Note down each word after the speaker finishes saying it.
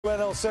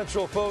NL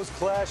Central foes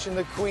clash in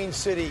the Queen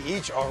City.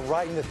 Each are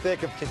right in the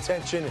thick of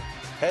contention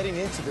heading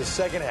into the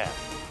second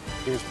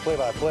half. Here's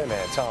play-by-play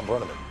man Tom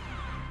Brenneman.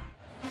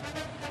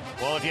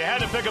 Well, if you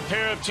had to pick a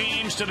pair of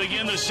teams to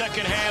begin the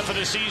second half of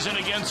the season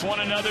against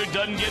one another,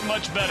 doesn't get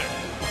much better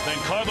than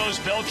Carlos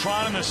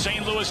Beltran and the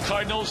St. Louis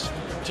Cardinals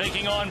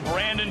taking on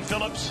Brandon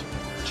Phillips,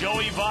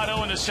 Joey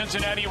Votto and the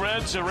Cincinnati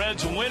Reds. The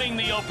Reds winning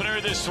the opener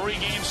of this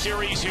three-game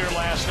series here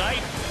last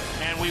night.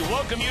 And we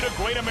welcome you to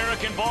Great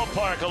American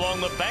Ballpark along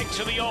the banks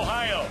of the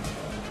Ohio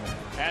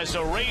as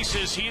the race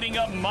is heating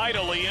up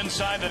mightily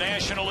inside the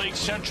National League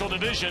Central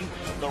Division.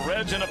 The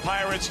Reds and the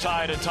Pirates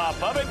tied atop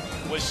of it,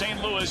 with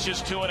St. Louis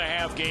just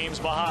 2.5 games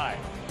behind.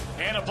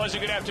 And a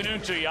pleasant good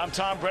afternoon to you. I'm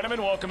Tom Brenneman.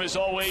 Welcome, as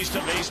always,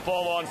 to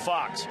Baseball on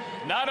Fox.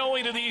 Not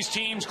only do these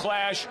teams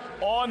clash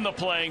on the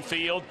playing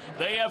field,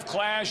 they have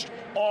clashed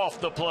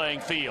off the playing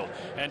field.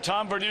 And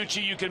Tom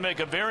Verducci, you can make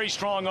a very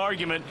strong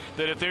argument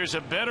that if there's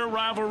a better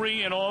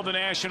rivalry in all the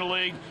National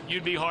League,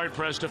 you'd be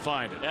hard-pressed to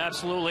find it.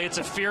 Absolutely. It's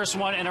a fierce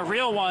one and a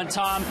real one,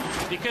 Tom,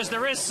 because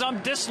there is some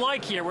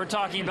dislike here. We're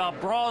talking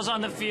about brawls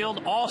on the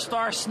field,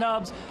 all-star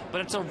snubs,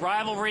 but it's a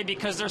rivalry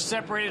because they're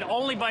separated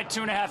only by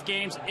 2.5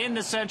 games in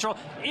the Central.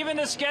 Even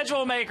the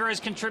schedule maker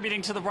is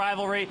contributing to the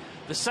rivalry.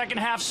 The second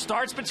half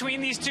starts between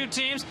these two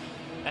teams,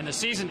 and the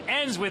season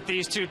ends with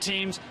these two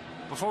teams.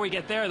 Before we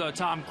get there, though,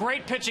 Tom,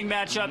 great pitching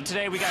matchup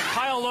today. We got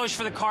Kyle Lohse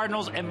for the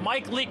Cardinals and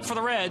Mike Leake for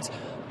the Reds.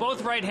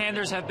 Both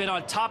right-handers have been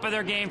on top of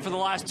their game for the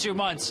last 2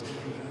 months.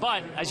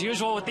 But, as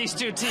usual with these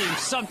two teams,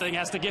 something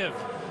has to give.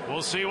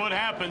 We'll see what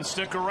happens.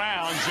 Stick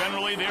around.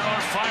 Generally, there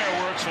are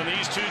fireworks when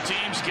these two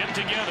teams get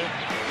together,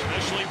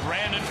 especially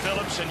Brandon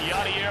Phillips and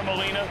Yadier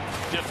Molina,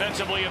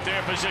 defensively at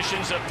their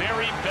positions, the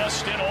very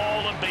best in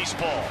all of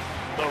baseball.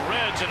 The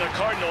Reds and the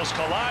Cardinals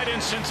collide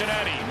in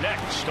Cincinnati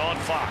next on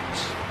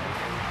Fox.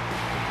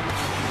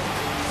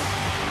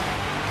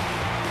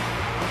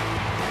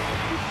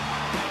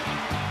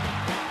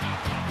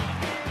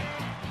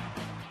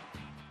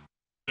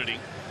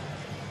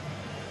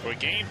 For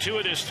Game 2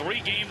 of this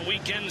three-game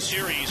weekend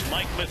series,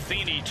 Mike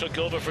Matheny took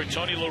over for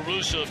Tony La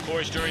Russa, of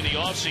course, during the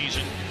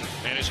offseason.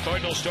 And his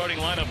Cardinals starting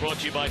lineup brought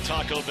to you by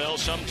Taco Bell.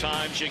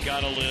 Sometimes you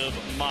gotta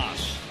live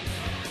Moss.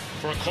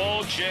 For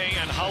Cole, Jay,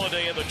 and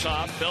Holiday at the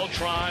top,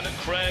 Beltran,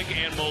 Craig,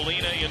 and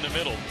Molina in the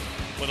middle.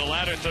 With a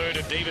latter third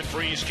of David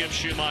Freese, Skip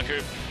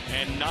Schumacher,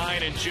 and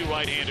 9 and 2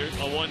 right-hander,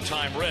 a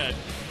one-time Red,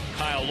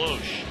 Kyle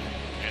Lohse.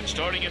 And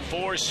starting at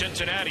 4,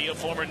 Cincinnati, a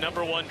former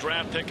 #1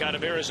 draft pick out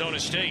of Arizona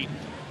State,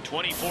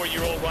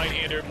 24-year-old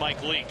right-hander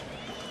Mike Leake.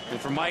 And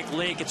for Mike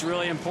Leake, it's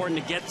really important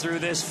to get through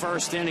this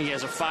first inning. He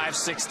has a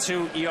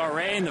 5.62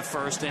 ERA in the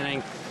first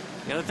inning.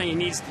 The other thing he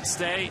needs to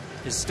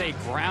stay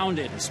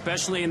grounded,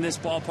 especially in this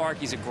ballpark.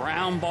 He's a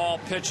ground ball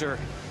pitcher.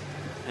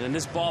 And in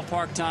this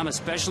ballpark, Tom,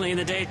 especially in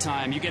the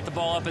daytime, you get the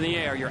ball up in the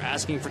air, you're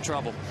asking for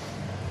trouble.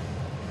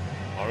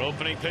 Our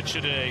opening pitch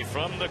today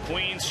from the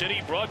Queen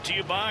City, brought to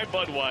you by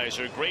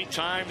Budweiser. Great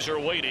times are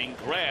waiting.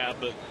 Grab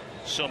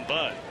some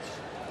Bud.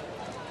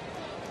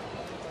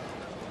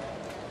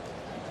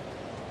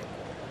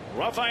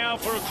 Rafael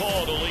for a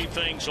call to lead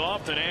things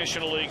off. The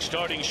National League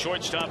starting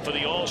shortstop for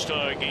the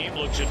All-Star game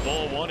looks at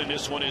ball one, and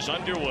this one is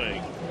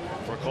underway.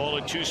 For a call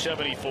at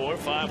 274,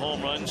 5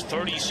 home runs,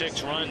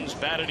 36 runs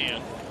batted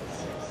in.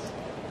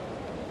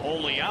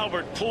 Only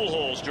Albert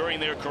Pujols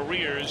during their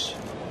careers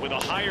with a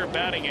higher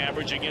batting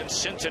average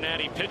against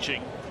Cincinnati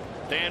pitching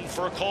than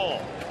for a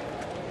call.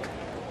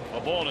 A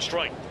ball and a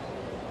strike.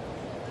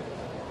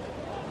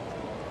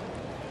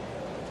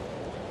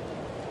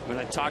 When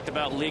I talked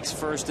about Leake's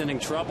first inning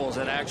troubles,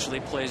 that actually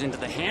plays into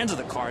the hands of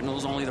the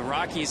Cardinals. Only the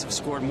Rockies have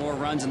scored more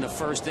runs in the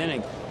first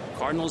inning.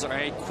 Cardinals are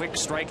a quick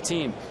strike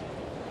team.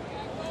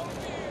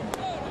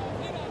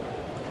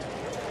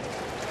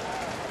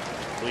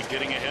 Leake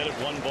getting ahead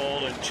of 1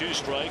 ball and 2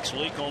 strikes.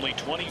 Leake only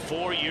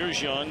 24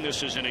 years young.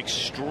 This is an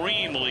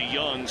extremely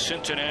young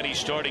Cincinnati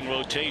starting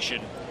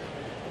rotation.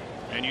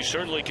 And you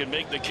certainly can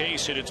make the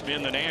case that it's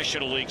been the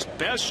National League's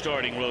best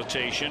starting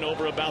rotation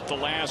over about the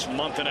last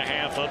month and a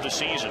half of the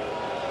season.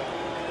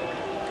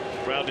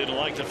 The crowd didn't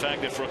like the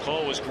fact that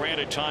Furcal was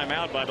granted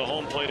timeout by the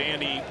home plate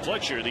Andy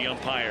Fletcher, the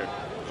umpire,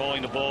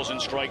 calling the balls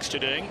and strikes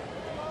today.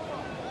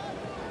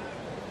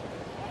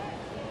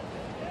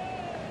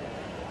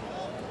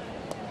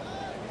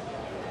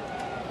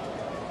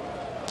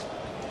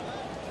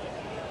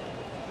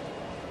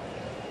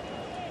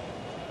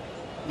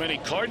 Many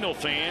Cardinal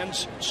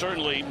fans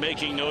certainly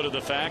making note of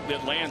the fact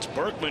that Lance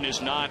Berkman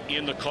is not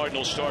in the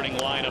Cardinals starting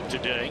lineup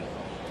today.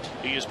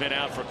 He has been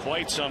out for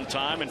quite some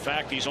time. In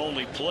fact, he's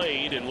only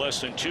played in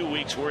less than 2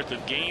 weeks worth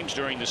of games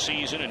during the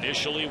season,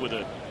 initially with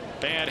a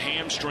bad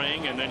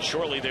hamstring and then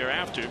shortly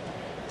thereafter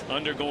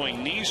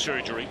undergoing knee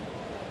surgery.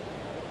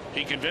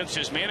 He convinced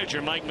his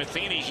manager Mike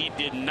Matheny he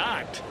did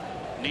not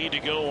need to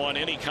go on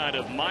any kind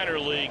of minor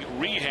league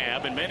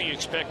rehab, and many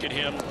expected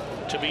him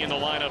to be in the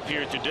lineup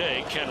here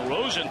today. Ken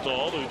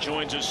Rosenthal, who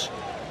joins us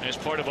as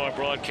part of our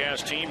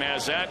broadcast team,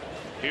 has that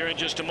here in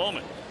just a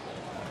moment.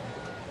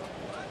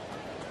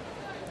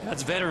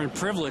 That's veteran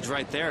privilege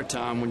right there,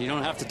 Tom, when you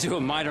don't have to do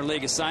a minor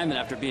league assignment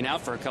after being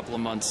out for a couple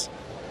of months.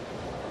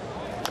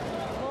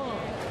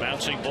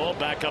 Bouncing ball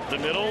back up the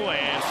middle,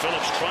 and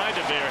Phillips tried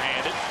to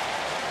barehand it.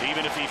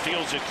 Even if he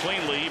fields it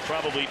cleanly, he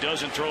probably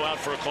doesn't throw out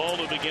for a call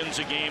who begins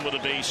the game with a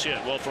base hit.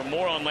 Well, for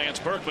more on Lance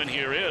Berkman,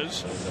 here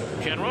is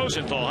Ken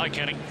Rosenthal. Hi,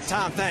 Kenny.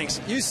 Tom,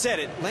 thanks. You said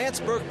it. Lance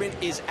Berkman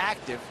is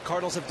active.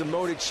 Cardinals have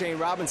demoted Shane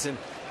Robinson,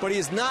 but he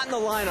is not in the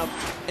lineup.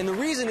 And the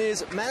reason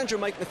is manager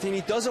Mike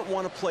Matheny doesn't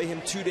want to play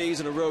him 2 days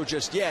in a row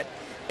just yet.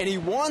 And he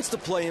wants to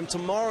play him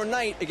tomorrow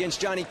night against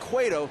Johnny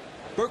Cueto.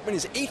 Berkman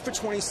is 8 for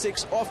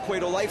 26 off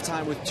Cueto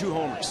lifetime with 2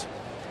 homers.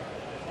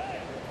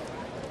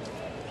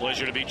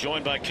 Pleasure to be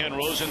joined by Ken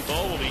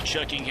Rosenthal. We'll be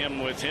checking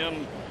him with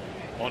him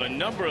on a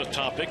number of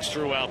topics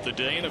throughout the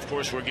day. And, of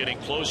course, we're getting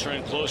closer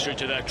and closer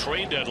to that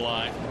trade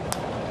deadline.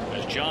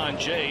 As John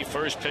Jay,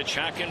 first pitch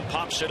hacking,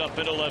 pops it up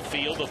into left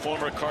field. The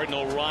former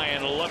Cardinal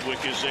Ryan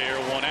Ludwick is there,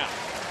 1 out.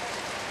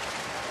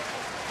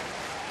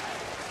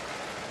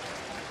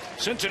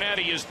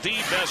 Cincinnati is the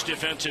best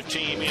defensive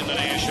team in the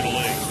National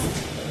League.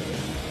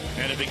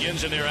 And it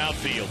begins in their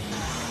outfield.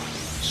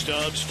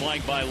 Stubbs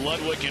flanked by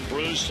Ludwick and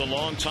Bruce, the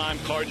longtime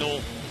Cardinal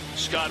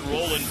Scott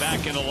Rowland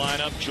back in the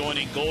lineup,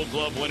 joining Gold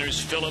Glove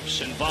winners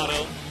Phillips and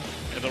Votto,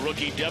 and the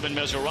rookie Devin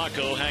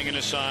Mesoraco hanging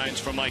the signs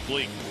for Mike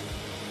Leake.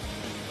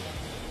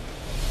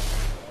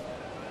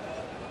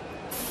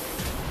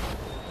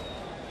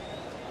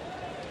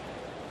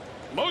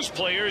 Most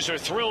players are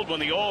thrilled when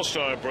the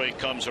All-Star break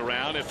comes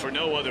around, if for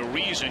no other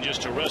reason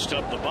just to rest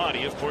up the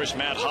body. Of course,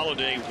 Matt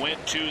Holliday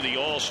went to the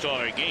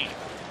All-Star game,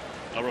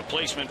 a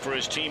replacement for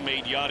his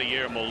teammate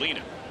Yadier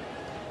Molina.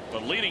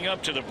 But leading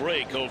up to the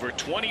break, over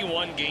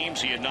 21 games,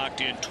 he had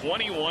knocked in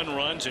 21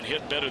 runs and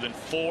hit better than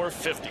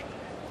 .450.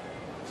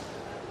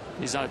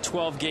 He's on a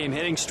 12-game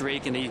hitting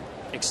streak, and he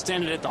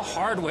extended it the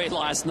hard way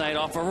last night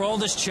off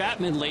Aroldis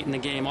Chapman late in the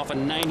game off a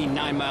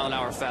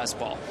 99-mile-an-hour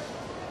fastball.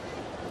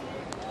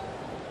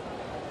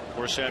 Of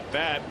course, that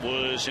bat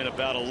was in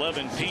about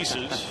 11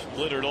 pieces,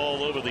 littered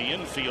all over the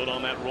infield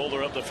on that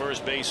roller up the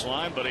first base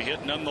line, but a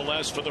hit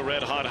nonetheless for the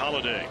red-hot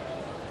Holliday.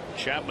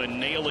 Chapman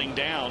nailing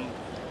down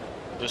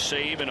the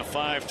save in a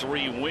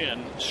 5-3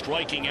 win,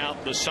 striking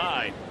out the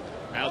side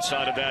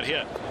outside of that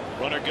hit.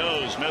 Runner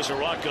goes.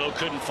 Mesoraco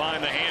couldn't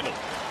find the handle.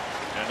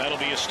 And that'll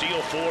be a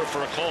steal 4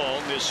 for a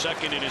call, his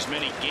second in as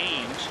many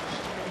games,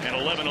 and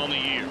 11 on the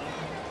year.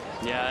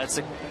 Yeah, it's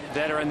a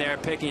veteran there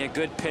picking a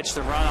good pitch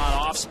to run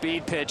on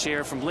off-speed pitch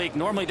here from Leake.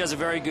 Normally does a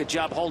very good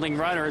job holding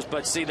runners,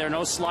 but see, there are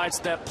no slide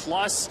step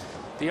plus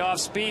the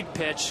off-speed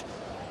pitch.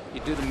 You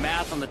do the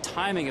math on the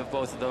timing of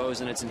both of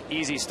those, and it's an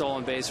easy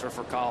stolen base for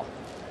Furcal.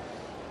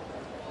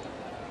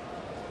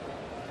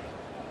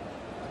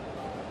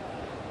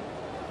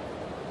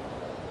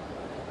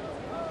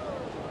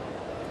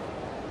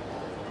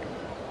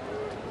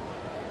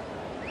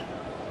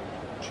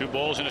 Two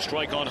balls and a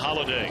strike on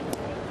Holliday.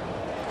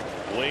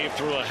 Wave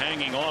through a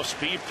hanging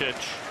off-speed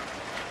pitch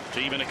to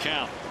even the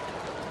count.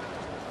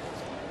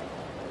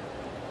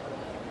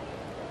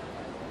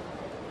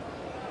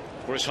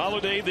 Of course,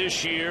 Holliday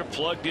this year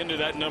plugged into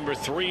that number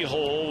 3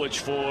 hole, which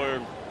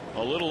for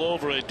a little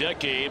over a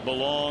decade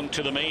belonged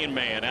to the main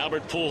man,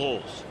 Albert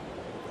Pujols.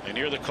 And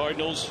here the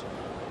Cardinals,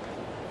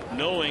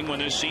 knowing when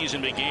this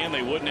season began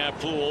they wouldn't have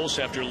Pujols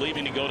after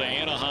leaving to go to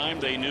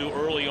Anaheim. They knew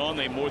early on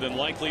they more than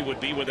likely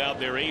would be without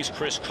their ace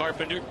Chris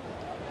Carpenter,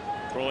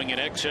 throwing in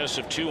excess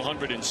of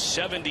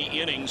 270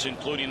 innings,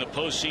 including the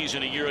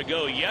postseason a year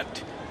ago.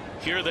 Yet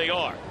here they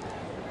are,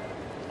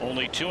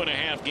 only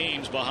 2.5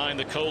 games behind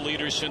the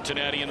co-leaders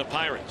Cincinnati and the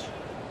Pirates.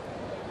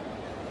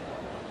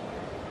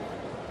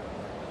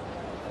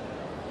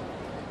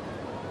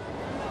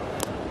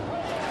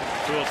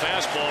 To a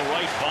fastball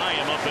right by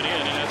him, up and in,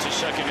 and that's a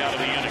second out of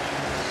the inning.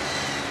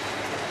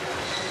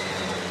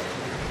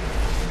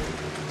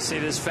 See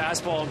this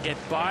fastball get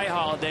by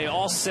Holliday,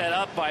 all set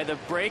up by the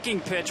breaking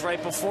pitch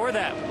right before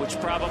that, which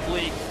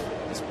probably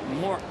is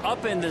more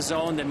up in the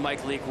zone than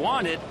Mike Leake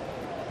wanted,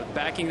 but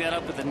backing that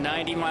up with a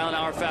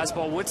 90-mile-an-hour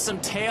fastball with some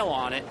tail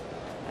on it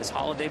as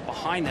Holliday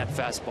behind that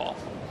fastball.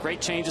 Great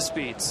change of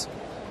speeds.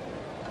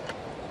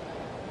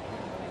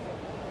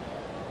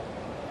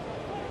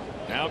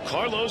 Now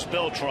Carlos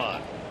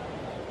Beltran.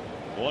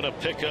 What a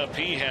pickup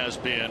he has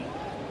been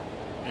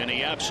in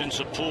the absence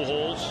of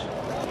Pujols.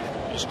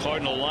 His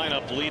Cardinal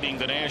lineup leading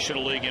the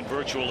National League in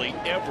virtually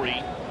every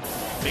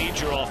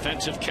major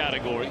offensive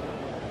category,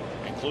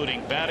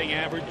 including batting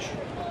average,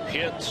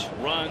 hits,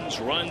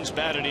 runs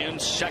batted in,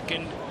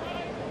 second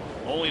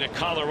only to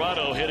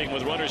Colorado, hitting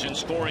with runners in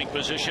scoring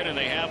position, and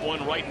they have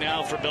one right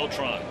now for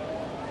Beltran.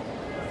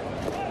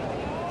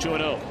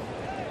 2-0.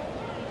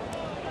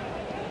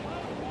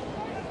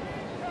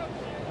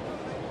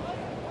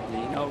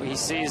 You know, he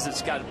sees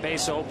it's got a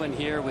base open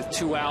here with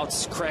 2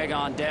 outs. Craig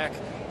on deck.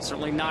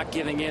 Certainly not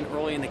giving in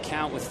early in the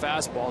count with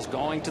fastballs,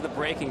 going to the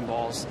breaking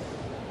balls.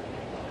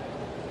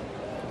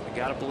 You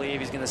got to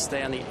believe he's going to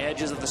stay on the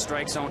edges of the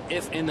strike zone,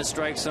 if in the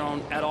strike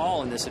zone at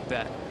all in this at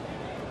bat.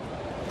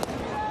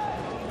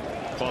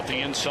 Caught the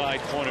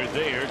inside corner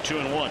there,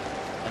 2-1.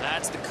 And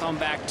that's the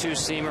comeback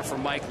two-seamer for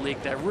Mike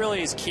Leake. That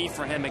really is key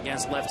for him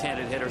against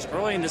left-handed hitters.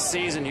 Early in the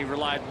season, he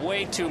relied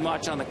way too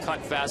much on the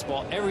cut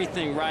fastball,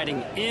 everything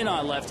riding in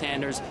on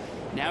left-handers.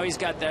 Now he's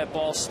got that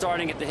ball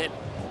starting at the hit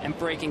and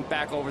breaking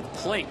back over the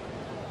plate.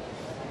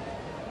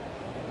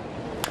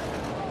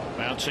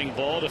 Bouncing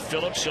ball to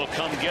Phillips. He'll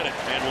come get it.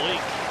 And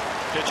Leake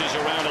pitches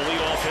around a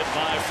leadoff hit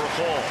by for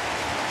Paul.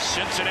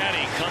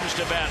 Cincinnati comes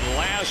to bat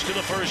last to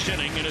the first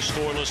inning in a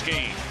scoreless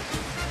game.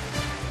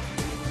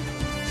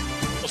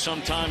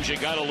 Sometimes you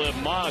got to live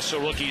Moss, a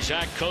rookie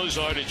Zach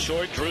Cozart at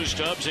short, Drew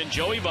Stubbs and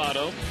Joey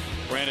Votto.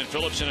 Brandon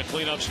Phillips in a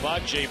cleanup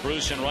spot. Jay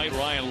Bruce in right,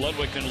 Ryan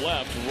Ludwick in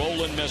left.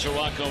 Roland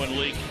Mesoraco and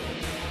Leake.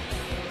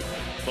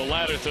 The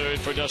latter third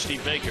for Dusty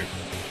Baker.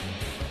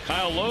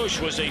 Kyle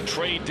Loesch was a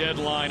trade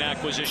deadline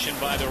acquisition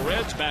by the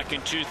Reds back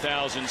in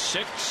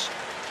 2006.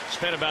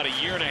 Spent about a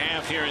year and a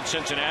half here in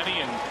Cincinnati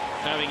and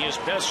having his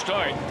best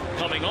start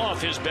coming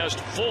off his best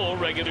full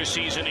regular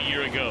season a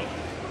year ago.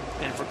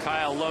 And for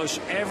Kyle Loesch,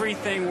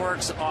 everything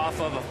works off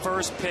of a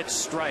first pitch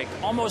strike.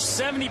 Almost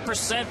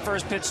 70%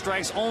 first pitch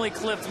strikes. Only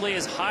Cliff Lee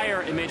is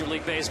higher in Major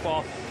League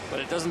Baseball, but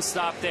it doesn't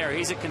stop there.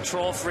 He's a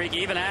control freak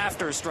even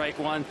after strike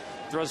one.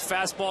 Throws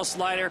fastball,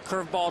 slider,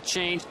 curveball,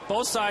 change,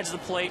 both sides of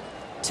the plate,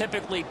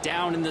 typically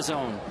down in the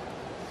zone.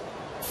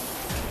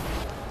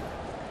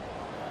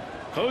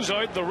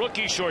 Cozart, the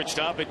rookie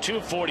shortstop, at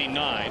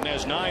 249,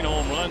 has 9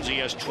 home runs. He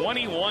has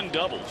 21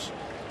 doubles.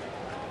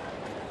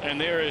 And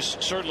there is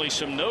certainly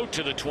some note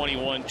to the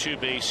 21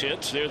 two-base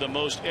hits. They're the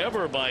most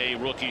ever by a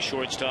rookie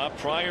shortstop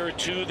prior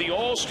to the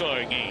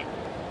All-Star game.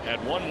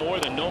 Had one more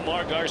than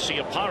Nomar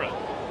Garciaparra.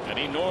 And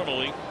he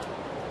normally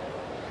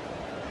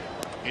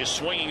is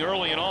swinging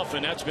early and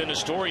often. That's been the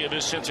story of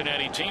this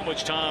Cincinnati team,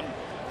 which, Tom,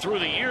 through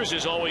the years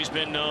has always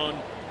been known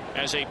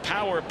as a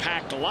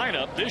power-packed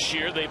lineup. This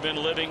year they've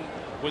been living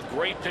with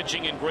great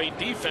pitching and great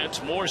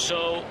defense, more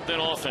so than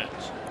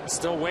offense.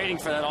 Still waiting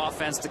for that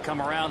offense to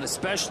come around,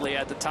 especially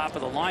at the top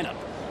of the lineup.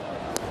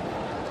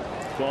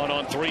 Going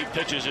on 3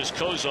 pitches is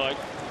Cozart.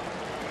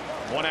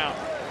 1 out.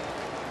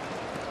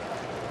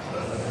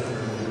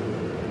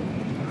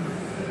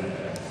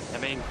 I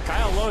mean,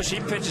 Kyle Loesch,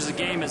 he pitches a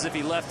game as if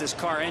he left his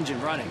car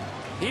engine running.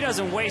 He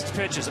doesn't waste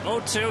pitches.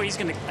 0-2, he's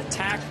going to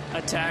attack,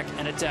 attack,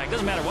 and attack.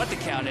 Doesn't matter what the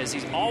count is.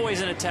 He's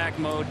always in attack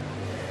mode.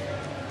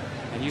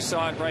 And you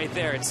saw it right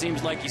there. It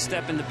seems like you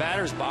step in the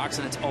batter's box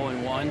and it's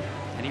 0-1.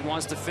 And he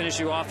wants to finish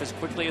you off as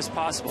quickly as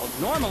possible.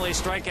 Normally,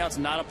 strikeout's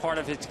not a part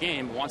of his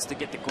game. Wants to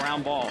get the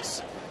ground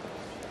balls.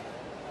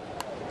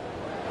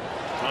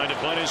 Trying to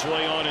bunt his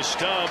way on his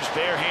Stubbs.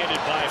 Barehanded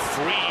by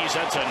Freese.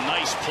 That's a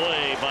nice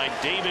play by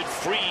David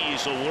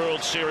Freese, the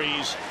World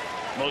Series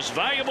most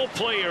valuable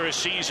player a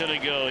season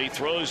ago. He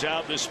throws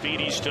out the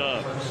speedy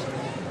Stubbs.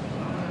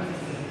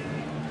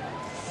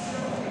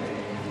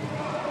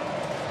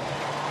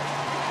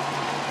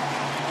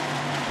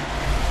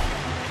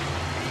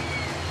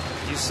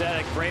 You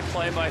said it. Great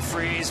play by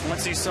Freese.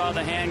 Once he saw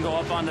the hand go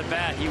up on the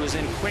bat, he was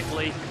in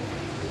quickly.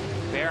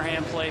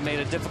 Barehand play made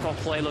a difficult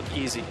play look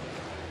easy.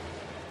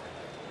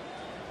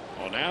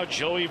 Well, now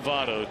Joey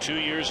Votto, 2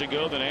 years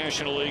ago, the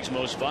National League's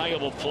most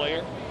valuable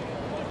player.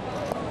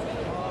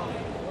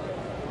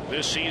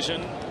 This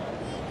season,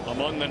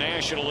 among the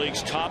National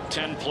League's top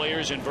 10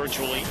 players in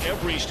virtually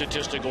every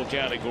statistical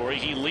category.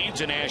 He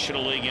leads the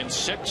National League in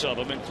 6 of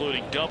them,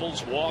 including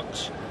doubles,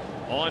 walks,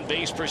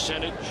 on-base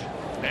percentage,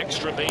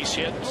 extra base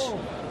hits.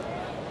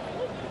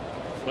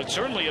 But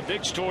certainly a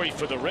big story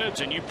for the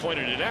Reds, and you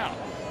pointed it out.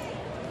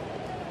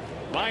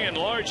 By and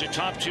large, the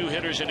top 2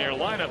 hitters in their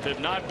lineup have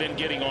not been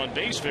getting on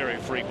base very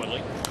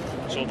frequently.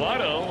 So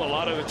Votto, a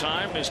lot of the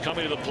time, is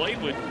coming to the plate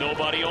with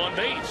nobody on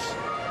base.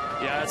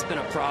 Yeah, that's been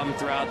a problem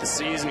throughout the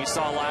season. You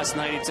saw last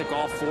night he took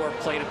all 4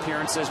 plate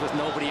appearances with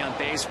nobody on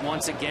base.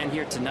 Once again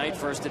here tonight,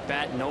 first at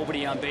bat,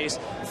 nobody on base.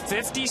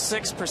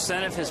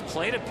 56% of his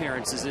plate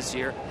appearances this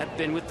year have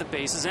been with the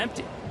bases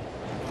empty.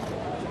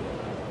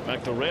 In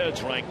fact, the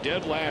Reds rank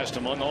dead last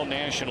among all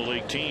National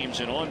League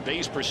teams in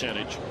on-base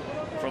percentage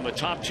from the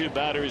top 2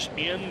 batters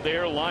in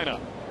their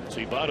lineup.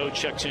 See, Votto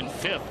checks in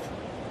 5th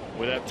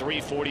with that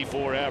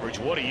 .344 average.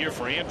 What a year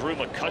for Andrew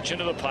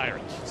McCutchen of the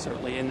Pirates.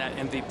 Certainly in that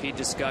MVP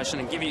discussion,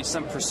 and give you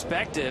some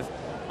perspective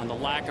on the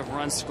lack of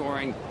run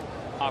scoring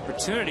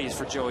opportunities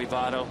for Joey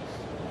Votto.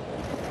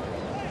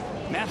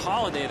 Matt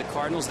Holliday of the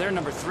Cardinals, their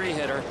number 3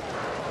 hitter,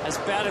 has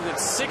batted with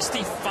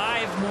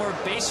 65 more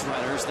base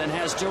runners than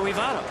has Joey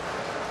Votto.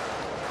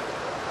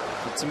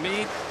 But to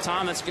me,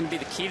 Tom, that's going to be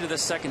the key to the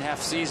second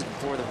half season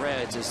for the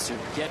Reds, is to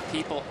get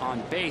people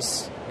on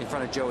base in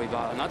front of Joey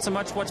Votto. Not so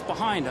much what's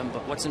behind him,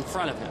 but what's in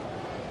front of him.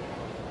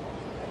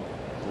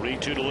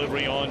 3-2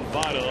 delivery on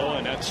Votto,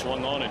 and that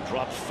swung on and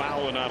dropped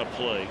foul and out of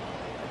play.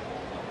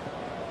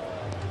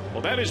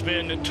 Well, that has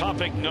been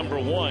topic number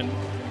 1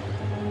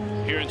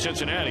 here in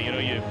Cincinnati. You know,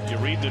 you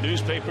read the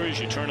newspapers,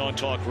 you turn on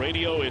talk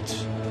radio.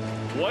 It's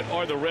what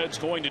are the Reds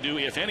going to do,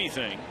 if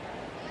anything,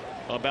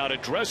 about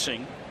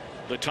addressing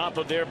the top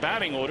of their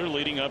batting order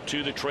leading up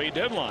to the trade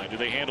deadline? Do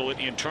they handle it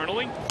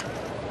internally,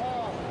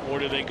 or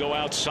do they go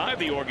outside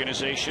the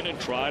organization and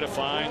try to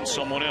find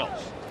someone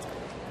else?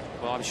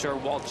 Well, I'm sure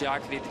Walt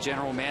Jocketty, the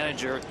general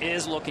manager,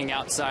 is looking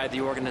outside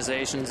the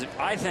organizations.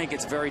 I think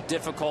it's very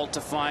difficult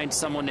to find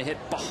someone to hit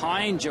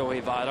behind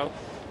Joey Votto.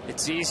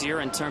 It's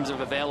easier in terms of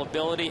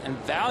availability and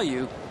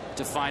value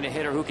to find a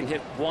hitter who can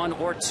hit 1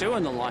 or 2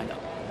 in the lineup.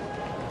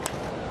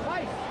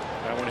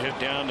 That one hit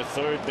down the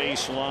third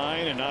base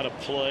line and not a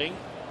play.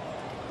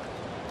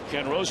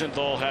 Ken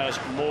Rosenthal has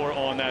more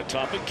on that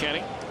topic.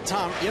 Kenny?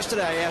 Tom,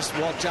 yesterday I asked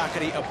Walt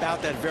Jocketty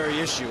about that very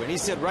issue, and he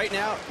said right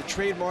now the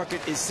trade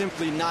market is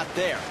simply not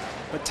there.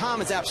 But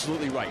Tom is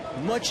absolutely right.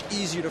 Much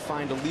easier to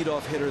find a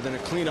leadoff hitter than a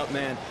cleanup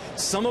man.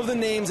 Some of the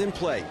names in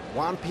play: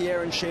 Juan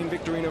Pierre and Shane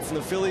Victorino from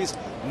the Phillies,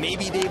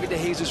 maybe David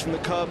DeJesus from the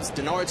Cubs,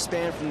 Denard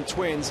Span from the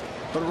Twins.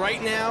 But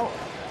right now,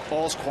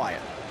 all's quiet.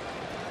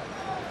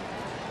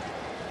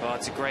 Well,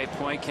 it's a great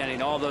point, Kenny.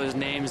 And all those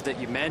names that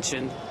you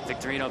mentioned,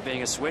 Victorino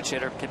being a switch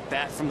hitter, can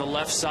bat from the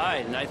left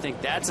side, and I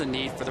think that's a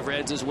need for the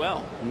Reds as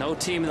well. No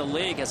team in the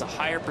league has a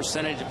higher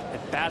percentage of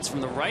at-bats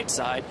from the right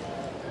side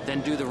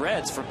than do the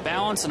Reds. For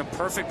balance in a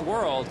perfect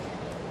world,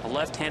 a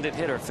left-handed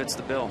hitter fits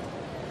the bill.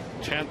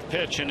 10th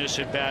pitch in this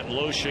at-bat,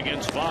 Loesch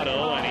against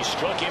Votto, and he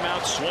struck him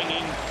out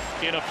swinging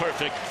in a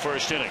perfect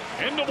first inning.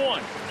 End of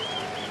 1.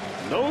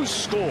 No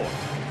score.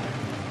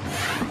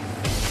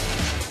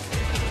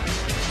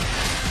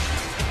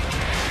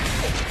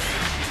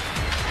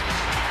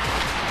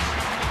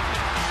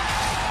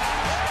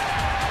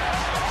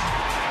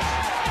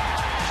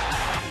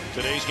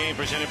 Today's game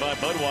presented by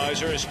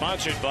Budweiser is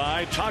sponsored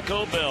by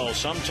Taco Bell.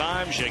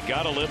 Sometimes you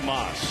gotta live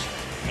Moss.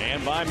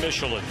 And by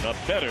Michelin, a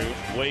better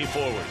way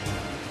forward.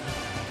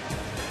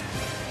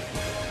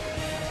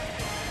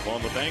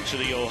 On the banks of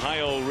the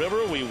Ohio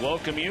River, we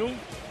welcome you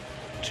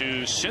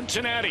to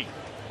Cincinnati.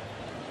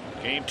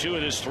 Game 2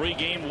 of this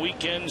 3-game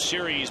weekend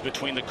series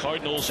between the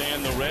Cardinals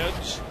and the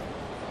Reds.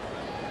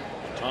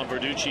 Tom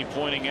Verducci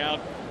pointing out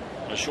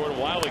a short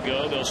while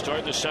ago they'll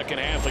start the second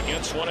half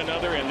against one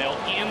another, and they'll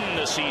end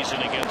the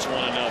season against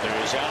one another.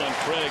 As Alan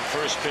Craig,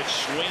 first pitch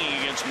swinging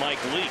against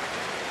Mike Leake.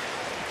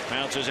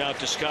 Bounces out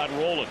to Scott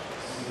Rowland.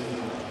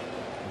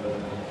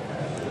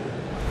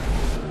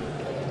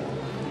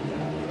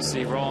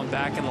 See Rowland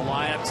back in the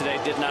lineup today.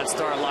 Did not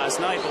start last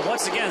night, but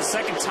once again,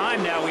 second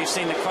time now we've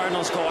seen the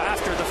Cardinals go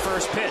after the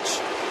first pitch.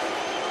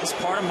 It's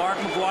part of Mark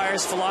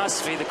McGuire's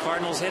philosophy, the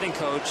Cardinals hitting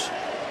coach.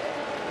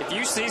 If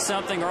you see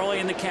something early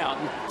in the count,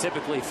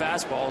 typically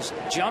fastballs,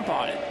 jump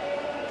on it.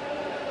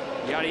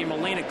 Yadier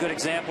Molina, good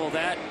example of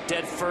that.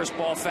 Dead first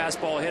ball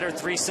fastball hitter,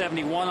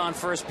 371 on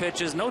first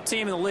pitches. No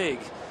team in the league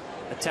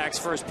attacks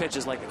first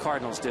pitches like the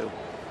Cardinals do.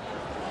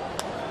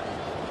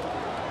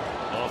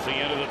 Off the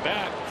end of the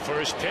bat,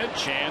 first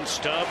pitch, and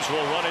Stubbs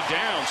will run it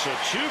down. So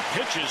 2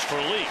 pitches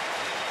for Leake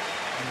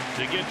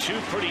to get 2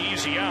 pretty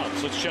easy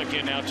outs. Let's check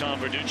in now. Tom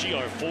Verducci,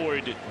 our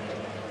Ford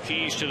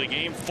keys to the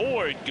game.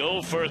 Ford,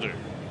 go further.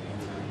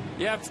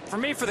 Yeah, for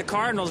me, for the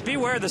Cardinals,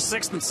 beware the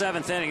 6th and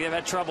 7th inning. They've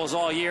had troubles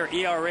all year.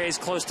 ERAs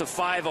close to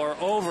 5 or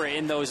over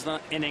in those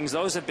innings.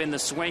 Those have been the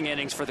swing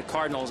innings for the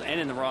Cardinals and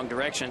in the wrong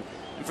direction.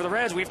 And for the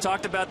Reds, we've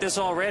talked about this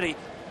already.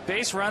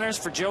 Base runners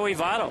for Joey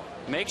Votto.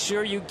 Make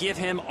sure you give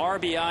him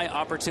RBI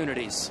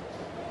opportunities.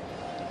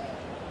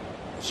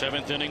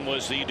 7th inning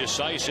was the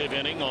decisive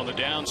inning on the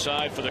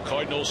downside for the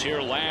Cardinals here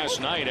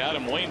last night.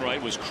 Adam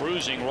Wainwright was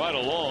cruising right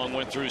along,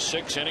 went through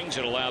 6 innings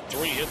and allowed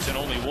 3 hits and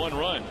only 1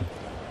 run.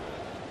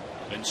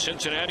 And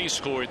Cincinnati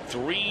scored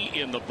 3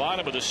 in the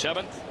bottom of the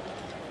 7th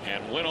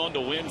and went on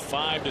to win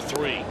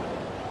 5-3.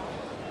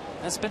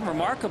 That's been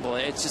remarkable.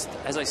 It's just,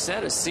 as I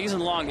said, a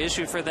season-long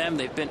issue for them.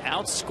 They've been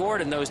outscored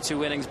in those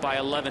 2 innings by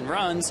 11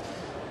 runs.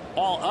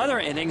 All other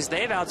innings,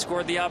 they've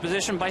outscored the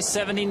opposition by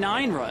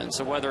 79 runs.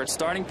 So whether it's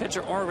starting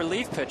pitcher or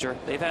relief pitcher,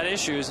 they've had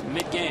issues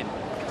mid-game.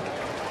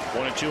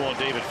 1-2 on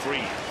David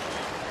Freese.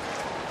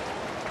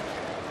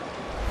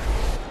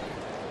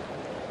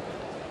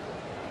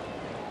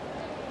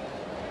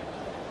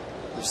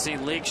 We've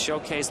seen Leake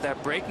showcase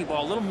that breaking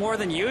ball a little more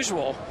than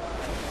usual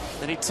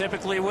than he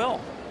typically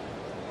will.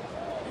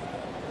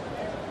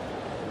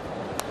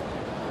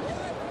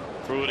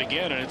 Threw it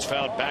again, and it's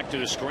fouled back to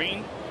the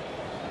screen.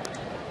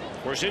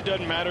 Of course, it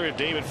doesn't matter if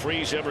David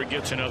Freese ever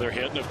gets another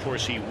hit, and of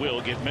course he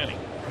will get many.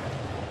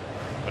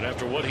 But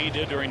after what he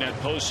did during that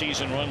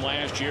postseason run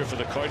last year for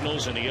the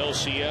Cardinals in the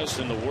LCS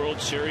and the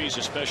World Series,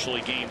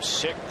 especially Game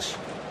 6,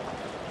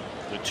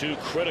 the 2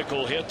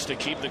 critical hits to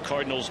keep the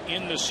Cardinals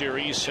in the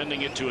series,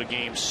 sending it to a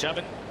Game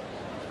 7.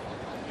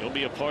 He'll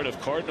be a part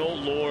of Cardinal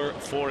lore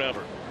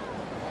forever.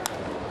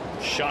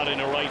 Shot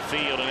into right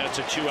field, and that's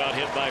a 2-out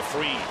hit by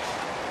Freese.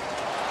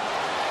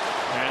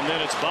 And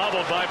then it's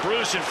bobbled by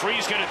Bruce, and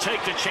Freese going to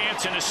take the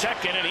chance in a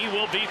second, and he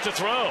will beat the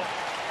throw.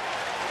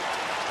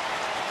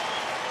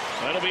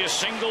 That'll be a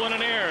single and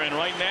an error, and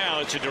right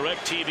now it's a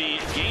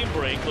DirecTV game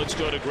break. Let's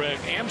go to Greg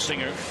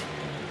Amsinger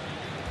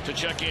to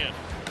check in.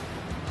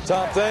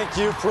 Tom, thank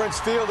you. Prince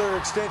Fielder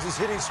extends his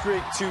hitting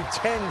streak to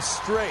 10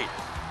 straight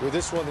with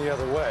this one the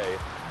other way.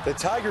 The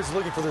Tigers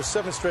looking for their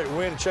 7th straight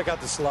win. Check out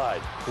the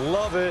slide.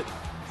 Love it.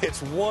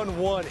 It's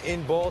 1-1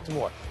 in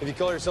Baltimore. If you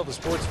call yourself a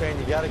sports fan,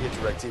 you got to get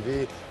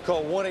DirecTV.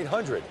 Call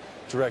 1-800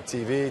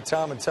 DirecTV.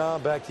 Tom and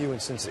Tom, back to you in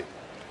Cincy.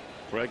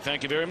 Greg,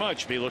 thank you very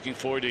much. Be looking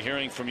forward to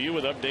hearing from you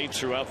with updates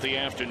throughout the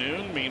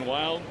afternoon.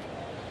 Meanwhile,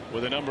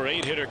 with a number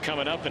 8 hitter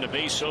coming up in a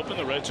base open,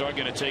 the Reds aren't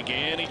going to take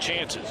any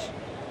chances.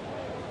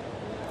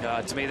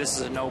 To me, this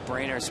is a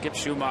no-brainer. Skip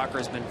Schumacher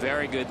has been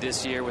very good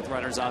this year with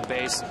runners on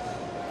base.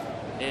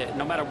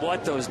 No matter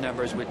what those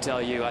numbers would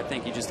tell you, I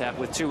think you just have,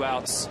 with 2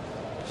 outs,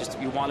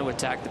 you want to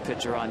attack the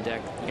pitcher on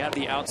deck. You have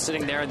the out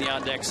sitting there in the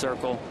on-deck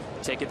circle.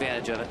 Take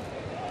advantage of it.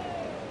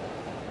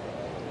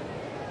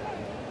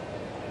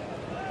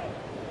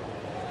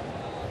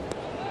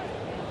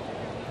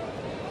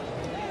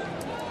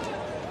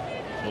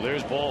 Well,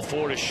 there's ball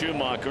 4 to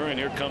Schumacher, and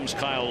here comes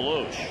Kyle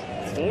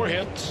Lohse. 4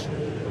 hits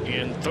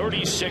in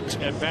 36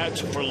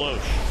 at-bats for Lohse.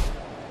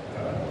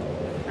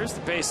 Here's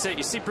the base hit.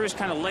 You see Bruce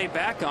kind of lay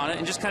back on it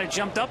and just kind of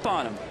jumped up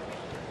on him.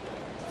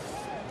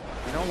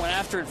 Went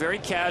after it very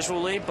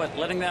casually, but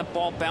letting that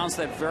ball bounce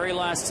that very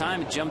last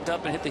time, it jumped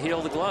up and hit the heel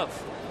of the glove.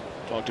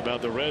 Talked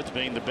about the Reds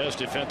being the best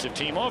defensive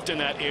team. Often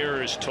that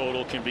errors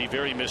total can be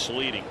very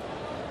misleading.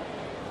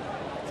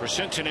 For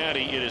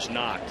Cincinnati, it is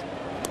not.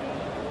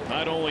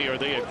 Not only are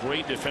they a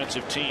great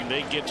defensive team,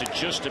 they get to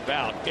just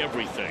about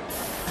everything.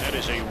 That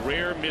is a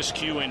rare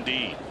miscue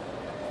indeed.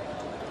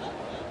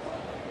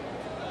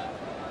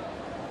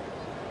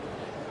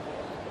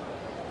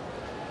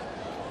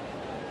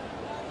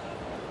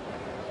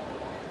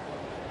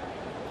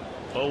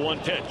 Oh, 1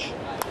 pitch.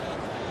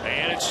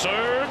 And it's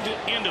served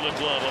into the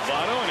glove of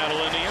Votto, and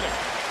that'll end the inning.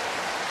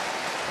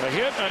 A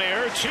hit, an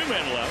error, 2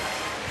 men left.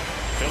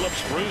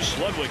 Phillips, Bruce,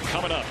 Ludwick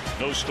coming up.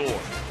 No score.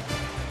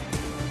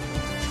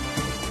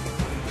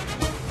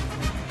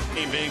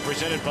 Game being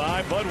presented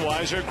by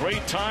Budweiser.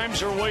 Great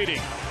times are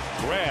waiting.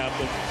 Grab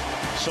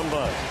some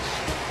Buds.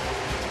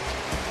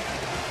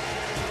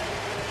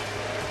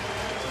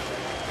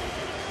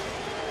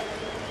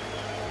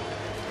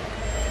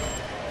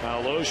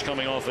 Kyle Lohse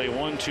coming off a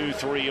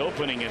 1-2-3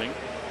 opening inning.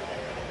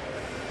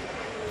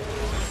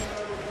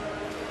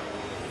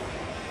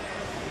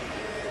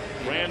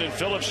 Brandon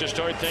Phillips to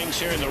start things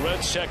here in the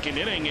Reds' second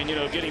inning,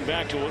 and getting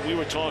back to what we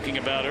were talking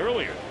about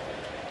earlier.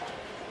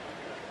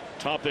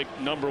 Topic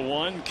number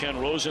 1, Ken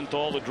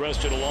Rosenthal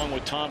addressed it along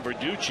with Tom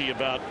Verducci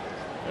about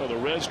the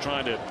Reds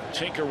trying to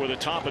tinker with the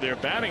top of their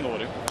batting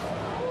order.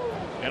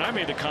 And I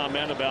made the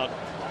comment about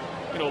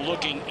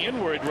looking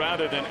inward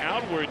rather than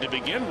outward to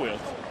begin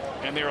with.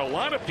 And there are a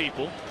lot of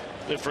people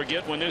that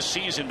forget when this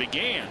season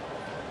began.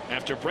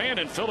 After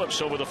Brandon Phillips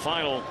over the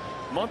final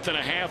month and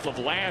a half of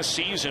last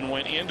season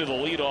went into the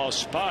leadoff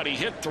spot, he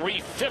hit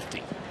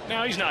 .350.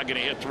 Now he's not going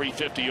to hit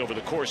 .350 over the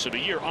course of a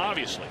year,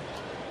 obviously,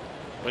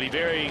 but he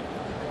very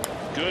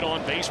good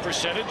on base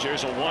percentage.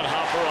 There's a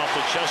one-hopper off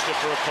the Chester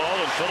for a call,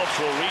 and Phillips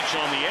will reach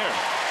on the air.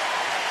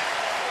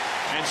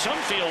 And some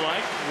feel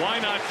like, why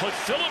not put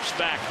Phillips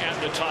back at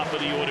the top of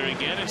the order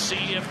again and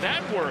see if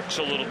that works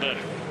a little better?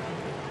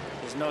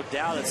 There's no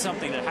doubt it's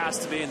something that has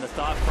to be in the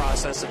thought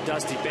process of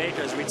Dusty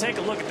Baker. As we take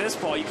a look at this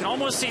ball, you can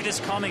almost see this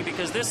coming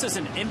because this is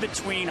an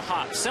in-between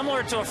hop.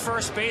 Similar to a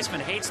first baseman,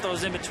 hates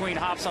those in-between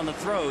hops on the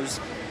throws.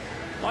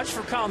 Watch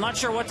for Kyle, not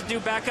sure what to do,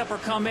 back up or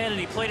come in, and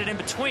he played it in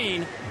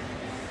between.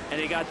 And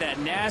he got that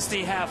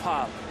nasty half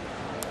hop.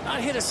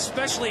 Not hit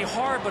especially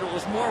hard, but it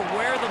was more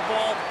where the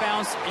ball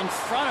bounced in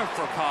front of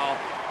Furcal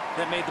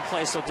that made the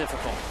play so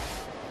difficult.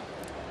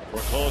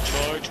 Furcal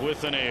charged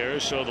with an error,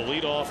 so the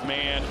leadoff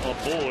man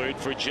aboard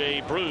for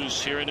Jay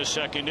Bruce here in the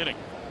second inning.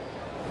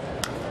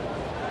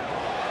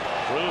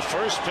 Bruce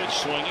first pitch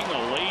swinging,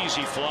 a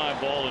lazy fly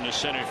ball into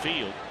center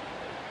field.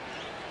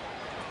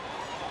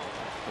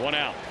 1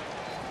 out.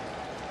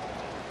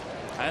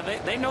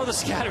 They know the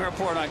scouting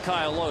report on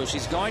Kyle Lohse.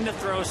 He's going to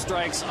throw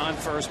strikes on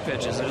first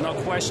pitches. There's no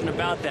question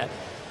about that.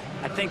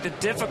 I think the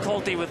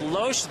difficulty with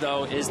Lohse,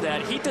 though, is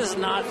that he does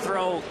not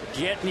throw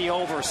get me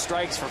over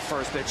strikes for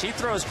first pitch. He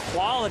throws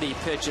quality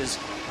pitches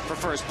for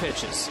first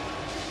pitches.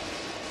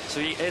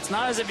 So it's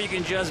not as if you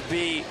can just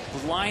be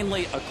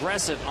blindly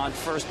aggressive on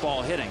first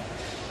ball hitting.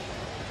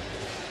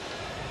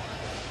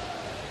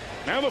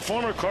 Now the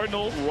former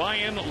Cardinal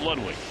Ryan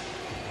Ludwick.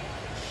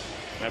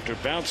 After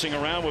bouncing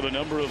around with a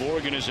number of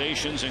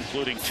organizations,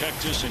 including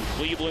Texas and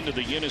Cleveland, to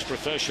begin his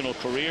professional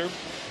career,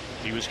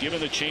 he was given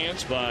the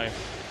chance by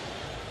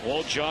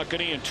Walt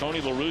Jocketty and Tony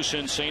La Russa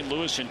in St.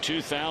 Louis in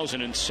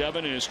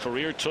 2007, and his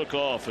career took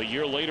off. A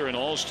year later, an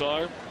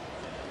All-Star,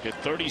 hit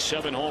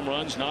 37 home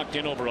runs, knocked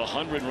in over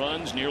 100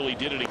 runs, nearly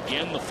did it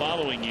again the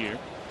following year.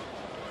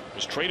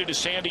 Was traded to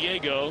San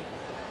Diego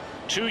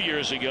 2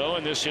 years ago,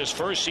 and this is his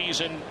first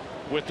season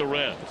with the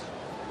Reds.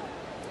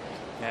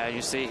 Yeah,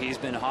 you see he's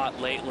been hot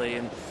lately,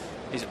 and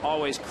he's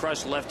always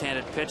crushed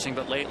left-handed pitching,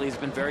 but lately he's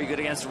been very good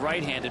against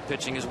right-handed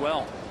pitching as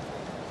well.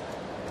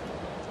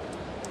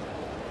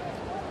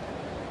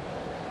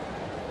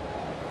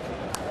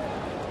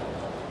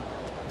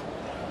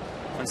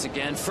 Once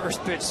again,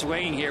 first pitch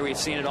swinging here. We've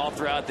seen it all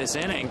throughout this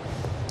inning.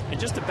 And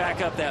just to back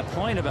up that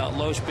point about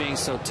Lohse being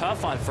so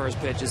tough on first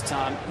pitches,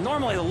 Tom,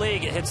 normally the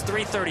league, it hits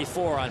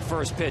 .334 on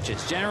first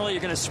pitches. Generally,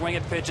 you're going to swing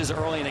at pitches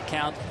early in a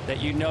count that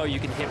you know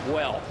you can hit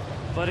well.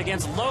 But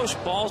against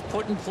Loesch, balls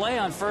put in play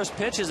on first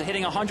pitch is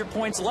hitting 100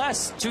 points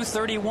less,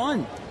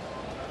 231.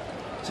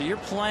 So you're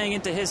playing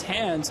into his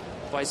hands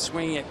by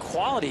swinging at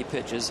quality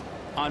pitches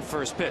on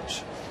first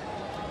pitch.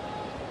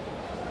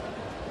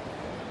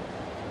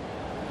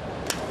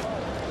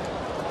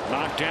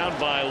 Knocked down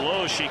by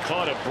Loesch. He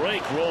caught a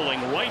break, rolling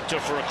right to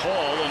for a call,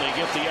 and they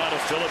get the out of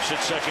Phillips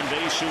at second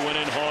base, who went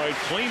in hard,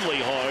 cleanly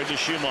hard, to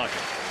Schumacher.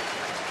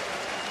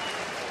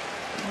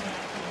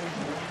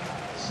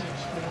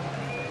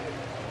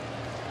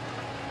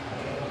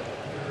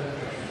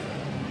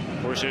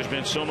 Of course, there's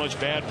been so much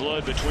bad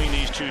blood between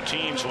these two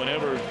teams.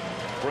 Whenever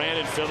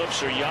Brandon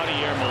Phillips or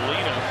Yadier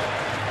Molina,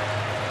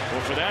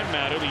 or for that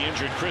matter, the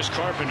injured Chris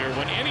Carpenter,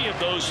 when any of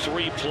those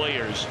three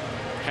players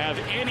have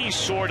any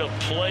sort of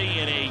play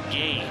in a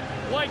game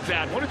like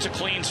that, when it's a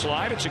clean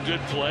slide, it's a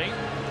good play,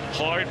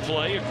 hard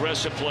play,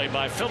 aggressive play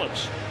by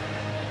Phillips.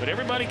 But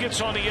everybody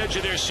gets on the edge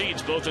of their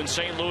seats, both in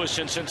St. Louis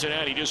and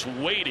Cincinnati, just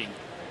waiting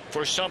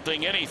for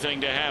something,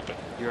 anything to happen.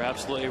 You're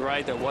absolutely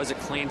right. There was a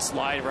clean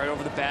slide right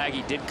over the bag.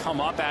 He did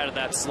come up out of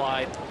that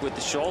slide with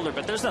the shoulder,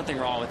 but there's nothing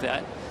wrong with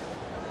that.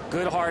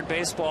 Good hard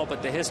baseball,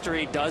 but the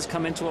history does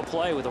come into a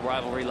play with a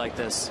rivalry like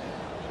this.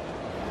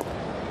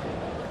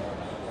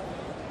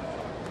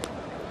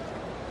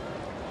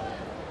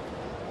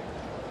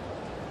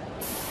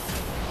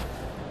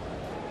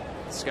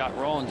 Scott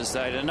Rowland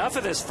decided enough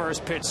of this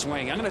first pitch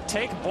swing. I'm going to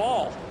take a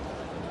ball.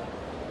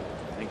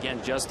 And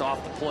again, just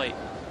off the plate.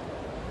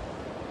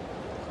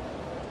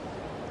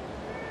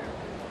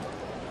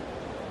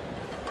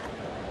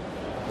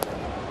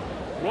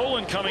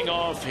 Rowland coming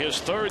off his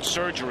third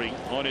surgery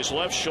on his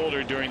left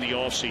shoulder during the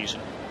offseason.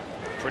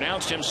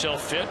 Pronounced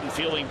himself fit and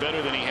feeling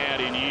better than he had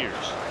in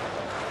years.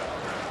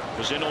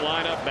 Was in the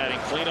lineup batting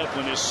cleanup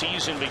when this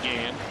season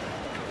began.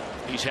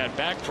 He's had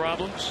back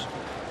problems,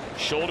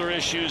 shoulder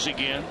issues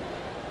again.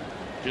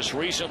 Just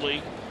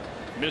recently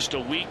missed a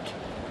week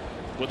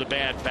with a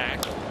bad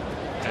back.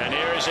 And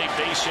there is a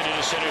base hit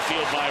into center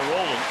field by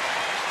Rowland.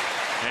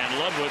 And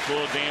Ludwick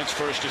will advance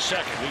first to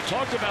second. We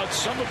talked about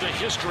some of the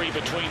history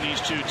between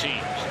these two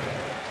teams.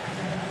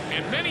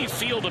 And many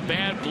feel the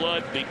bad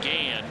blood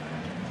began,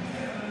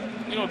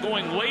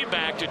 going way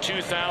back to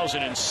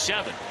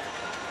 2007.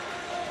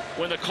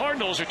 When the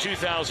Cardinals, or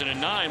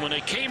 2009, when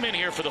they came in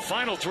here for the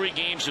final 3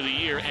 games of the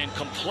year and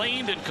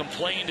complained and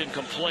complained and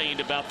complained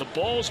about the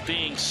balls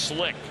being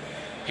slick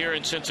here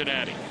in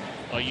Cincinnati.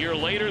 A year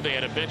later, they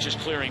had a benches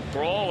clearing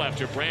brawl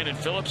after Brandon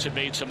Phillips had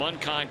made some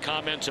unkind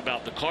comments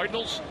about the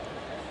Cardinals.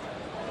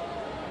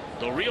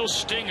 The real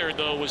stinger,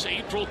 though, was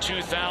April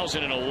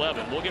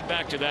 2011. We'll get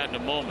back to that in a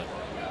moment,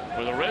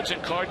 where the Reds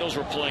and Cardinals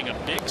were playing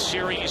a big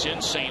series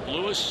in St.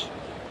 Louis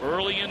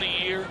early in the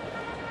year,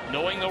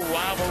 knowing the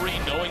rivalry,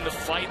 knowing the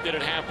fight that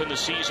had happened the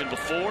season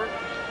before.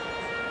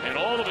 And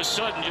all of a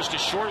sudden, just a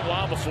short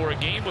while before a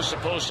game was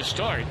supposed to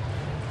start,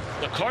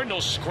 the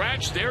Cardinals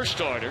scratched their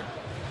starter,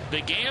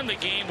 began the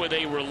game with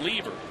a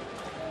reliever.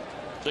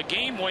 The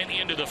game went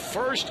into the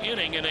first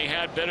inning, and they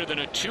had better than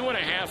a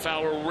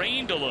 2.5-hour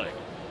rain delay.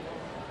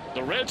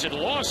 The Reds had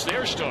lost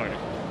their starter,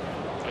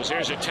 as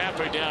there's a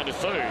tapper down to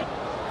third.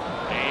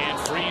 And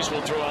Freese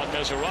will throw out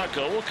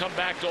Mesoraco. We'll come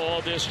back to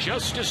all this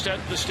just to set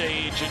the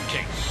stage in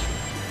case.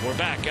 We're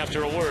back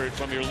after a word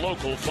from your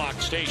local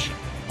Fox station.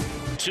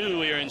 2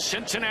 here in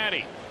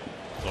Cincinnati.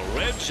 The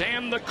Reds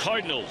and the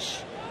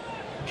Cardinals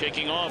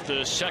kicking off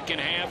the second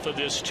half of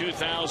this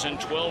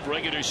 2012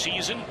 regular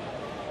season.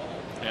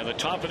 And the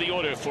top of the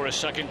order for a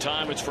second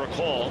time, it's for a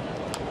call.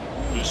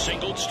 Who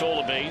singled, stole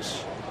a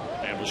base,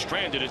 and was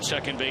stranded at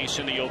second base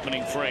in the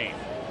opening frame.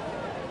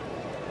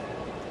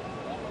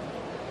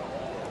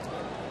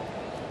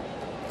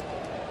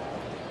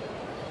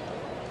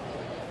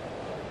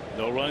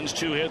 No runs,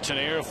 2 hits, an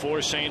error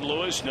for St.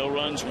 Louis. No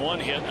runs, 1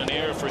 hit, an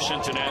error for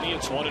Cincinnati.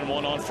 It's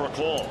 1-1 on for a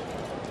call.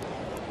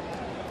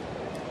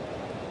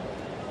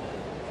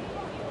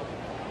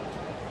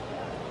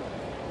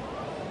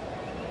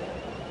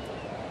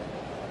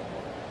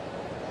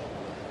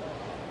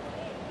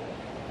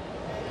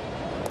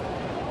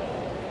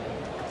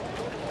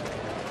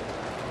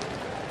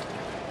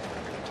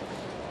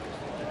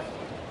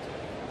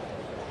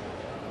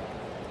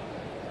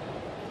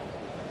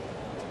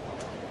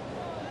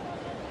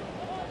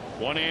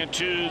 One and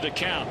 2 the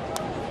count,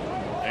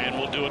 and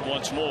we'll do it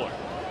once more.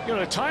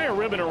 To tie a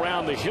ribbon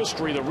around the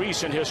history, the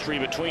recent history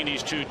between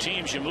these two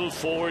teams, you move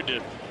forward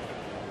to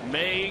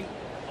May,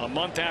 a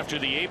month after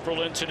the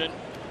April incident,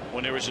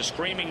 when there was a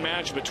screaming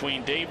match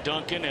between Dave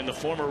Duncan and the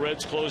former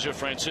Reds closer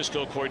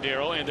Francisco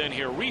Cordero. And then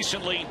here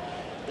recently,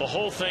 the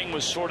whole thing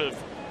was sort of,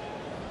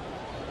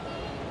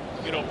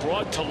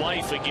 brought to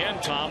life again,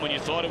 Tom, when you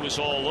thought it was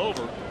all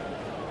over.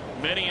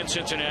 Many in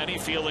Cincinnati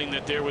feeling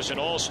that there was an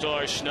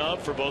all-star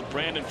snub for both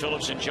Brandon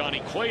Phillips and Johnny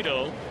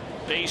Cueto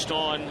based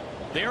on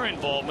their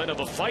involvement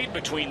of a fight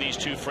between these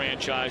two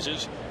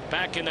franchises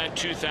back in that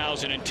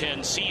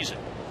 2010 season.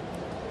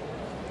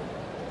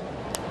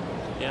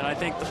 Yeah, I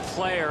think the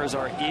players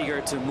are eager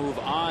to move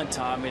on,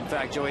 Tom. In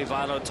fact, Joey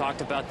Votto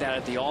talked about that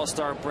at the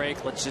All-Star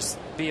break. Let's just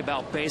be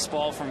about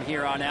baseball from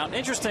here on out.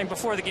 Interesting,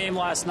 before the game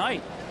last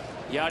night,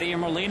 Yadier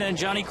Molina and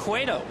Johnny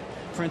Cueto,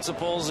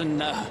 principals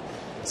and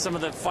some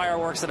of the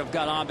fireworks that have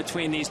gone on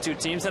between these two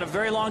teams. Had a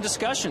very long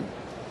discussion.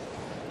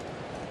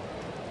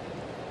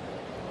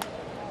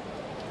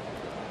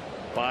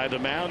 By the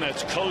mound,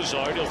 that's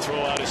Cozart. He'll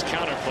throw out his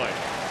counterpart.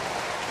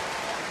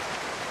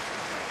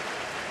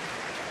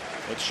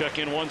 Let's check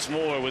in once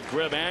more with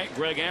Greg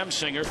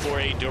Amsinger for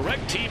a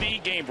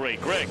DirecTV game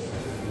break. Greg.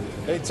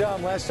 Hey,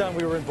 Tom, last time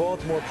we were in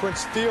Baltimore,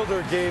 Prince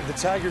Fielder gave the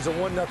Tigers a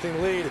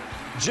 1-0 lead.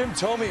 Jim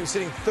Thome, who's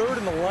sitting third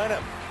in the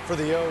lineup for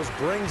the O's,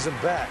 brings them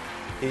back.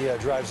 He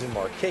drives in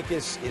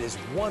Markakis. It is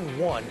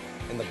 1-1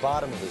 in the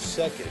bottom of the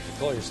second. If you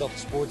call yourself a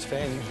sports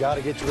fan, you've got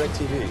to get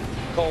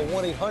DirecTV. Call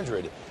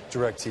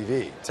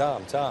 1-800-DirecTV.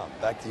 Tom,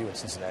 back to you in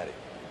Cincinnati.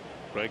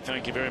 Greg,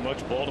 thank you very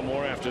much.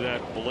 Baltimore, after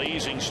that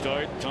blazing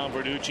start, Tom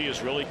Verducci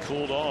has really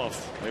cooled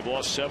off. They've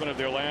lost 7 of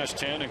their last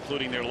 10,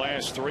 including their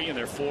last 3, and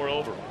they're 4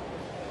 over.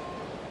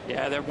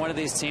 Yeah, they're one of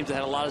these teams that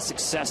had a lot of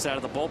success out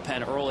of the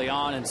bullpen early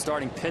on, and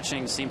starting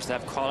pitching seems to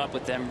have caught up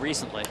with them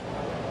recently.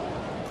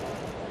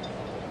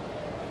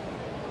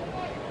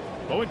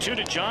 0-2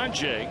 to John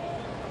Jay.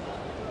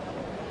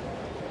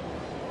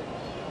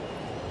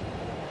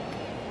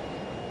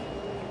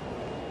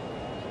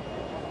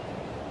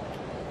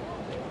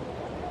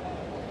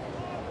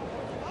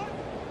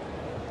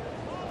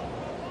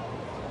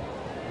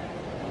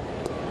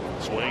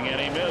 Swing and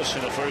a miss,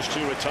 and the first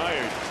 2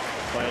 retired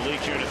by Leake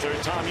here in the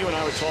third. Tom, you and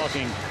I were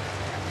talking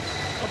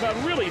about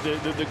really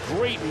the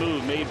great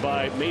move made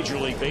by Major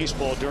League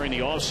Baseball during the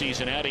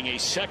offseason, adding a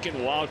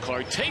second wild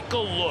card. Take a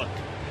look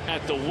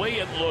at the way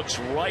it looks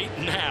right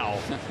now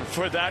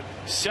for that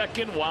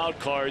second wild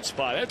card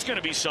spot. That's going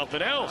to be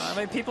something else. I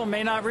mean, people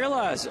may not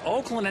realize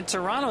Oakland and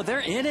Toronto, they're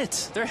in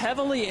it. They're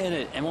heavily in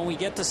it. And when we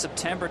get to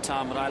September,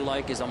 Tom, what I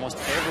like is almost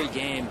every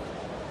game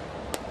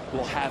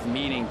will have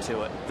meaning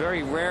to it.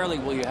 Very rarely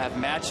will you have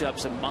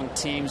matchups among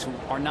teams who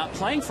are not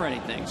playing for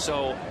anything.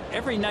 So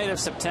every night of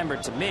September,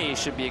 to me,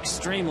 should be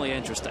extremely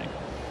interesting.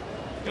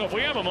 You know, if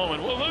we have a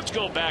moment, well, let's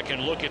go back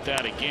and look at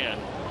that again.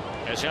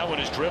 As that one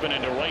is driven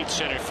into right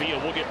center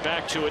field. We'll get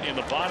back to it in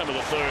the bottom of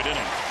the third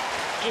inning.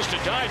 Just to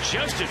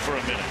digest it for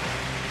a minute.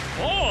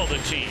 All the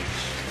teams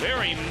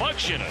very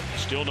much in it.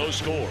 Still no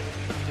score.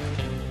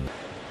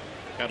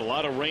 Had a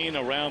lot of rain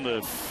around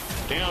the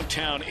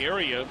downtown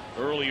area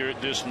earlier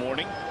this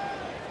morning.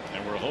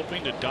 And we're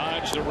hoping to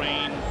dodge the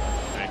rain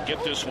and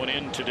get this one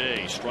in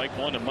today. Strike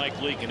 1 to Mike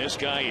Leake, and this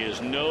guy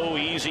is no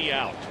easy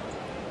out.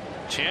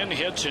 10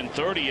 hits and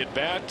 30 at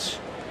bats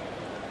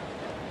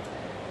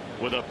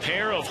with a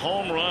pair of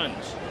home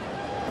runs.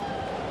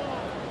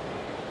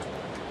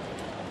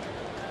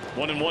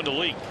 1-1 to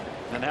Leake.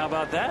 And how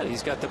about that?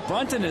 He's got the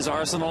bunt in his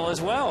arsenal as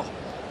well.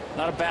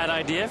 Not a bad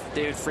idea if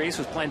David Freese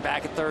was playing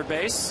back at third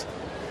base.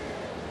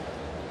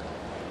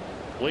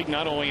 Leake,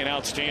 not only an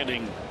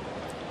outstanding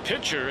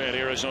pitcher at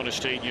Arizona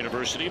State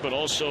University, but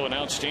also an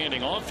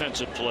outstanding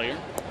offensive player.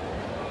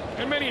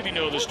 And many of you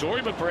know the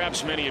story, but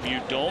perhaps many of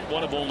you don't.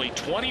 One of only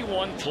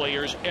 21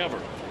 players ever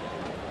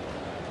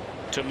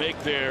to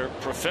make their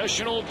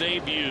professional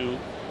debut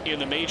in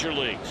the major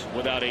leagues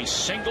without a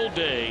single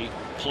day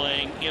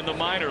playing in the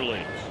minor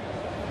leagues.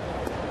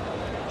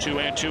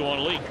 2-2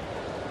 on Leake.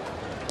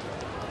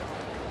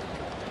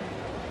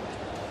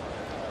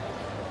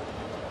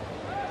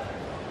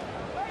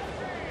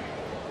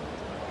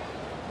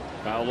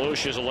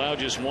 Loesch has allowed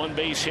just 1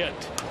 base hit.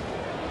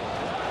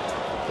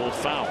 Pulled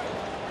foul.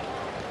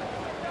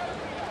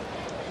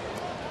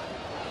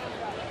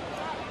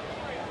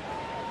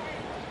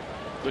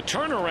 The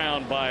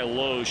turnaround by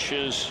Loesch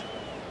has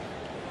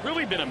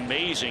really been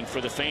amazing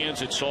for the fans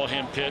that saw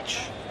him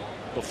pitch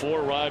before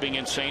arriving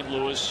in St.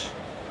 Louis,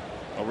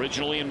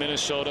 originally in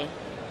Minnesota,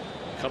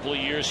 a couple of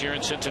years here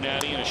in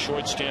Cincinnati, and a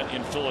short stint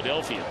in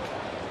Philadelphia.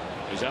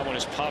 As that one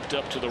has popped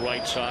up to the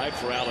right side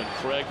for Alan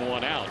Craig,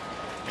 1 out.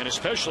 And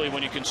especially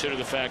when you consider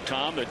the fact,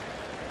 Tom, that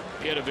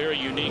he had a very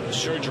unique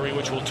surgery,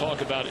 which we'll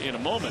talk about in a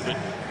moment. But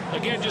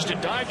again, just to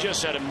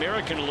digest that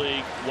American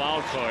League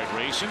wild card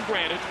race, and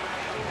granted,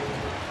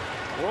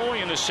 we're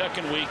only in the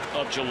second week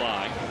of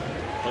July,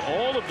 but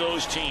all of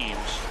those teams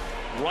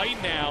right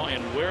now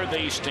and where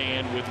they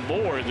stand with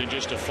more than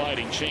just a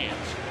fighting chance.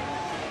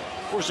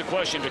 Of course, the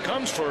question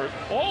becomes for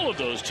all of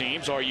those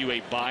teams, are you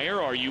a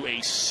buyer? Are you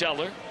a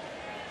seller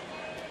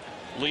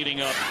leading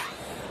up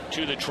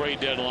to the trade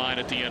deadline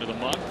at the end of the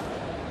month?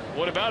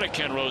 What about it,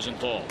 Ken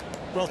Rosenthal?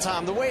 Well,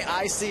 Tom, the way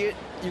I see it,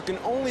 you can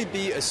only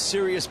be a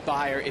serious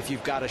buyer if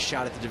you've got a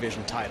shot at the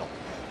division title.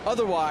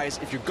 Otherwise,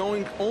 if you're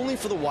going only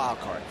for the wild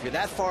card, if you're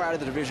that far out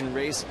of the division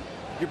race,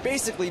 you're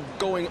basically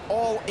going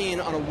all in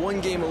on a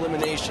 1-game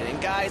elimination.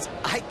 And guys,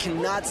 I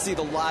cannot see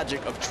the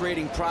logic of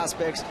trading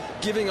prospects,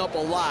 giving up a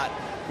lot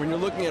when you're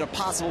looking at a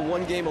possible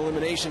 1-game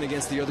elimination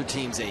against the other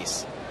team's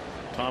ace.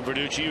 Tom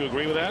Verducci, you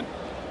agree with that?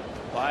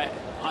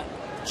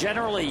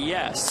 Generally,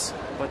 yes,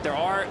 but there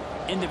are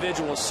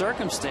individual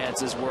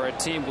circumstances where a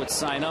team would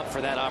sign up for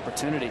that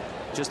opportunity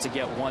just to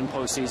get 1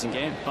 postseason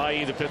game.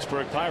 I.e. the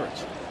Pittsburgh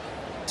Pirates.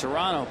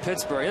 Toronto,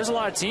 Pittsburgh. There's a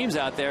lot of teams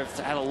out there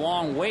that had a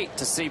long wait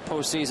to see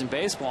postseason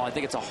baseball. I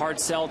think it's a hard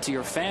sell to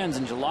your fans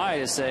in July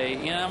to say,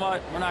 you know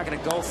what, we're not going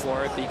to go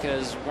for it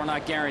because we're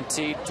not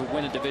guaranteed to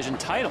win a division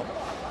title.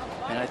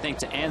 And I think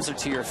to answer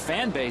to your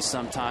fan base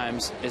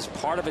sometimes is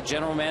part of a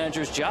general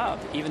manager's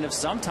job, even if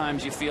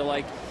sometimes you feel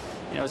like,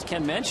 you know, as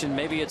Ken mentioned,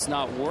 maybe it's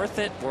not worth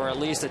it, or at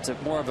least it's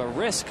more of a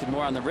risk,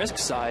 more on the risk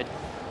side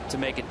to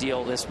make a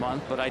deal this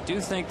month. But I do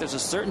think there's a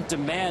certain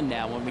demand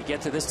now when we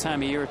get to this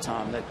time of year,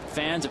 Tom, that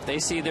fans, if they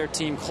see their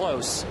team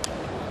close.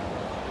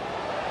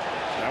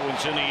 That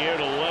one's in the air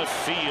to left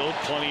field.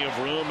 Plenty of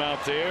room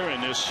out there in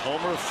this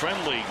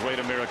homer-friendly Great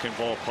American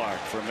Ballpark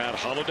for Matt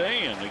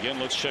Holliday. And again,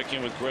 let's check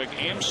in with Greg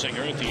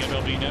Amsinger at the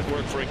MLB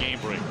Network for a game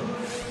break.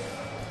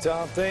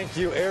 Tom, thank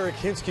you. Eric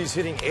Hinske's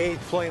hitting 8th,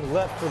 playing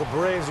left for the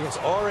Braves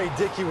against R.A.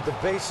 Dickey with the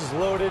bases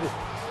loaded.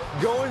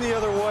 Going the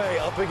other way,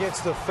 up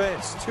against the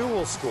fence. 2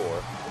 will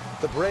score.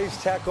 The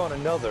Braves tack on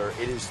another.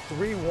 It is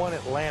 3-1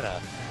 Atlanta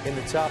in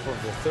the top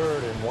of the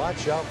 3rd. And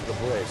watch out for the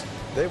Braves.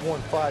 They've won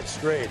 5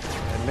 straight.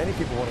 And many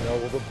people want to know,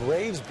 will the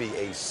Braves be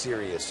a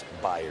serious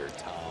buyer,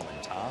 Tom?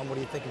 And Tom, what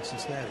do you think in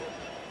Cincinnati?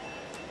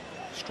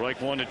 Strike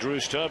 1 to Drew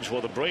Stubbs.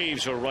 Well, the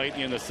Braves are right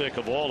in the thick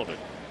of all of it.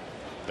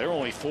 They're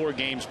only 4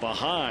 games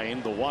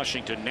behind the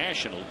Washington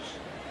Nationals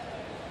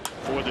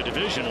for the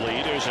division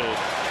lead. There's a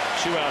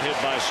 2-out hit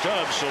by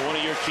Stubbs. So one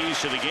of your keys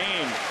to the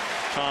game,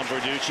 Tom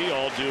Verducci,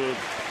 all due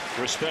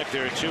respect,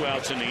 there are 2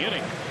 outs in the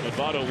inning. But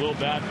Votto will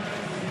bat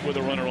with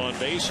a runner on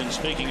base. And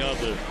speaking of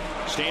the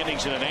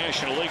standings in the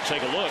National League,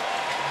 take a look.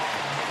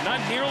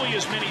 Not nearly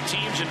as many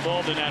teams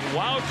involved in that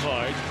wild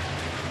card.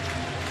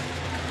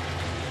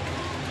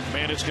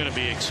 Man, it's going to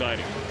be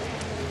exciting.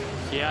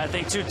 Yeah, I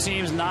think 2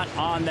 teams not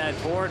on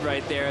that board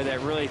right there that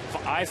really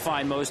I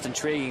find most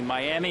intriguing: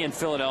 Miami and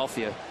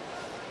Philadelphia.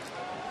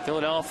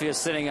 Philadelphia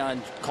sitting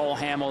on Cole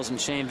Hamels and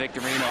Shane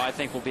Victorino, I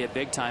think, will be a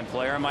big-time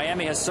player.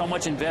 Miami has so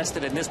much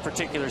invested in this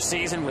particular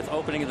season with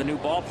opening of the new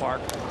ballpark.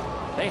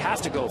 They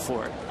have to go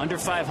for it. Under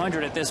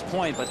 500 at this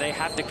point, but they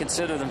have to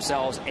consider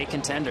themselves a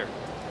contender.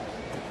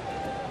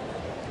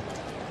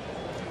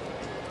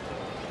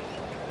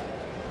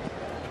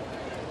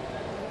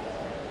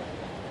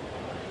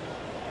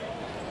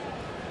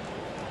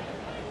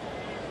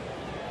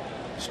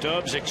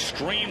 Stubbs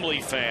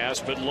extremely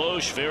fast, but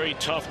Loesch very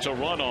tough to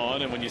run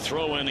on. And when you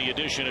throw in the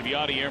addition of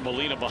Yadier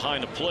Molina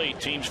behind the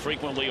plate, teams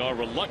frequently are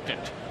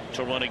reluctant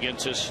to run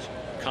against this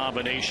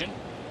combination.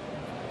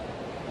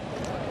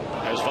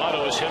 As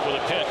Votto is hit with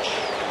a pitch.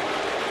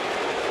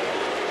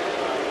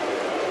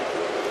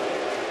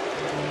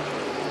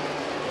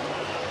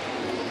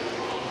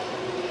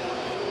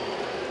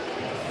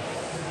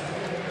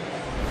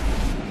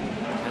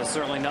 There's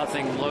certainly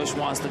nothing Loesch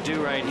wants to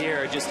do right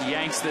here. Just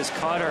yanks this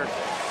cutter.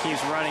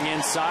 Keeps running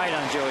inside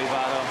on Joey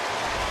Votto.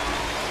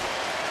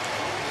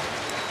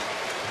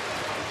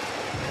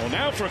 Well,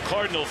 now for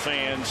Cardinal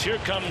fans, here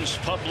comes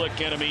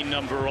public enemy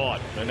number 1,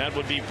 and that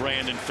would be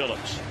Brandon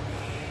Phillips.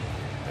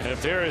 And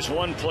if there is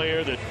one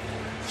player that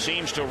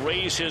seems to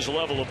raise his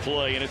level of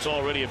play, and it's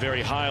already a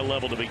very high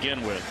level to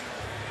begin with,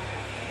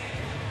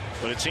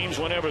 but it seems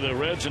whenever the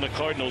Reds and the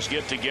Cardinals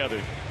get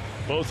together,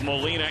 both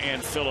Molina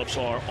and Phillips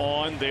are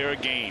on their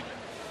game.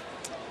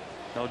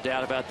 No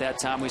doubt about that,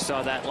 Tom. We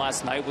saw that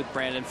last night with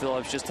Brandon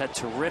Phillips. Just had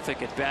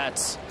terrific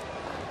at-bats.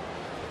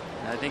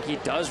 And I think he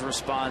does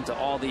respond to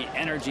all the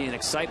energy and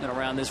excitement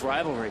around this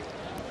rivalry.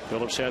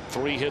 Phillips had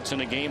 3 hits in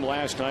the game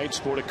last night,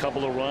 scored a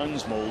couple of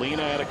runs.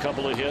 Molina had a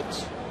couple of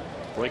hits.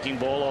 Breaking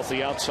ball off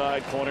the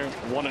outside corner,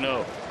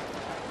 1-0.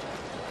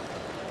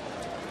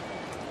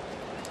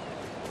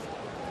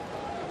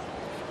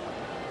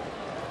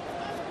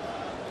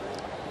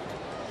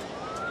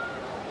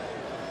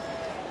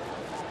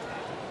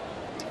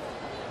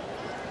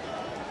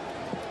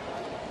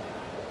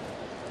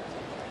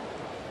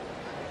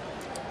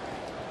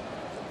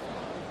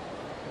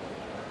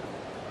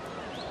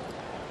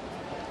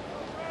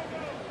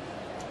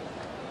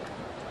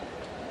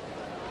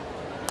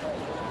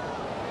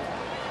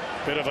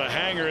 Bit of a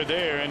hanger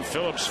there, and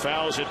Phillips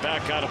fouls it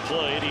back out of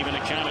play to even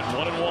account at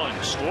 1-1.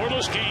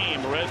 Scoreless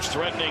game. Reds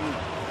threatening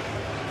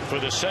for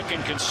the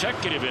 2nd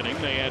consecutive inning.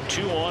 They had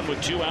 2 on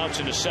with 2 outs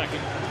in the 2nd,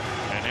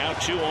 and now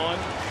 2 on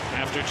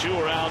after 2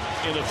 are out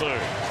in the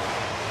 3rd.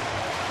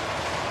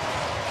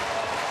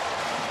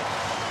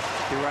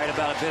 You're right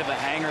about a bit of a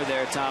hanger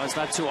there, Tom. It's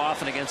not too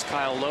often against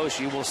Kyle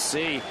Loesch. You will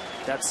see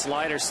that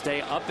slider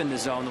stay up in the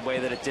zone the way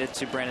that it did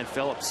to Brandon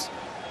Phillips.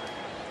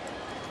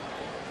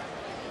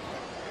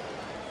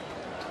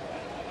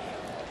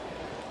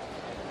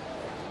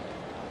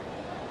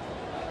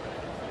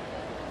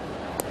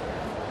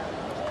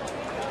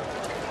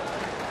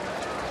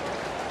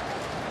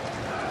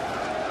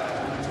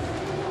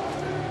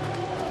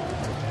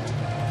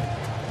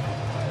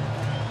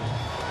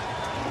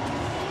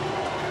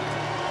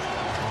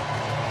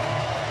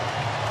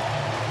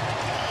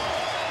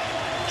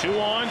 Two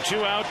on,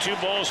 2 out, 2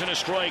 balls and a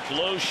strike.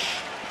 Loesch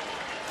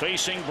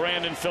facing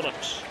Brandon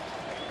Phillips.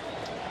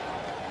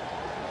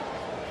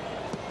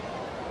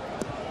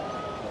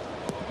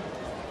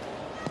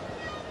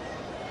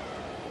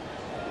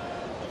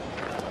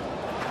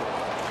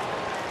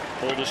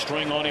 Pulled the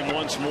string on him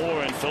once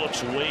more, and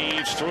Phillips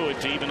waves through it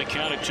to even the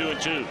count at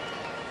 2-2.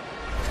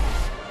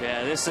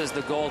 Yeah, this is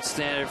the gold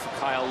standard for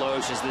Kyle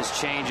Loesch, is this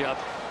changeup.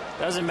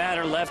 Doesn't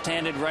matter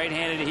left-handed,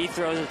 right-handed. He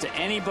throws it to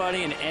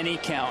anybody in any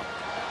count.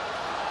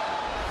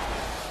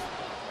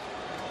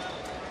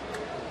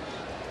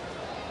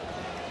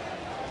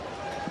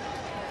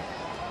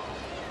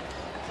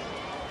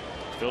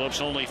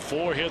 Phillips only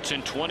 4 hits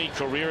and 20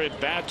 career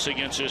at-bats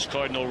against this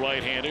Cardinal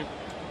right-hander.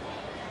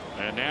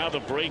 And now the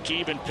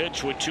break-even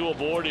pitch with 2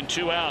 aboard and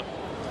 2 out.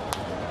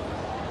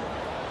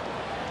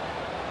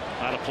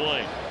 Out of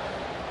play.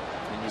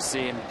 And you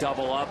see him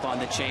double up on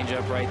the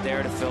changeup right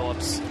there to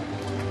Phillips.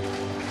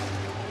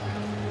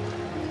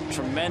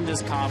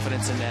 Tremendous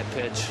confidence in that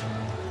pitch.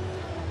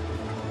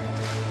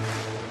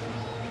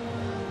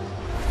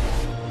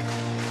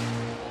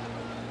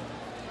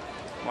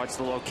 Watch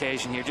the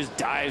location here. Just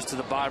dives to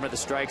the bottom of the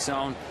strike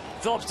zone.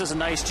 Phillips does a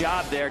nice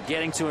job there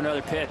getting to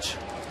another pitch.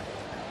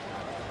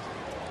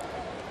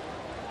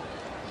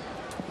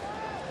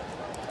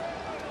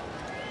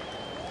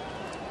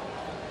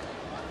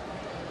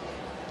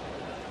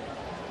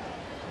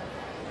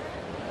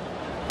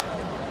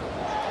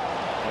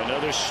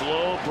 Another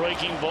slow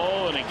breaking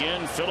ball, and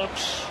again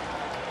Phillips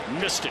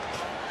missed it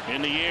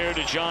in the air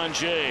to John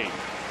Jay.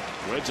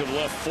 Reds have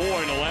left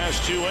 4 in the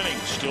last 2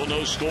 innings. Still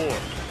no score.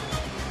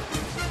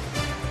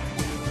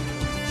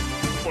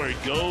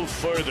 Go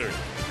further,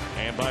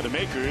 and by the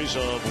makers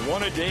of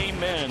One A Day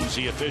Men's,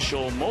 the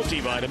official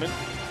multivitamin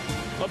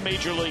of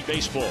Major League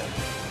Baseball.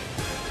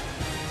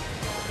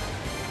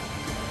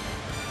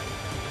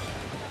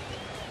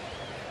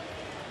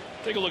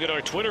 Take a look at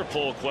our Twitter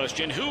poll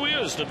question. Who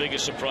is the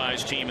biggest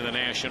surprise team in the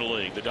National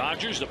League? The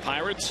Dodgers, the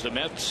Pirates, the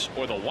Mets,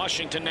 or the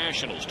Washington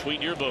Nationals?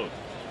 Tweet your vote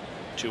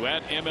to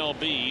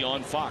 @MLB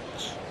on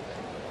Fox.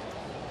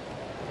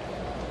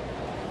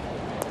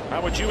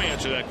 How would you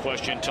answer that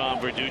question, Tom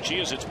Verducci,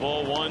 as it's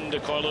ball 1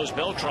 to Carlos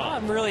Beltran?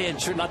 I'm really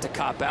intrigued, not to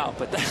cop out,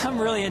 but I'm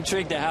really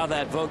intrigued to how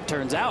that vote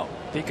turns out,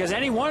 because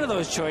any one of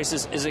those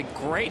choices is a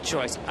great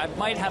choice. I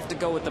might have to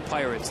go with the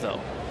Pirates, though.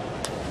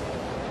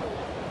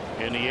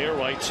 In the air,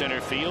 right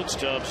center field.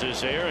 Stubbs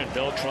is there, and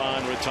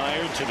Beltran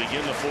retired to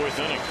begin the 4th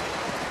inning.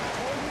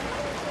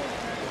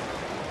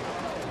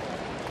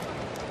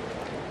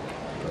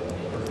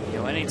 You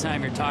know,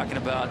 anytime you're talking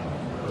about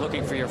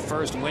looking for your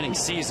first winning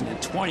season in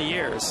 20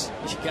 years,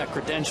 you've got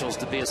credentials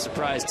to be a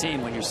surprise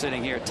team when you're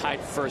sitting here tied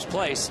for first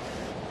place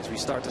as we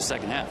start the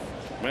second half.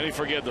 Many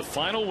forget the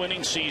final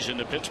winning season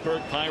the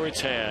Pittsburgh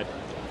Pirates had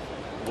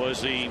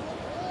was the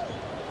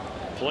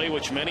play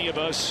which many of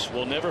us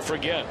will never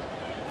forget.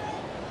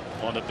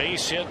 On the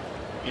base hit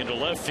into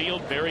left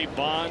field, Barry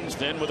Bonds,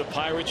 then with the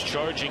Pirates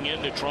charging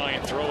in to try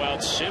and throw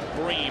out Sid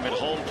Bream at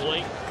home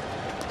plate.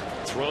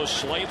 Throw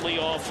slightly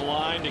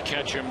offline to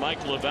catcher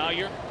Mike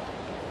LaValliere,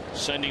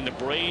 sending the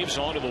Braves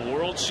on to the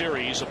World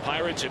Series. The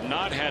Pirates have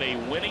not had a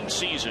winning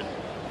season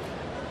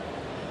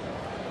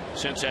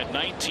since that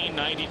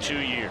 1992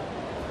 year.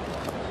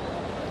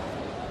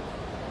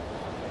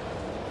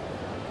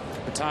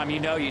 But Tom,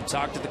 you know, you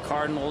talk to the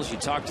Cardinals, you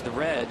talk to the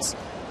Reds,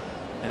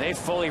 and they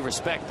fully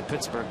respect the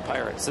Pittsburgh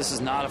Pirates. This is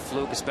not a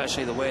fluke,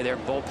 especially the way their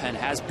bullpen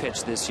has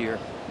pitched this year.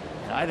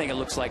 And I think it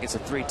looks like it's a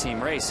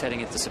 3-team race heading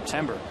into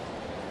September.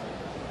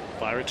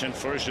 Pirates in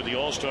first of the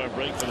All-Star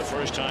break for the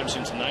first time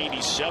since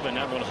 '97.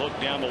 That one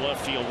hooked down the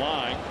left field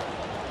line,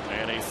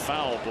 and a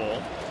foul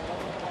ball.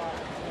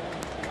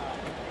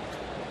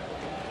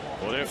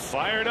 Well, they're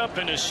fired up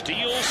into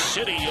Steel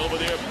City over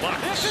their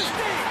Bucks. This is deep.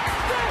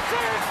 This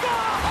is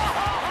gone.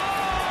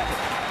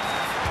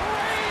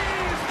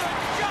 Raise the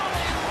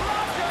Jolly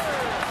Roger.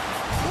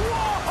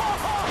 Whoa!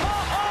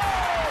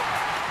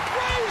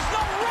 Raise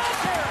the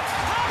Roger.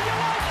 How do you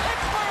like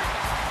Pittsburgh?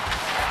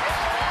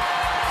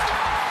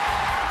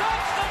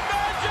 That's the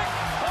magic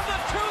of the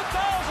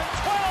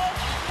 2012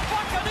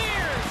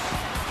 Buccaneers.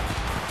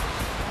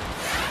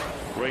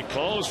 Great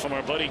calls from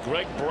our buddy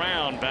Greg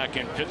Brown back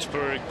in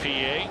Pittsburgh,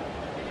 PA.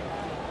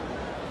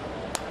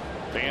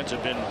 Fans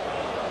have been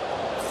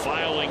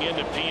filing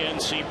into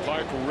PNC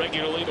Park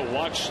regularly to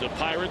watch the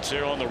Pirates.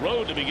 They're on the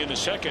road to begin the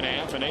second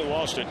half, and they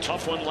lost a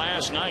tough one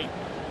last night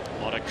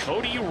on a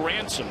Cody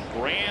Ransom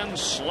grand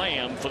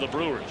slam for the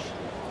Brewers.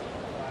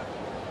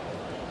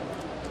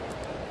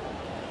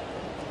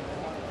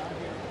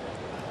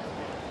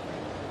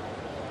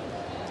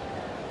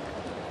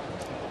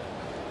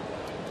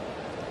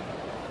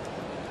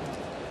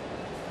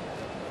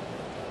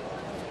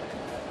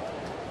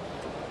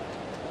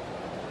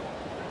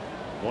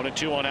 One and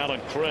two on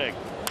Alan Craig.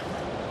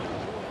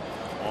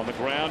 On the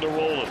ground to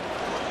Rowland.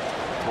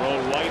 Throw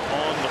right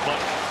on the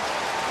button.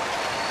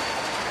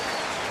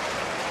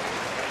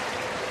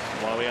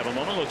 While we have a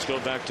moment, let's go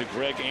back to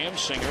Greg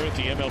Amsinger at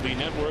the MLB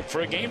Network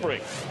for a game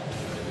break.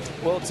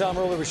 Well, Tom,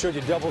 earlier we showed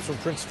you doubles from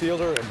Prince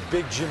Fielder and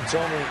Big Jim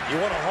Thome. You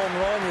want a home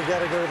run, you got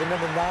to go to the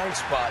number 9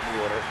 spot in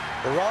the order.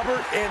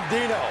 Robert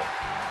Andino,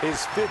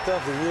 his 5th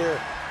of the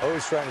year.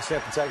 O's trying to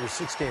snap the Tigers'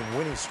 6-game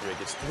winning streak.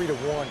 It's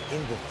 3-1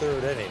 in the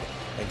third inning.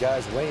 And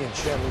guys, Lane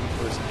Chen looking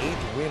for his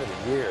 8th win of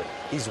the year.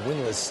 He's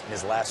winless in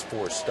his last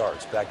 4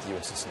 starts. Back to you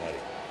in Cincinnati.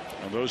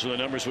 And those are the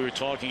numbers we were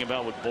talking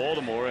about with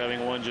Baltimore,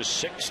 having won just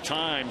 6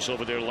 times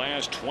over their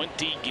last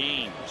 20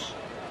 games.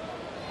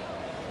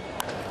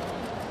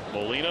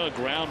 Molina, a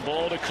ground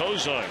ball to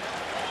Kozar.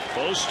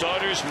 Both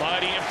starters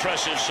mighty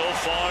impressive so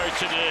far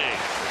today.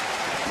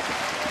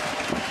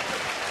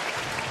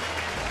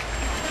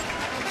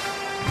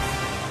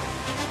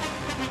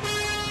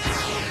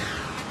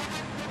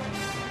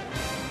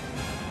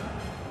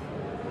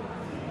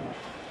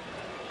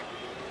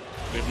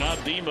 If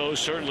not the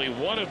most, certainly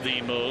one of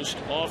the most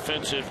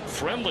offensive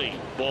friendly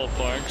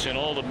ballparks in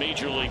all of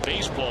Major League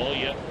Baseball.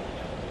 Yet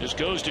this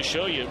goes to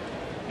show you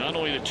not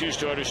only the 2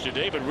 starters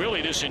today, but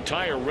really this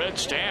entire Red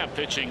staff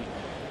pitching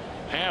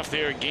half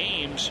their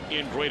games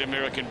in Great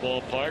American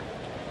Ballpark.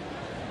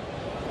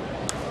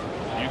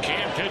 You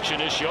can pitch in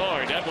this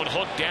yard. That one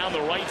hooked down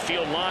the right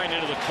field line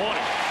into the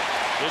corner.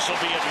 This will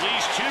be at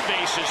least 2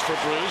 bases for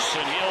Bruce,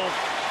 and he'll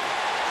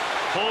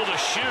pull the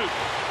chute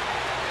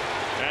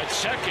at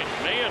second.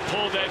 May have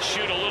pulled that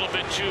chute a little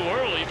bit too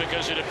early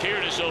because it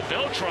appeared as though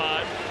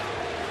Beltran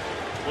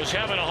was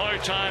having a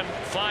hard time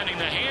finding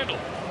the handle.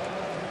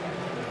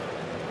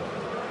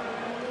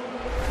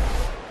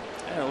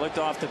 And it looked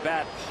off the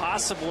bat,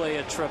 possibly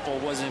a triple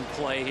was in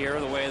play here,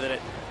 the way that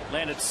it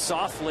landed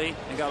softly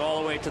and got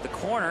all the way to the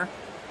corner.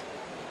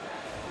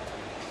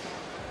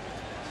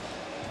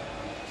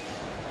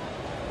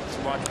 Let's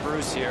watch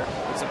Bruce here.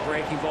 It's a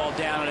breaking ball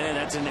down and in.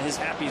 That's in his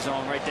happy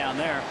zone right down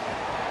there.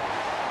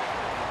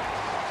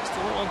 Just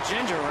a little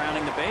ginger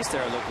rounding the base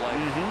there, it looked like.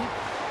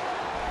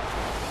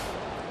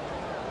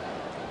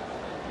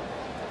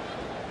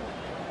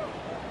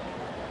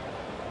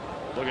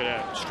 Look at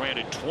that.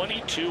 Stranded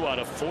 22 out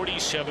of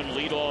 47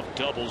 leadoff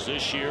doubles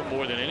this year,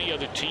 more than any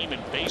other team in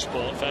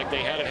baseball. In fact,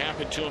 they had it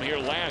happen to him here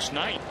last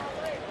night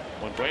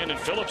when Brandon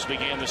Phillips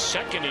began the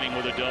 2nd inning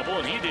with a double,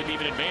 and he didn't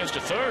even advance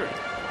to third.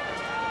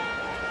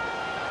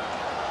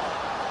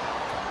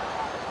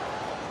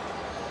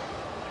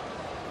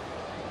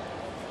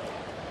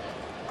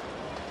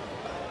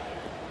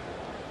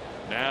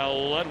 Now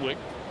Ludwick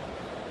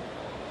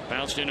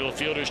bounced into a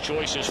fielder's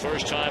choice his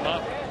first time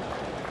up.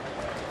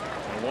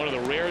 One of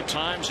the rare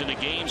times in the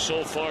game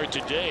so far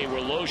today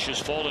where Loesch has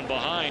fallen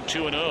behind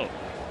 2-0.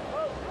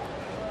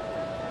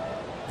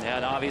 Yeah,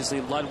 and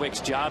obviously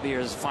Ludwick's job here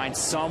is to find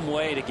some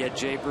way to get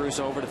Jay Bruce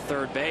over to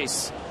third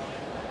base.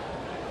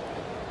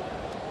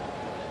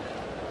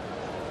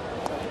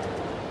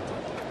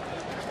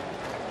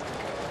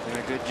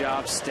 Doing a good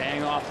job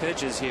staying off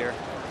pitches here.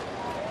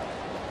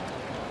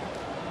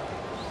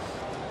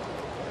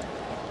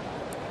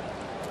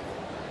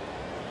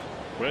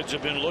 Reds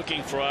have been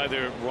looking for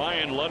either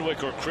Ryan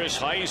Ludwick or Chris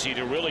Heisey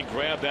to really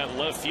grab that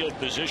left field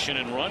position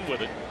and run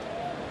with it.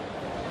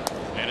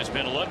 And it's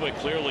been Ludwick,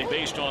 clearly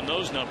based on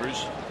those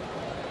numbers,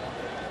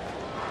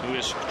 who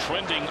is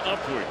trending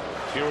upward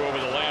here over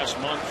the last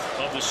month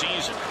of the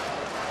season.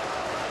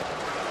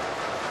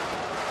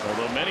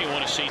 Although many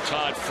want to see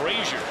Todd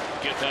Frazier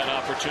get that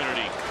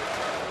opportunity.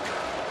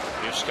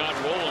 If Scott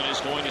Rowland is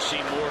going to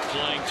see more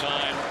playing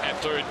time at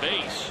third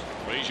base,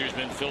 Frazier's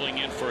been filling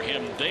in for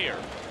him there,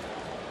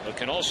 but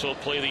can also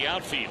play the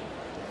outfield.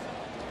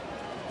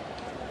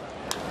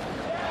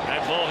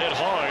 That ball hit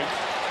hard.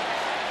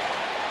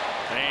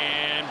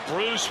 And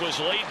Bruce was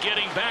late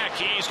getting back.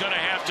 He's going to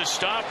have to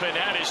stop, and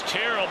that is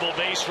terrible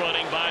base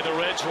running by the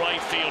Reds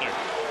right fielder.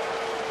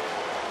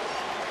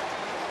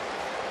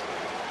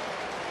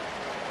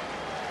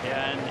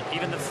 Yeah, and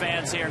even the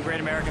fans here in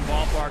Great American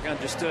Ballpark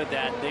understood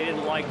that. They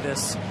didn't like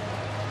this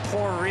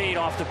poor read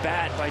off the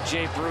bat by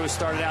Jay Bruce.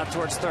 Started out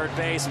towards third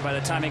base, and by the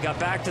time he got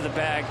back to the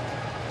bag,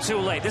 too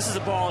late. This is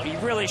a ball he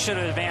really should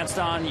have advanced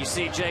on. You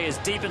see Jay is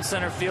deep in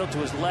center field to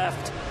his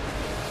left.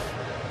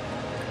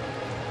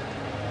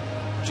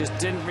 Just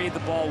didn't read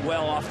the ball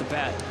well off the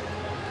bat.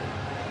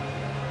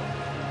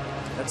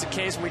 That's a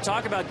case when we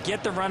talk about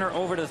get the runner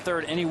over to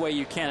third any way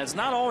you can. It's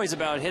not always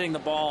about hitting the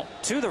ball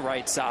to the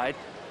right side.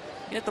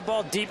 Hit the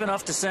ball deep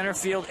enough to center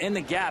field in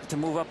the gap to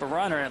move up a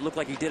runner, and it looked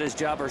like he did his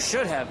job, or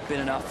should have been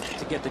enough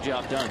to get the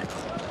job done.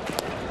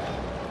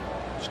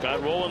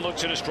 Scott Rowland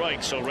looks at a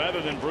strike, so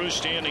rather than Bruce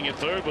standing at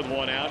third with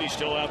 1 out, he's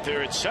still out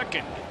there at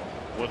second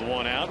with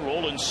 1 out.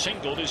 Rowland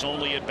singled his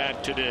only at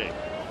bat today.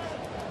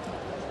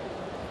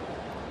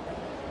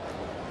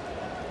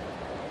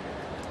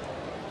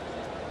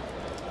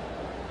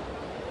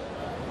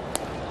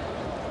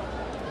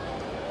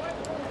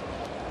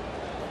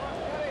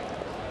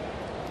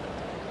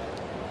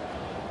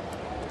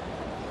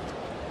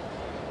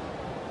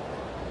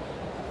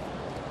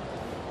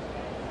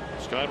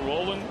 Scott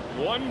Rowland,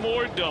 1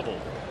 more double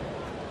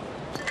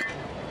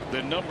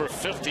than number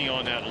 50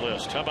 on that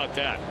list. How about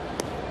that?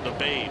 The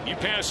Babe. You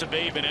pass a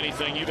Babe in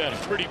anything, you've had a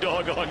pretty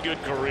doggone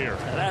good career.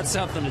 Now that's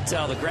something to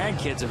tell the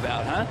grandkids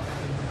about, huh?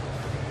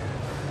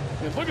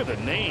 And look at the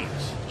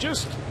names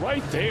just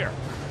right there.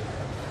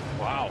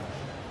 Wow.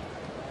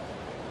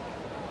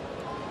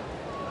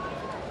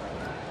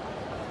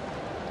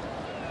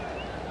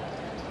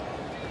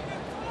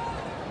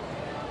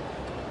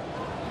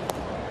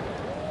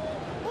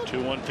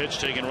 2-1 pitch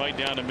taken right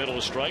down the middle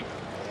of strike.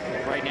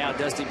 Right now,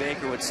 Dusty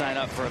Baker would sign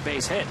up for a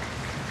base hit.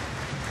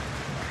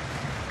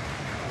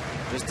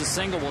 Just a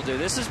single will do.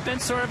 This has been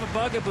sort of a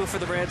bugaboo for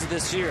the Reds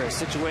this year,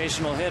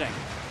 situational hitting.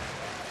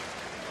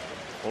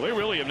 Well, they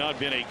really have not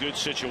been a good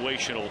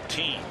situational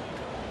team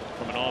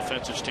from an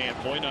offensive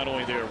standpoint. Not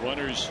only their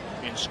runners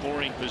in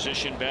scoring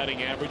position,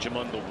 batting average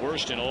among the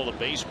worst in all of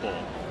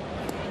baseball.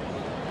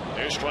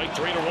 There's strike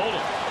 3 to roll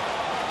it.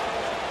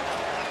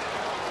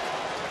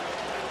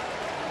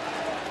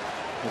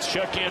 Let's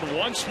check in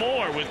once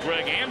more with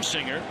Greg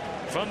Amsinger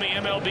from the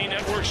MLB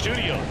Network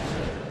studios.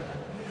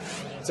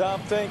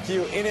 Tom, thank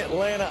you. In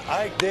Atlanta,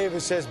 Ike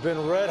Davis has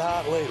been red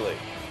hot lately.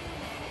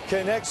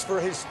 Connects for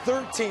his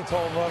 13th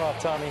home run off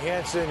Tommy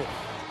Hanson.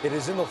 It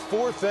is in the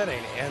 4th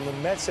inning, and the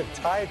Mets have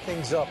tied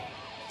things up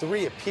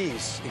 3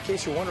 apiece. In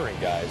case you're wondering,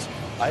 guys,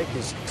 Ike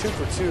is 2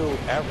 for 2,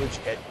 average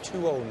at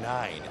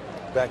 209.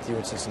 Back to you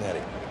in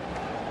Cincinnati.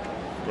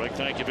 Greg,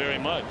 thank you very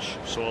much.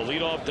 So a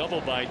leadoff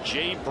double by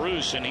Jay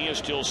Bruce, and he is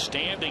still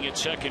standing at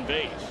second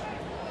base.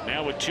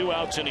 Now with 2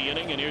 outs in the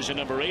inning, and here's a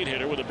number 8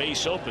 hitter with a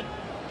base open,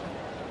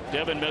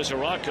 Devin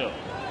Mesoraco.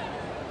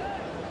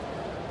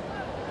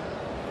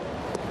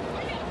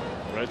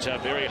 Reds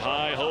have very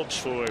high hopes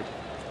for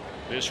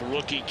this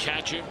rookie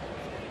catcher.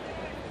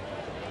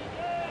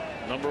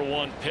 Number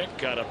 1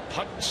 pick out of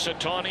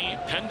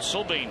Punxsutawney,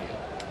 Pennsylvania.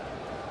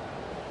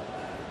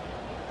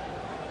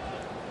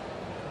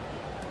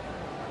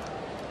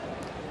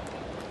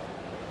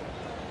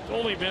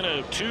 Only been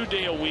a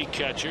 2-day-a-week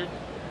catcher,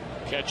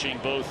 catching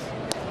both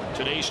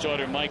today's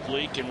starter Mike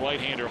Leake and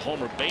right-hander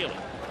Homer Bailey.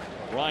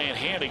 Ryan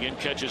Hannigan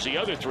catches the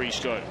other 3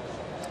 starters.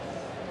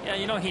 Yeah,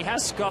 you know, he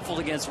has scuffled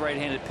against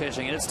right-handed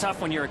pitching, and it's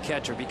tough when you're a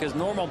catcher because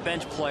normal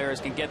bench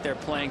players can get their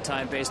playing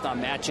time based on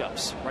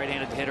matchups.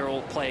 Right-handed hitter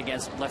will play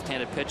against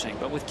left-handed pitching.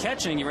 But with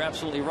catching, you're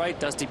absolutely right.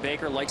 Dusty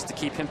Baker likes to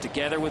keep him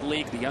together with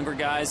Leake, the younger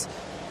guys,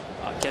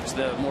 catch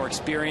the more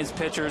experienced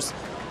pitchers.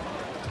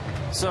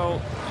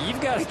 So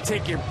you've got to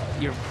take your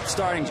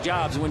starting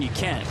jobs when you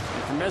can. And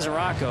for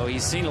Mesoraco,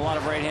 he's seen a lot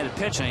of right-handed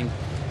pitching.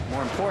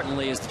 More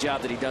importantly is the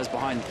job that he does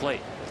behind the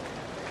plate.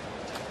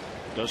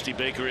 Dusty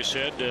Baker has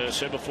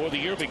said before the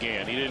year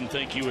began he didn't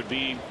think you would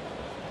be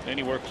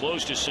anywhere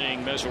close to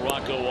seeing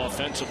Mesoraco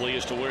offensively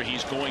as to where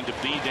he's going to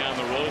be down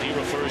the road. He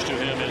refers to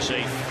him as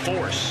a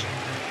force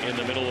in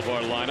the middle of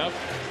our lineup.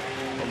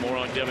 For more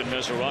on Devin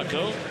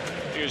Mesoraco,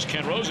 here's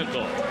Ken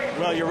Rosenthal.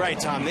 Well, you're right,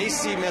 Tom. They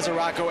see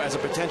Mesoraco as a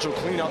potential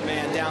cleanup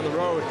man down the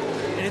road.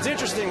 And it's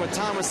interesting what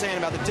Tom was saying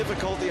about the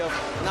difficulty of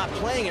not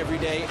playing every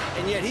day.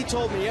 And yet he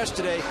told me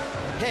yesterday,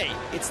 hey,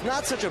 it's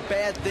not such a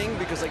bad thing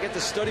because I get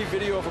to study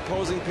video of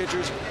opposing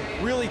pitchers,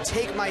 really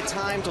take my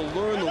time to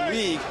learn the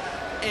league.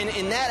 And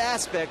in that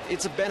aspect,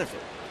 it's a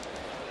benefit.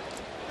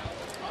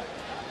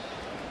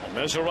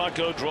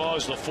 Mesoraco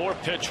draws the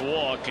 4-pitch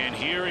walk, and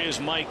here is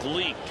Mike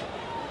Leake.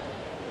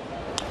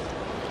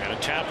 And a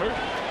tapper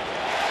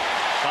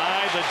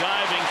by the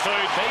diving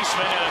third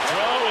baseman, and a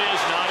throw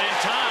is not in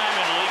time,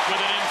 and Leake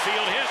with an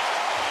infield hit.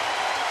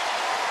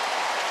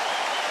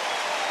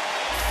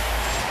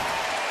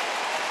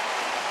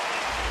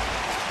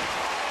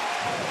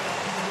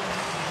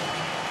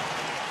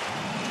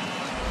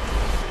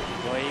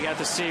 Well, you got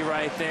to see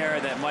right there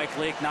that Mike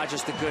Leake, not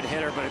just a good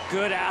hitter, but a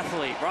good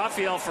athlete.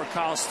 Rafael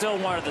Furcal, still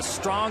one of the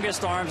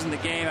strongest arms in the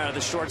game out of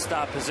the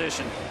shortstop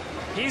position.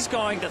 He's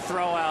going to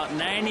throw out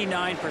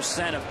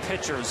 99% of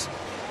pitchers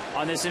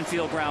on this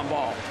infield ground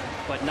ball,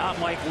 but not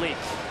Mike Leake.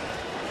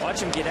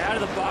 Watch him get out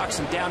of the box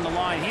and down the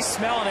line. He's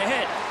smelling a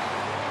hit.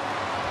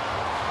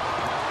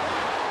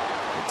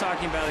 We're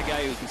talking about a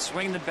guy who can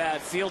swing the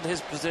bat, field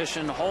his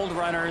position, hold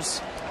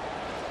runners,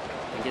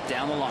 and get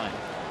down the line.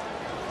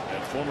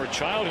 And former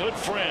childhood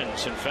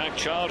friends, in fact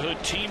childhood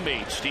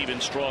teammates,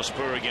 Steven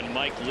Strasburg and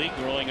Mike Leake,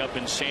 growing up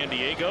in San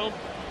Diego.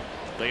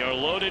 They are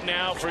loaded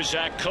now for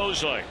Zach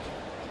Kozart.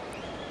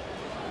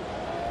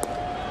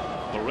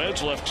 The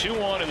Reds left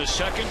 2 on in the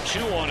second,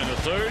 2 on in the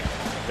third.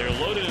 They're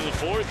loaded in the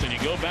fourth, and you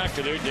go back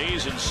to their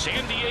days in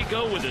San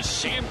Diego with the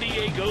San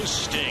Diego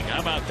Sting. How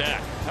about that?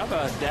 How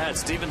about that?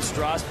 Steven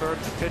Strasburg,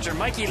 the pitcher.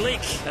 Mikey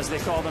Leake, as they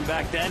called him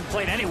back then,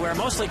 played anywhere,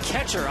 mostly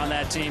catcher on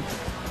that team.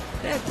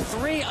 They had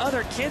 3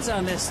 other kids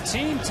on this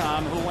team,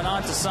 Tom, who went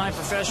on to sign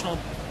professional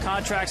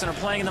contracts and are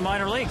playing in the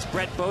minor leagues.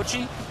 Brett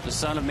Bochy, the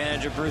son of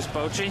manager Bruce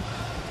Bochy,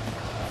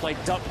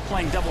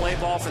 playing Double-A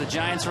ball for the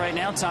Giants right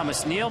now.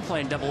 Thomas Neal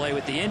playing Double-A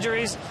with the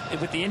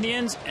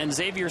Indians, and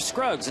Xavier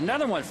Scruggs,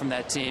 another one from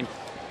that team,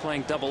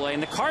 playing Double-A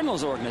in the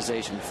Cardinals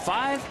organization.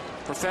 5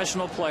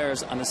 professional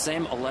players on the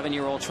same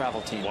 11-year-old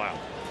travel team. Wow.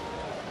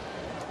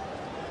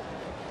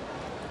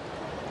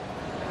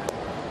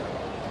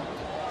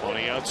 On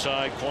the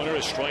outside corner,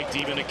 a strike to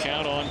even a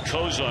count on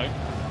Kozart.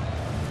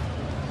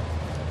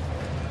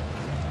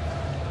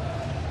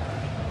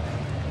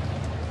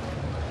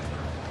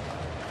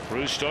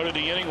 Bruce started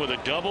the inning with a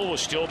double,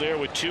 was still there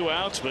with 2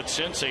 outs, but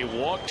since a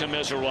walk to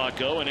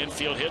Mesoraco, an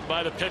infield hit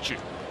by the pitcher.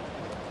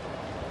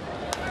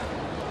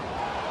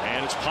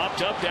 And it's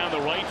popped up down the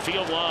right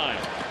field line.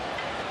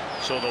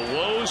 So the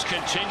woes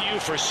continue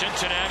for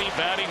Cincinnati,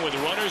 batting with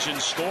runners in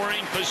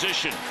scoring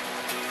position.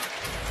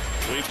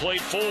 We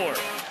played 4,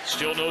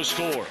 still no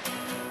score.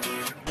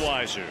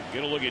 Wiser,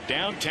 get a look at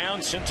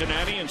downtown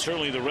Cincinnati, and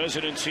certainly the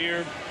residents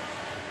here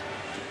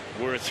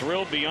were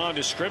thrilled beyond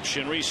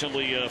description.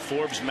 Recently,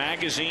 Forbes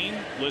magazine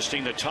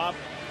listing the top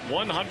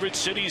 100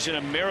 cities in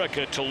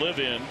America to live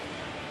in.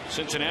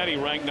 Cincinnati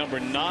ranked number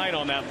 9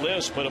 on that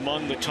list, but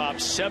among the top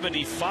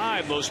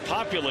 75 most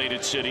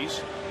populated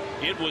cities,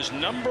 it was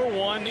number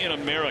 1 in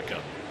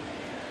America.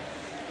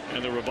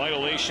 And the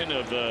revitalization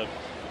of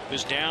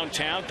this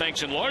downtown,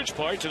 thanks in large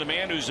part to the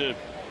man who's a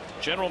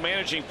general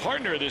managing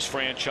partner of this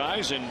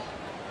franchise and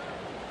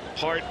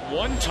part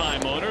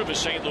one-time owner of the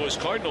St. Louis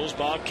Cardinals,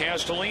 Bob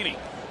Castellini.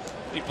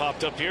 He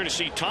popped up here to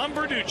see Tom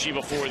Verducci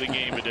before the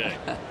game today.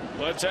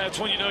 Well, that's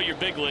when you know you're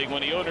big league,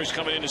 when the owner's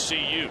coming in to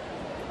see you.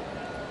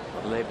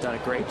 Well, they've done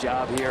a great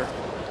job here.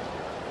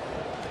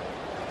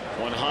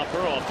 One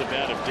hopper off the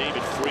bat of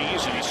David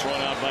Freese, and he's thrown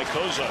out by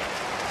Kozar.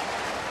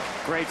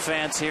 Great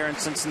fans here in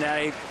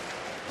Cincinnati.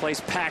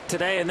 Place packed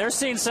today, and they're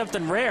seeing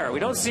something rare. We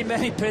don't see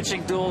many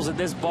pitching duels at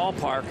this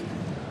ballpark.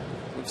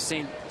 We've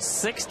seen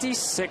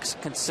 66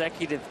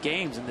 consecutive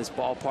games in this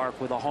ballpark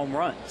with a home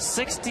run.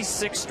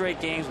 66 straight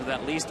games with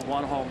at least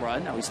one home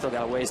run. Now, we still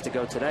got a ways to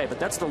go today, but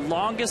that's the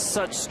longest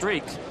such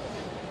streak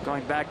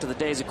going back to the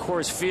days of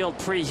Coors Field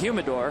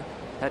pre-Humidor.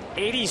 Had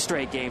 80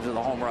 straight games with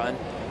a home run,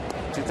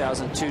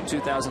 2002,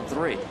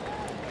 2003.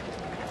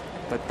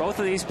 But both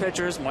of these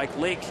pitchers, Mike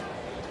Leake,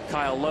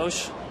 Kyle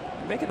Loesch,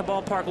 making the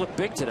ballpark look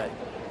big today.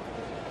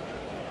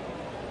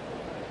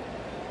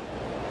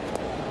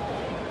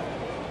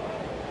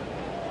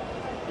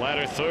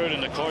 Latter third in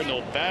the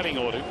Cardinal batting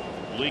order.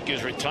 Leake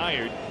is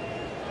retired.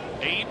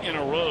 8 in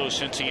a row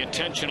since he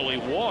intentionally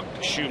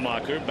walked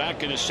Schumacher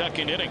back in the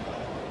second inning.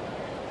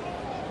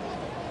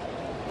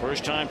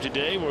 First time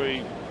today where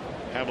we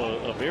have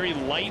a very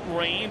light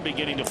rain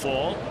beginning to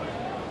fall.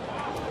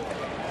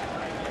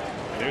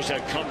 And there's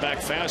that comeback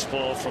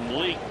fastball from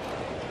Leake.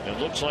 It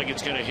looks like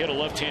it's going to hit a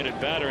left-handed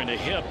batter in the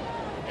hip,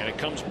 and it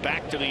comes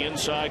back to the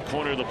inside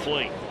corner of the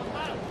plate.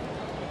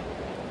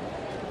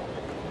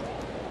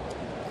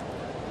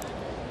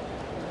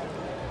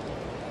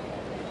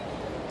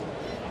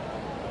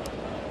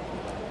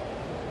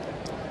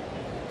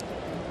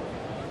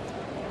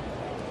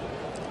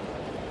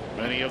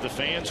 Many of the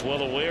fans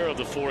well aware of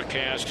the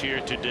forecast here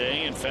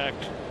today. In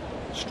fact,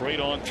 straight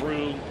on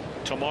through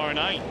tomorrow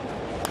night.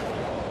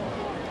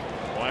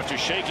 Well, after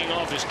shaking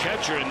off his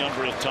catcher a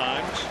number of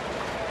times,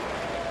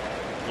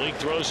 Leake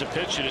throws a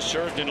pitch that is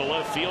served into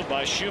left field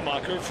by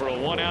Schumacher for a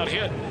 1-out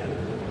hit.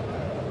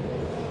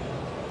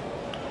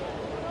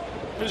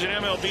 Visit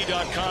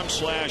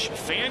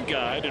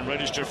MLB.com/fan-guide and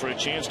register for a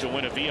chance to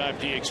win a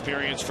VIP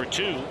experience for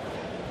 2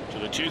 to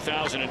the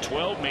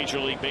 2012 Major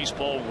League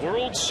Baseball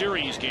World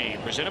Series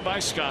game, presented by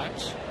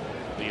Scott's,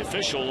 the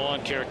official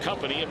lawn care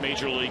company of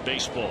Major League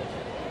Baseball.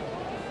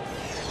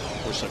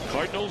 Of course, the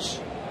Cardinals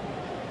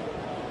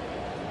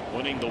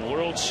winning the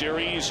World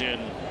Series in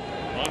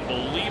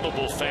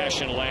unbelievable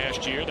fashion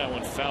last year. That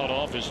one fouled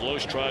off as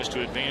Loesch tries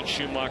to advance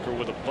Schumacher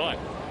with a bunt.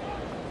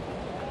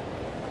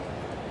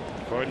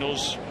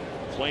 Cardinals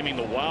claiming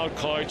the wild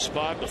card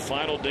spot the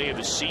final day of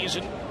the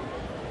season.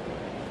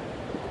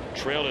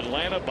 Trailed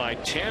Atlanta by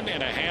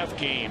 10.5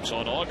 games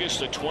on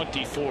August the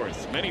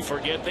 24th. Many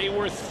forget they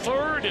were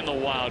 3rd in the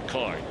wild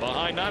card,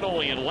 behind not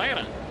only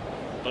Atlanta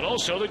but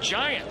also the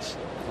Giants.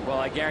 Well,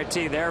 I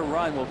guarantee their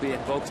run will be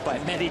invoked by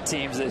many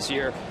teams this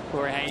year who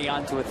are hanging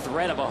on to a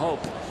thread of a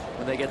hope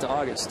when they get to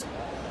August.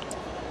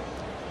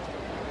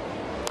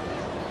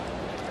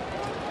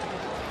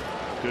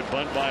 Good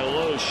bunt by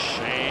Loesch,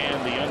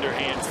 and the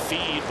underhand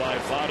feed by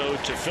Votto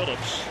to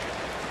Phillips,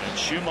 and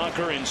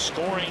Schumacher in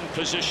scoring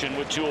position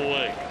with 2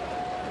 away.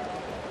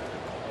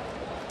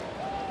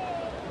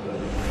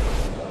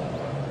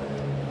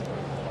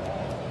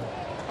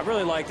 I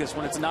really like this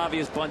when it's an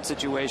obvious bunt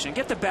situation.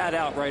 Get the bat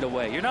out right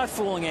away. You're not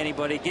fooling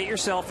anybody. Get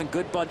yourself in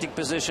good bunting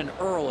position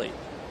early.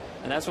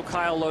 And that's what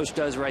Kyle Loesch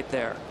does right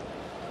there.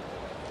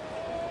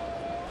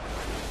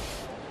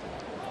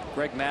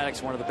 Greg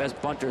Maddux, one of the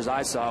best bunters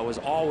I saw, was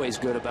always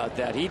good about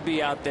that. He'd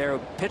be out there.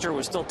 Pitcher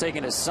was still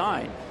taking his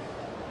sign.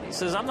 He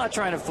says, I'm not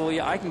trying to fool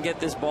you. I can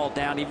get this ball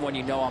down even when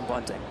you know I'm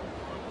bunting.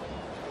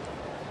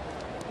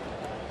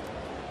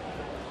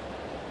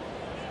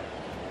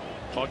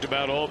 Talked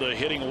about all the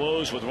hitting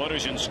woes with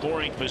runners in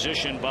scoring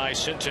position by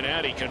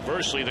Cincinnati.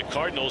 Conversely, the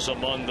Cardinals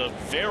among the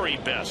very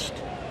best.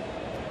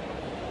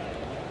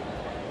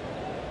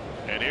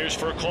 And here's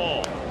for a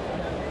call.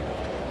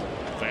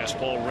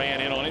 Fastball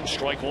ran in on him,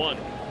 strike 1.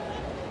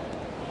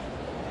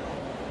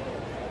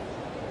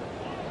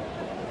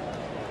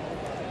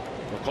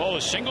 McCall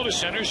a single to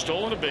center,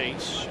 stolen a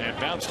base, and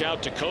bounced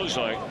out to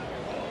Kozar.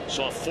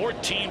 Saw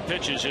 14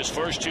 pitches his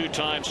first 2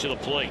 times to the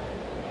plate.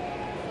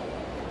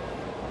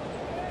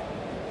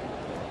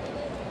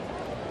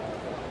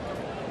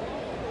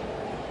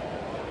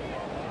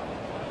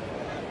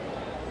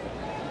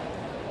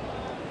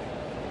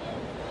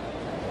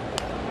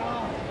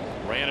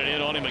 Ran it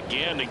in on him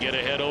again to get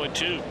ahead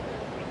 0-2.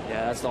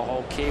 Yeah, that's the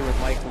whole key with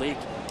Mike Leake.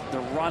 The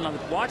run on.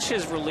 Watch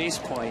his release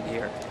point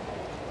here.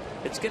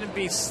 It's going to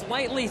be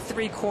slightly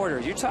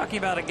 3/4. You're talking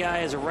about a guy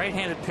as a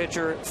right-handed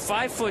pitcher,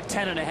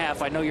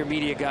 5'10.5". I know your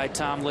media guy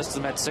Tom lists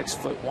him at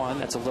 6'1".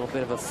 That's a little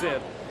bit of a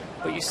fib.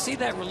 But you see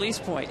that release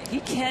point.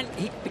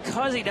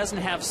 Because he doesn't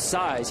have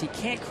size, he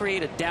can't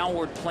create a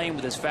downward plane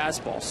with his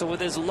fastball. So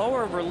with his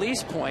lower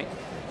release point,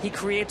 he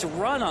creates a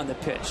run on the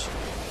pitch.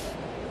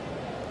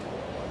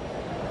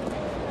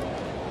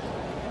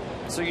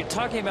 So you're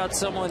talking about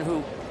someone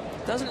who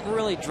doesn't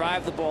really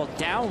drive the ball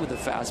down with the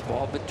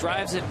fastball, but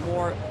drives it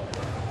more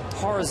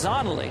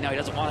horizontally. Now, he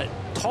doesn't want it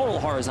total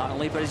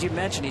horizontally, but as you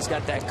mentioned, he's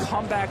got that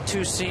comeback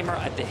two-seamer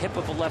at the hip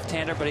of a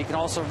left-hander, but he can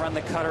also run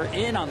the cutter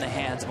in on the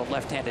hands of a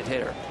left-handed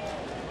hitter.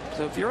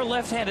 So if you're a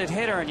left-handed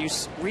hitter and you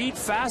read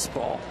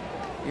fastball,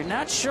 you're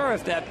not sure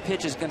if that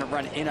pitch is going to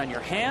run in on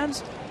your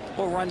hands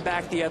or run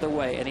back the other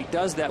way, and he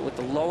does that with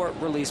the lower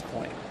release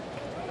point.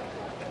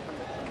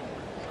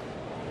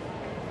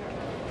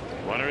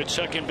 Runner at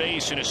second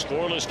base in a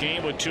scoreless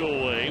game with 2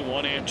 away.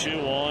 1 and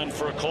 2 on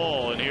for a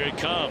call, and here it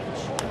comes.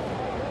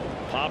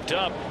 Popped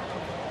up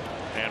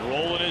and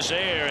rolling is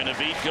there, and the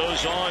beat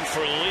goes on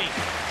for Leake.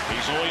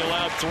 He's only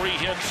allowed 3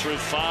 hits through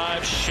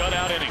 5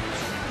 shutout innings.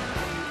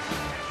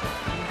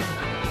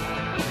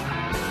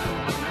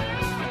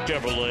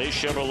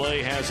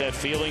 Chevrolet has that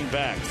feeling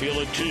back. Feel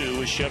it too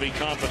with Chevy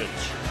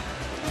confidence.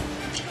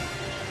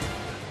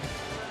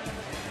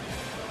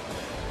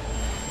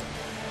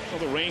 Well,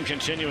 the rain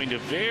continuing to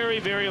very,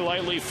 very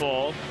lightly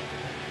fall.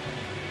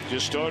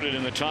 Just started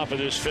in the top of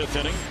this 5th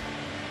inning.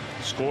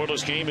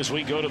 Scoreless game as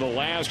we go to the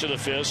last of the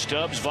 5th.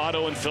 Stubbs,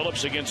 Votto, and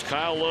Phillips against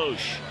Kyle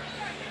Loesch.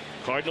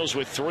 Cardinals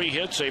with 3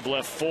 hits. They've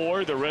left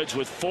 4. The Reds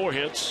with 4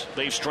 hits.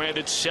 They've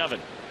stranded 7.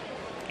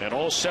 And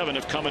all 7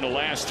 have come in the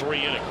last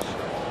 3 innings.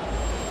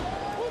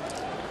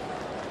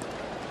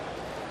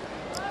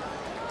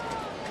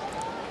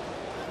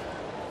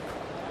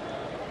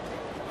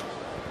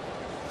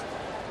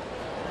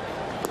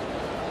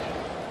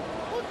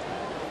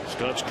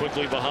 Stubbs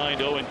quickly behind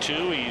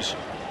 0-2. He's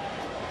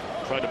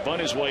tried to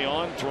bunt his way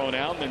on, thrown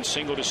out, and then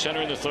single to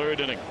center in the 3rd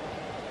inning.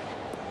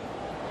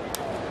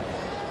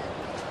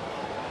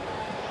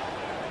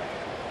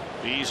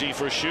 Easy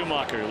for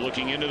Schumacher,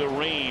 looking into the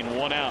rain,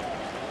 1 out.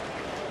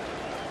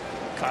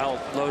 Kyle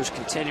Loesch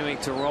continuing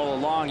to roll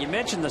along. You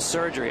mentioned the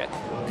surgery.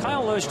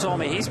 Kyle Loesch told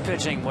me he's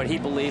pitching what he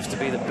believes to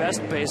be the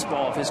best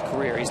baseball of his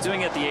career. He's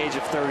doing it at the age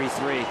of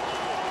 33.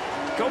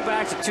 Go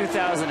back to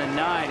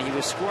 2009. He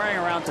was squaring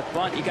around to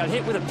bunt. He got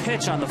hit with a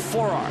pitch on the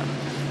forearm.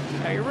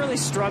 Now, he really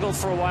struggled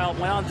for a while,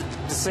 went on the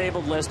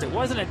disabled list. It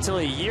wasn't until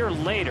a year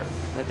later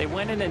that they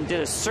went in and did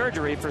a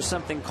surgery for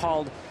something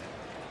called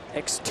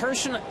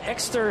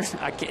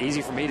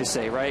easy for me to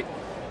say, right?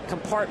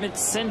 Compartment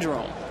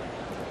syndrome,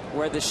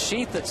 where the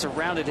sheath that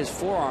surrounded his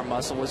forearm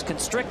muscle was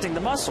constricting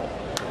the muscle.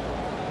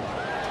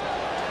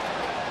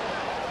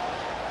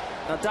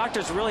 Now,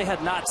 doctors really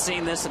had not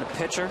seen this in a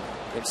pitcher.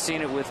 They've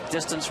seen it with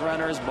distance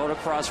runners,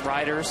 motocross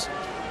riders.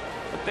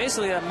 But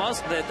basically,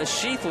 the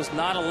sheath was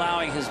not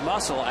allowing his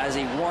muscle, as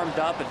he warmed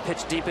up and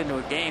pitched deep into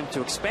a game,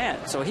 to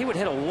expand. So he would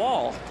hit a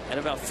wall at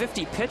about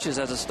 50 pitches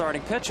as a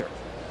starting pitcher.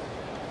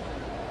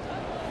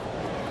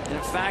 And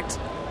in fact,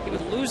 he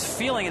would lose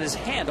feeling in his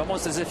hand,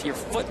 almost as if your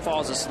foot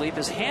falls asleep,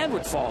 his hand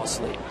would fall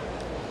asleep.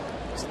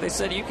 So they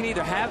said, you can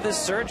either have this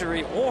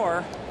surgery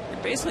or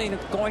you're basically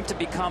going to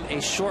become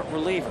a short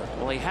reliever.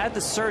 Well, he had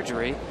the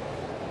surgery.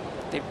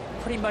 They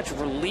pretty much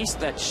released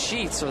that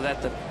sheath so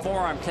that the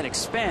forearm can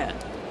expand.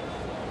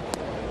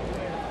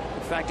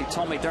 In fact, he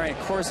told me during the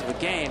course of a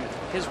game,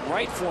 his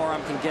right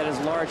forearm can get as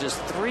large as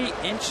 3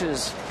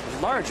 inches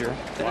larger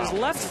than his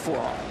left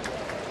forearm.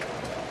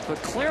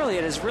 But clearly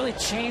it has really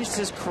changed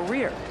his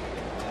career.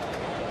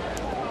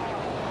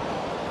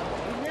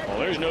 Well,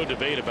 there's no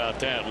debate about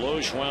that.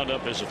 Loesch wound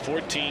up as a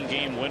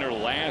 14-game winner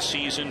last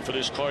season for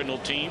this Cardinal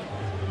team.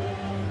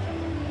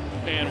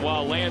 And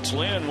while Lance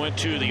Lynn went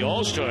to the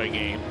All-Star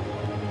game,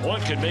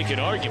 one could make an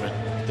argument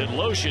that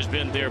Loesch has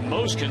been their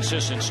most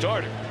consistent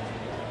starter.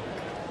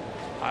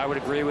 I would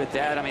agree with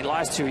that. I mean,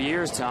 last 2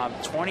 years, Tom,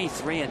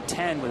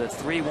 23-10 with a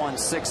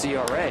 3.16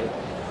 ERA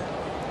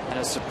and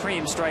a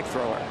supreme strike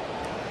thrower.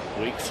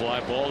 Weak fly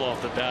ball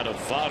off the bat of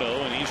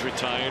Votto, and he's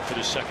retired for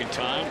the 2nd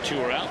time.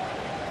 2 are out.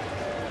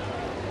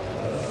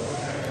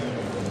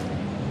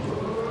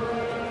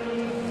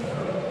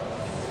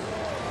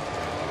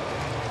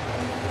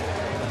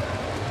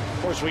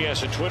 Of course, we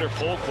asked a Twitter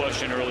poll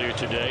question earlier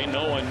today.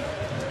 No one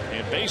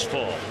in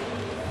baseball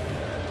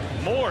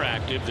more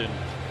active than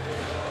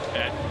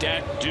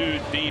that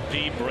dude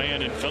BP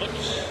Brandon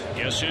Phillips.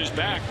 Guess who's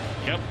back?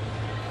 Yep.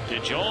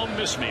 Did y'all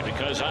miss me?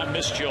 Because I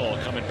missed y'all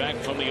coming back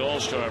from the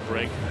All-Star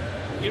break.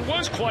 It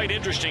was quite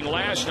interesting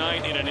last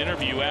night in an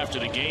interview after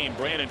the game.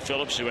 Brandon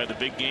Phillips, who had the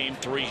big game,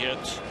 3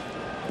 hits,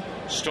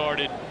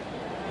 started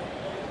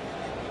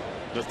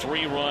the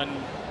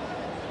 3-run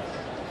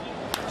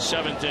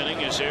 7th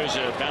inning as there's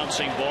a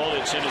bouncing ball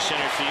that's into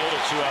center field. A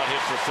 2-out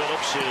hit for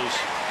Phillips, his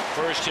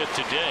first hit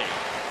today.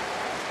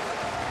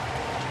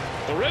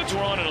 The Reds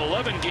were on an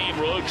 11-game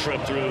road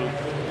trip through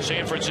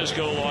San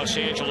Francisco, Los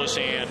Angeles,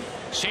 and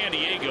San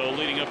Diego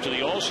leading up to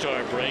the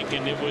All-Star break,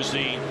 and it was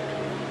the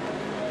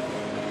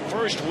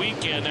first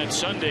weekend that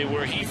Sunday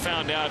where he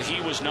found out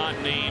he was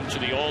not named to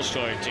the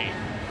All-Star team.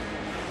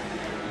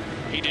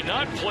 He did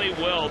not play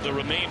well the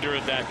remainder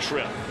of that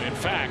trip. In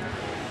fact,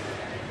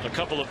 a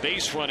couple of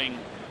base running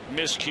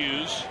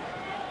miscues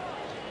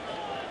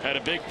had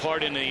a big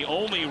part in the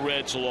only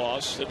Reds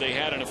loss that they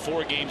had in a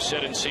 4-game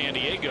set in San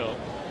Diego.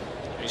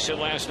 He said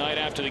last night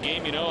after the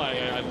game, you know,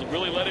 I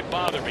really let it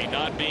bother me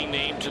not being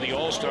named to the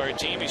All-Star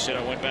team. He said,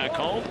 I went back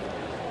home,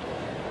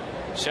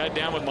 sat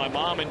down with my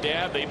mom and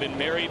dad. They've been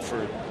married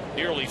for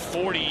nearly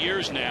 40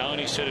 years now, and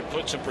he said it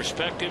put some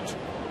perspective.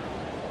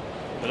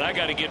 But I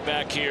got to get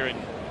back here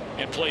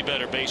and play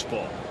better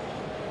baseball.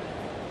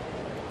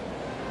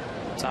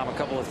 Tom, a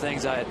couple of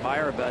things I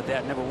admire about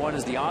that. Number one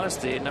is the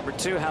honesty, and number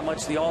two, how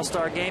much the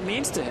All-Star game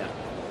means to him.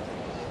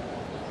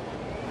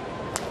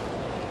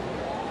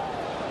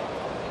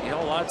 You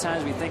know, a lot of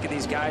times we think of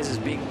these guys as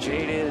being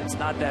jaded. It's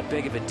not that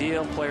big of a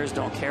deal. Players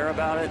don't care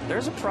about it.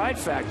 There's a pride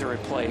factor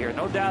at play here,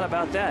 no doubt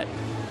about that.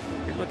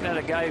 You're looking at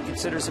a guy who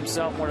considers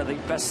himself one of the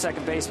best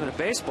second basemen in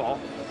baseball.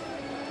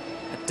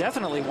 And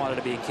definitely wanted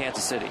to be in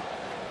Kansas City.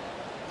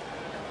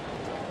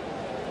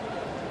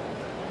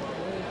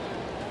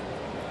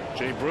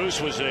 Jay Bruce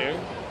was there.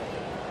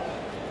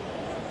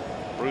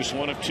 Bruce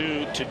 1 of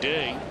 2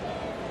 today.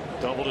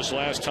 Doubled his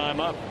last time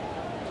up.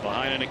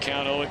 Behind an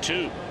account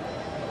 0-2.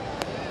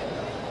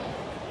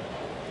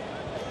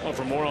 Well,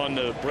 for more on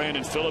the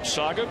Brandon Phillips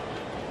saga,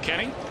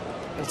 Kenny?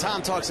 Well,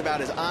 Tom talks about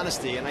his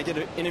honesty, and I did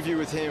an interview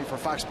with him for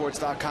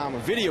FoxSports.com, a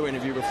video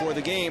interview before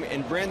the game,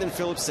 and Brandon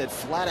Phillips said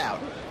flat out,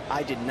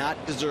 I did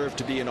not deserve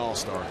to be an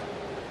All-Star.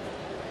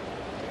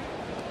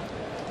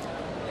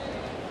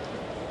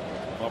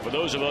 Well, for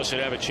those of us that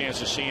have a chance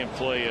to see him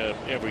play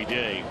every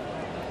day,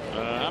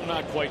 I'm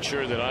not quite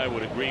sure that I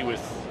would agree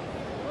with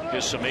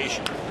his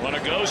summation.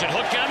 Runner goes and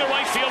hooked down the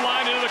right field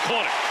line into the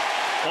corner.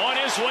 On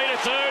his way to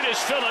third is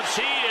Phillips.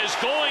 He is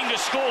going to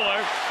score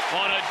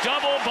on a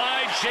double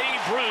by Jay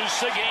Bruce,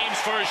 the game's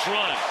first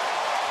run.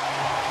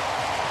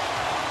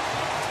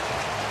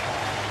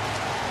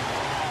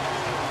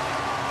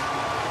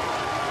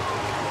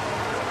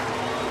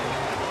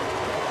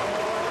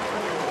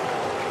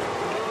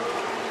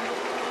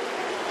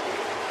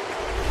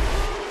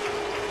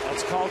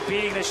 That's called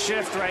beating the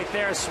shift right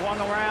there. Swung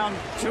around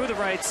to the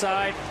right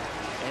side.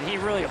 And he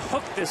really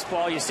hooked this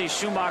ball. You see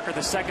Schumacher,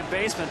 the second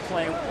baseman,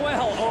 playing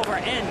well over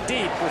and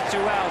deep with 2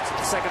 outs at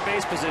the second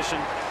base position.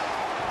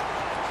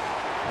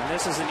 And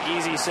this is an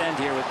easy send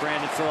here with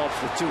Brandon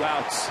Phillips with 2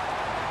 outs.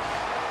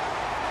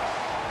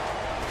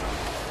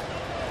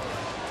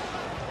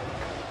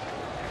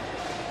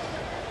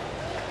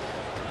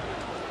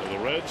 So the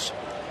Reds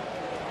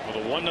with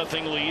a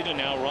 1-0 lead, and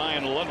now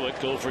Ryan Ludwick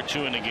go for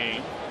 2 in the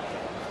game.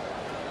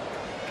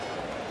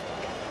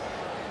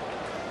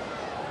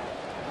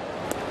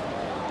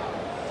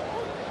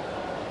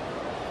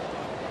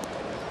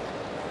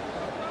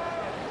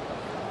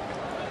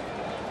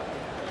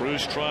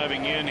 Bruce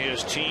driving in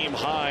his team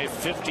high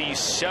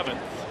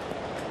 57th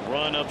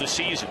run of the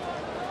season.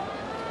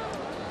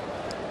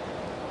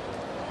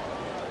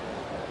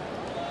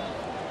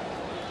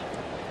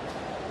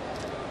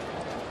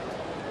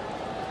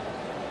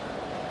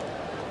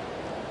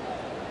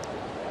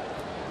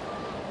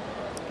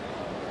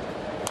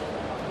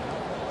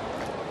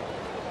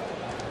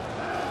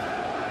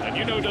 And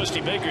you know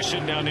Dusty Baker's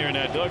sitting down there in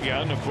that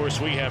dugout, and of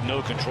course we have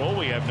no control.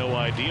 We have no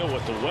idea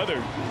what the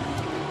weather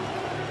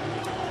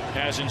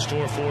has in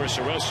store for us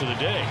the rest of the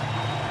day.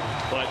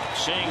 But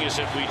seeing as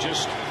if we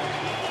just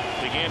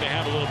began to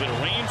have a little bit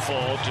of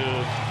rainfall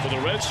for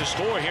the Reds to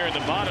score here in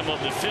the bottom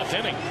of the 5th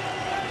inning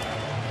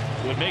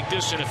would make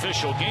this an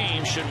official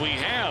game should we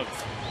have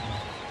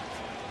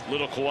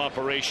little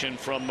cooperation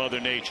from Mother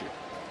Nature.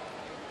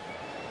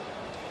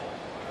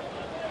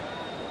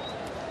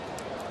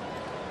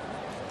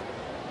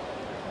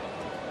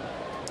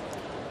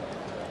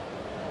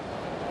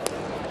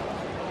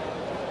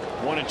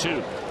 One and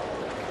two.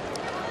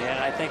 And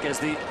I think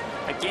as a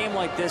game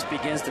like this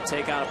begins to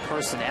take on a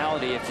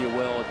personality, if you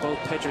will, both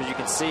pitchers you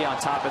can see on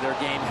top of their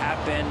game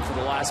have been for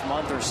the last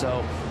month or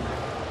so.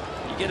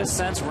 You get a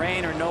sense,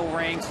 rain or no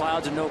rain,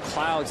 clouds or no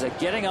clouds, that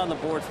getting on the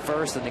board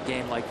first in a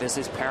game like this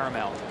is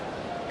paramount.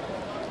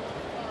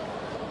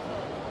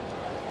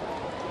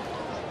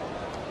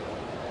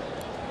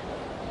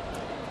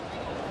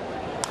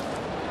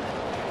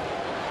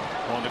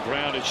 On the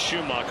ground it's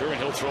Schumacher, and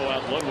he'll throw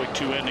out Ludwick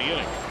to end the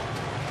inning.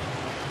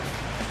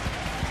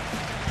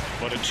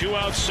 But a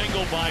 2-out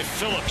single by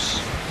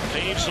Phillips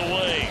paves the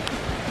way.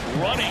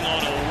 Running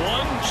on a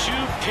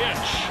 1-2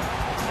 pitch.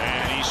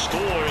 And he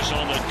scores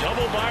on the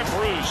double by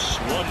Bruce.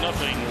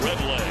 1-0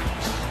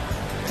 Redlegs.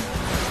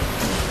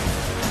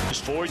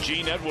 This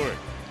 4G network.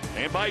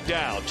 And by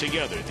Dow,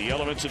 together, the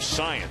elements of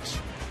science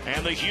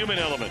and the human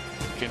element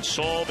can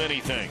solve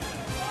anything.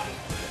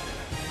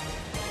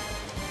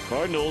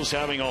 Cardinals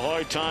having a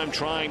hard time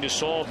trying to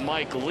solve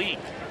Mike Leake.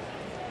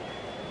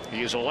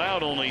 He has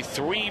allowed only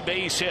 3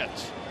 base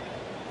hits,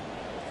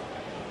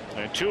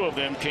 and 2 of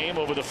them came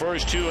over the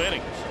first 2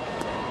 innings.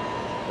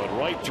 But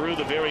right through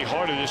the very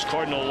heart of this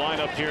Cardinal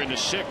lineup here in the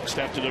 6th,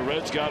 after the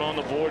Reds got on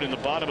the board in the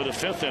bottom of the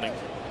 5th inning,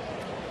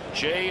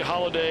 Jay,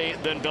 Holiday,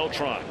 then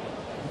Beltran.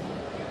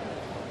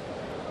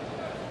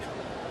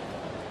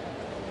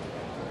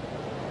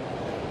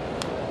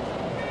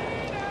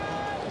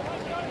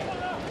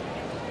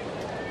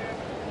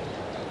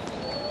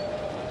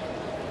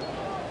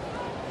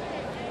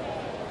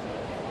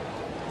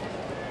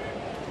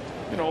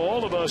 You know,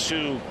 all of us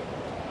who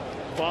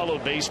follow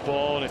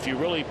baseball, and if you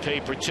really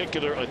pay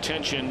particular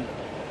attention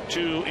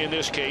to, in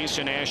this case,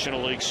 a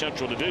National League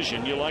Central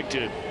Division, you like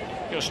to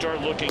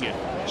start looking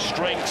at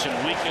strengths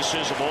and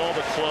weaknesses of all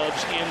the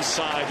clubs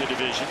inside the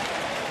division.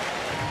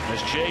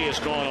 As Jay has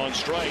gone on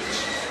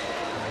strikes,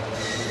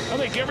 I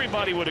think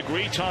everybody would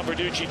agree. Tom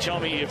Verducci, tell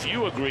me if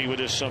you agree with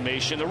this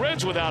summation. The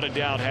Reds without a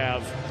doubt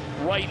have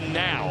right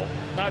now,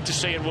 not to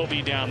say it will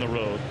be down the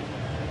road,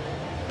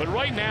 but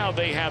right now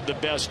they have the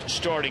best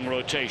starting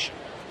rotation.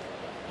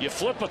 You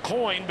flip a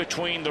coin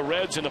between the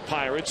Reds and the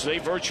Pirates,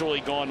 they've virtually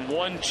gone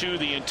 1-2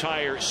 the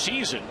entire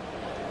season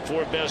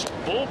for best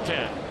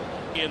bullpen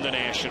in the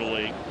National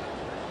League.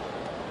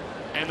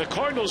 And the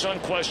Cardinals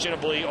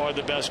unquestionably are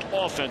the best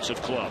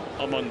offensive club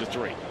among the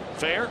 3.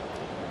 Fair?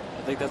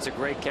 I think that's a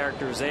great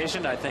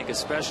characterization. I think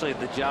especially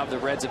the job the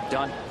Reds have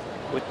done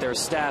with their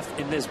staff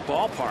in this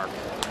ballpark.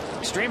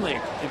 Extremely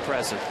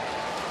impressive.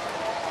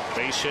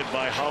 Base hit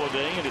by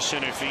Holiday into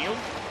center field.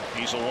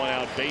 He's a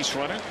 1-out base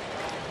runner.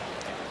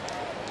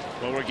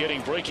 Well, we're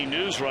getting breaking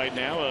news right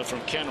now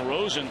from Ken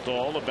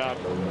Rosenthal about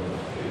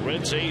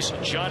Reds ace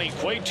Johnny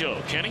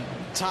Cueto. Kenny?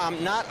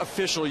 Tom, not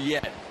official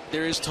yet.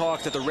 There is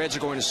talk that the Reds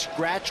are going to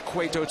scratch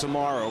Cueto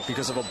tomorrow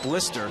because of a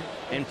blister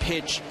and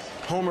pitch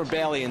Homer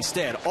Bailey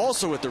instead.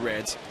 Also with the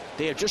Reds,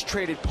 they have just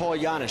traded Paul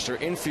Janisch, their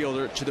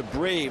infielder, to the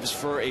Braves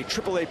for a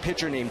AAA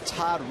pitcher named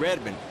Todd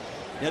Redmond.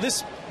 Now,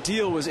 this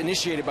deal was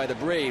initiated by the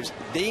Braves.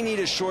 They need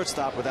a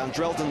shortstop with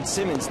Andrelton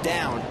Simmons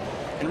down.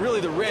 And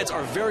really, the Reds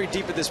are very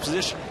deep at this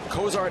position.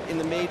 Cozart in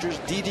the majors,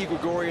 Didi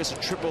Gregorius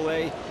at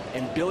AAA,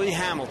 and Billy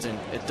Hamilton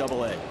at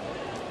AA.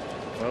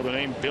 Well, the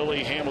name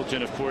Billy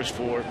Hamilton, of course,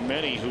 for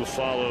many who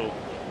follow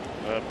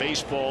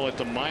baseball at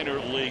the minor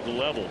league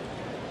level.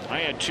 I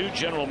had 2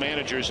 general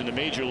managers in the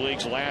major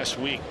leagues last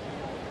week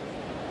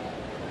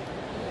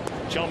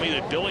tell me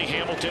that Billy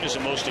Hamilton is the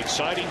most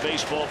exciting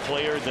baseball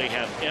player they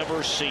have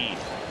ever seen.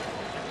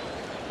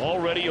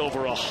 Already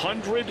over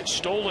 100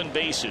 stolen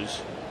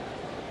bases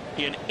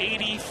in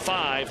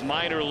 85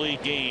 minor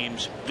league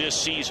games this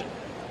season.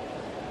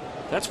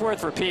 That's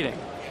worth repeating.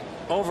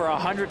 Over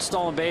 100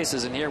 stolen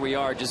bases, and here we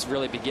are just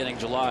really beginning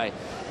July.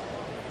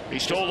 He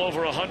stole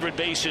over 100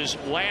 bases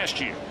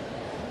last year.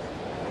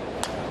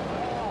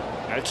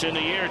 That's in the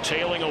air,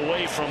 tailing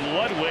away from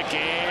Ludwick,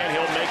 and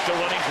he'll make the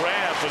running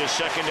grab for the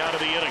 2nd out of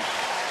the inning.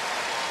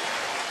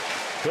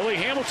 Billy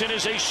Hamilton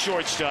is a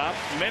shortstop.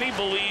 Many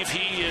believe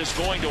he is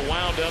going to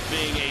wound up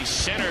being a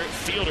center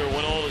fielder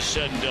when all is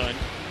said and done.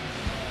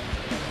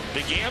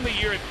 Began the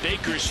year at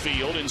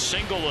Bakersfield in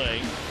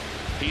Single-A.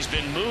 He's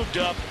been moved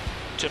up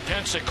to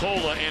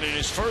Pensacola, and in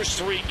his first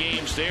 3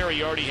 games there,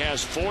 he already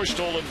has 4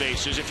 stolen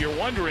bases. If you're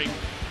wondering,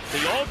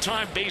 the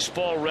all-time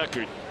baseball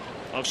record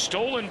of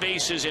stolen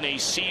bases in a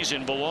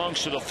season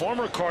belongs to the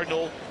former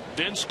Cardinal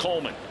Vince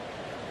Coleman,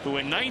 who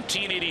in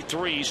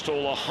 1983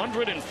 stole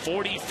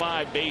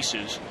 145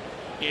 bases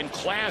in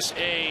Class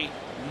A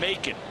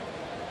Macon.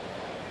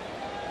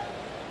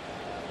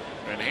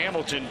 And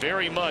Hamilton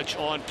very much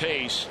on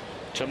pace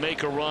to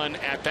make a run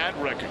at that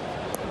record.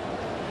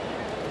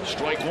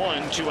 Strike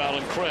 1 to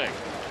Alan Craig.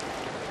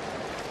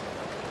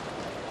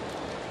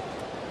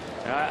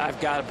 I've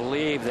got to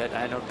believe that,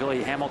 I know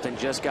Billy Hamilton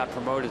just got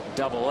promoted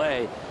to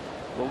AA,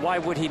 but why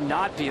would he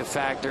not be a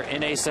factor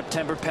in a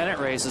September pennant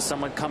race as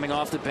someone coming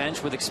off the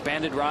bench with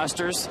expanded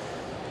rosters?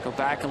 Go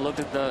back and look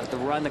at the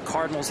run the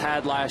Cardinals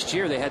had last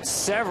year. They had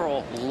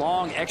several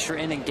long extra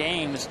inning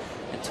games,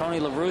 and Tony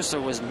La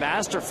Russa was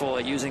masterful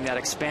at using that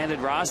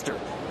expanded roster.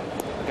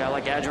 A guy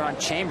like Adron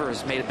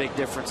Chambers made a big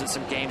difference in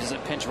some games as a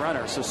pinch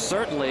runner. So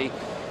certainly,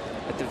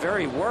 at the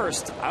very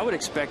worst, I would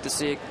expect to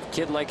see a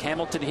kid like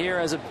Hamilton here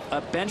as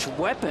a bench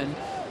weapon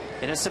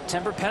in a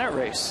September pennant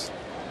race.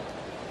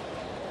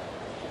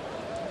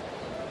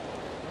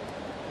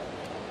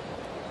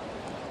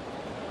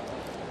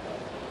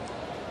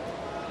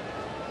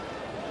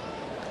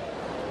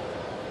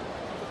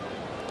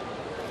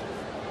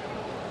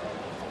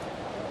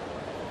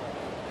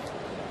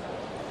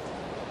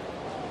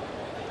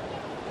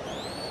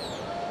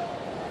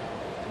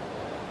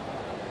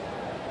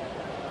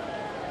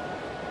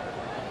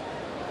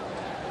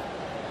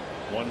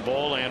 One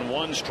ball and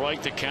 1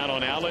 strike to count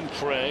on Alan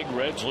Craig.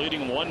 Reds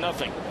leading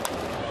 1-0.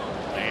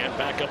 And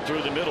back up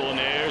through the middle, and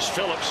there's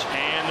Phillips.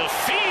 And the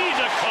feed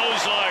to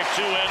Cozart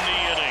to end the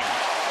inning.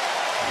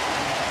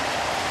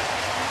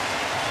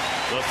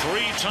 The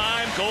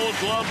 3-time Gold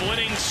Glove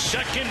winning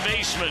second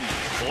baseman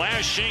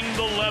flashing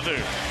the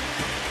leather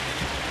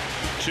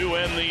to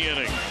end the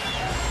inning.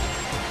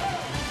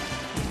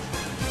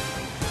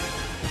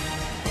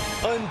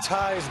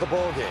 unties the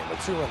ball game. A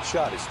 2-run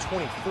shot is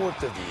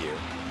 24th of the year.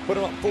 Put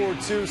him up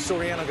 4-2.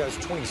 Soriano got his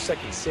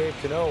 22nd save.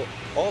 Cano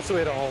also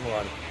hit a home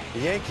run. The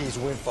Yankees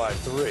win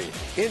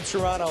 5-3. In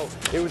Toronto,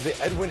 it was the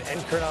Edwin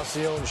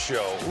Encarnacion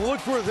show.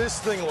 Look where this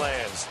thing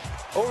lands.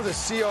 Over the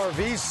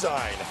CRV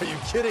sign. Are you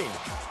kidding?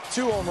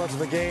 2 home runs in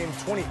the game,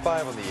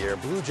 25 on the year.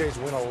 Blue Jays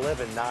win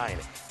 11-9.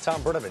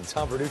 Tom Brenneman,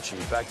 Tom Verducci,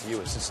 back to you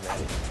in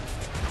Cincinnati.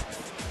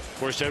 Of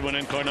course, Edwin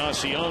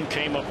Encarnacion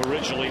came up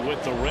originally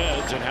with the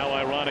Reds, and how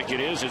ironic it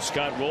is that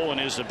Scott Rowland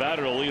is the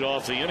batter to lead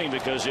off the inning,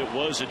 because it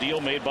was a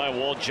deal made by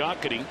Walt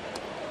Jocketty,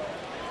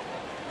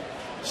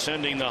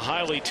 sending the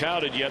highly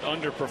touted yet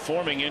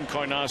underperforming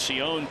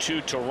Encarnacion to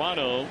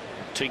Toronto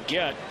to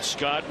get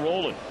Scott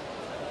Rowland.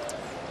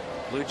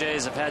 Blue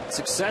Jays have had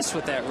success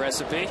with that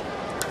recipe.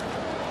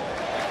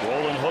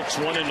 Rowland hooks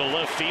one into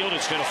left field.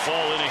 It's going to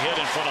fall in a hit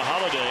in front of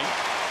Holiday.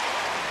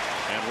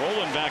 And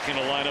Rowland back in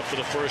the lineup for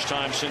the first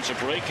time since a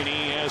break, and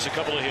he has a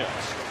couple of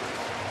hits.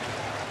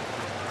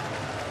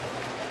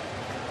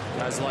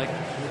 Guys like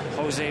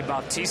Jose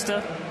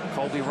Bautista,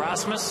 Colby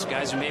Rasmus,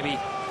 guys who maybe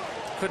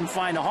couldn't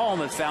find a home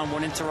have found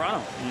one in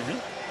Toronto.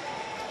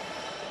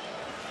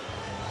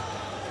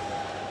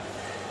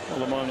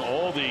 Well, among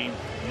all the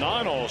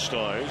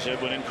non-All-Stars,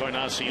 Edwin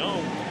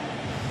Encarnacion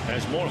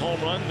has more home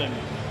run than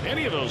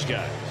any of those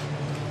guys.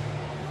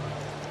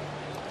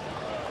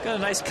 Got a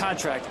nice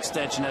contract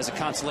extension as a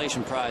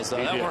consolation prize,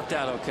 though. That worked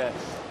out okay.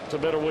 It's a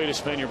better way to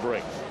spend your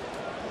break.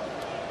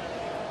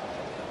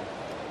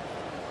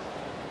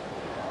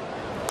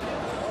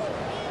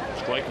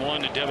 Strike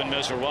one to Devin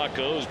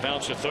Mesoraco, who's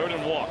bounced to third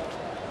and walked.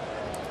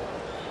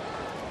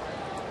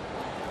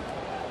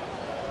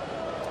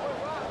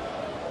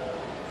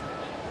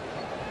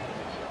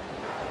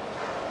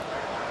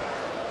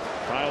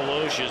 Kyle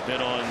Loesch has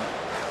been on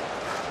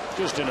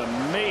just an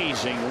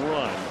amazing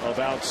run of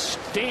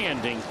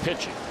outstanding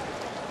pitching.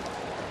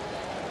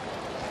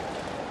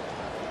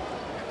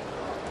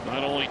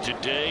 Not only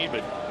today,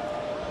 but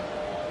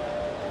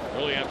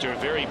really after a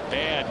very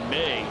bad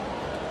May.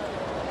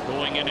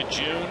 Going into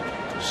June,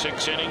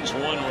 6 innings,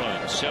 1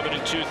 run, 7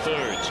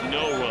 2/3,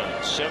 no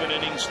runs, 7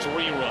 innings,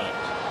 3 runs.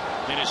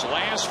 In his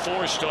last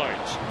 4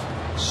 starts,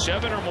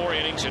 7 or more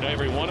innings in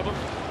every one of them,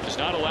 has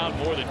not allowed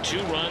more than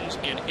 2 runs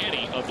in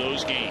any of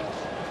those games.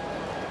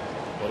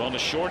 But on the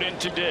short end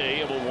today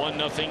of a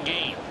 1-0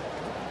 game.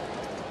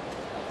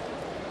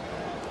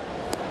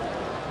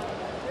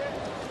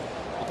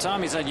 Well,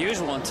 Tommy's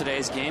unusual in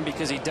today's game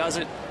because he does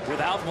it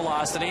without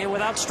velocity and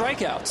without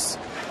strikeouts.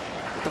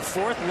 The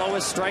 4th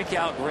lowest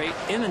strikeout rate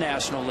in the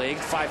National League,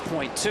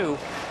 5.2,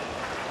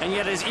 and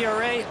yet his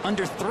ERA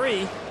under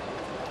 3. In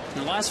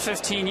the last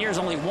 15 years,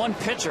 only 1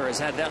 pitcher has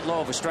had that low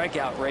of a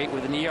strikeout rate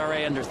with an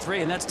ERA under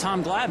 3, and that's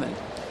Tom Glavine.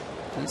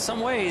 In some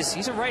ways,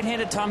 he's a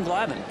right-handed Tom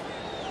Glavine,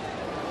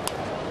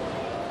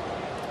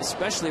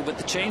 especially with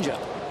the changeup.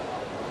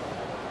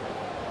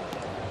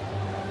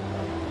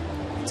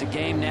 It's a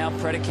game now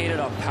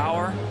predicated on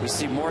power. We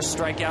see more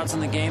strikeouts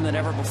in the game than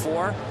ever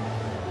before.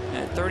 And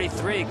at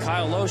 33,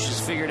 Kyle Loesch has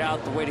figured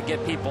out the way to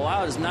get people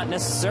out is not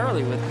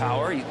necessarily with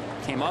power. He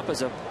came up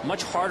as a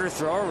much harder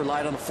thrower,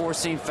 relied on the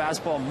 4-seam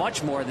fastball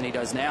much more than he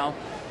does now.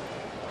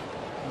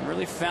 He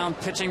really found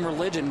pitching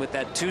religion with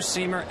that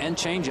 2-seamer and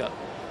changeup.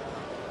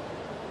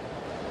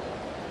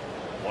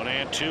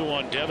 1-2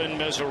 on Devin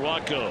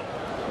Mesoraco.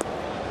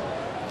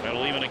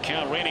 That'll even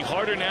account, raining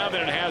harder now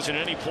than it has at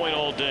any point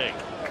all day,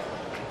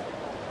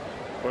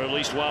 or at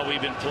least while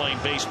we've been playing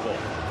baseball.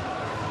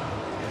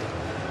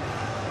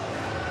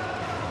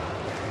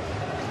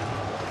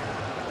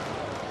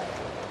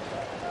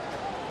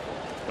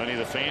 Many of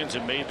the fans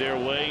have made their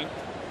way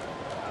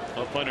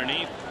up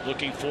underneath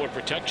looking for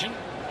protection,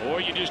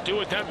 or you just do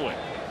it that way.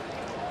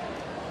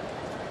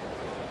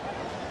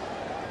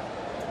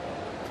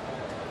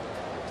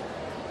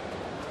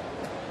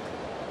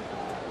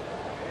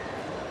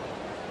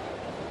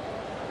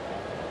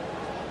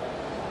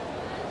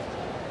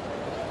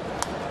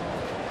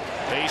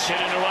 Base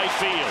hit into right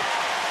field.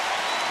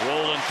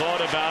 Rowland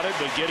thought about it,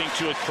 but getting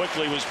to it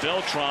quickly was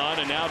Beltran,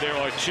 and now there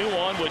are 2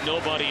 on with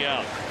nobody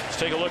out. Let's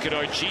take a look at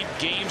our Jeep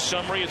game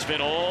summary. It's been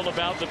all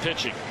about the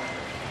pitching.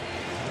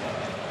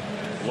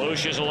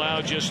 Loesch has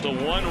allowed just the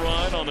 1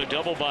 run on the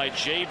double by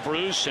Jay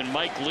Bruce, and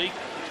Mike Leake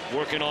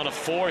working on a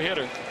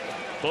 4-hitter.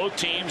 Both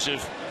teams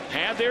have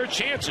had their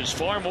chances,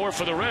 far more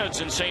for the Reds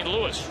than St.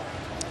 Louis.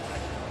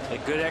 A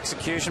good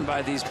execution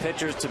by these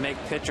pitchers to make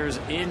pitchers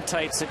in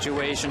tight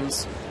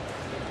situations.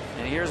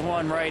 And here's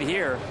one right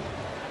here.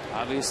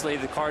 Obviously,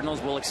 the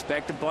Cardinals will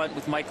expect a bunt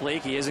with Mike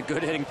Leake. He is a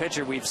good hitting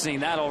pitcher. We've seen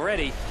that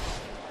already.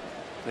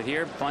 But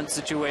here, bunt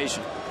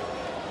situation.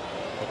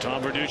 Well,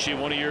 Tom Verducci,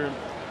 one of your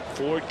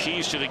 4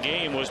 keys to the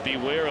game was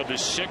beware of the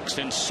 6th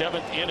and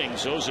 7th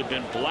innings. Those have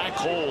been black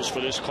holes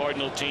for this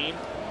Cardinal team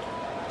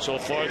so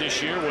far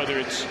this year, whether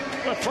it's,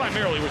 well,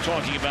 primarily we're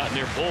talking about in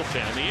their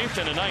bullpen. The 8th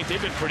and the 9th,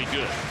 they've been pretty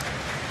good.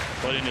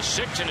 But in the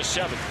 6th and the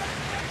 7th,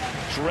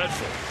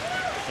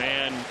 dreadful.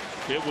 And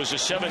it was the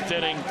 7th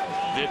inning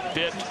that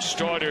bit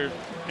starter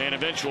and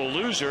eventual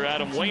loser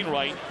Adam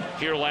Wainwright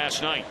here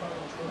last night.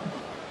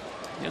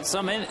 In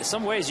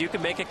some ways, you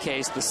can make a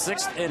case the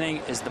 6th inning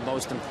is the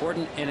most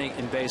important inning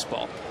in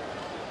baseball.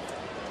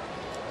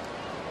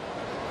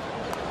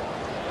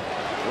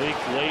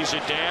 Leake lays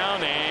it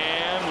down,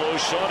 and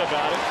Loesch thought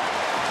about it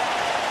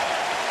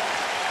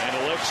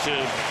and elects to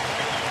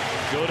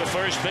go to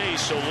first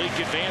base, so Leake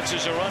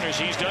advances the runners.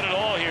 He's done it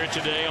all here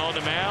today on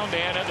the mound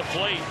and at the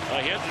plate.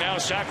 A hit, now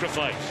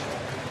sacrifice.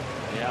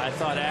 Yeah, I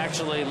thought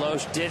actually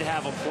Loesch did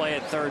have a play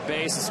at third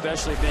base,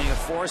 especially being a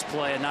force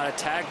play and not a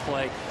tag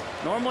play.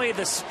 Normally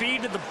the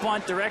speed of the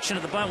bunt, direction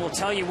of the bunt will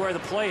tell you where the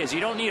play is.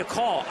 You don't need a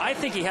call. I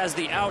think he has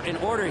the out in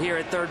order here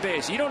at third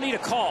base. You don't need a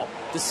call.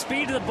 The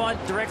speed of the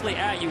bunt directly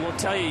at you will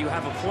tell you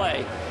have a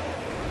play.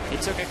 He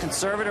took a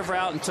conservative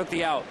route and took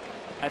the out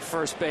at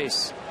first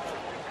base.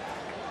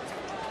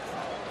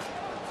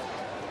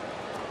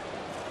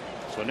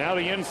 So now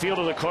the infield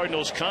of the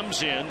Cardinals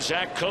comes in.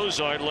 Zach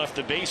Cozart left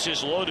the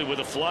bases loaded with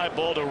a fly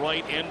ball to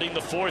right, ending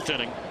the 4th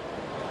inning.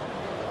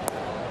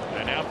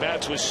 And now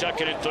bats with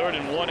 2nd and 3rd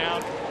and 1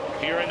 out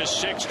here in the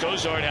 6th.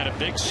 Cozart had a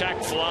big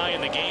sac fly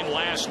in the game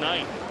last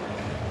night,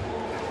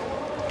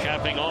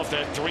 capping off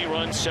that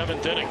 3-run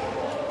 7th inning.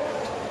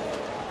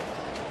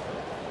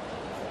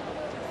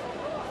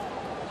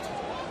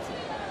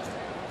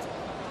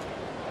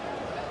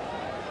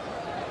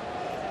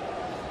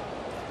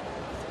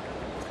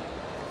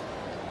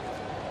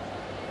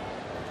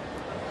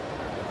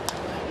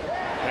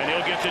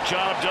 The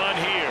job done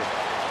here.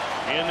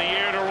 In the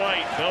air to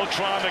right.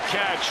 Beltran the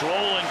catch.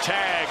 Roland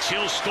tags.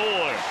 He'll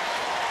score.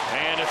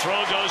 And the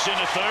throw goes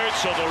into 3rd.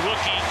 So the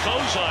rookie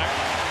Cozart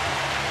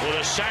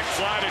with a sac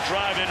fly to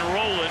drive in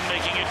Roland,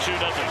 making it 2-0.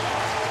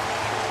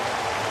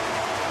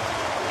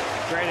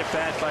 Great at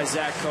bat by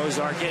Zach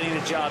Cozart, getting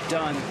the job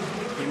done.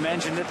 You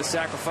mentioned it, the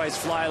sacrifice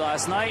fly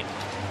last night.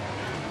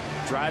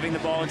 Driving the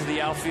ball into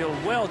the outfield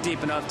well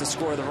deep enough to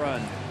score the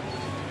run.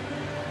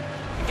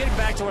 Getting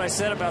back to what I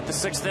said about the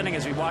 6th inning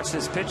as we watch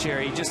this pitch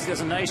here, he just does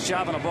a nice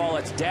job on a ball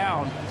that's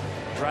down,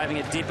 driving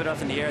it deep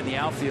enough in the air in the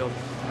outfield.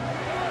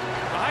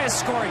 The highest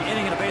scoring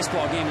inning in a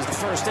baseball game is the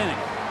 1st inning.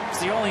 It's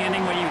the only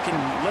inning when you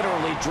can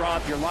literally draw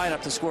up your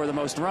lineup to score the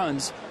most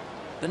runs.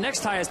 The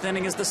next highest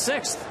inning is the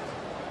 6th.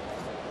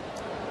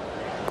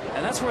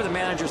 And that's where the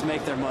managers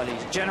make their money.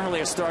 Generally,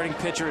 a starting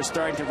pitcher is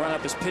starting to run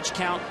up his pitch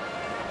count.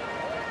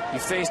 You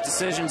face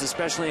decisions,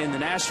 especially in the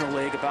National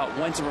League, about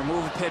when to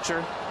remove a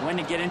pitcher, when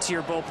to get into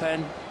your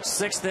bullpen.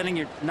 6th inning,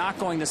 you're not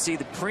going to see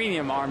the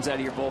premium arms out of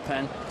your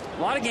bullpen.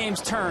 A lot of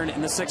games turn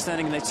in the 6th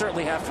inning, and they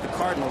certainly have for the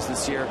Cardinals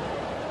this year.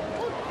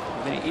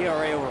 With an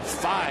ERA over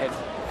 5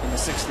 in the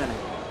 6th inning.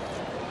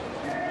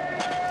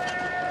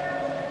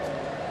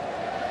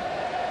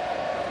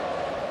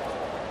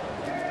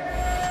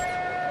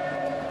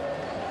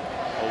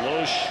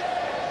 Loesch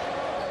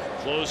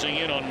closing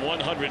in on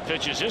 100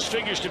 pitches. This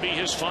figures to be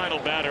his final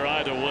batter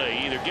either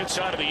way. Either gets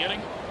out of the inning,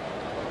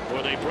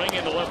 or they bring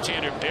in the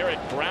left-hander Barrett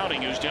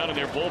Browning, who's down in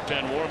their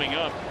bullpen warming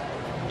up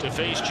to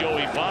face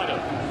Joey Votto.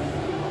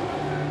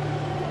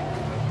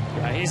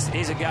 Yeah,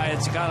 he's a guy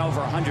that's gone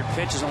over 100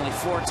 pitches only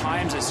 4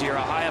 times this year,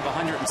 a high of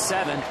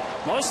 107,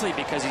 mostly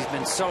because he's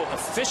been so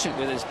efficient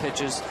with his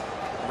pitches.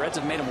 The Reds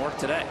have made him work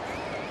today.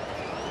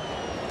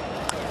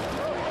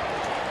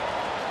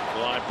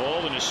 Fly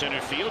ball into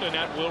center field, and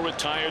that will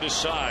retire the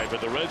side.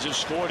 But the Reds have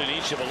scored in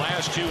each of the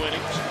last 2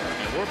 innings.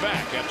 And we're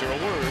back after a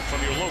word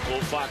from your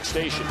local Fox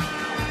station.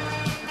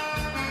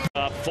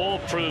 A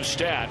foolproof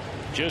stat.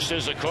 Just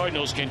as the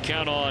Cardinals can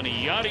count on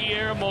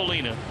Yadier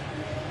Molina,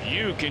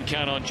 you can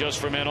count on Just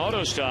for Men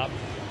Auto Stop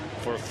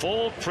for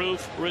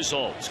foolproof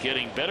results.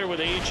 Getting better with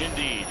age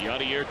indeed.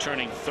 Yadier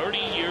turning 30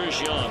 years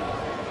young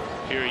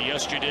here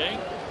yesterday.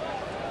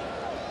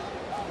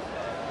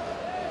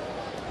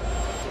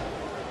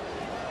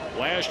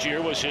 Last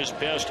year was his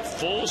best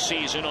full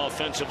season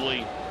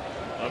offensively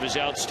of his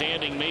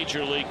outstanding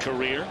major league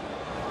career.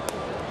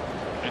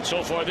 And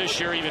so far this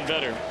year, even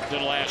better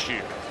than last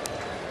year.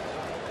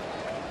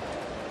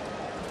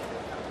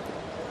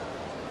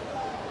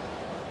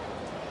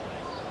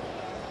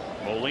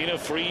 Molina,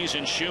 Freese,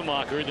 and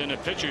Schumacher then a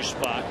pitcher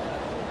spot.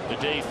 The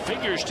day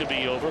figures to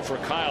be over for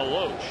Kyle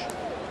Loesch.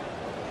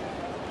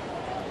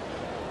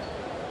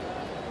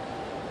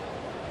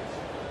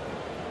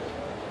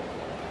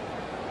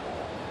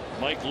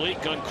 Mike Leake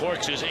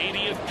uncorks his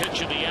 80th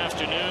pitch of the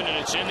afternoon, and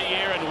it's in the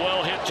air and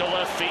well hit to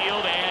left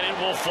field, and it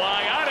will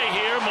fly out of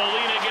here.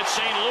 Molina gets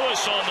St.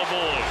 Louis on the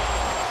board.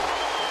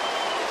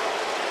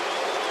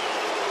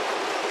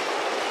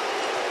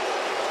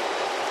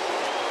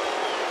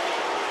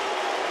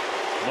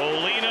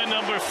 Molina,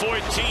 number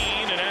 14,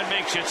 and that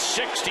makes it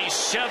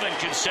 67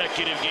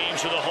 consecutive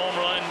games with a home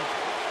run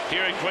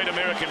here at Great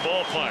American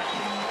Ballpark.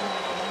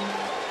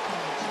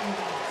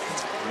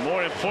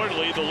 More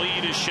importantly, the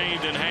lead is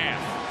shaved in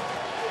half.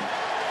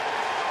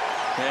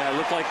 Yeah, it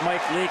looked like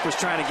Mike Leake was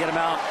trying to get him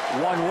out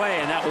one way,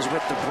 and that was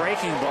with the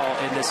breaking ball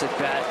in this at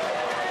bat.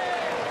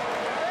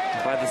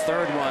 By the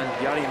 3rd one,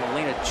 Yadier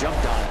Molina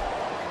jumped on it.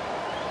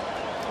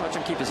 Watch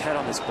him keep his head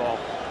on this ball.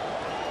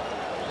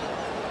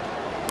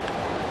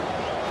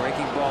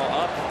 Breaking ball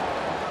up.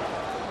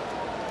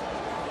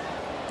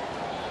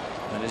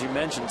 And as you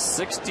mentioned,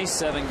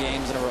 67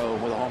 games in a row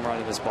with a home run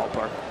in this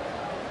ballpark.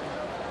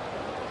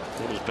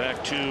 It was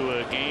back to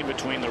a game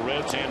between the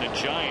Reds and the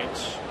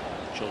Giants,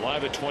 July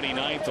the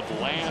 29th of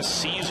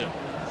last season.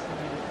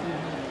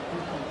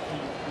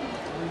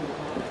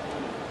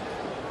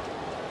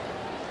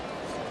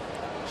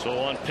 So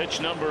on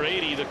pitch number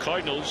 80, the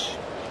Cardinals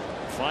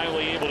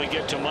finally able to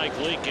get to Mike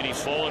Leake, and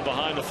he's fallen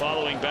behind the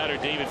following batter,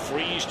 David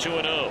Freese,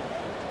 2-0.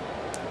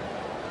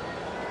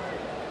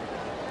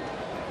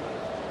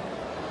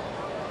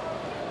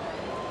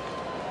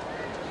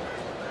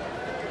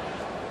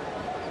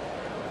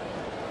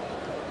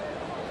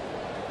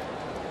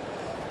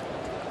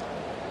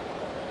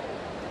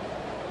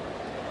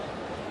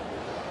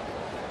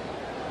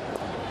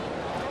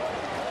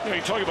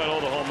 You talk about all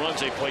the home runs.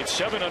 They played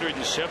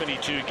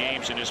 772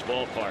 games in this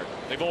ballpark.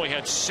 They've only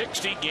had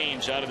 60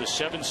 games out of the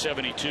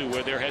 772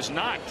 where there has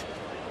not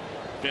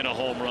been a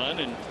home run,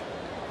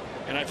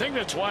 and I think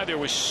that's why there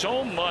was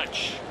so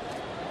much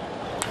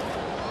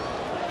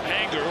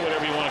anger,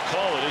 whatever you want to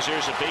call it, as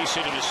there's a base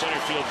hit in the center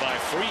field by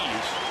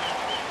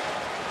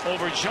Freese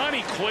over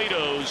Johnny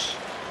Cueto's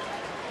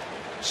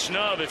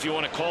snub, if you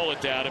want to call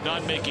it that, of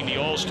not making the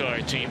All-Star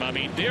team. I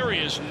mean, there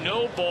is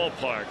no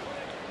ballpark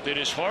that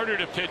is harder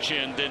to pitch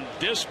in than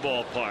this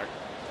ballpark,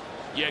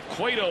 yet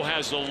Cueto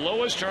has the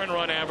lowest earned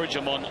run average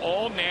among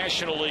all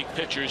National League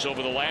pitchers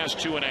over the last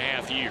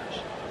 2.5 years.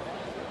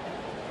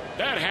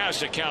 That has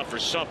to count for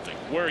something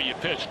where you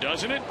pitch,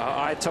 doesn't it?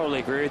 I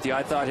totally agree with you.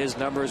 I thought his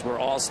numbers were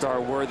all-star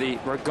worthy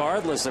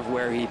regardless of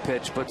where he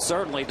pitched, but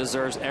certainly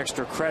deserves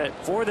extra credit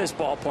for this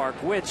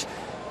ballpark, which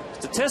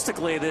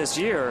statistically this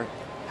year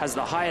has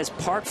the highest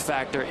park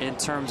factor in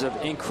terms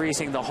of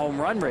increasing the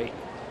home run rate.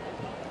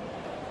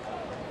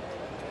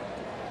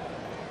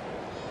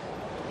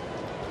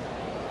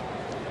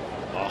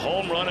 A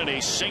home run and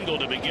a single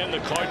to begin the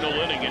Cardinal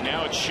inning, and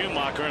now it's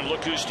Schumacher, and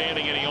look who's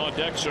standing in the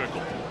on-deck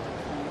circle.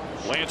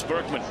 Lance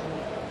Berkman.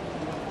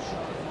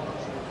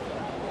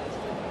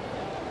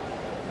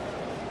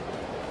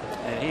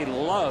 And he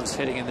loves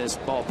hitting in this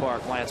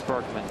ballpark, Lance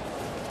Berkman.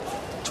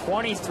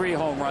 23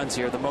 home runs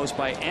here, the most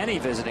by any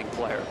visiting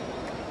player.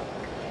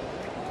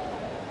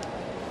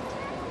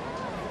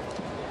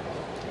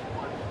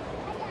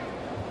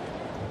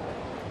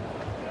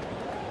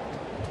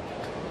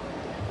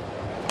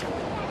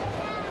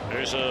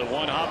 There's a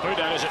one-hopper.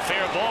 That is a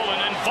fair ball,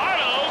 and then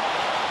Votto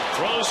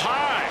throws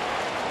high.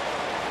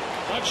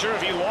 Not sure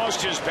if he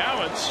lost his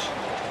balance.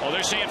 Oh,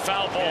 they're saying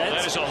foul ball.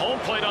 That is a home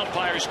plate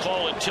umpire's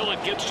call until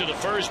it gets to the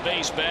first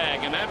base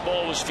bag, and that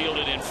ball was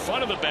fielded in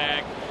front of the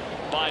bag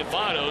by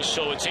Votto,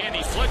 so it's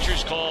Andy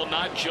Fletcher's call,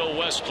 not Joe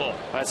West's call.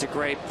 That's a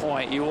great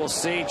point. You will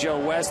see Joe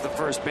West, the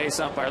first base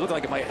umpire, looked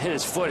like it might hit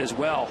his foot as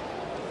well.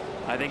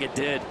 I think it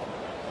did.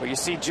 But you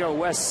see Joe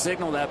West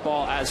signal that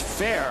ball as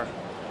fair.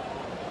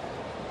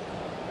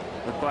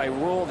 But by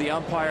rule, the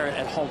umpire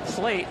at home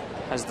plate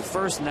has the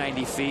first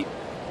 90 feet.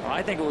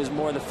 I think it was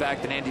more the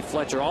fact that Andy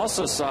Fletcher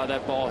also saw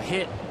that ball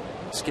hit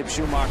Skip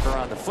Schumacher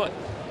on the foot.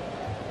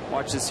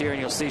 Watch this here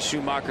and you'll see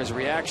Schumacher's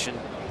reaction.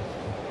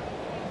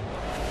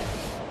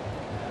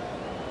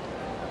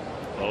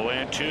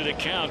 0-2 the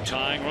count,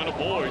 tying run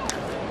aboard.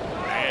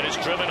 And it's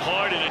driven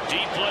hard in a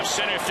deep left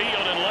center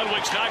field, and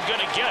Ludwick's not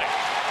going to get it.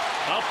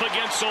 Up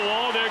against the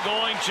wall, they're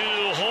going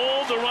to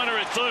hold the runner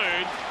at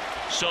third.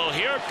 So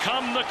here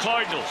come the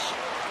Cardinals.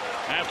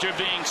 After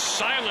being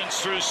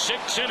silenced through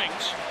 6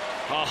 innings,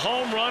 a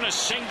home run, a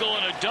single,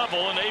 and a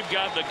double, and they've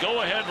got the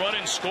go-ahead run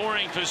in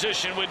scoring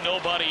position with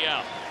nobody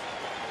out.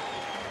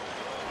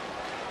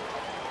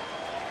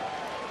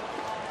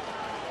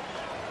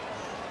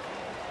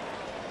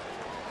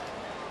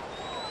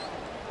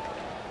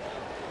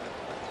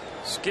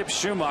 Skip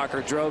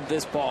Schumacher drove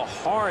this ball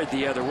hard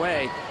the other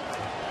way.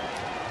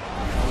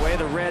 The way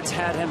the Reds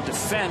had him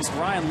defensed,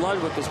 Ryan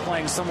Ludwick was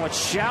playing somewhat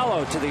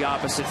shallow to the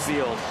opposite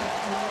field.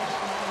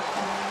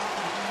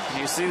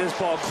 And you see this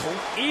ball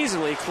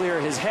easily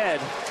clear his head.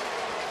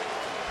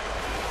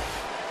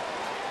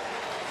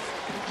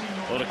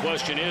 Well, the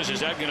question is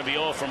that going to be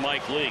all for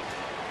Mike Leake?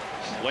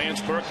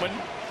 Lance Berkman,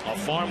 a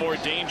far more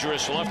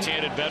dangerous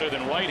left-handed batter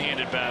than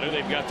right-handed batter.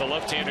 They've got the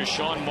left-hander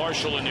Sean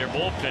Marshall in their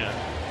bullpen.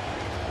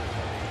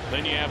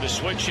 Then you have the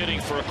switch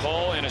hitting for a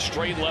call and a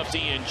straight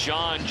lefty in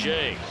John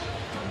Jay.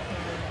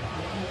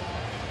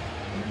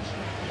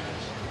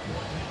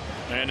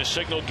 And a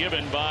signal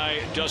given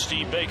by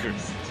Dusty Baker.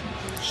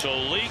 So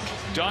Leake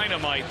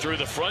dynamite through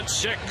the front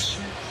 6.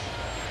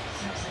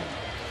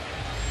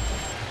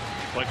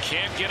 But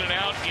can't get it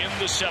out in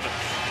the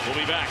 7th. We'll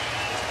be back.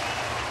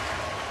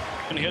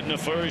 One hit in the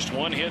first,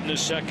 one hit in the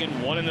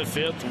second, one in the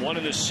 5th, one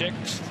in the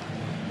 6th.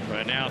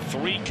 Right now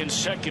 3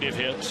 consecutive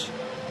hits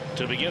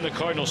to begin the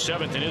Cardinals'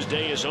 7th, and his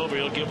day is over.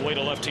 He'll give way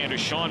to left-hander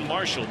Sean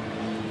Marshall,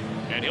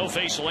 and he'll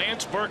face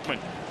Lance Berkman.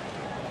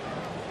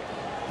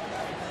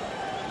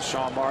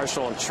 Sean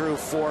Marshall, a true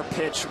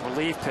 4-pitch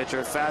relief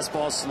pitcher.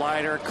 Fastball,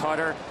 slider,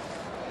 cutter,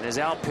 and his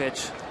out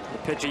pitch, the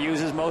pitch he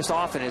uses most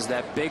often, is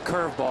that big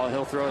curveball.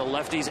 He'll throw to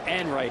lefties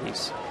and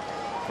righties.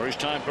 First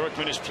time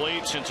Berkman has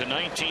played since the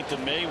 19th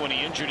of May when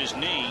he injured his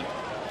knee.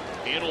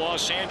 in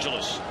Los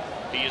Angeles.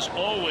 He has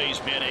always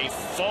been a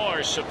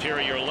far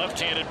superior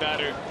left-handed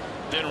batter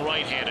than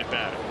right-handed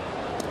batter.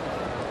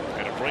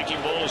 And a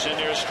breaking ball is in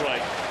there, a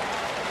strike.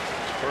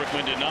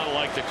 Berkman did not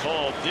like the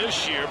call.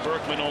 This year,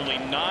 Berkman only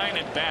 9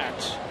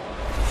 at-bats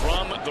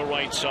from the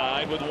right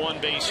side with 1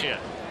 base hit.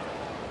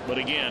 But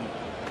again,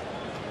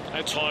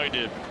 that's hard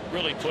to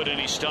really put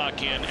any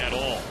stock in at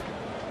all.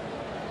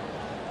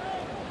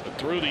 But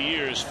through the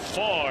years,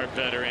 far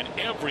better in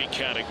every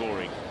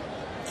category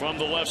from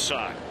the left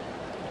side.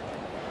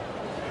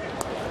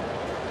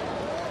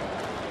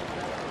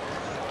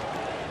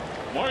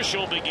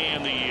 Marshall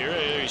began the year,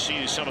 there you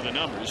see some of the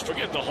numbers.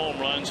 Forget the home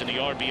runs and the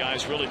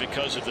RBIs really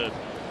because of the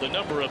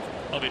number of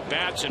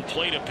at-bats and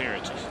plate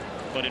appearances.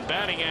 But in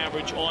batting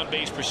average,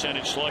 on-base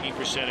percentage, slugging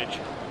percentage,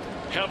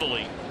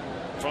 heavily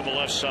from the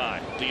left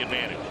side, the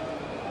advantage.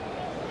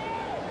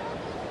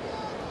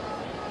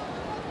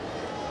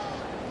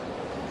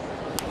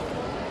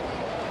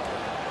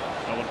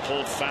 That one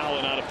pulled foul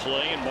and out of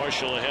play, and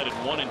Marshall ahead at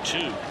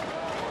 1-2.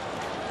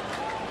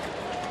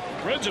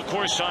 Reds, of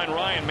course, signed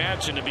Ryan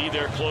Madson to be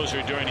their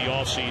closer during the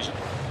offseason.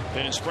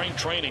 Then in spring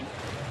training,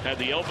 had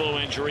the elbow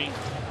injury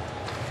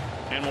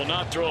and will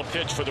not throw a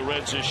pitch for the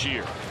Reds this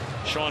year.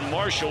 Sean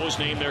Marshall was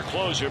named their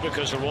closer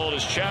because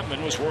Aroldis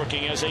Chapman was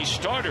working as a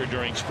starter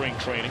during spring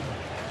training.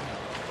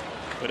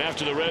 But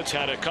after the Reds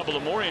had a couple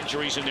of more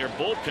injuries in their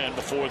bullpen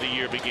before the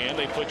year began,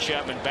 they put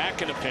Chapman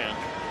back in the pen,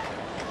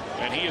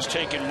 and he has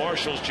taken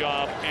Marshall's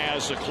job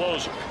as the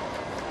closer.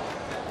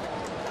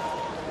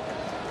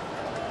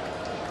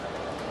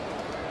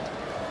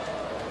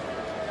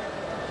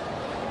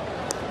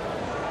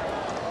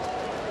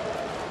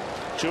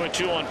 Two and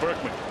 2 on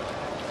Berkman.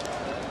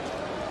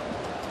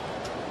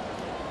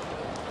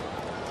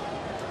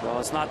 Well,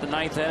 it's not the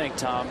 9th inning,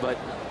 Tom, but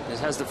it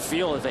has the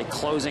feel of a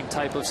closing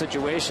type of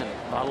situation.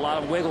 Not a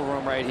lot of wiggle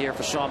room right here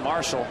for Sean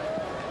Marshall.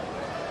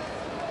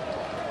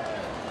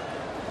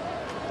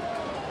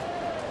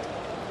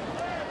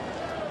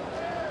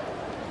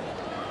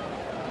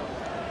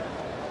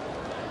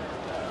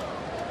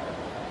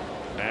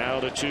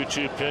 Now the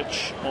 2-2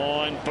 pitch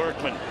on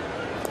Berkman.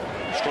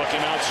 Struck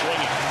him out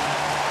swinging.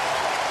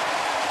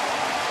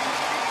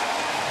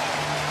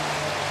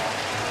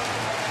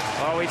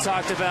 Oh, we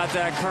talked about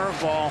that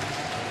curveball.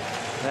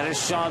 That is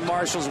Sean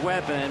Marshall's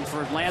weapon. And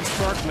for Lance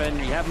Berkman,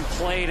 you haven't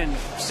played and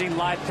seen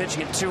live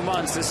pitching in 2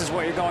 months. This is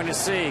what you're going to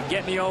see.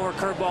 Get me over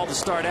curveball to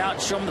start out.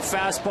 Show him the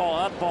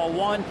fastball up. Ball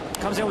 1.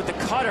 Comes in with the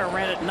cutter.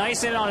 Ran it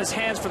nice in on his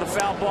hands for the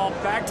foul ball.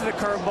 Back to the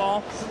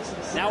curveball.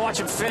 Now watch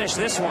him finish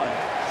this one.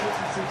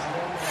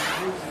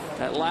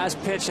 That last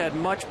pitch had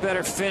much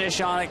better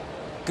finish on it.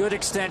 Good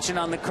extension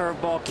on the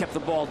curveball. Kept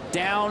the ball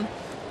down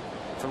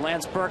for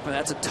Lance Berkman.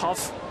 That's a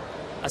tough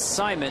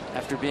assignment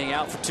after being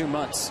out for 2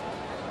 months.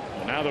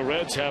 Well, now the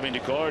Reds having to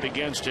guard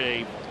against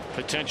a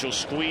potential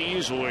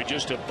squeeze or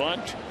just a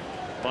bunt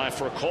by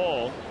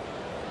Furcal.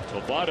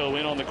 Votto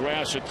in on the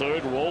grass at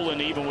third.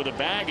 Rowland even with a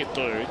bag at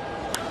third.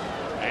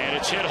 And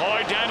it's hit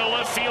hard down the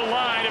left field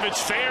line. If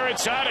it's fair,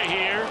 it's out of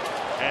here.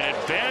 And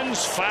it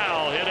bends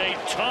foul. Hit a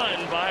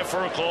ton by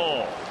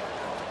Furcal.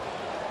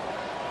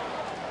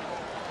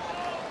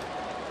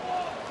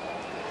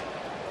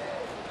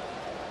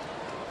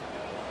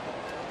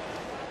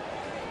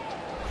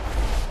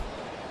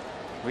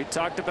 We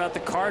talked about the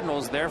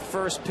Cardinals, their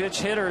first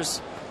pitch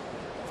hitters.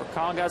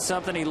 Furcal got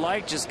something he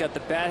liked, just got the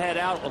bat head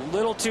out a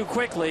little too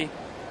quickly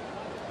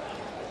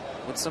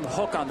with some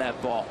hook on that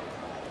ball.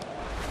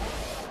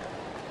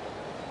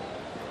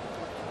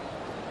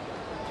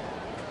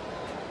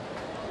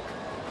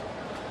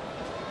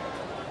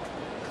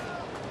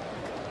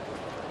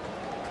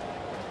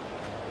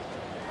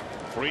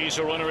 Freeze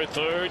a runner at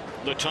third,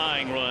 the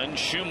tying run.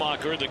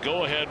 Schumacher the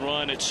go-ahead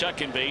run at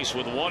second base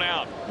with 1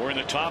 out. We're in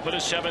the top of the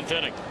 7th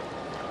inning.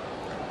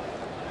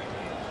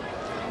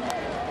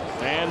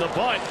 And the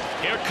bunt.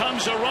 Here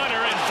comes a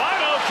runner, and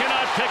Votto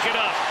cannot pick it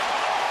up.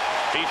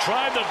 He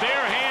tried the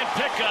bare hand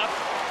pickup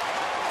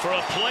for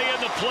a play at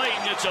the plate,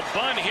 and it's a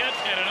bunt hit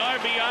and an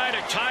RBI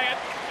to tie it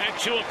at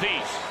 2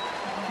 apiece.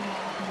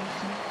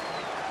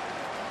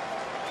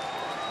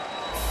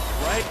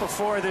 Right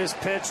before this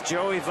pitch,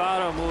 Joey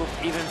Votto moved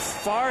even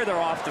farther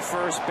off the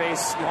first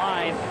base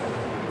line,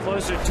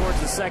 closer towards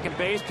the second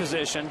base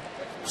position.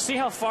 See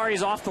how far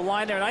he's off the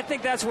line there, and I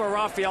think that's where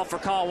Rafael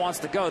Furcal wants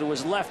to go, to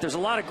his left. There's a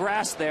lot of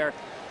grass there.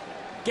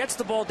 Gets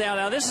the ball down.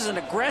 Now, this is an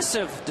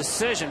aggressive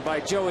decision by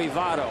Joey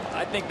Votto.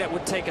 I think that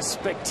would take a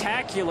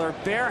spectacular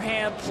bare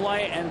hand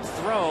play and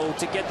throw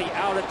to get the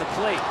out at the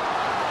plate,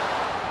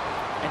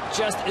 and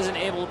just isn't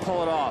able to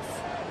pull it off.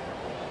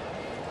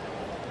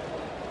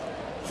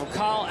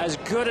 Furcal, as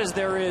good as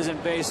there is in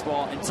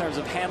baseball in terms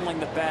of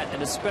handling the bat,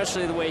 and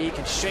especially the way he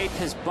can shape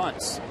his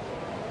bunts.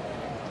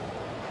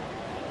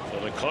 So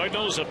the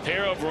Cardinals a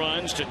pair of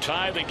runs to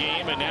tie the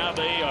game, and now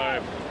they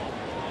are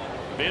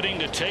bidding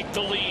to take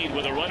the lead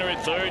with a runner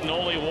at third and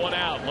only 1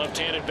 out.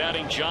 Left-handed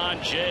batting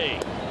John Jay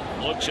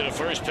looks at a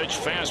first pitch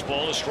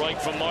fastball, a strike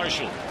from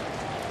Marshall.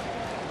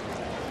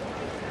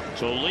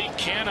 So Leake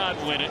cannot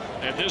win it.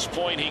 At this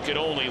point, he could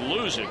only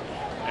lose it.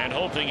 and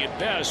hoping at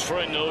best for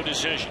a no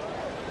decision.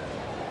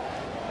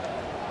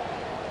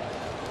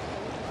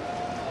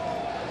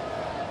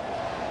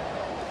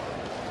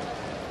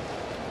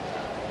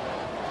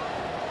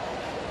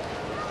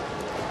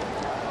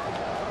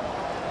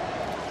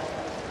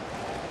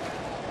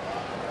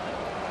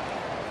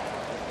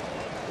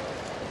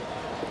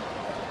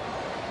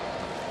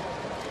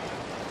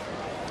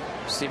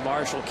 See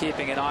Marshall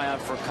keeping an eye on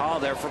Furcal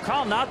there.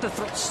 Furcal not the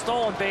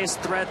stolen base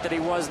threat that he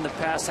was in the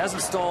past.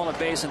 Hasn't stolen a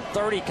base in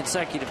 30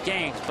 consecutive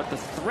games, but the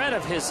threat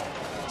of his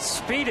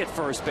speed at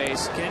first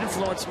base can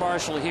influence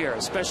Marshall here,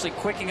 especially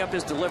quicking up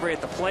his delivery at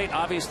the plate.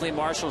 Obviously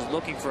Marshall's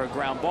looking for a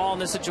ground ball in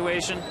this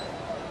situation,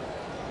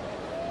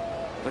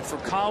 but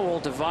Furcal will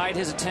divide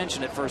his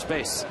attention at first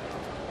base.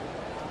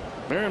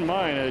 Bear in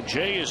mind,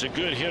 Jay is a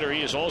good hitter.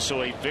 He is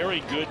also a very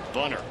good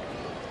bunter.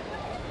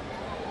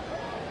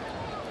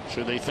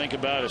 Should they think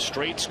about a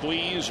straight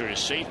squeeze or a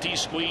safety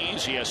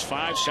squeeze? He has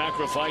 5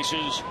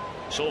 sacrifices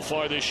so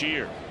far this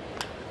year.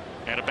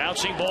 And a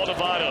bouncing ball to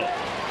Votto.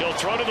 He'll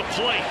throw to the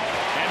plate,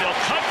 and they'll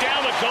cut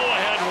down the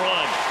go-ahead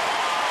run.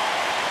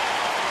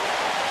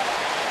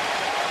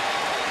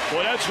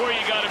 Well, that's where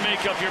you got to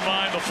make up your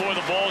mind before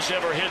the ball's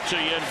ever hit to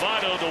you. And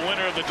Votto, the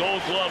winner of the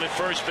Gold Glove at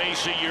first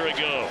base a year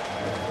ago.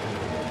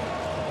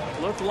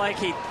 Looked like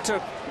he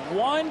took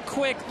one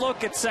quick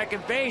look at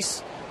second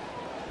base,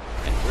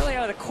 and really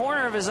out of the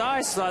corner of his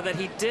eye saw that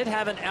he did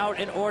have an out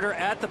in order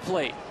at the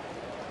plate.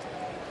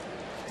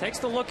 Takes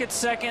the look at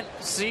second,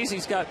 sees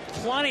he's got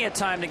plenty of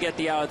time to get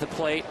the out at the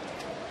plate.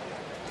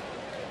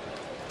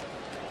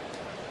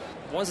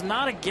 Was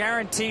not a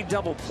guaranteed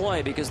double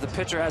play because the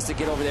pitcher has to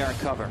get over there and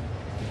cover.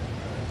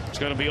 It's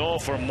going to be all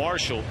for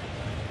Marshall,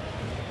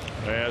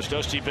 as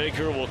Dusty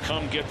Baker will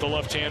come get the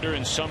left-hander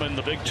and summon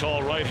the big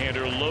tall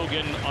right-hander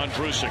Logan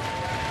Ondrusek.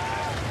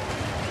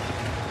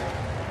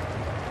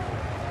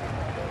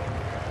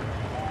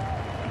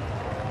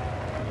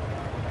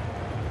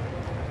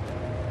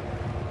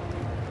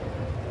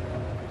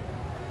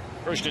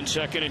 First and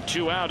second and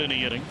 2 out in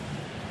the inning.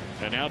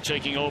 And now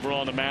taking over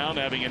on the mound,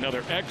 having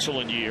another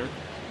excellent year.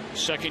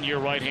 Second-year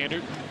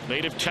right-hander,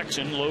 native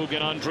Texan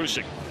Logan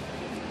Ondrusek.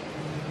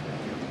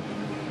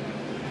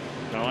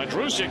 Now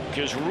Ondrusek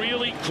has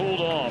really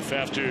cooled off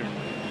after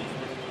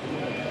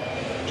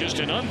just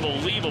an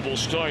unbelievable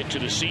start to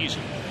the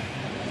season.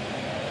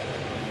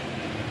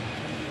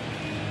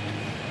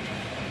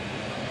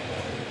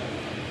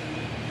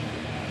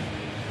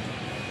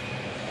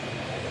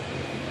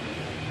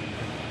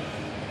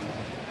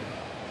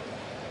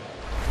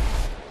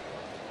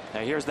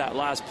 Now here's that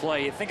last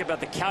play. You think about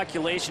the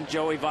calculation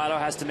Joey Votto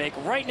has to make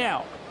right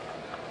now.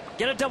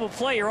 Get a double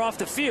play, you're off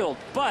the field.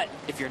 But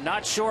if you're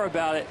not sure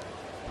about it,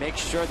 make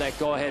sure that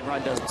go-ahead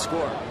run doesn't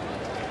score.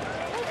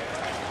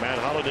 Matt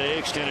Holliday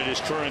extended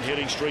his current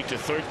hitting streak to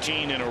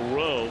 13 in a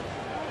row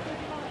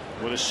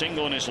with a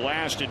single in his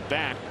last at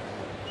bat.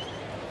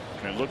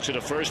 And looks at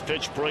a first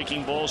pitch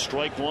breaking ball,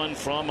 strike one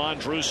from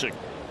Ondrusek.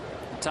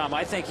 Tom,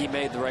 I think he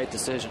made the right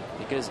decision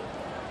because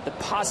the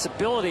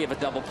possibility of a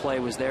double play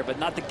was there, but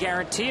not the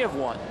guarantee of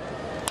one.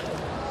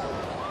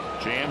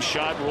 Jam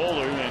shot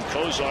roller, and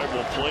Cozart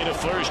will play to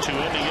first to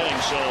end the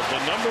inning. So the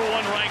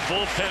 #1 ranked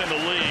bullpen in the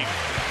league,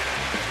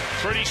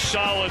 pretty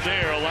solid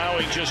there,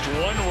 allowing just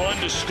 1 run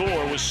to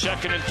score with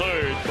second and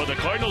third, but the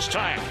Cardinals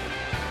tie it.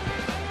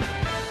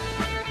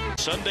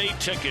 Sunday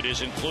ticket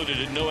is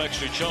included at no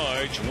extra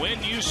charge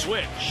when you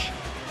switch,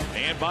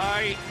 and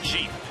by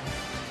Jeep.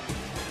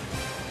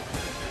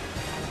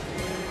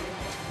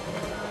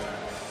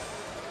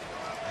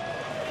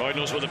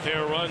 Cardinals with a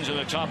pair of runs in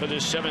the top of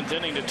this 7th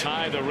inning to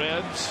tie the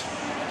Reds.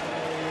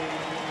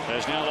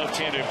 As now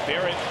left-hander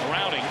Barrett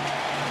Browning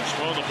has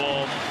thrown the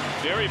ball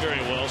very,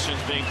 very well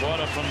since being brought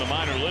up from the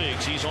minor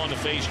leagues. He's on to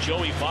face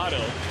Joey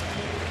Votto.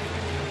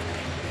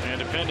 And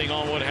depending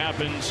on what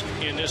happens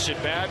in this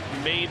at-bat,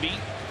 maybe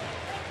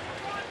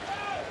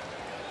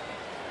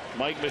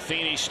Mike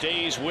Matheny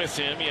stays with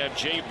him. You have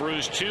Jay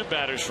Bruce, 2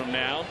 batters from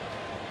now.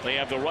 They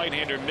have the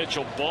right-hander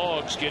Mitchell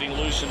Boggs getting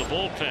loose in the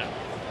bullpen.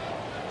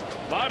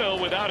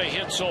 Votto without a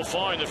hit so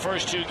far in the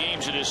first 2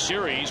 games of this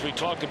series. We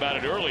talked about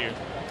it earlier.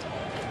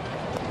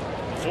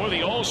 Before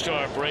the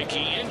All-Star break,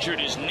 he injured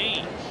his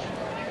knee.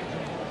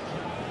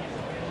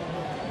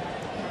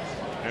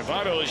 And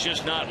Votto has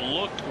just not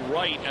looked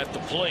right at the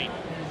plate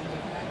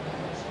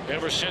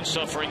ever since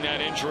suffering that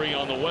injury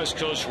on the West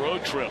Coast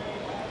road trip.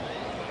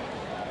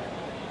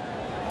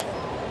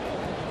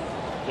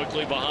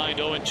 Quickly behind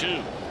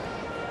 0-2.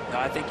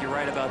 I think you're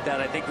right about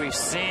that. I think we've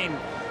seen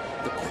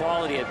the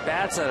quality at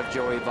bats out of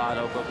Joey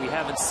Votto, but we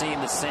haven't seen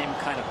the same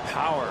kind of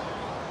power.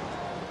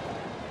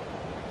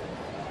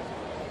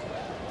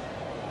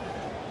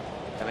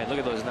 I mean, look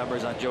at those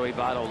numbers on Joey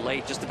Votto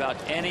late. Just about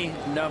any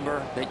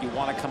number that you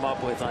want to come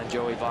up with on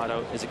Joey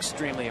Votto is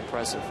extremely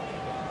impressive.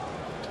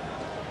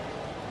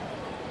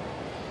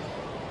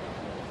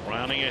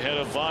 Rounding ahead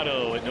of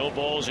Votto at no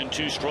balls and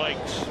 2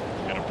 strikes.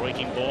 And a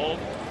breaking ball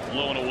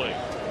low and away.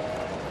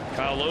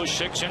 Kyle Lowe,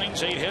 6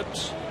 innings, 8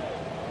 hits.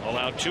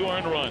 Allowed 2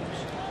 earned runs.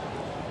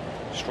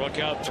 Struck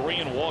out 3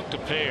 and walked a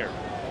pair.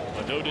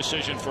 A no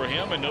decision for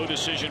him, and no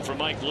decision for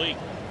Mike Leake.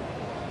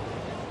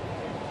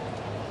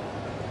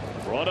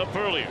 Brought up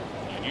earlier,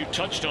 and you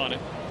touched on it.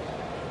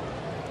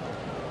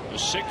 The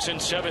 6th and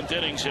 7th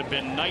innings have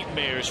been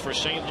nightmares for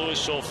St. Louis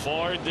so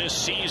far this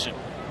season.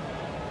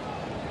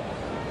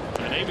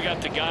 And they've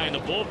got the guy in the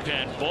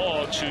bullpen,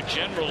 Boggs, who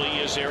generally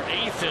is their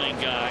 8th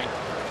inning guy,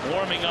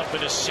 warming up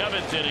in the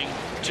 7th inning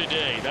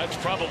today. That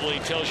probably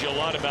tells you a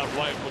lot about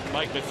what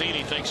Mike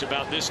Matheny thinks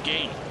about this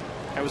game.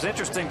 It was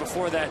interesting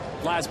before that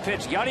last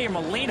pitch. Yadier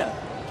Molina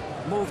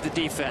moved the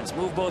defense,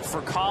 moved both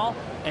for Call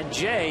and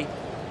Jay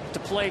to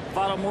play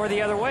Votto more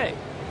the other way.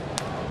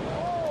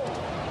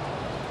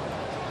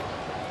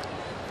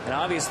 And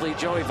obviously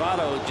Joey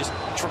Votto, just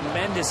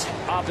tremendous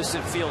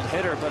opposite field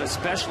hitter, but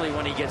especially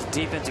when he gets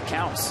deep into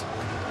counts.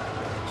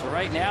 So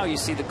right now you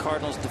see the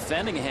Cardinals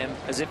defending him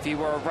as if he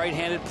were a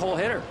right-handed pull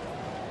hitter.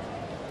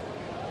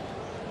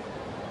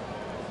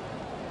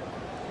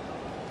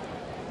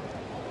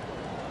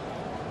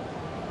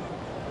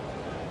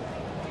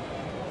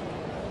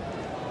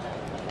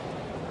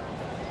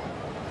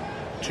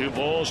 Two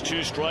balls,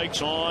 2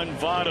 strikes on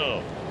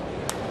Votto.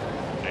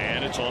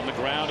 And it's on the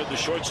ground at the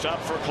shortstop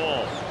for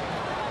Call.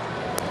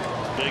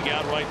 Big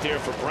out right there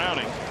for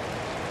Browning.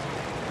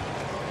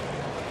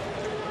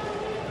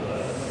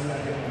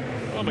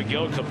 Well,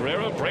 Miguel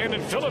Cabrera,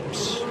 Brandon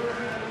Phillips,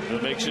 who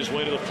makes his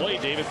way to the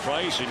plate. David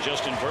Price and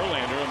Justin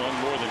Verlander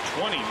among more than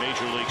 20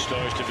 Major League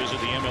stars to visit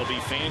the MLB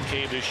Fan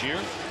Cave this year.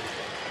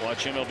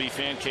 Watch MLB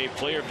Fan Cave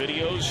player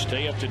videos.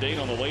 Stay up to date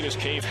on the latest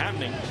cave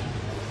happenings.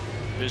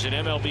 Visit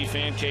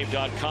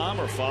MLBFancave.com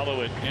or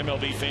follow at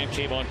MLB Fan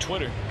Cave on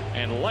Twitter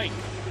and like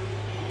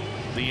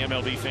the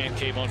MLB Fan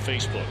Cave on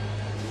Facebook.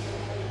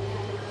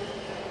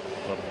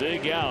 A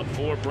big out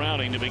for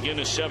Browning to begin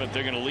the 7th.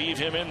 They're going to leave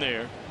him in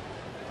there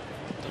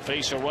to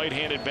face a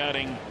right-handed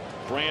batting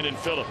Brandon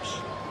Phillips.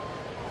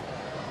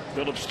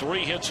 Phillips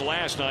 3 hits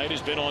last night,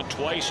 has been on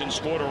twice and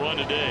scored a run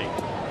today.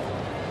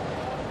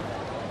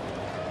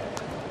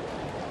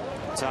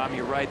 Tom,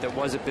 you're right, that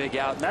was a big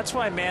out. And that's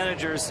why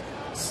managers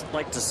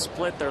like to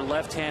split their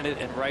left-handed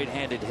and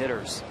right-handed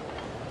hitters.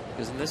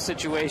 Because in this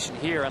situation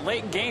here, in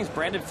late in games,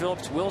 Brandon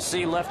Phillips will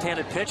see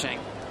left-handed pitching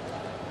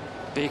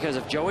because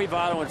of Joey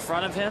Votto in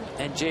front of him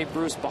and Jay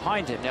Bruce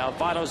behind him. Now, if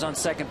Votto's on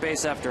second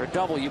base after a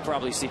double, you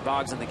probably see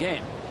Boggs in the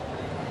game.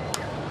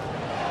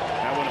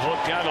 That one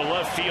hooked down the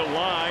left field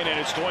line, and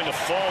it's going to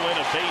fall in,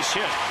 a base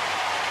hit.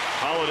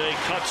 Holliday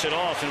cuts it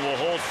off and will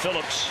hold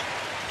Phillips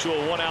to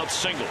a 1-out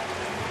single.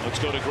 Let's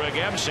go to Greg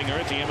Amsinger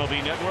at the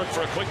MLB Network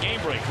for a quick game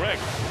break. Greg.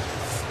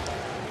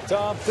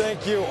 Tom,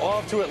 thank you.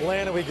 Off to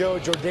Atlanta we go.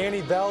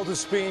 Jordani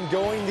Valdespin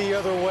going the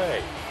other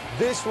way.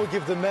 This will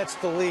give the Mets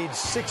the lead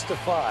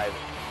 6-5.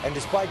 And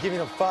despite giving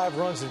up 5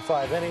 runs in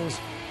 5 innings,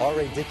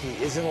 R.A. Dickey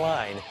is in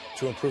line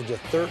to improve to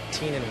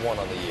 13-1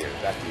 on the year.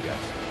 Back to you guys.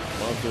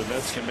 Well, if the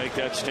Mets can make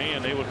that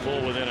stand, they would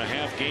pull within a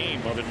half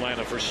game of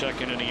Atlanta for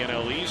second in the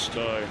NL East.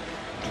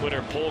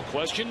 Twitter poll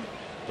question: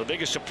 the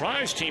biggest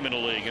surprise team in the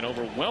league, and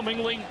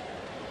overwhelmingly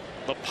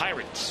the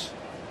Pirates.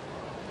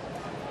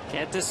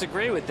 Can't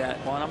disagree with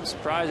that one. I'm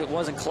surprised it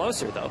wasn't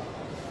closer, though.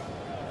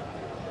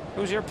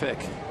 Who's your pick?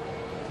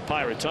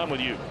 Pirates. I'm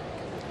with you.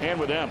 And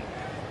with them.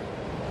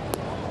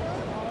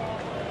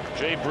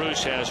 Jay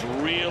Bruce has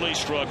really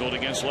struggled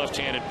against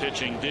left-handed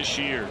pitching this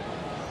year.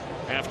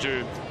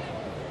 After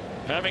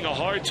having a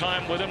hard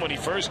time with him when he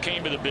first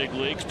came to the big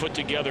leagues, put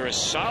together a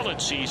solid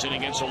season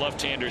against the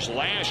left-handers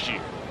last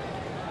year.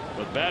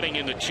 But batting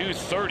in the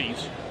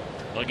 230s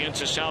against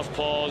the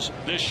Southpaws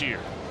this year.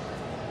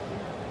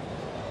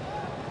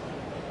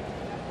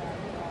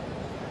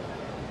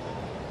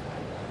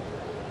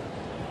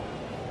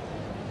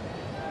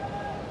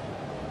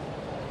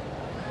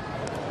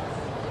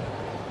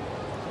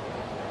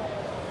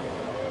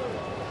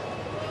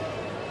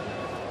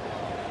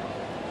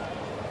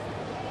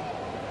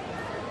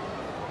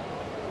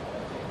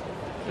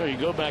 You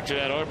go back to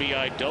that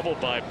RBI double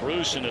by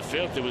Bruce in the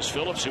 5th. It was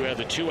Phillips who had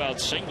the 2-out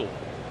single.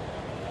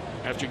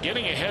 After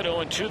getting ahead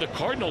 0-2, the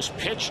Cardinals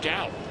pitched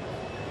out.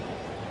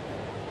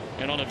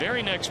 And on the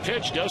very next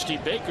pitch, Dusty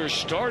Baker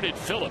started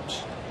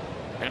Phillips.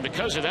 And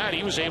because of that,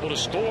 he was able to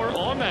score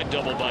on that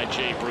double by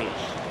Jay Bruce.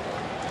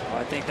 Well,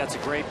 I think that's a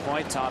great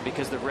point, Tom,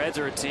 because the Reds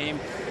are a team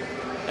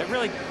that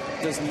really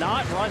does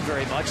not run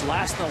very much,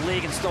 last in the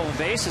league in stolen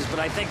bases. But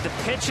I think the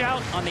pitch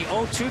out on the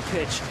 0-2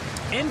 pitch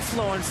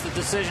influenced the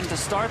decision to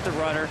start the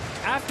runner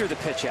after the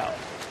pitch out.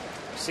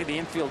 See the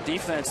infield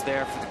defense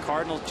there for the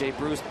Cardinals. Jay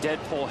Bruce, dead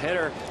pull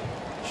hitter.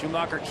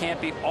 Schumacher can't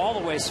be all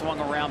the way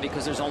swung around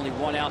because there's only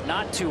 1 out,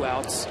 not 2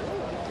 outs.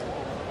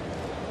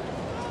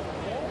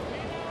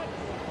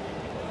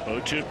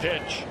 0-2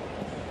 pitch.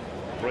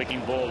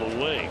 Breaking ball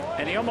away.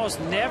 And he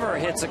almost never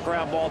hits a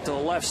ground ball to the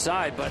left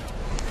side, but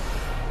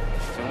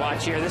so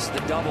watch here. This is the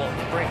double.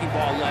 Breaking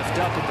ball left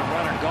up with the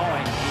runner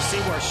going. You see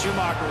where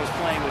Schumacher was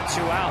playing with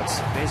 2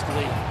 outs.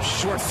 Basically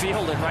short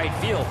field and right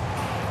field.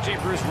 Jay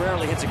Bruce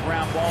rarely hits a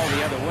ground ball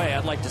the other way.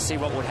 I'd like to see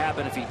what would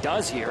happen if he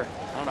does here.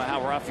 I don't know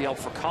how Rafael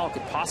Furcal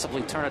could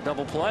possibly turn a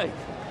double play.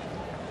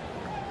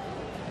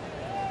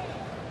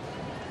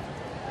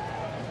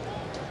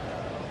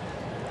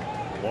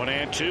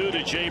 1-2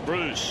 to Jay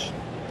Bruce.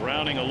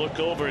 Browning a look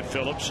over at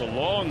Phillips, a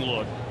long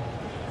look,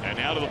 and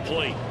out of the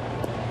plate.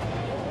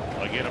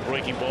 Again, a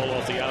breaking ball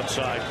off the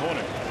outside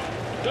corner.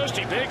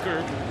 Dusty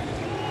Baker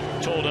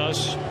told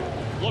us,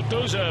 look,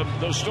 those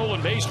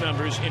stolen base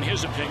numbers, in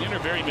his opinion, are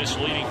very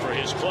misleading for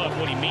his club.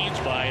 What he means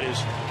by it is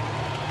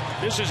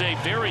this is a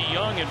very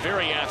young and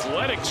very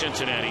athletic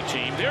Cincinnati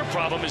team. Their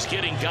problem is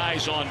getting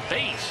guys on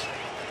base.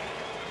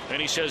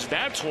 And he says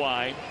that's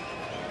why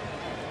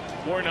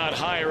we're not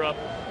higher up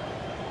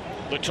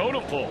the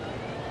totem pole.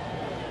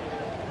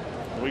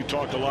 We've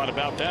talked a lot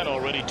about that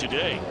already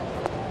today.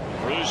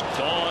 Bruce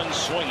gone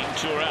swinging,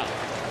 2 are out.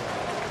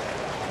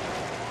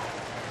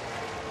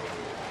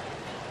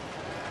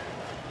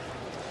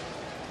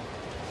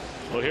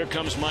 Well, here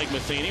comes Mike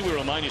Matheny. We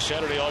remind you,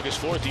 Saturday,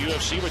 August 4th, the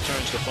UFC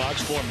returns to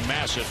Fox. 4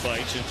 massive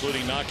fights,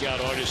 including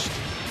knockout artist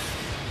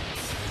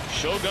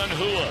Shogun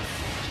Rua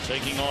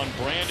taking on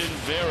Brandon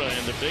Vera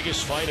in the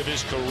biggest fight of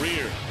his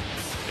career.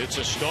 It's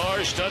a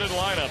star-studded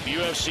lineup.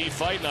 UFC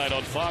Fight Night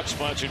on Fox,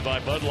 sponsored by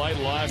Bud Light,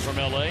 live from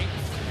L.A.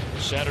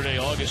 Saturday,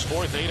 August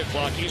 4th, 8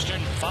 o'clock Eastern,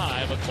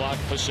 5 o'clock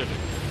Pacific.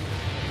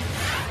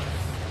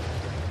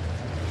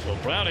 So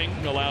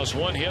Browning allows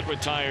 1 hit,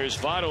 retires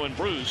Votto and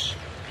Bruce.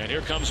 And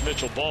here comes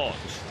Mitchell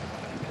Boggs.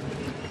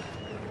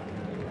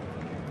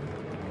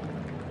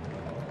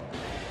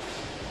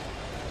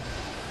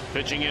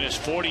 Pitching in his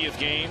 40th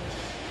game.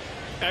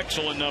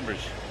 Excellent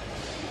numbers.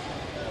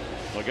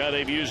 A guy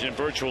they've used in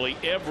virtually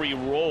every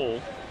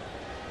role,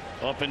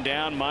 up and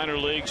down, minor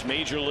leagues,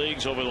 major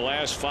leagues, over the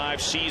last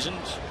 5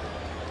 seasons.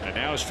 And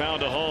now has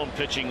found a home,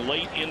 pitching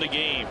late in the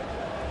game.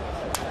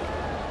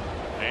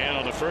 And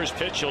on the first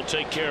pitch, he'll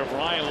take care of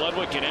Ryan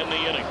Ludwick and end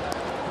the inning.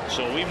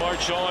 So we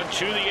march on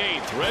to the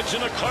 8th. Reds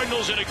and the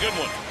Cardinals in a good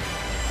one.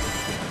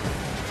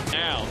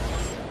 Now,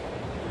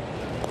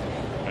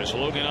 as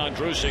Logan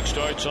Ondrusek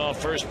starts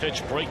off, first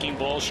pitch breaking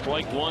ball,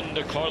 strike 1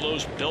 to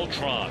Carlos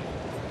Beltran.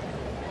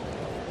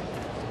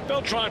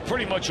 Beltran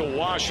pretty much a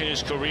wash in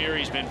his career.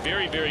 He's been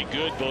very, very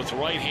good, both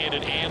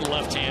right-handed and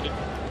left-handed.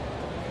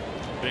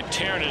 Been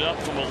tearing it up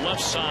from the left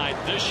side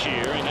this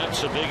year, and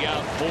that's a big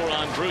out for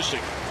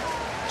Ondrusek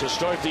to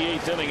start the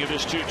 8th inning of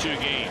this 2-2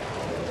 game.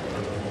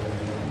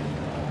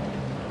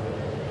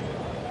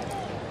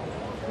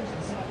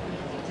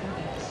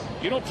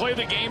 You don't play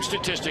the game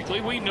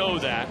statistically. We know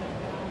that.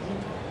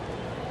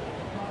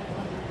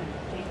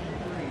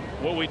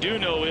 What we do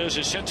know is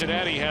that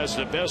Cincinnati has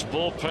the best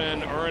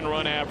bullpen earned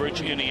run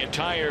average in the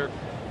entire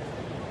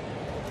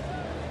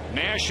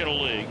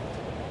National League.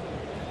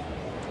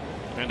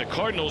 And the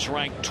Cardinals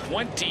rank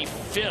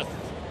 25th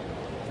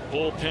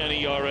bullpen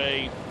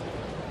ERA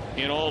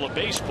in all of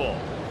baseball.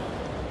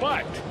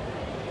 But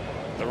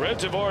the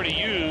Reds have already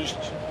used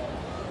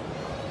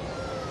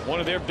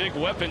one of their big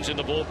weapons in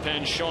the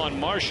bullpen, Sean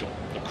Marshall.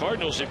 The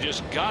Cardinals have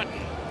just gotten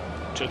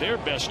to their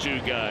best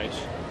 2 guys.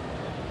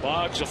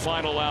 Boggs a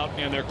final out,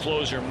 and their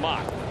closer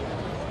Mott.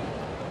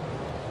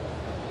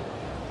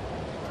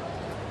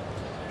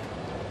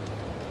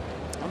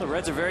 Well, the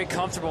Reds are very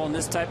comfortable in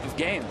this type of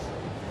game.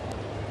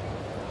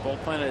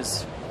 Bullpen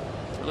has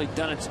really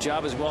done its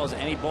job as well as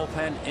any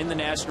bullpen in the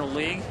National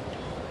League.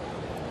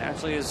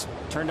 Actually has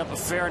turned up a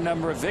fair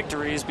number of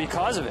victories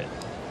because of it.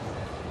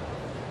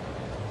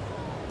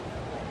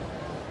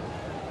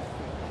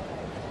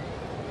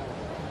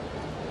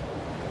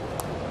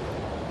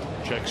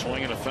 Check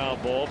swing and a foul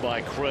ball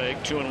by Craig.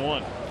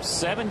 2-1.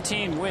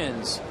 17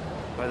 wins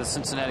by the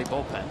Cincinnati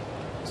bullpen.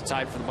 It's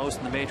tied for the most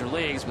in the major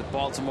leagues with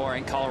Baltimore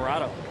and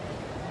Colorado.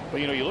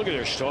 Well, you know, you look at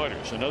their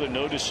starters. Another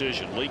no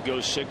decision. Leake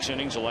goes 6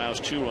 innings, allows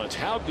 2 runs.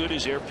 How good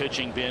has their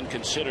pitching been?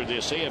 Consider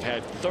this. They have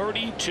had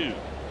 32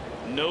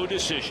 no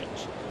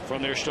decisions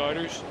from their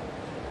starters.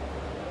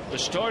 The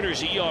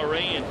starters'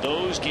 ERA in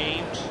those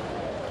games.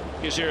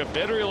 Is there a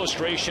better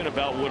illustration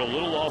about what a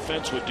little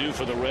offense would do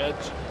for the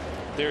Reds?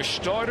 Their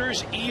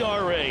starters'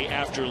 ERA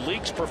after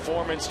Leake's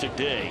performance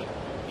today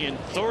in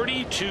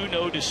 32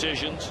 no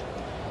decisions,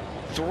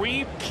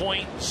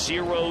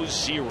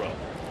 3.00.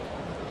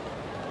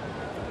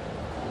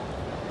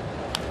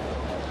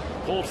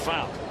 Pulled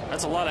foul.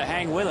 That's a lot of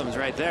hang with him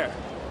right there.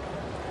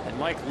 And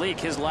Mike Leake,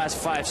 his last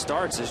 5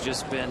 starts has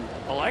just been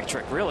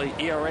electric, really.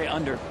 ERA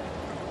under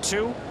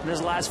 2 in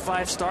his last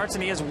 5 starts,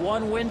 and he has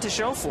 1 win to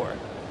show for it.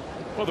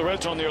 Well, the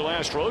Reds on their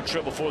last road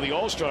trip before the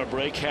All-Star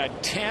break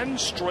had 10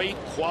 straight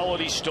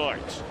quality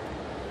starts.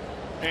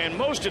 And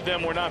most of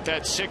them were not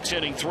that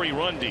 6-inning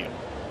 3-run deal.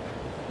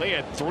 They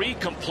had 3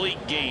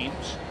 complete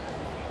games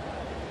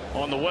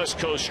on the West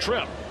Coast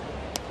trip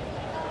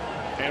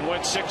and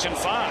went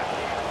 6-5.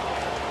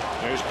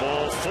 There's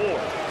ball 4.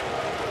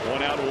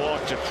 1 out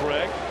walk to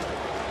Craig.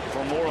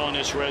 For more on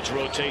this Reds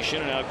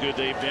rotation and how good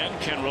they've been,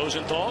 Ken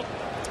Rosenthal.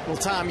 Well,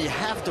 Tom, you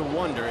have to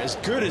wonder, as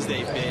good as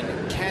they've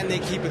been, can they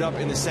keep it up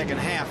in the second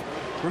half?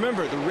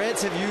 Remember, the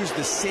Reds have used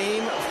the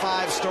same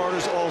 5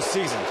 starters all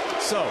season.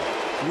 So,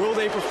 will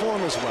they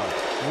perform as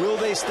well? Will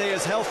they stay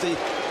as healthy?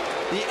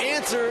 The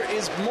answer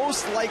is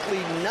most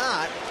likely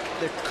not.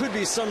 There could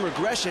be some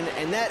regression,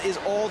 and that is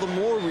all the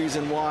more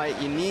reason why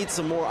you need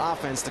some more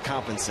offense to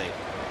compensate.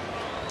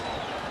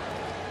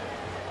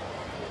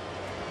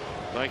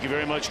 Thank you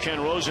very much,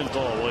 Ken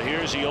Rosenthal. Well,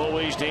 here's the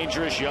always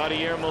dangerous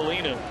Yadier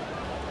Molina.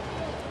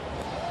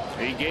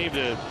 He gave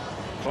the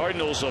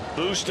Cardinals a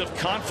boost of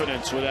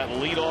confidence with that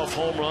leadoff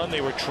home run.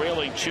 They were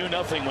trailing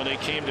 2-0 when they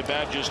came to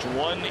bat just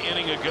 1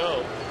 inning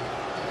ago.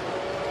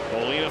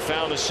 Molina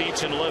found the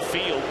seats in left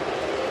field.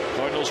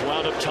 Cardinals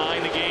wound up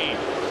tying the game.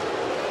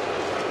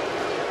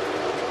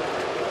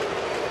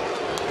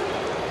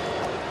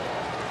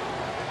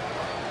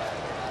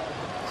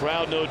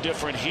 Crowd no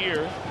different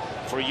here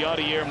for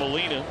Yadier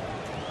Molina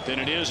than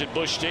it is at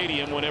Busch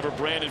Stadium whenever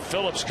Brandon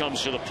Phillips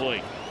comes to the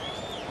plate.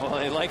 Well,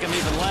 they like him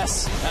even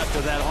less after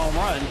that home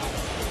run.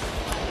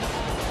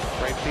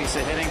 Great piece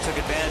of hitting, took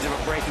advantage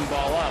of a breaking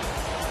ball up.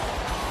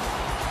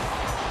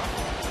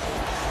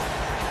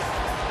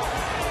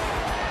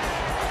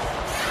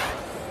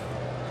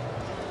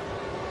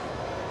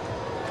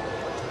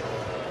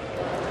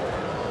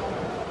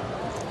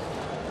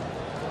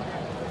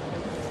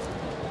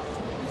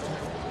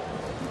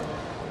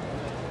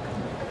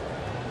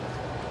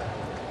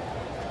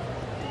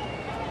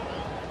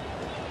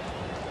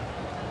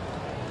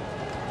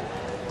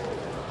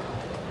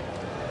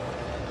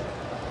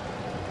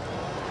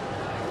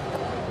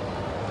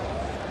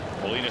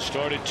 Molina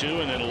started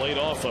 2 and then laid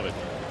off of it.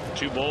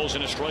 2 balls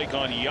and a strike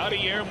on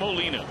Yadier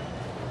Molina.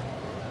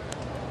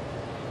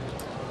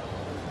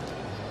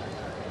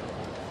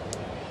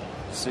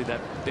 See that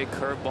big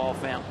curveball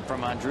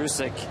from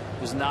Andrusic,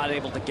 was not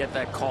able to get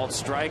that called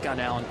strike on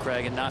Allen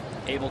Craig and not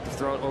able to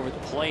throw it over the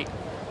plate.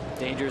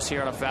 Dangerous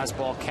here on a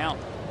fastball count.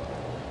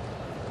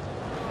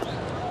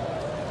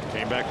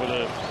 Came back with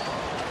a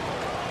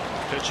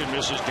pitch and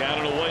misses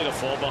down and away to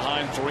fall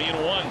behind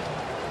 3-1.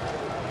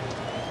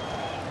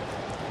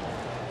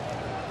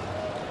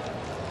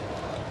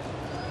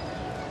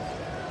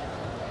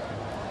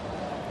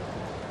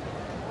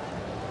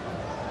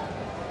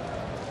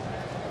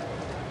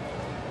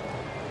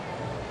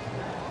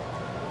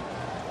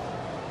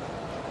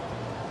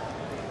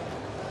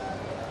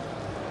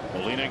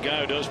 Molina, a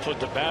guy who does put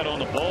the bat on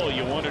the ball.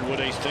 You wondered would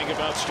they think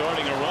about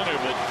starting a runner,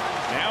 but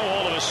now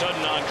all of a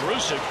sudden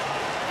Andrusic,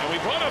 and we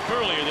brought up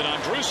earlier that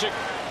Andrusic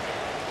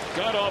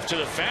got off to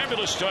the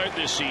fabulous start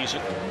this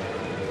season,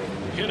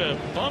 hit a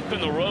bump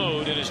in the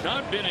road, and has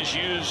not been as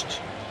used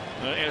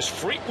as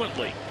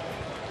frequently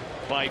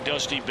by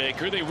Dusty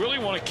Baker. They really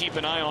want to keep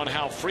an eye on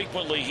how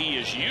frequently he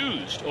is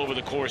used over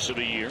the course of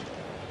the year.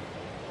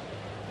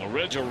 The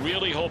Reds are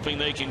really hoping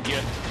they can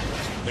get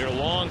their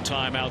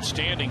longtime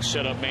outstanding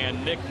setup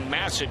man Nick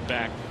Massett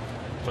back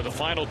for the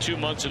final 2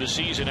 months of the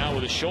season, out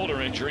with a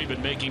shoulder injury, but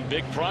making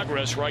big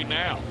progress right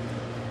now.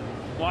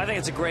 Well, I think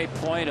it's a great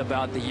point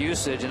about the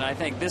usage, and I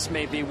think this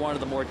may be one of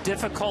the more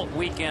difficult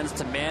weekends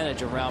to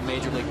manage around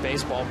Major League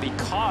Baseball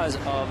because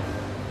of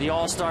the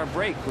All-Star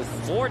break. With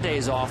 4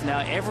 days off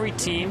now, every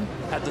team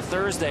had the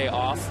Thursday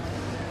off.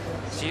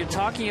 So you're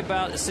talking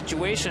about a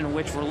situation in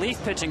which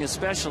relief pitching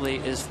especially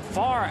is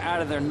far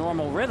out of their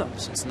normal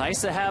rhythms. It's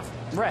nice to have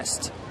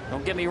rest,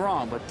 don't get me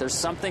wrong, but there's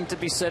something to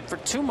be said for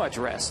too much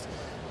rest.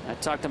 I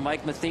talked to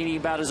Mike Matheny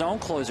about his own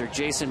closer,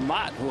 Jason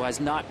Mott, who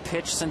has not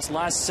pitched since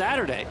last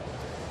Saturday.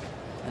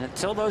 And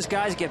until those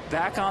guys get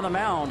back on the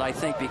mound, I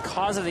think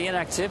because of the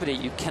inactivity,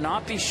 you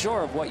cannot be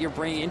sure of what you're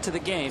bringing into the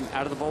game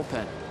out of the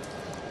bullpen.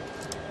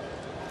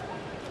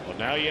 Well,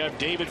 now you have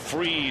David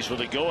Freese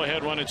with a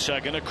go-ahead run at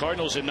second. The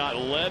Cardinals had not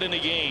led in the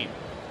game.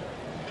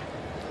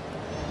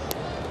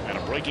 And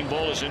a breaking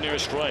ball is in there, a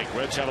strike.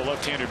 Reds have a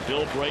left-hander,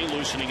 Bill Bray,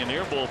 loosening in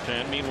their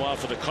bullpen. Meanwhile,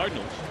 for the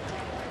Cardinals,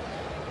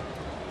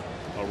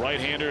 a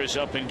right-hander is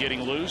up and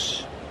getting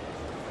loose.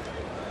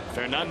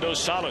 Fernando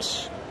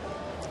Salas.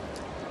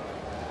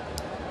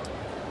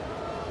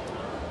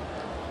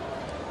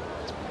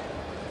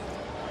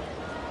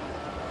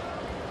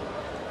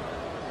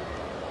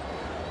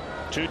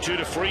 Two-two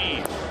to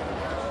Freese.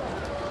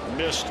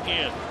 Missed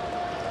in.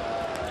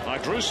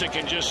 Andrusic,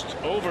 in just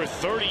over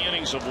 30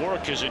 innings of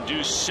work, has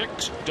induced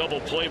 6 double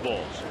play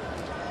balls.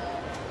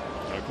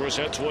 And of course,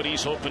 that's what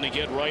he's hoping to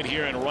get right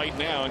here and right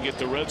now and get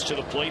the Reds to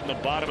the plate in the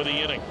bottom of the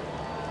inning.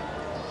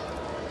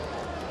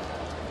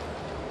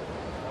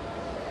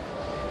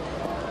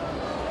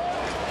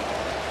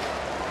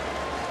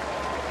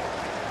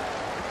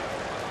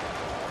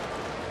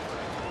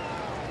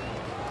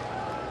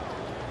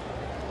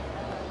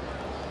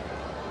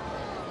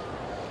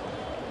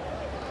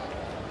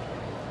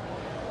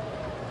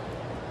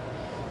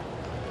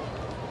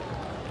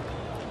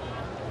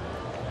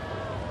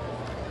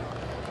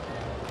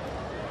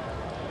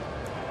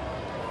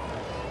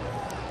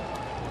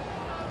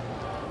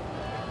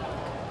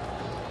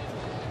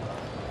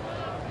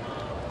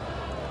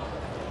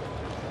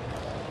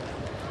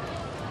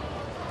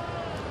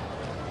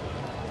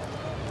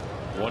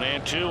 One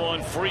and two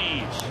on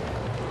Freese.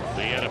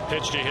 They had a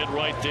pitch to hit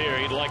right there.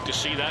 He'd like to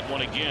see that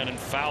one again, and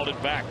fouled it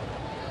back.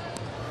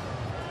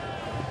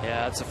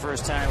 Yeah, that's the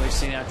first time we've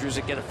seen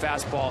Andrusic get a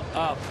fastball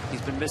up.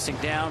 He's been missing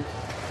down.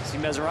 See,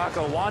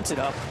 Mesoraco wants it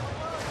up.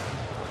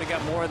 He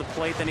got more of the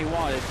plate than he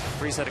wanted.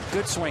 Freese had a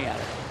good swing at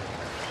it.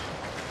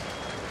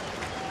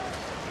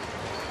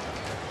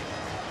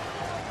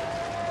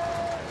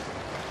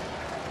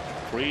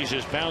 Freese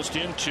has bounced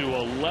into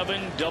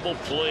 11 double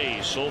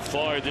plays so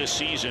far this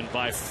season,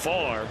 by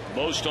far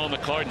most on the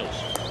Cardinals.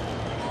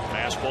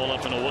 Fastball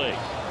up and away.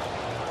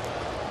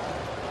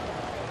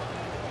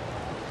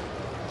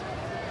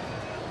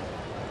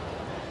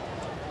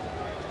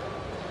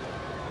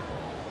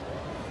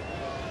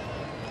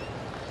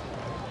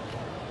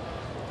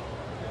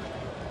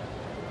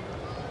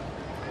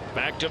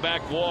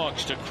 Back-to-back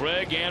walks to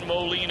Craig and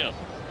Molina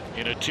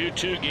in a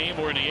 2-2 game.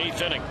 We're in the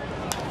 8th inning.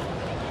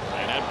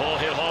 And that ball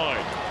hit hard.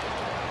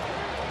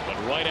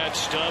 But right at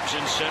Stubbs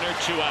in center,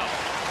 2 out.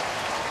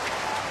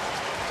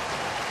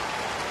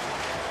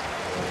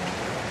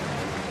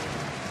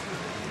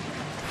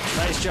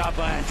 Nice job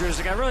by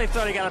Andrusik. I really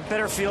thought he got a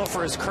better feel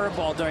for his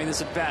curveball during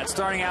this at-bat.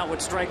 Starting out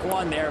with strike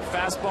 1 there.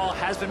 Fastball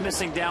has been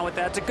missing down with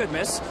that. It's a good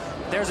miss.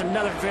 There's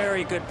another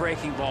very good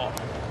breaking ball.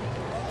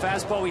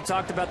 Fastball, we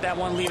talked about that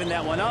one, leaving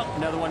that one up.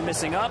 Another one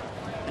missing up.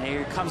 And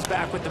here he comes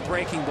back with the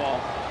breaking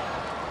ball.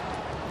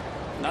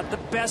 Not the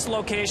best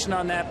location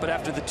on that, but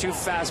after the 2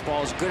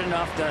 fastballs, good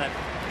enough that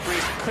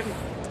Freese couldn't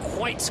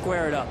quite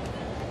square it up.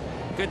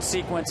 Good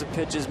sequence of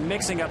pitches,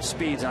 mixing up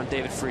speeds on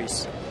David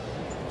Freese.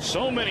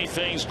 So many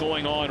things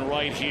going on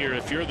right here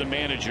if you're the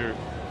manager,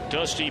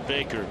 Dusty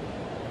Baker,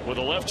 with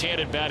a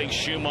left-handed batting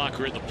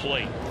Schumacher at the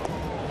plate.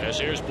 As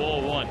there's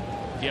ball 1.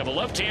 You have a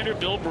left-hander,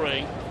 Bill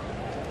Bray,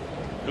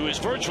 who has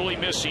virtually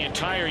missed the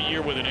entire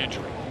year with an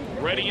injury.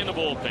 Ready in the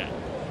bullpen.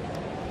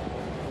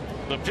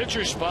 The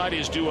pitcher spot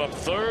is due up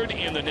 3rd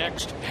in the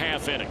next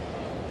half inning.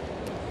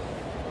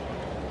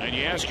 And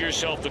you ask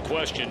yourself the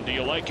question, do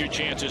you like your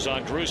chances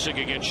on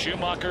Andrusik against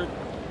Schumacher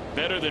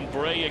better than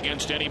Bray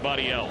against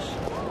anybody else?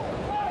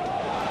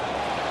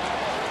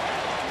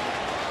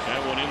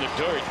 That one in the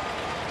dirt.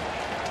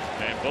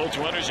 And both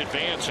runners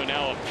advance, so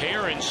now a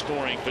pair in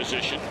scoring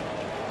position.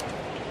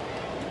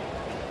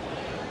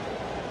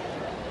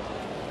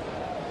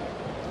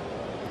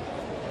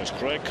 As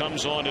Craig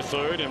comes on to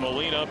 3rd and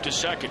Molina up to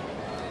 2nd.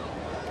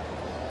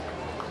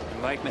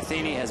 Mike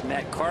Matheny has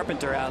Matt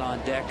Carpenter out on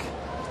deck.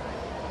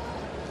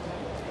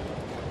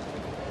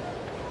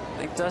 I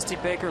think Dusty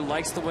Baker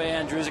likes the way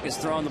Andrusik is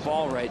throwing the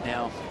ball right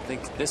now. I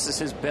think this is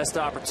his best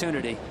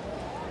opportunity.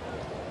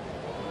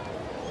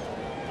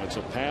 That's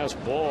a pass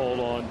ball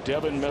on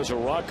Devin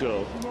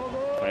Mesoraco.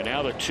 And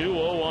now the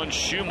 2-0 on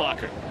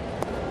Schumacher.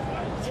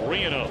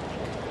 3-0.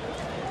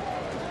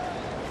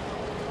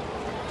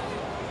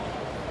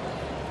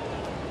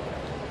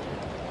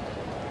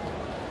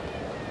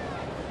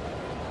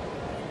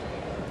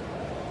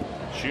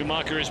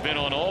 Schumacher has been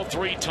on all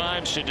 3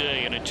 times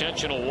today. An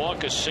intentional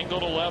walk, a single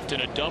to left,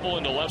 and a double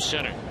into left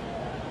center.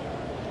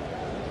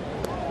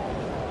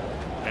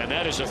 And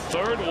that is a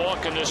 3rd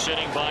walk in this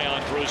inning by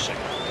Andrusik.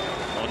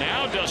 Well,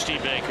 now Dusty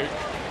Baker,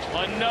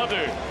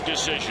 another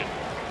decision.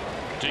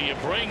 Do you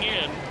bring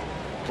in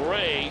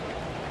Bray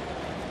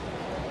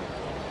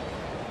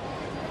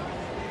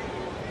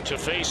to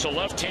face a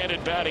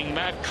left-handed batting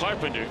Matt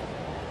Carpenter,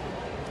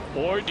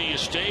 or do you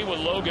stay with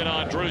Logan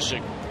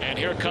Andrusik? And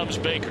here comes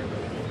Baker.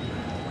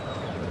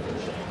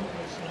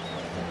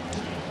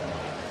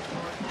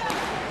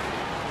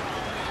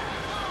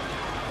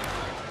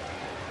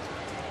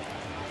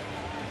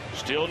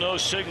 Still no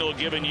signal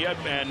given yet,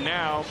 and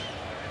now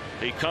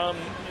he comes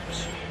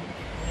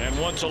and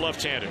wants a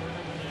left-hander.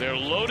 They're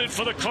loaded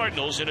for the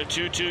Cardinals in a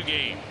 2-2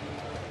 game.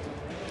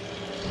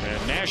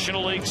 And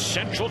National League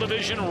Central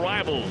Division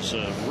rivals,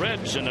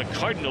 Reds and the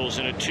Cardinals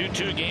in a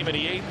 2-2 game in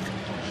the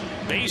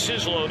 8th.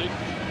 Bases loaded.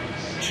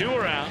 2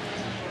 are out.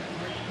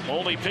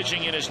 Only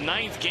pitching in his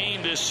 9th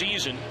game this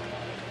season.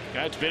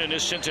 Guy's been in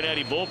this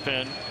Cincinnati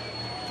bullpen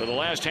for the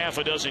last half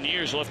a dozen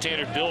years.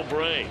 Left-hander Bill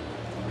Bray.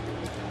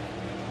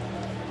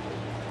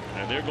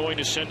 And they're going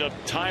to send up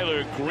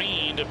Tyler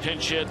Green to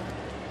pinch hit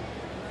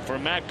for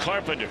Matt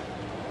Carpenter.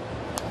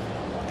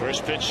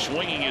 First pitch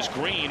swinging is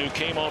Green, who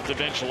came off the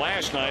bench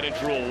last night and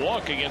drew a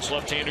walk against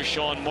left-hander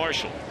Sean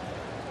Marshall.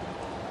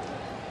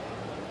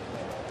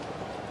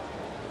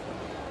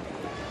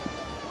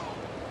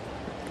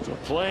 So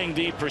playing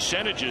the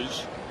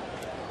percentages,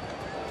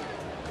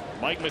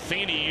 Mike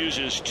Matheny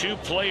uses 2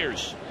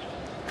 players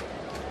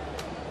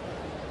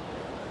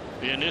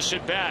in this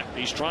at bat.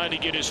 He's trying to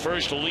get his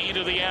first lead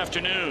of the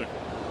afternoon.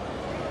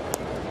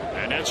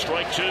 And that's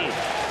strike 2.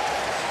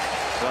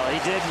 Well, he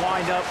did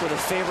wind up with a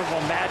favorable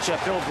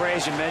matchup. Bill Bray,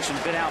 as you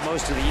mentioned, been out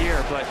most of the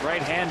year, but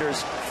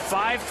right-handers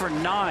 5 for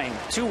 9.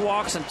 2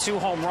 walks and 2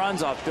 home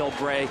runs off Bill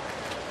Bray.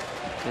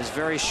 His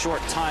very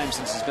short time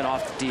since he's been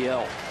off the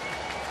DL.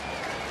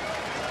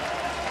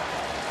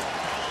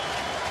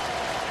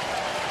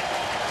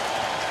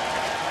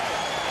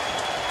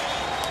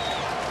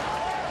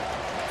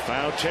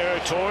 Foul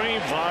territory.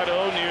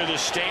 Votto near the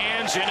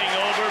stands. Inning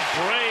over.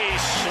 Bray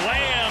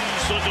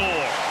slams the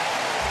door.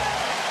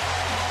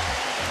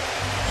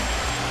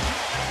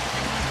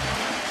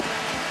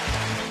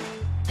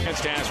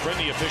 Against Aspirin,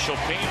 the official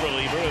pain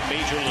reliever of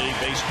Major League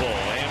Baseball.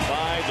 And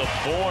by the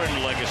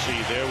Bourne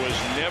legacy, there was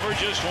never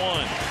just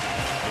one.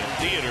 In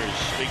theaters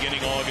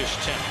beginning August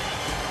 10th.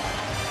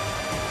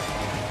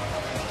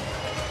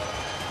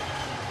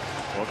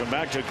 Welcome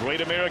back to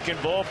Great American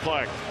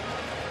Ballpark.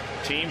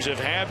 Teams have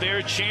had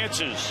their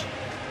chances.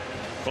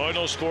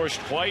 Cardinals scores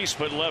twice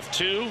but left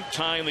two,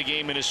 tying the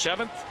game in his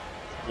 7th.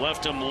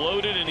 Left him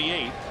loaded in the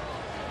 8th.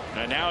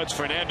 And now it's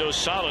Fernando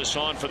Salas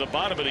on for the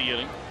bottom of the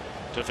inning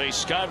to face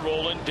Scott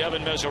Rowland,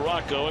 Devin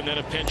Mesoraco, and then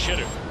a pinch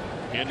hitter.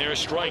 In their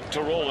strike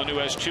to Rowland, who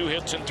has 2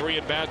 hits and 3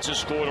 at-bats, has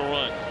scored a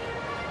run.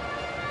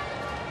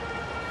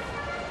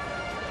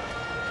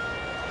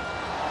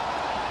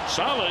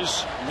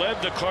 Salas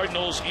led the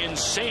Cardinals in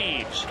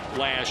saves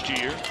last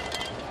year.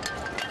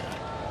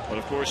 But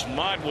of course,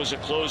 Mott was a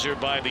closer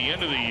by the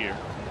end of the year.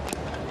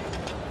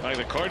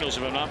 The Cardinals,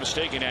 if I'm not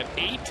mistaken, had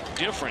 8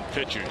 different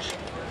pitchers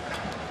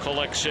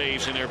collect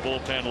saves in their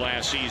bullpen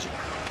last season.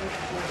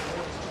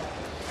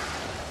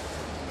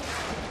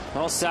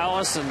 Well,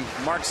 Salas and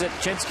Mark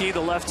Zetchinski,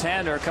 the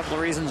left-hander, are a couple of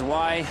reasons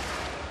why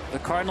the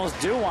Cardinals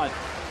do want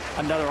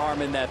another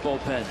arm in that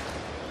bullpen.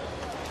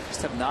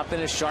 Just have not been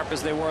as sharp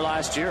as they were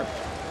last year.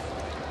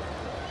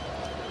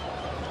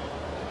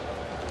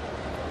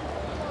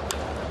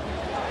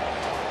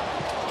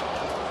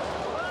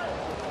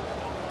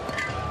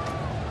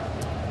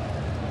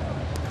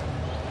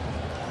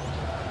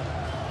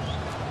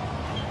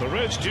 The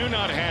Reds do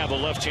not have a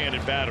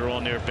left-handed batter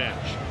on their bench.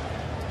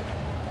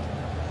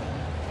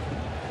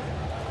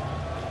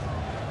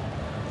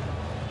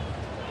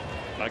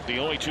 Like the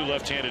only 2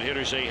 left-handed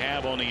hitters they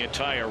have on the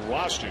entire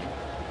roster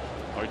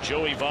are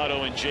Joey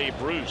Votto and Jay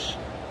Bruce.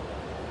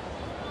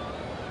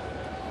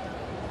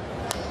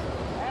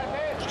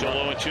 Still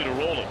 0-2 to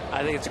Rowland.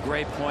 I think it's a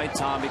great point,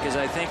 Tom, because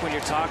I think when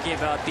you're talking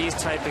about these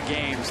type of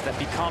games that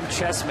become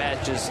chess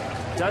matches,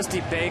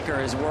 Dusty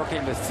Baker is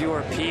working with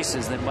fewer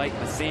pieces than Mike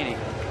Matheny.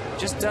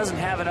 Just doesn't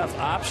have enough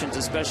options,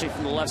 especially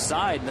from the left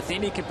side.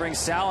 Matheny can bring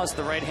Salas,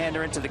 the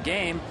right-hander, into the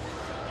game,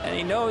 and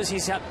he knows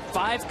he's got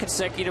 5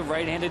 consecutive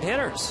right-handed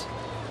hitters.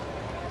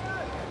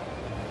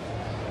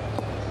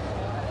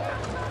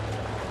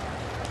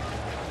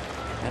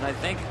 And I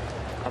think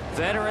a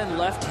veteran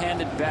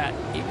left-handed bat,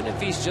 even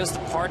if he's just a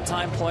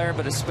part-time player,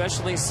 but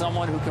especially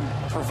someone who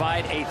can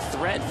provide a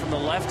threat from the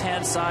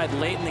left-hand side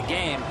late in the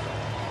game,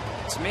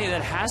 to me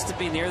that has to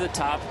be near the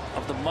top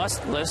of the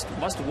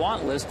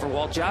must-want list for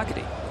Walt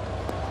Jocketty.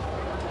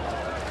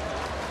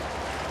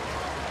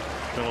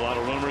 Been a lot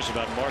of rumors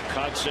about Mark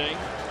Kotsay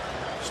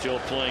still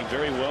playing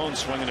very well and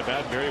swinging the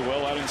bat very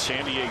well out in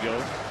San Diego.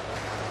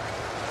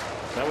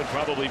 That would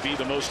probably be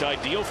the most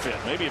ideal fit,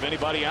 maybe of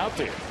anybody out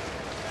there,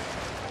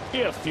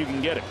 if you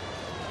can get it.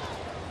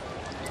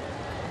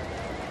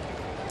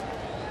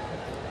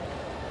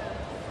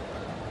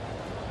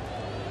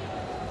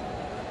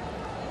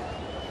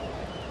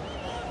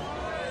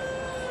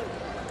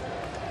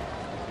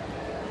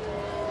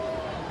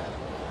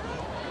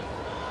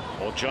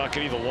 Walt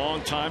Jocketty, the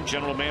longtime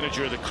general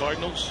manager of the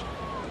Cardinals,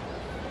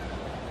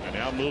 and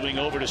now moving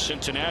over to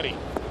Cincinnati.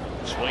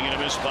 Swinging and a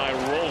miss by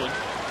Rowland.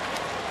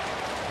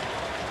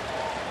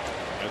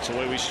 That's the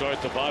way we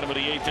start the bottom of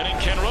the 8th inning.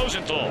 Ken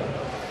Rosenthal.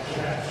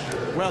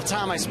 Well,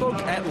 Tom, I spoke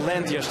at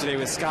length yesterday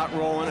with Scott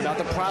Rowland about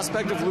the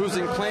prospect of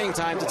losing playing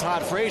time to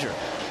Todd Frazier.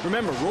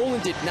 Remember,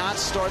 Rowland did not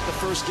start the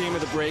first game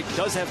of the break,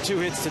 does have 2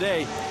 hits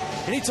today,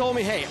 and he told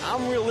me, hey,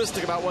 I'm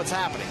realistic about what's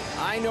happening.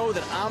 I know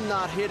that I'm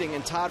not hitting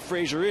and Todd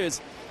Frazier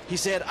is. He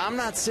said, I'm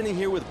not sitting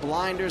here with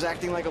blinders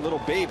acting like a little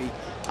baby.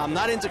 I'm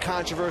not into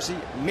controversy.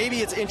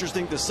 Maybe it's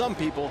interesting to some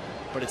people,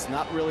 but it's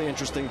not really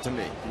interesting to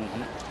me.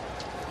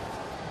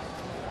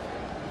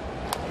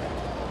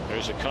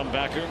 There's a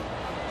comebacker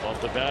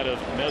off the bat of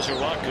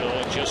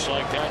Mesoraco, and just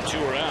like that, 2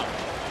 are out.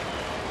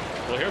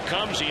 Well, here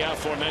comes the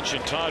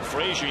aforementioned Todd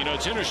Frazier. You know,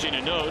 it's interesting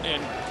to note,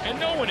 and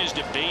no one is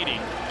debating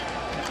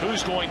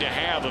who's going to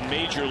have a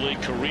major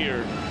league career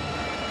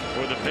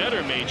or the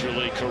better major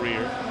league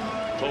career.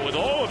 But with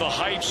all of the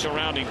hype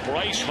surrounding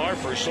Bryce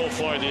Harper so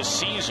far this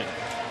season,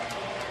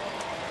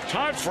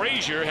 Todd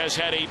Frazier has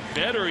had a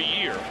better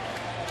year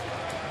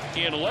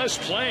in less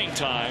playing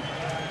time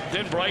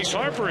than Bryce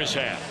Harper has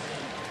had.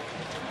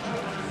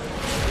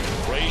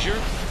 Frazier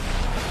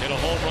hit a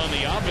home run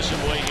the opposite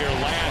way here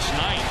last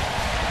night.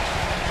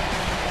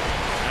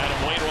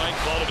 Adam Wainwright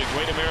called it a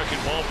Great American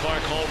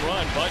Ballpark home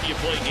run, but you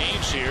play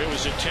games here. It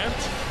was a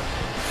 10th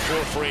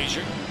for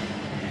Frazier.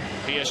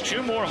 He has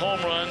 2 more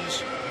home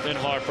runs than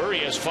Harper. He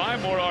has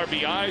 5 more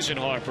RBIs than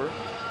Harper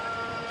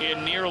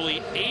in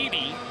nearly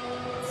 80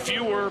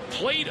 fewer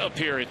plate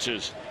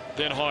appearances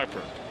than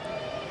Harper.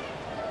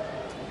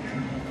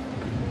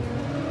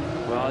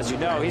 Well, as you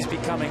know, he's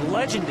becoming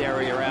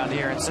legendary around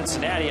here in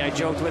Cincinnati. I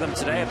joked with him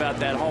today about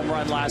that home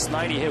run last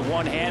night. He hit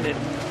one-handed.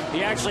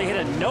 He actually hit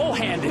a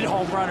no-handed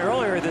home run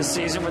earlier this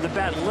season where the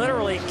bat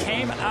literally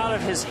came out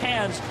of his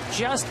hands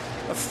just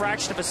a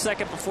fraction of a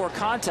second before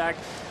contact.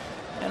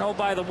 And oh,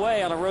 by the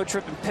way, on a road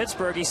trip in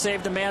Pittsburgh, he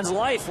saved a man's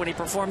life when he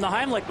performed the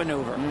Heimlich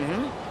maneuver.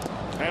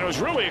 And it was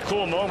really a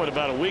cool moment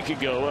about a week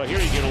ago. Here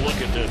you get a look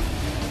at the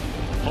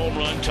home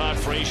run Todd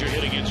Frazier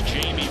hit against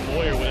Jamie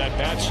Moyer with that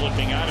bat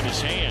slipping out of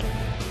his hand.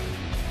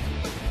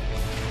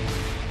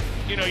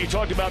 You know, you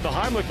talked about the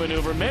Heimlich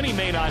maneuver. Many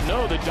may not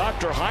know that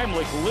Dr.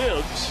 Heimlich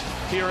lives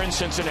here in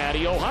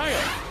Cincinnati, Ohio.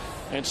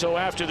 And so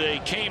after they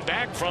came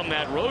back from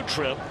that road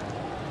trip,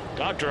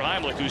 Dr.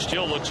 Heimlich, who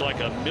still looks like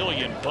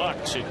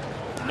 $1,000,000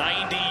 at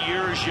 90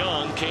 years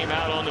young, came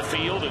out on the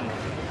field and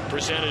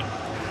presented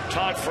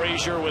Todd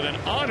Frazier with an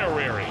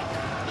honorary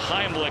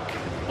Heimlich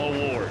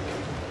Award.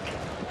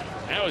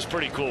 That was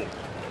pretty cool.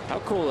 How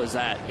cool is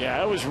that? Yeah,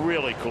 that was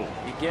really cool.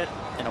 You get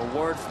an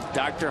award from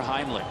Dr.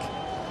 Heimlich.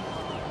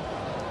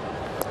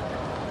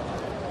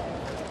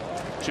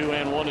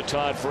 2-1 to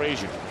Todd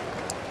Frazier.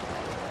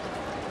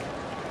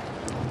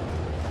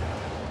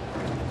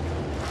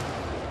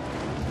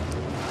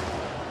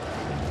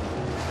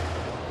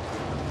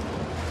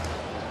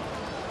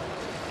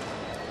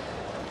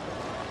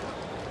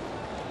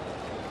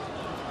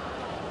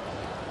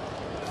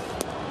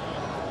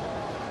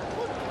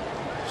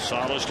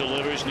 Salas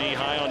delivers knee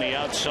high on the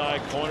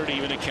outside corner to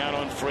even the count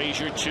on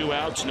Frazier. 2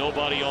 outs,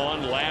 nobody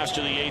on. Last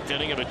of the 8th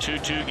inning of a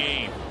 2-2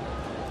 game.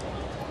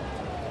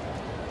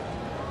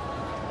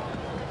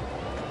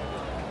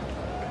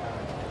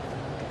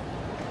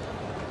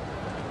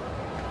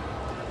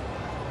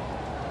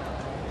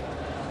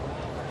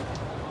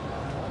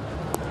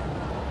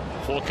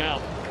 Full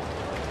count.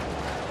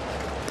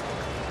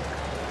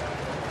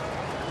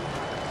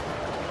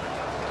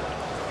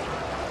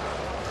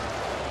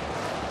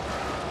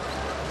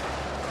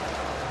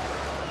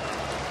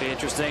 Be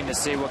interesting to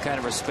see what kind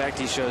of respect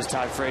he shows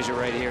Todd Frazier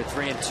right here.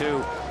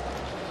 3-2.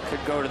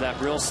 Could go to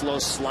that real slow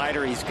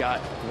slider he's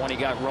got, one he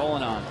got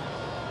rolling on.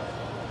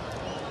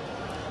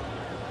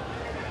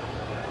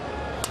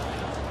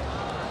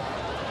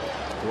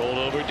 Rolled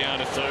over down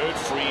to third.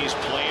 Freeze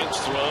plants,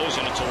 throws,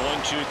 and it's a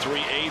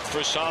 1-2-3-8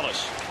 for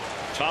Salas.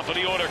 Top of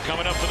the order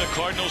coming up for the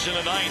Cardinals in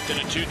the 9th in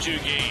a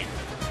 2-2 game.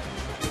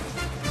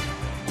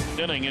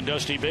 Inning, and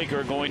Dusty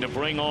Baker going to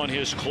bring on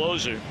his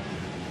closer,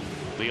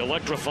 the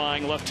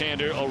electrifying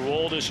left-hander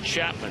Aroldis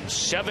Chapman.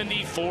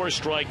 74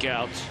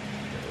 strikeouts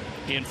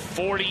in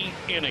 40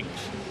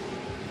 innings.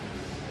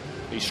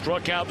 He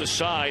struck out the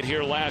side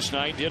here last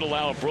night, did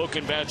allow a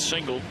broken bat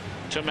single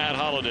to Matt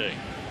Holliday.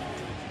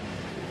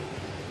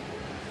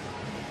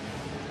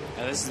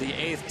 Now, this is the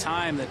 8th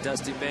time that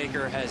Dusty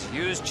Baker has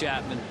used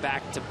Chapman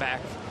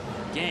back-to-back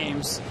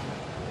games.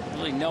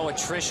 Really no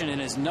attrition in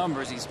his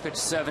numbers. He's pitched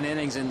 7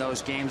 innings in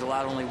those games,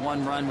 allowed only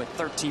 1 run with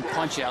 13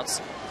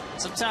 punch-outs.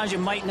 Sometimes you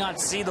might not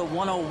see the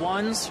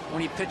 101s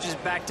when he pitches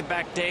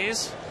back-to-back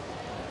days.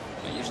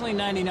 But usually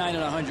 99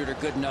 and 100 are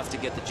good enough to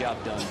get the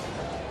job done.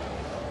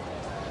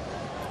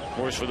 Of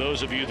course, for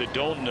those of you that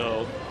don't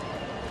know,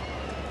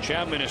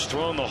 Chapman has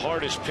thrown the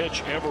hardest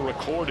pitch ever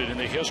recorded in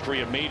the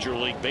history of Major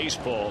League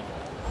Baseball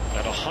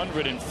at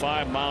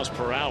 105 miles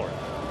per hour.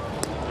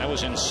 That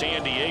was in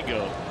San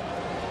Diego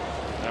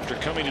after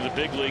coming to the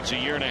big leagues a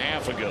year and a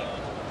half ago.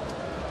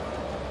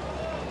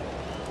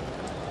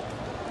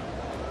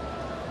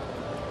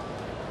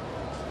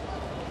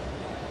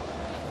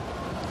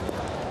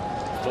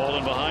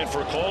 Falling behind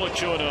for a call at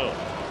 2-0.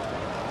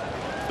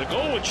 The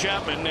goal with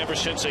Chapman ever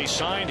since they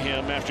signed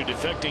him after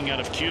defecting out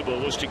of Cuba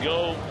was to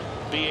go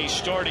be a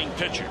starting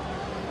pitcher.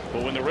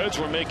 But when the Reds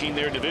were making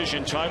their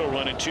division title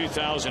run in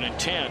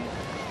 2010,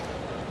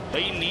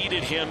 they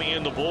needed him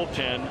in the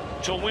bullpen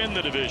to win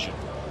the division.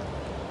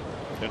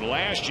 And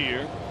last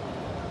year,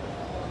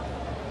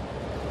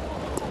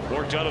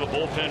 worked out of the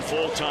bullpen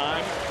full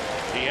time.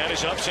 He had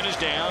his ups and his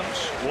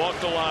downs,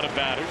 walked a lot of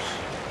batters.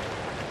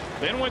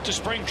 Then went to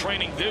spring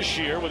training this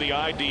year with the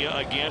idea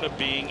again of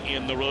being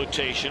in the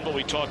rotation, but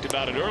we talked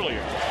about it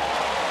earlier.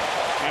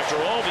 After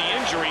all the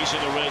injuries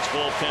in the Reds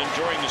bullpen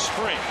during the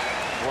spring,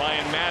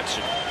 Ryan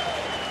Madson,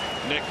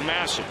 Nick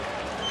Massett,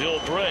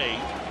 Bill Bray,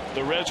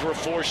 the Reds were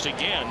forced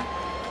again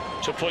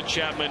to put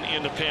Chapman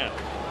in the pen.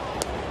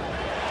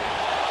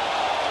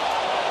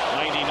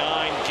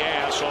 99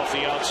 gas off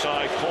the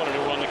outside corner to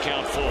run the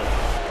count full.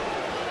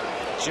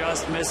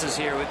 Just misses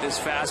here with this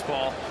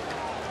fastball.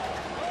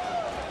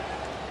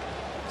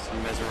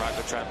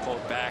 Mesoraco try to pull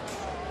it back.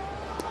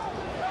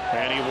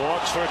 And he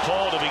walks for a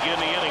call to begin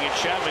the inning, and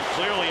Chapman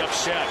clearly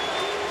upset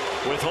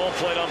with home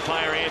plate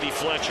umpire Andy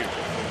Fletcher.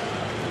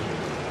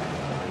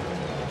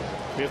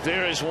 If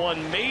there is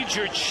one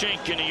major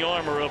chink in the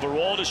armor of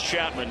Aroldis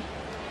Chapman,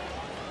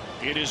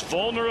 it is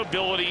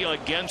vulnerability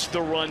against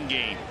the run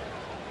game.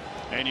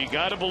 And you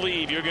got to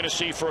believe you're going to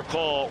see for a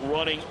call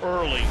running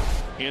early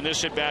in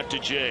this at bat to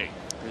Jay.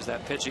 There's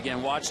that pitch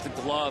again. Watch the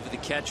glove of the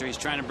catcher. He's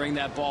trying to bring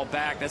that ball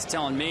back. That's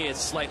telling me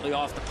it's slightly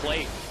off the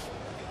plate.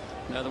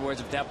 In other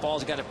words, if that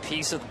ball's got a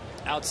piece of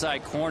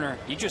outside corner,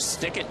 you just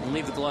stick it and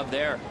leave the glove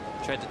there.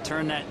 Tried to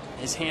turn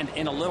his hand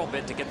in a little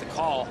bit to get the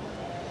call.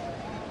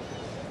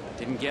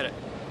 Didn't get it.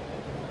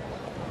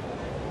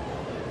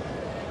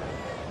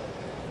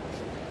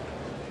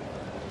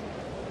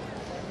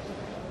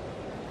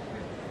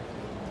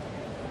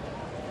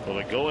 Well,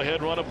 a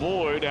go-ahead run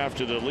aboard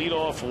after the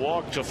leadoff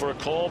walk for a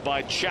call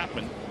by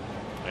Chapman.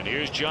 And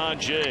here's John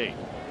Jay.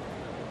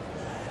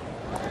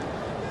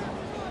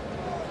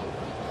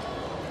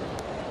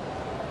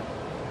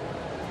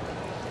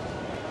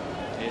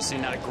 You see,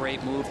 not a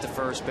great move to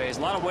first base.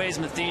 A lot of ways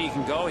Matheny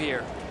can go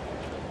here.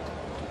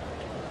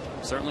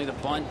 Certainly the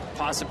bunt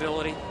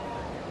possibility.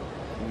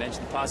 You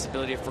mentioned the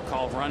possibility of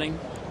Furcal running.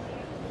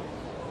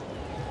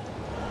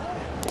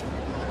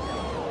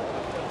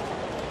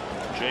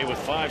 Jay with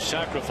 5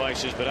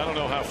 sacrifices, but I don't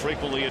know how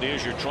frequently it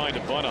is you're trying to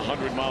bunt a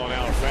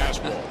 100-mile-an-hour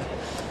fastball.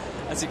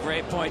 That's a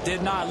great point.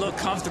 Did not look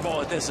comfortable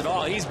with this at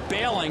all. He's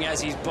bailing as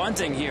he's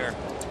bunting here.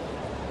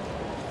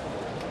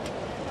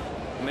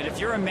 I mean, if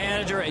you're a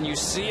manager and you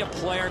see a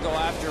player go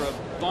after a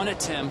bunt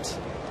attempt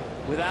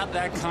without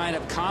that kind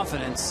of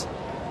confidence,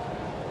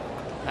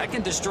 that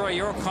can destroy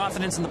your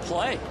confidence in the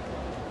play.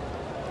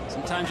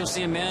 Sometimes you'll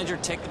see a manager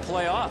take the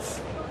play off.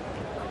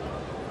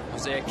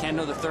 Jose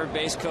Kendo, the third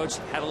base coach,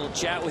 had a little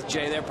chat with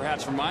Jay there,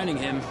 perhaps reminding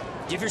him,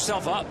 give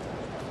yourself up.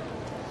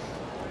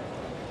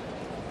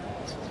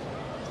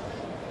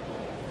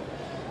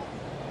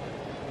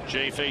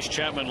 Jay faced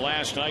Chapman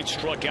last night,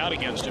 struck out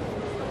against him.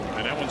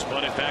 And that one's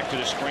bunted back to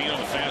the screen on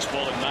the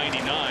fastball at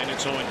 99.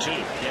 It's 0-2.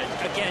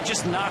 Yeah, again,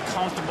 just not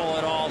comfortable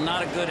at all.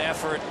 Not a good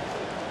effort.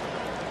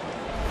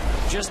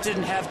 Just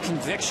didn't have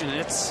conviction.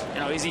 It's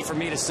easy for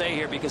me to say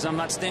here because I'm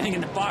not standing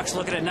in the box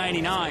looking at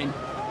 99.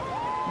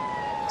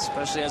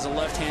 Especially as a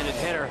left-handed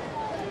hitter.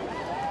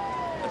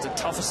 That's a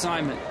tough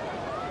assignment.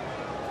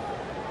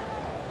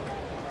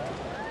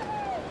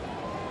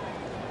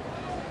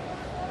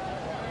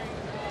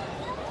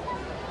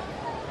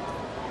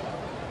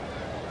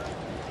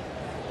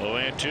 Oh,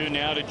 and 2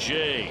 now to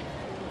Jay.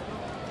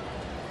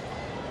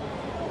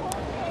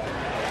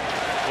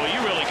 Well, you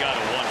really got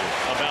to wonder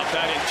about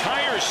that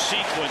entire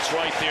sequence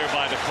right there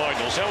by the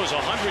Cardinals. That was a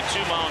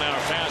 102-mile-an-hour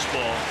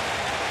fastball.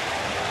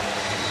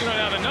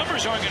 Now the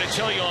numbers aren't going to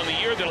tell you on the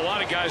year that a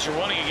lot of guys are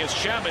running against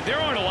Chapman. There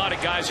aren't a lot of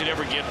guys that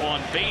ever get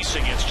on base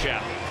against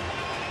Chapman.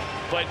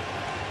 But,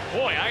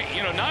 boy,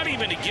 not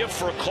even to give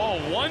Furcal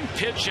one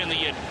pitch in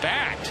the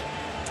at-bat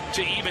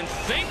to even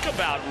think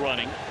about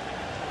running.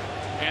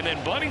 And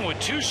then bunting with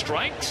 2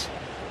 strikes.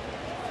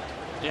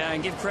 Yeah,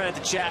 and give credit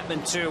to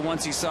Chapman, too.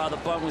 Once he saw the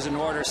bunt was in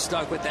order,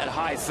 stuck with that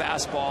high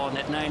fastball and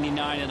at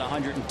 99 and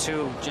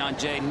 102. John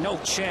Jay, no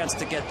chance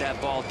to get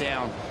that ball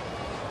down.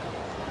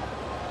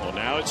 Well,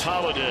 now it's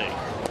Holiday.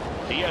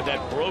 He had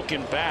that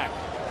broken back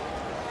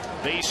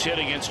base hit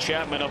against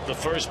Chapman up the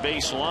first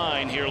base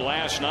line here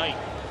last night.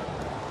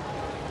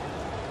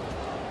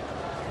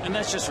 And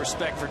that's just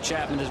respect for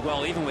Chapman as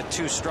well. Even with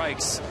 2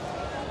 strikes,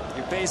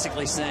 you're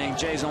basically saying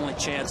Jay's only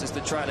chance is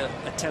to try to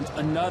attempt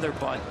another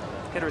bunt.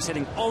 Hitter is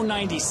hitting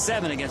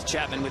 .097 against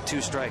Chapman with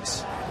 2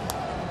 strikes.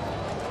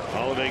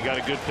 Holiday got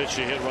a good pitch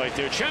to hit right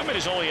there. Chapman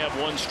has only had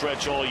one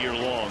stretch all year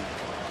long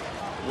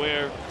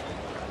where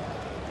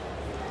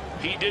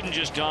he didn't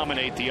just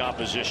dominate the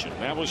opposition.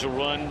 That was a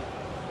run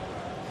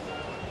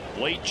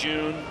late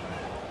June,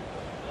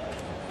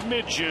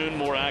 mid-June,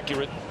 more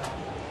accurate.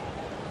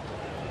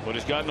 But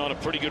has gotten on a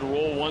pretty good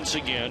roll once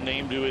again,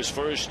 named to his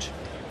first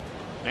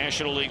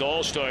National League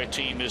All-Star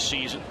team this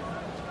season.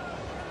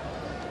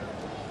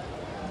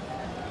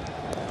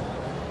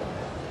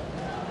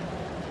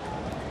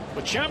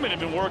 But Chapman had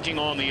been working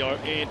on the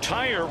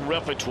entire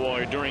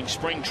repertoire during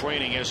spring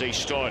training as a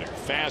starter.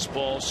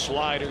 Fastball,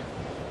 slider,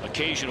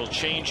 occasional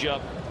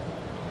changeup.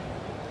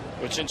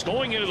 But since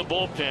going into the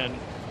bullpen,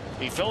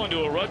 he fell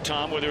into a rut,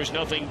 Tom, where there's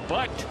nothing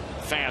but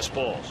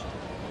fastballs.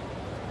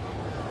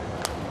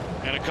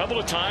 And a couple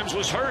of times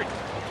was hurt.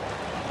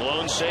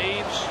 Blown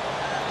saves,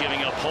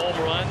 giving up home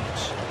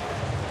runs.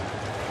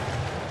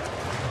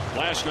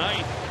 Last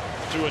night,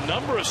 threw a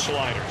number of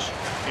sliders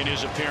in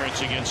his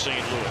appearance against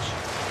St. Louis.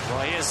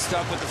 Well, he is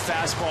stuck with the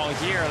fastball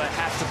here. I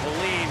have to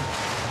believe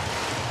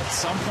at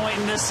some point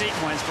in this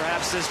sequence,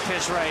 perhaps this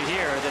pitch right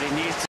here, that he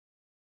needs to.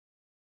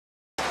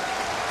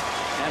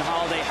 And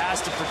Holiday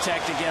has to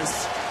protect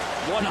against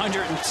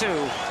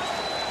 102.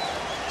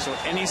 So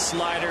any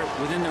slider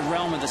within the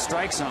realm of the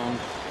strike zone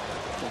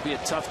will be a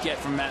tough get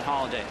from Matt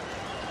Holiday.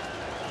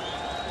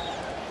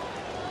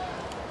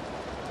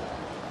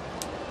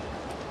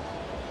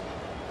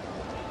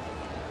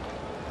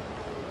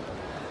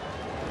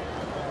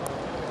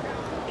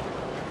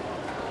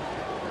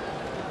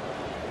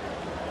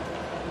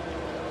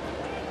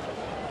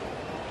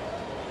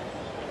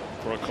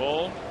 For a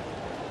call.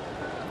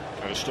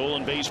 Got a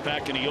stolen base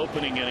back in the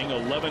opening inning.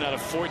 11 out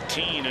of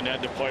 14 in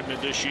that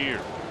department this year.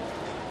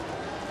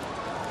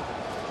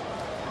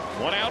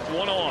 1 out,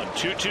 1 on.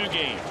 2-2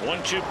 game.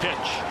 1-2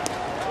 pitch.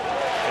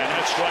 And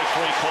that strike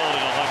 3 called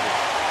at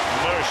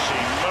 100.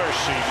 Mercy,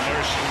 mercy,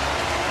 mercy.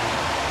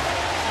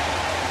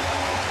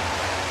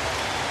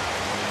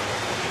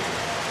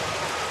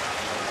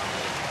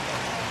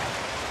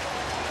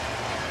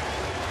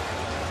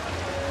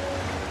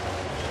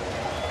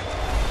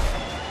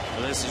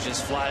 This is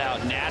just flat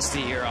out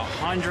nasty here.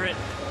 100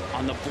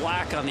 on the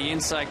black on the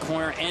inside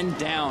corner and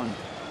down.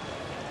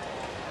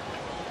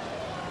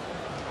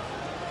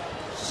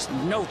 Just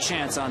no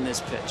chance on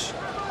this pitch.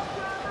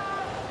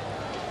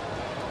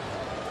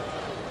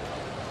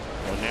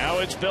 Well, now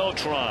it's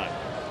Beltran.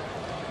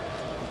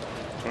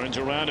 Turns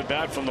around to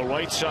bat from the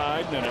right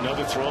side, and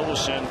another throw will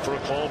send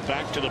Furcal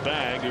back to the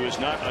bag, who has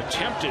not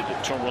attempted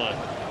to run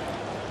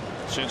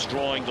since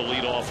drawing the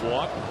leadoff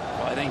walk.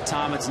 Well, I think,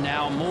 Tom, it's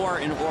now more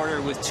in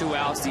order with 2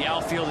 outs. The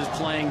outfield is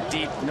playing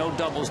deep, no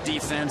doubles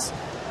defense.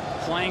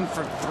 Playing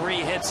for 3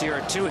 hits here,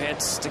 or 2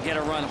 hits, to get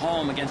a run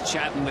home against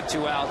Chapman with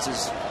 2 outs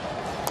is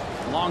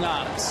long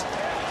odds.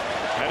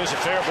 That is a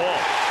fair ball,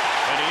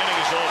 and the inning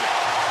is over.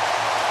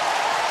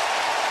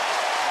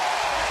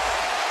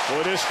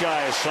 Boy, this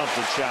guy is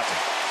something, Chapman.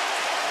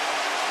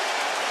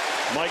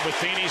 Mike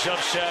Matheny's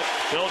upset.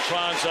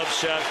 Beltran's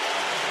upset.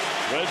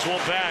 Reds will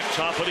back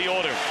top of the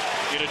order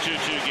in a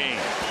 2-2 game.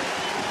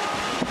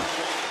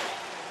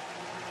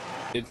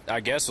 I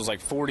guess it was like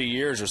 40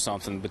 years or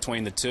something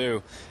between the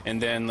two, and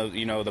then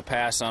the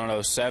past, I don't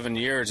know, 7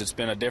 years, it's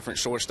been a different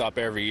shortstop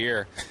every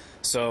year.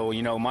 So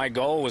my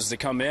goal was to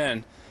come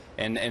in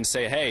and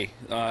say, hey,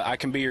 I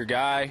can be your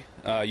guy.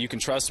 You can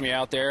trust me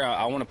out there.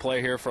 I want to play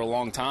here for a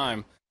long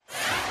time.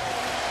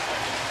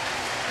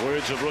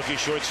 Words of rookie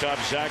shortstop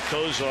Zach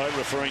Cozart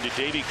referring to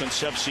Davey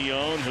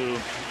Concepcion, who,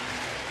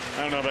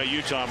 I don't know about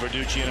you, Tom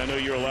Verducci, and I know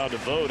you're allowed to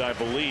vote, I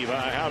believe.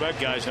 How that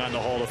guy's not in the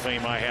Hall of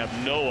Fame, I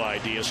have no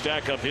idea.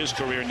 Stack up his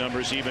career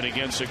numbers even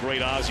against the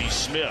great Ozzie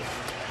Smith.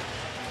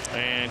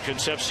 And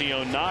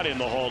Concepcion not in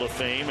the Hall of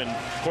Fame. And,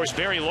 of course,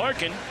 Barry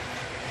Larkin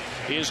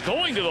is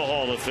going to the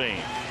Hall of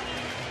Fame.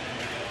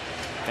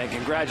 And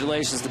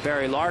congratulations to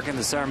Barry Larkin.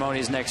 The ceremony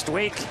is next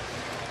week.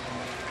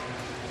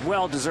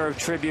 Well-deserved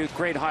tribute.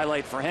 Great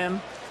highlight for him.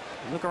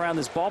 Look around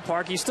this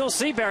ballpark, you still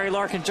see Barry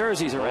Larkin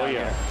jerseys around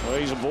here. Well,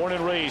 he's a born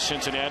and raised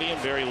Cincinnatian,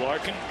 Barry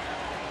Larkin.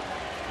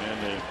 And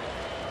the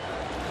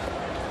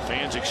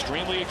fans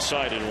extremely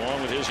excited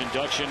along with his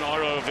induction.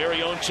 Our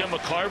very own Tim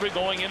McCarver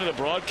going into the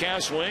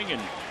broadcast wing,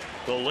 and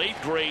the late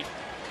great,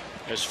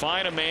 as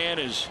fine a man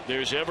as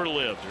there's ever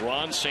lived,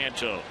 Ron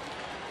Santo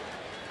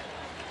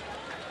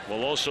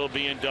will also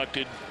be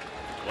inducted,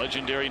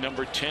 legendary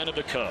number 10 of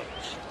the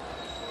Cubs.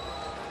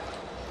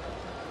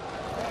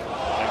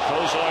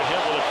 Cozart hit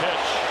with a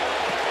pitch.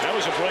 That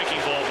was a breaking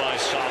ball by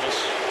Salas.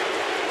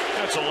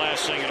 That's the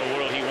last thing in the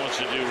world he wants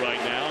to do right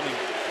now. I mean,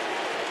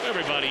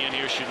 everybody in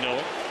here should know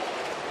it.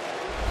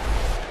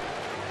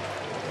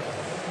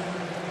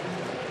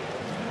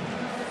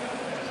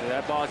 So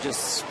that ball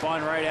just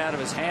spun right out of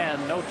his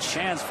hand. No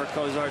chance for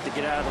Cozart to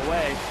get out of the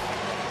way.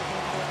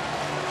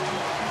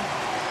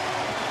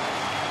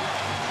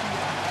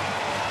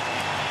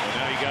 Well,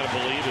 now you got to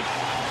believe it.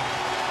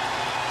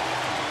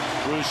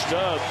 Bruce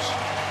Stubbs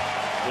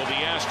will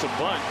be asked to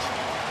bunt.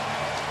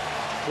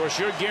 Of course,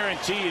 you're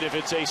guaranteed, if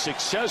it's a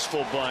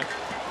successful bunt,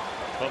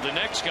 of the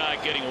next guy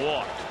getting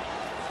walked.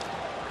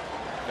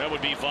 That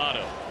would be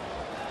Votto.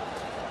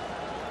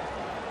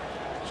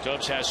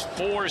 Stubbs has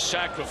 4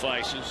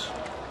 sacrifices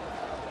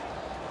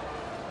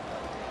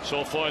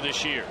so far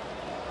this year.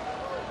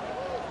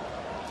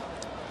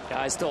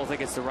 Yeah, I still think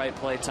it's the right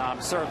play,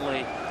 Tom.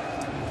 Certainly,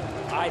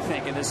 I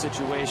think in this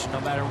situation, no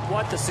matter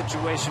what the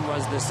situation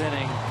was this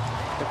inning,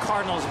 the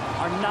Cardinals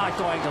are not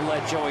going to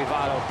let Joey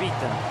Votto beat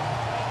them.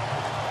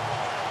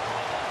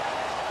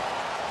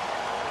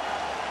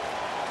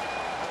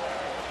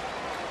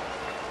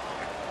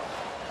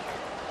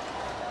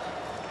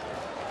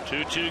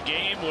 Two-two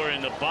game. We're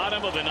in the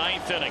bottom of the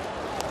 9th inning.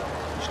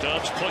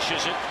 Stubbs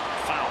pushes it.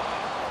 Foul.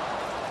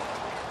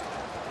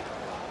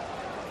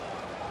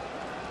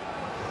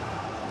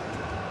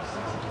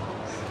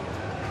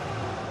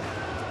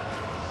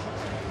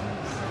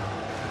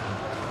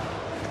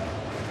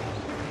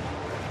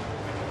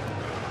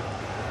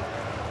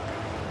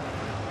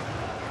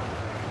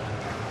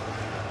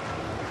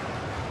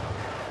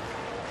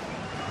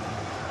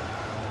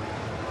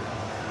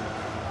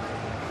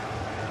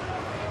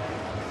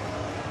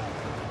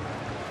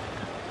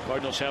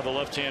 Cardinals have a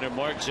left-hander,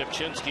 Mark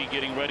Zepchinski,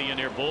 getting ready in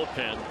their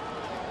bullpen.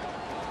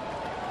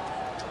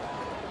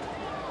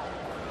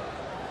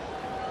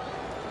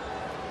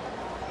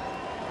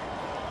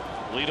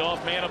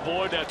 Leadoff man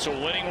aboard. That's a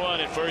winning run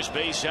at first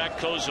base, Zach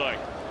Cozart.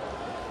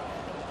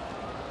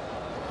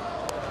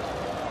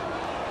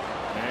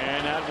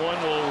 And that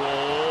one will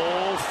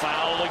roll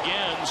foul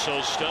again.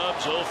 So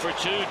Stubbs 0 for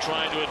 2,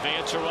 trying to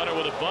advance a runner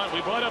with a bunt.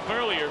 We brought up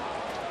earlier,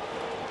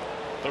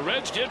 the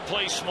Reds did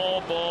play small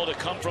ball to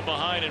come from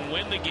behind and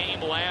win the game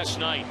last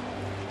night.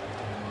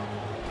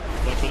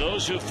 But for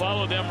those who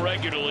follow them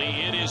regularly,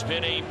 it has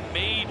been a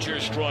major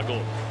struggle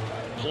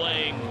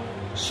playing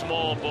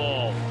small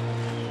ball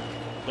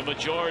the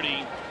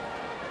majority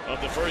of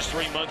the first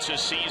 3 months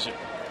this season.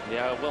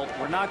 Yeah, well,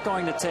 we're not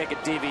going to take a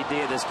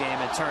DVD of this game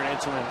and turn it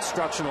into an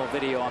instructional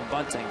video on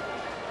bunting.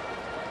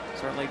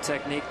 Certainly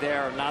technique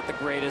there, not the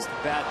greatest.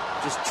 Bat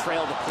just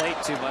trailed the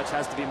plate too much,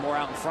 has to be more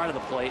out in front of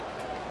the plate.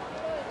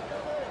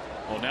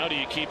 Well, now do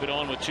you keep it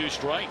on with 2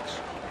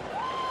 strikes?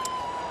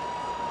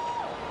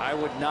 I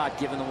would not,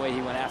 given the way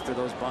he went after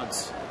those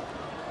bunts.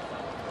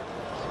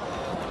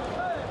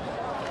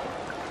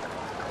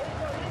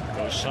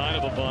 No sign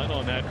of a bunt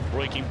on that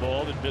breaking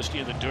ball that missed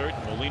in the dirt.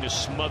 Molina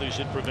smothers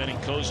it, preventing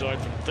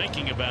Cozart from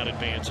thinking about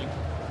advancing.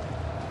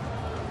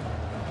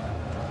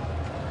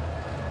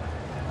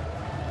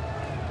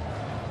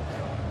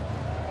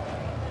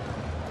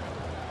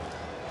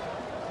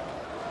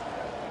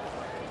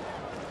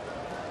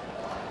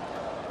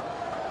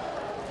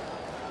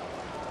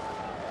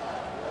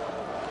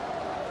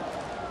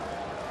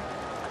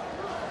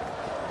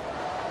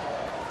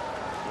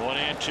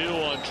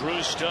 1-2 on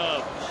Drew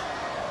Stubbs.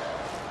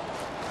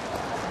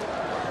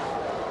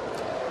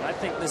 I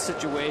think in this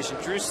situation,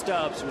 Drew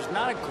Stubbs, who's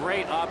not a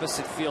great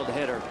opposite field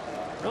hitter,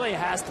 really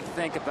has to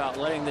think about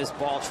letting this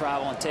ball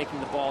travel and taking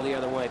the ball the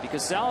other way,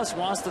 because Salas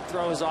wants to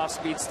throw his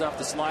off-speed stuff,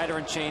 the slider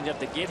and changeup,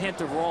 to get him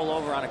to roll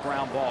over on a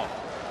ground ball.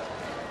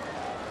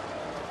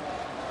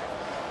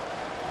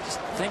 Just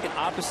think an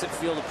opposite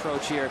field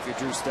approach here if you're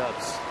Drew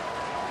Stubbs.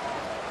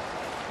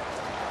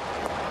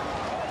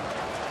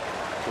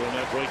 Throwing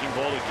that breaking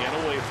ball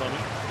again away from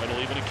him.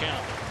 That'll even a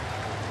count.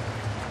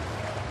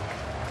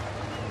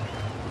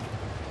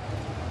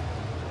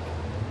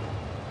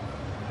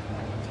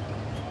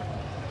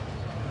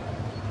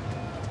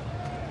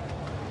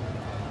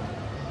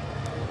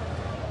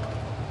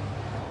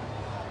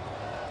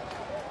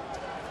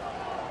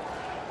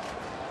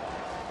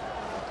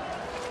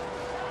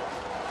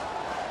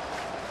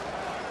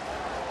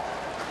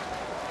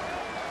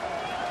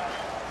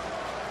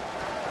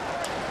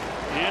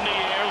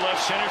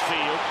 Center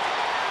field,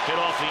 hit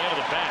off the end of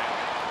the bat.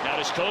 Now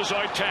does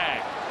Cozart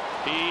tag?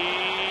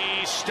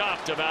 He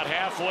stopped about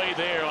halfway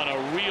there on a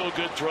real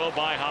good throw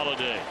by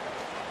Holiday.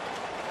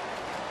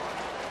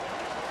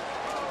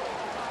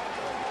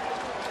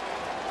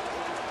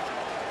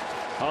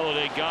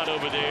 Holiday got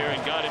over there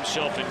and got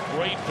himself in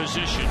great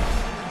position,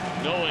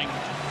 knowing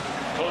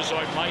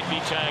Cozart might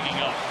be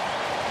tagging up.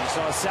 And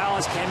so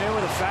Salas came in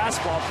with a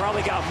fastball,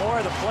 probably got more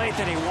of the plate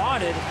than he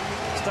wanted.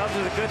 Stubbs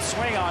with a good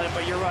swing on it,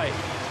 but you're right.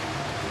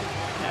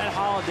 And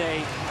Holiday,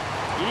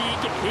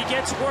 he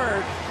gets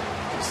word.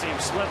 You see him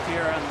slip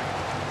here,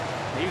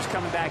 and he was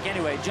coming back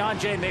anyway. John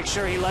Jay makes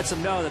sure he lets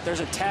him know that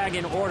there's a tag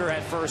in order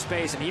at first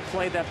base, and he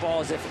played that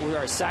ball as if it were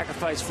a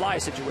sacrifice fly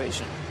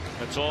situation.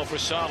 That's all for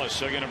Salas.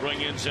 They're going to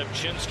bring in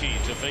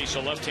Zepchinski to face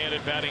a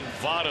left-handed batting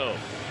Votto.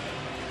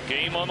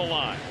 Game on the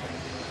line.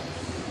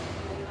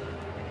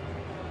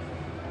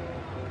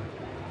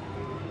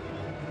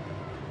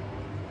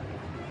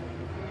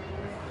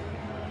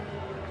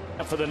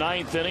 For the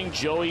ninth inning,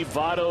 Joey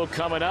Votto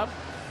coming up.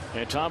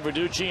 And Tom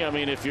Verducci, I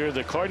mean, if you're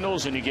the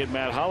Cardinals and you get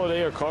Matt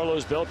Holliday or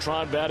Carlos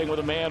Beltran batting with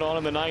a man on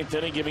in the ninth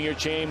inning, giving your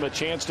team a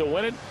chance to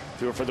win it.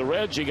 If you're for the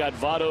Reds, you got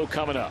Votto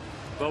coming up.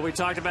 Well, we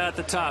talked about at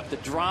the top, the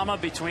drama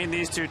between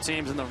these two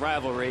teams and the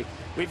rivalry.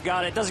 We've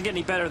got it. Doesn't get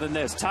any better than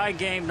this. Tie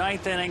game,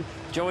 ninth inning,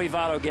 Joey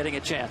Votto getting a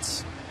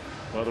chance.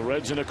 Well, the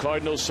Reds and the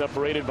Cardinals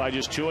separated by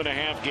just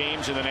 2.5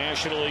 games in the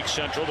National League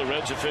Central. The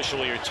Reds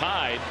officially are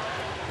tied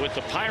with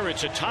the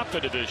Pirates atop the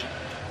division.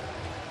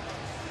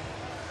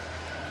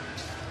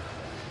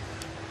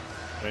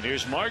 And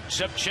here's Mark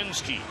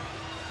Zepchinski.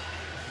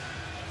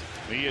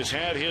 He has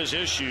had his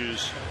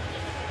issues,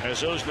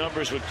 as those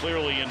numbers would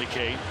clearly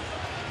indicate.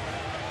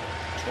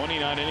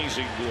 29 innings,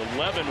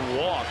 11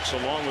 walks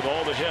along with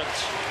all the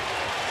hits.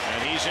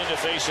 And he's in to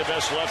face the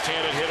best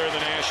left-handed hitter in the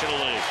National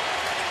League.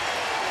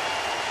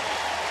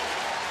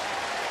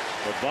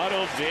 But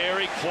Votto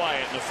very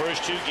quiet in the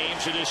first 2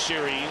 games of this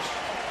series.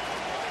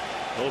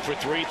 0 for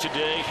 3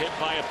 today, hit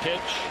by a pitch.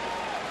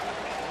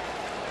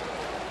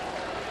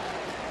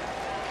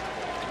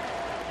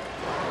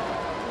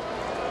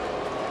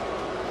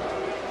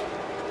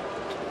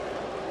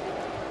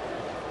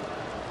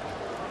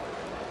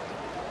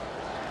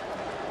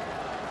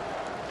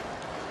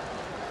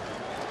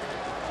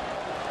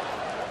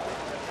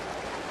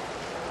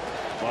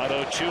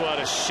 Votto 2 out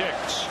of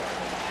 6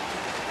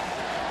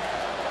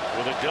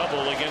 with a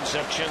double against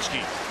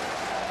Zepchinski.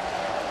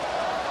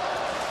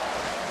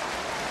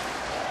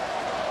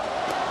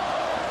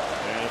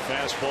 And a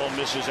fastball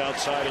misses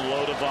outside and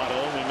low to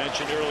Votto. We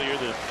mentioned earlier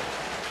the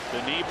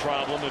knee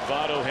problem that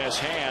Votto has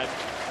had.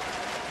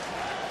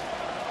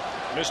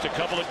 Missed a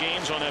couple of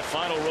games on that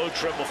final road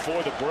trip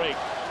before the break.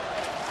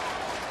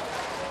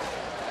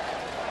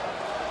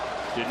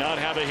 Did not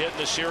have a hit in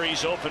the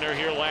series opener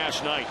here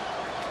last night.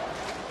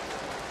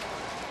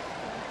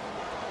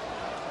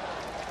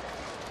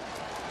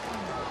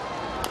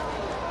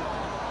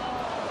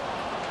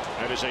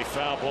 That is a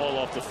foul ball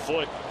off the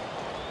foot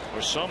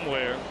or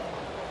somewhere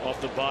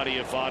off the body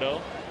of Votto.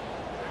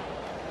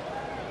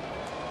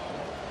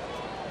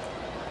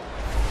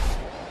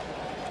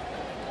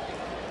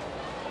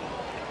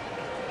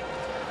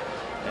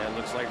 Yeah, it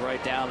looks like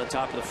right down the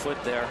top of the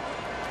foot there.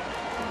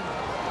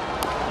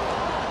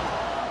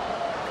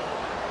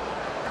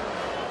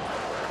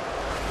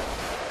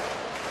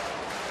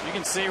 You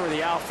can see where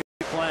the outfield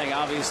is playing.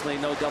 Obviously,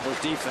 no double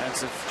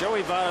defense. If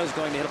Joey Votto is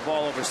going to hit a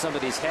ball over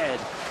somebody's head,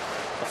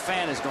 the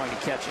fan is going to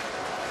catch it.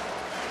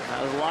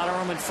 Now, there's a lot of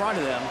room in front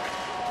of them.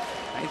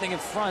 Anything in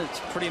front, it's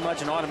pretty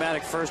much an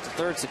automatic first to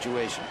third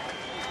situation.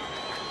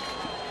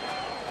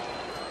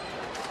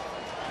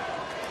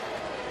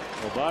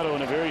 Well, Votto,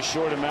 in a very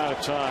short amount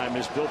of time,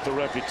 has built the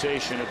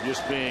reputation of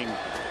just being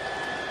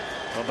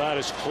about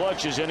as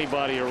clutch as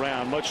anybody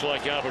around, much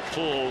like Albert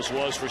Pujols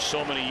was for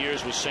so many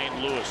years with St.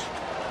 Louis.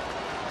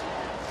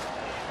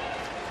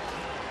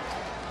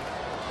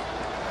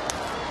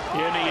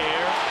 In the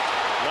air.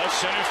 Left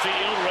center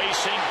field,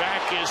 racing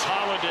back is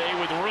Holiday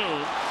with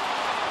room.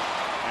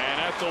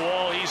 And at the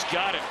wall, he's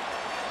got it.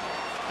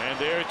 And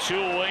they're 2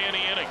 away in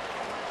the inning.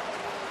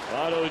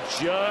 Votto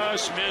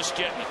just missed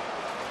getting it.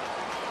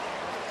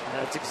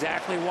 That's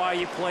exactly why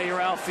you play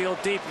your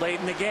outfield deep late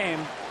in the game.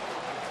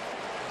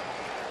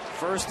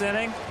 First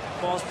inning,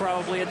 ball's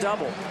probably a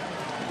double.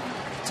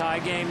 Tie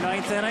game,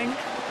 9th inning,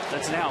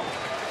 that's an out.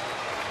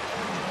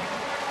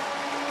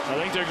 I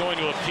think they're going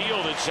to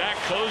appeal that Zach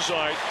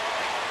Cozart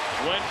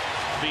went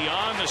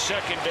beyond the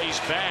second base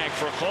bag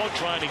for a call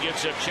trying to get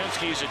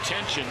Zepchinski's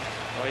attention.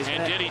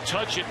 And did he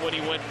touch it when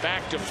he went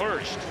back to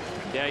first?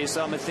 Yeah, you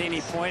saw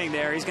Matheny pointing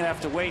there. He's going to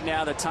have to wait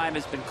now. The time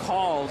has been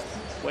called.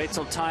 Wait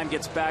till time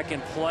gets back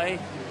in play.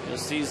 You'll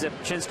see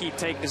Zepchinski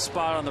take his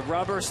spot on the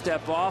rubber,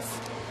 step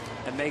off,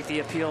 and make the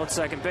appeal at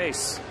second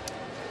base.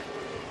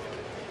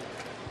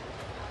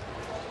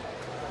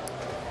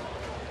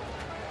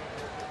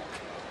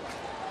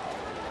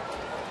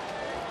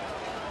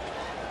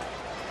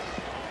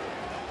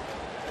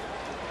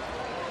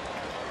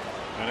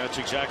 And that's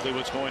exactly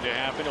what's going to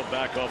happen. He'll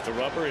back off the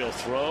rubber. He'll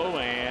throw,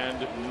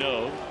 and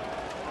no.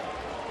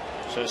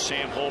 Says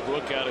Sam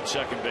Holbrook out at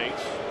second base.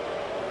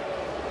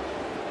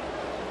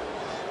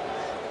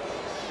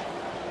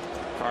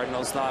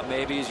 Cardinals thought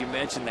maybe, as you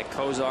mentioned, that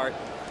Cozart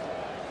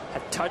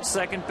had touched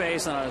second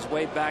base, and on his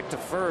way back to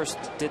first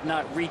did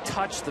not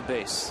retouch the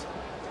base.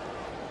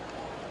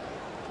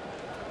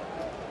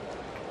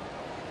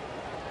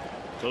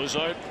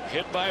 Cozart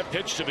hit by a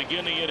pitch to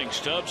begin the inning.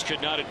 Stubbs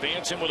could not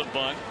advance him with a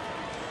bunt.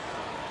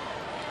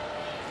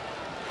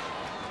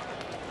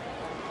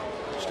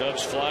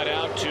 Stubbs flied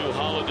out to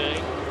Holiday.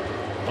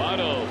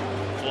 Votto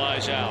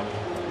flies out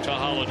to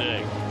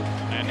Holiday.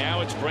 And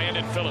now it's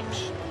Brandon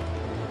Phillips.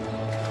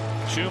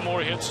 2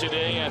 more hits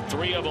today and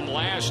 3 of them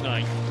last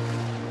night.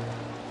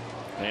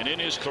 And in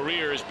his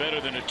career is better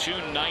than a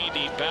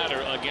 .290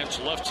 batter against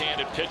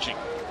left-handed pitching.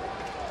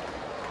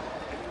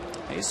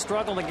 He's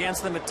struggled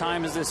against them at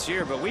times this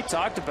year, but we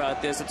talked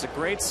about this. It's a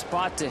great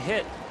spot to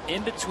hit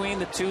in between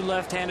the 2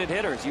 left-handed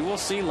hitters. You will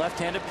see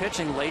left-handed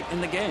pitching late in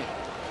the game.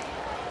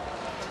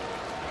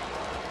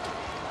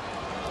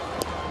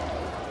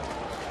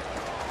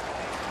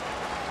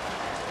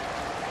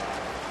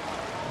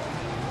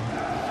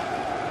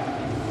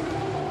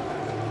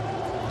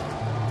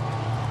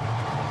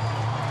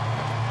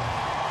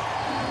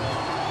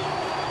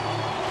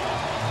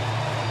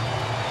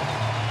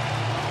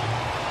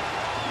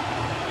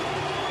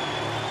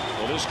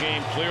 This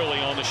game clearly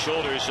on the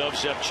shoulders of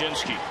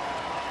Zepchinski.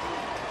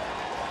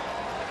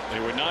 They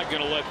were not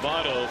going to let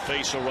Votto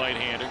face a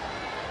right-hander.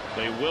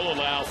 They will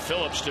allow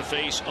Phillips to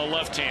face a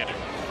left-hander.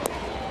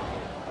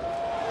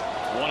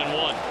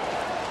 1-1.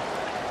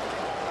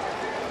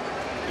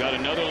 Got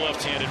another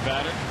left-handed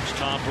batter, as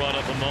Tom brought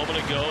up a moment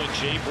ago, and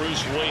Jay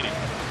Bruce waiting.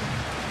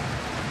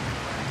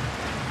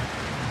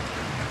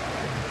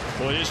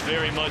 Boy, this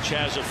very much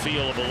has a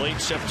feel of a late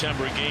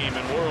September game,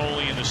 and we're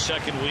only in the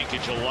 2nd week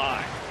of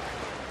July.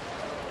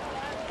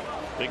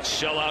 Big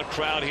sellout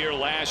crowd here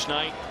last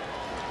night.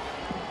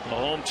 The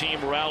home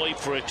team rallied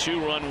for a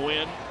 2-run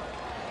win.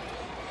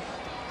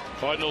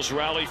 Cardinals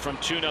rallied from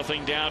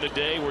 2-0 down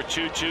today. We're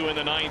 2-2 in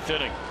the 9th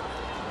inning.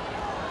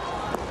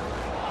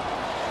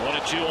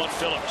 1-2 on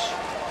Phillips.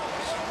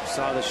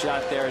 Saw the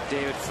shot there at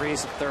David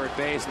Freese at third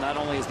base. Not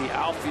only is the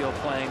outfield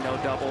playing no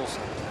doubles,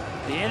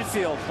 the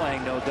infield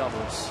playing no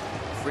doubles.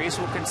 Freese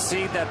will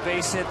concede that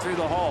base hit through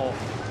the hole.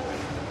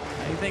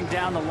 Anything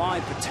down the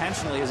line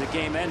potentially is a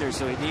game ender,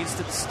 so he needs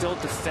to still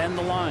defend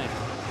the line.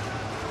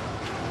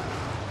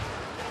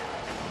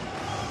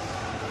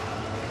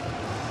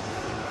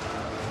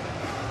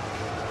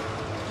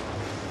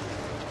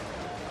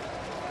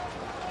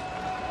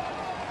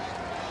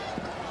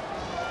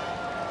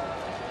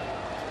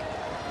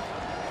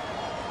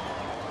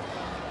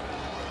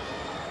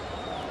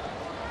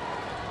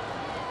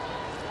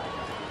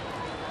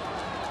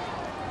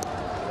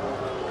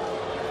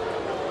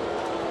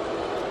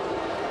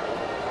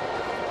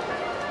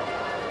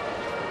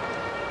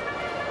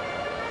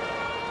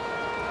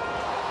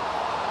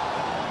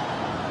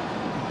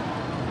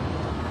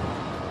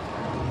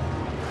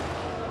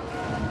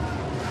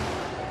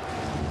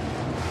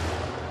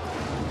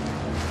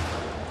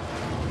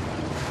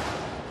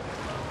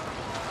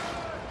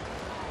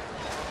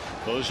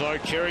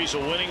 Cozart carries a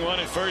winning run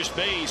at first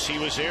base. He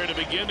was there to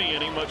begin the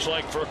inning, much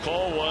like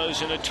Furcal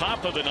was in the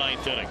top of the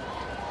 9th inning.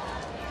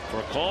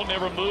 Furcal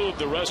never moved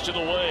the rest of the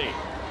way.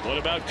 What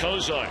about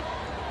Cozart?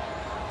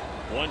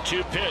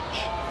 1-2 pitch.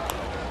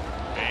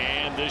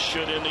 And this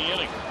should end the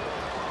inning.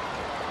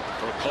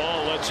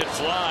 Furcal lets it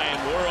fly,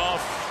 and we're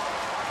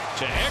off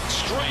to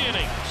extra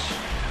innings.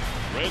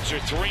 Reds are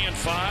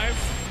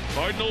 3-5.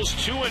 Cardinals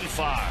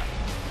 2-5.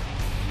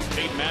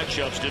 8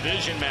 matchups,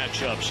 division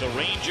matchups, the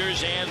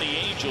Rangers and the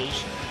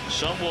Angels.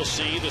 Some will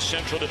see the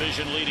Central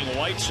Division leading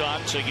White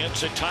Sox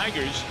against the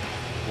Tigers,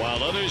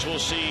 while others will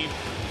see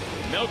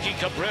Melky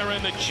Cabrera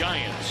and the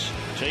Giants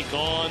take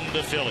on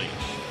the Phillies.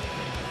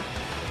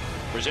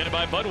 Presented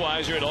by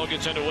Budweiser. It all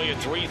gets underway at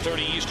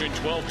 3:30 Eastern,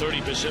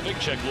 12:30 Pacific.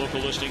 Check local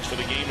listings for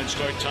the game and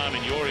start time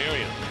in your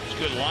area. It's a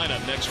good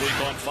lineup next week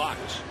on Fox.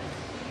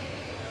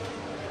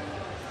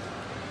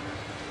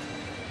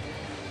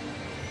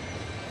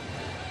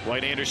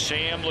 Right-hander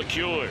Sam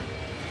LeCure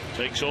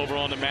takes over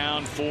on the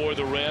mound for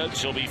the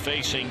Reds. He'll be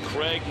facing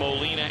Craig,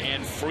 Molina,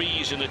 and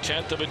Freese in the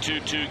 10th of a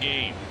 2-2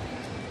 game.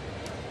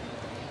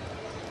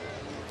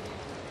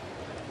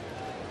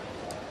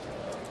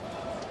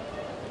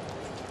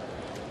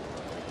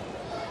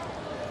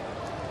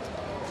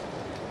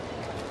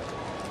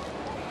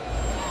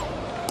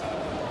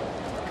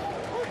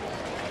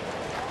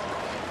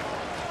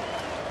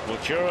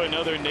 LeCure,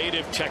 another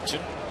native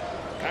Texan,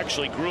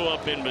 actually grew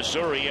up in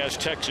Missouri, has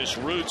Texas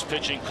roots,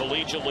 pitching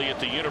collegiately at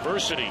the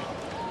University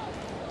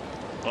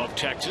of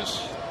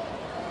Texas.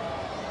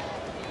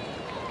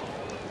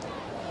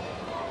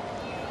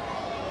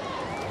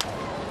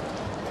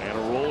 And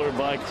a roller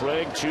by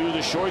Craig to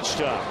the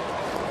shortstop.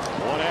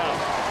 One out.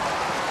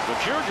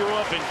 LeCure grew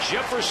up in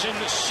Jefferson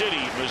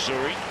City,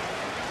 Missouri.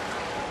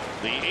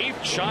 The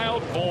 8th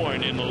child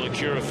born in the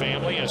LeCure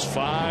family, has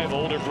 5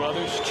 older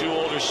brothers, 2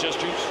 older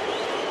sisters.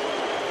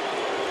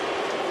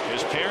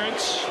 His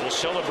parents will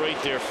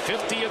celebrate their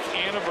 50th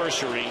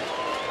anniversary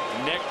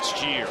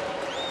next year.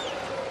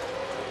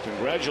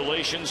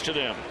 Congratulations to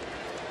them.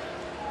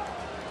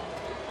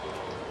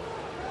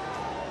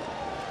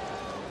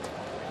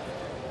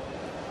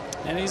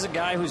 And he's a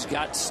guy who's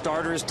got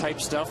starters type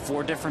stuff,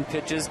 4 different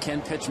pitches,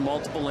 can pitch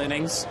multiple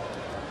innings.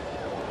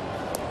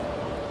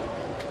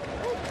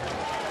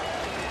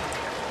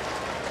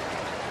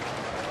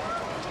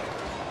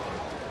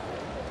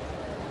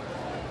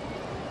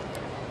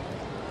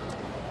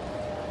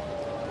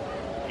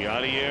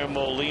 Yadier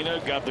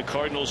Molina got the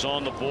Cardinals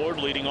on the board,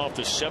 leading off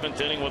the 7th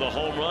inning with a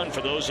home run.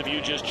 For those of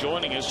you just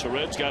joining us, the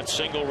Reds got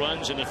single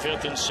runs in the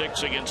 5th and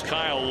 6th against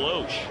Kyle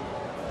Loesch.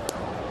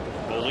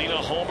 Molina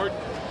homered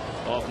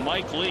off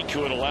Mike Leake,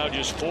 who had allowed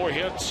just 4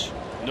 hits,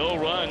 no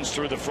runs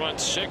through the front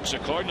 6. The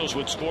Cardinals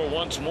would score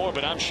once more,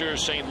 but I'm sure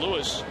St.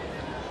 Louis,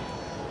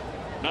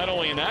 not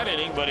only in that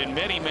inning, but in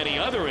many, many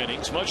other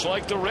innings, much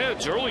like the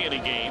Reds early in the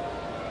game,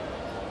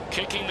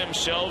 kicking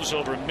themselves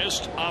over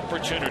missed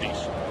opportunities.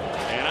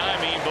 And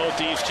I mean, both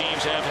these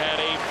teams have had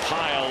a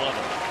pile of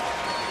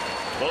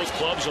them. Both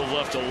clubs have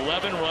left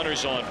 11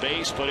 runners on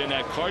base, but in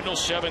that Cardinals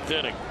 7th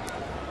inning,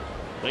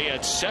 they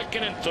had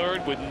 2nd and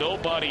 3rd with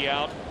nobody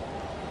out,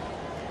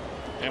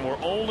 and were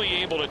only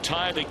able to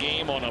tie the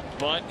game on a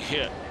bunt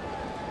hit.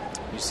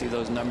 You see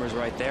those numbers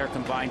right there,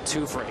 combined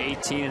 2 for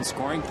 18 in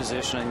scoring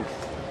position. And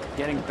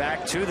getting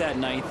back to that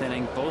 9th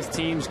inning, both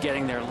teams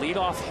getting their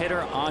leadoff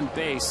hitter on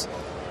base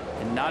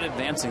and not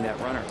advancing that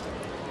runner.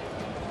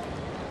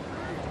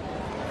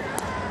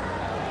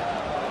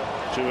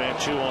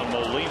 2-2 on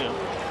Molina.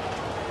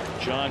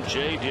 John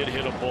Jay did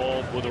hit a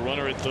ball with a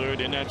runner at 3rd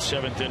in that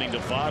 7th inning to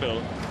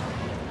Votto.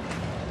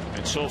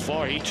 And so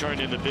far, he turned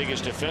in the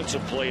biggest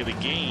defensive play of the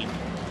game,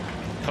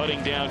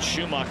 cutting down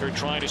Schumacher,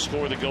 trying to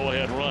score the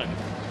go-ahead run.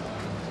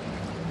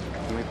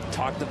 We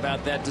talked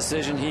about that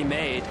decision he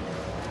made.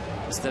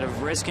 Instead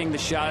of risking the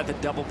shot at the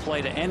double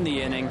play to end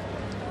the inning,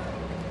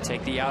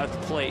 take the out at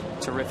the plate.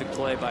 Terrific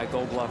play by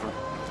Gold Glover.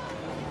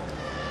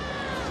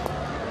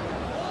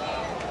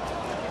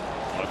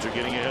 After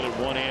getting ahead at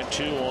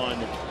 1-2 on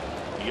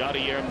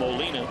Yadier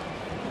Molina,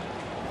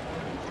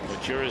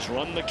 LeCure has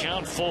run the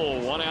count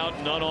full. 1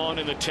 out, none on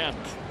in the 10th.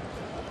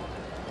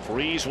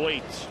 Freese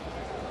waits.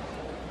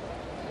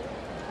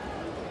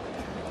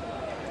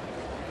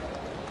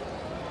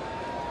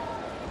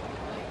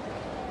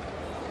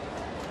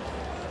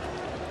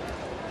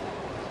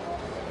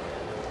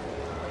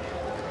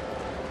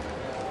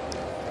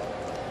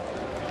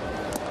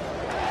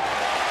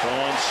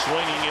 On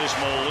swinging is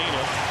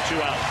Molina.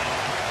 2 out.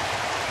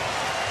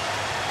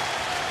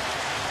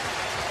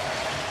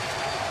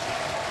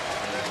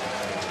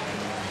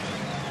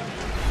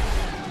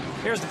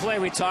 Here's the play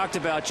we talked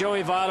about.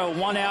 Joey Votto,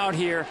 1 out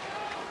here.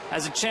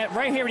 Has a chance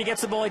right here when he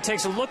gets the ball. He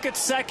takes a look at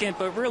second,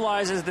 but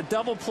realizes the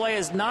double play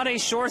is not a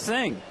sure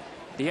thing.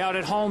 The out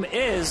at home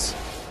is.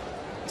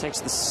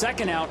 Takes the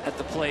 2nd out at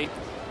the plate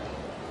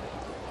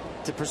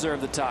to preserve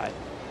the tie.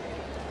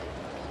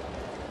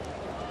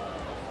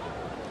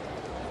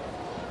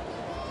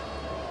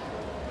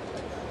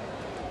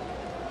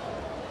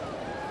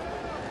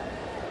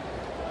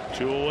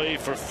 Two away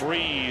for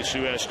Freese,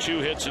 who has 2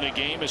 hits in a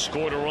game, has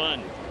scored a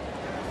run.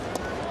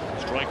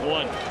 Strike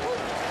 1.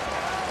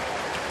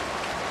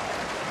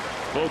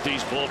 Both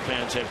these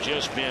bullpens have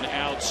just been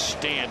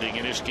outstanding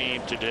in this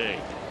game today.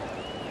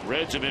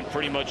 Reds have been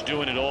pretty much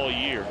doing it all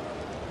year.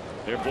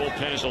 Their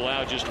bullpen has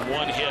allowed just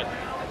 1 hit.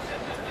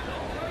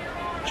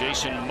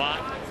 Jason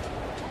Mott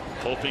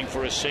hoping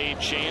for a save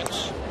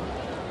chance.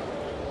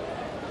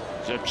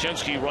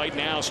 Zepchinski right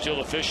now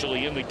still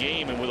officially in the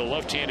game, and with a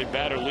left-handed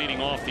batter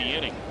leading off the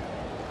inning.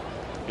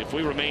 If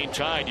we remain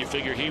tied, you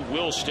figure he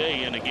will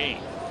stay in the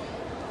game.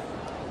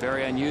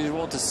 Very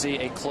unusual to see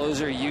a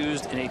closer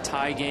used in a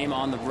tie game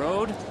on the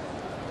road.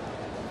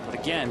 But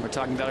again, we're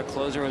talking about a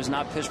closer who has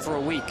not pitched for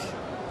a week.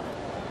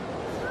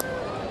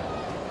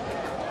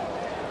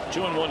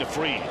 2-1 to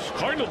Freese.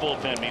 Cardinal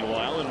bullpen,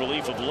 meanwhile, in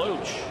relief of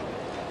Loesch.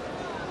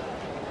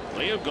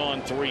 They have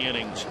gone 3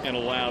 innings and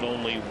allowed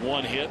only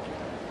 1 hit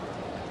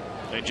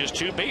and just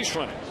 2 base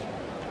runners.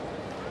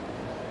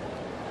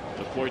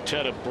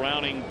 quartet of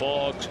Browning,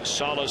 Boggs,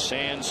 Salas,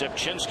 and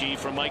Zepchinski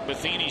from Mike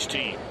Matheny's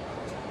team.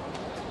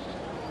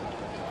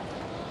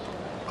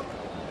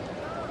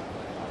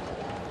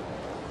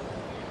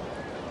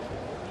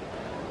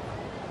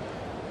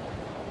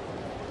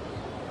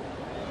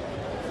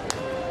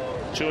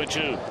 Two and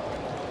two.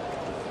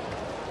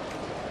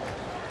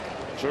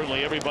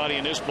 Certainly everybody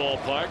in this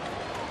ballpark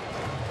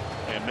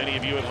and many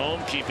of you at home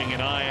keeping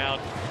an eye out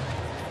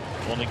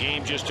on the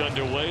game just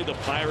underway. The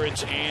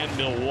Pirates and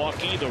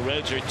Milwaukee. The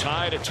Reds are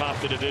tied atop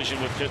the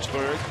division with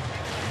Pittsburgh,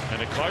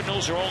 and the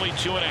Cardinals are only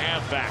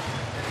 2.5 back.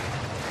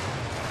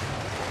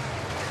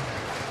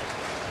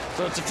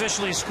 So it's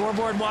officially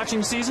scoreboard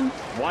watching season?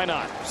 Why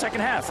not?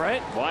 Second half,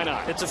 right? Why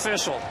not? It's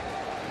official.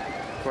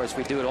 Of course,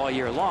 we do it all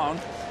year long.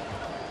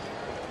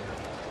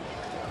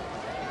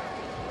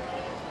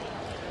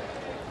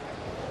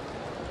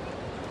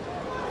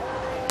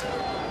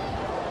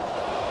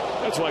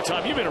 That's why,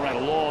 Tom, you've been around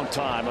a long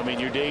time. I mean,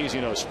 your days,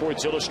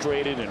 Sports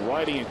Illustrated and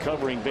writing and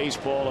covering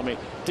baseball. I mean,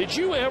 did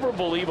you ever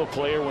believe a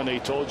player when they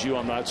told you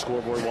I'm not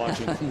scoreboard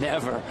watching?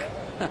 Never.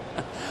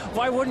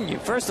 Why wouldn't you?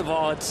 First of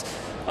all, it's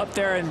up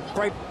there in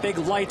bright big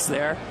lights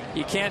there.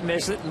 You can't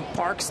miss it. In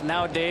parks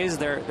nowadays,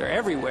 they're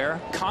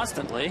everywhere,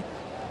 constantly.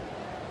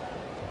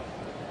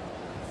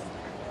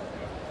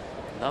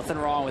 Nothing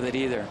wrong with it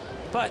either.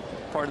 But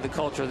part of the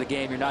culture of the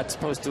game, you're not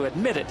supposed to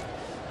admit it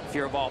if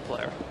you're a ball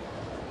player.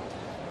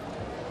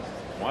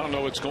 Well, I don't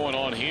know what's going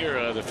on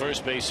here. The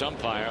first base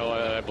umpire,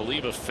 I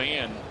believe a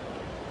fan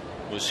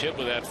was hit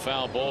with that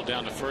foul ball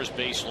down the first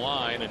base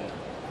line, and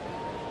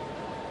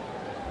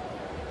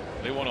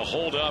they want to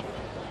hold up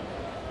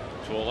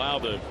to allow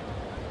the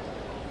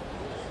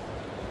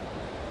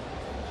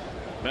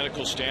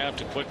medical staff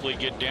to quickly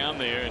get down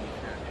there and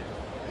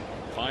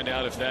find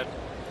out if that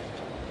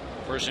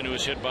person who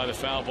was hit by the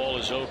foul ball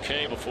is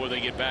okay before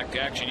they get back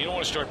to action. You don't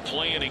want to start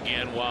playing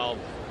again while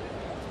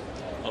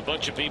a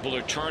bunch of people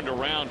are turned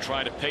around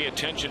trying to pay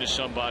attention to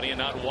somebody and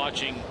not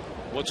watching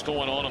what's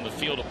going on the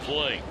field of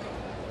play.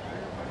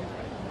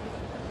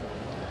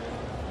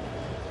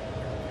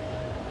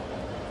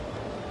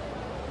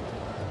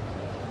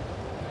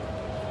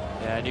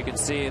 Yeah, and you can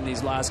see in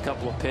these last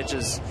couple of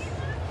pitches,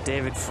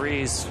 David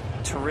Freese,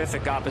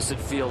 terrific opposite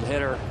field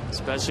hitter,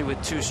 especially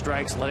with 2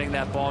 strikes, letting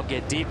that ball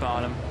get deep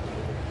on him.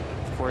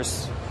 Of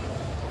course,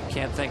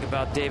 can't think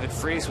about David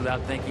Freese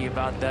without thinking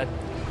about that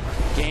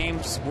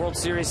World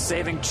Series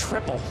saving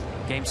triple,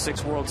 Game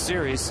 6 World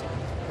Series.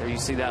 There you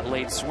see that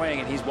late swing,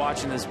 and he's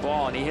watching this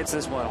ball, and he hits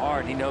this one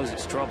hard, and he knows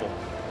it's trouble.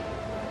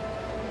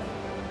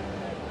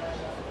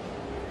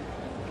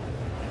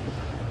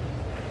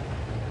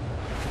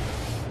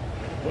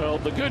 Well,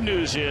 the good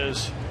news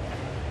is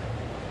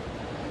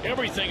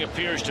everything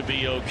appears to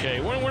be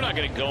okay. We're not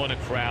going to go in the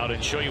crowd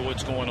and show you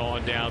what's going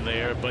on down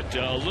there, but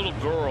a little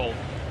girl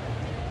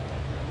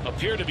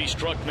appeared to be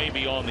struck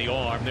maybe on the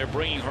arm. They're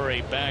bringing her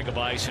a bag of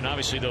ice, and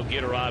obviously they'll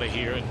get her out of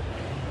here.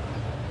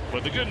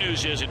 But the good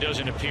news is it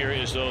doesn't appear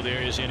as though there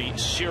is any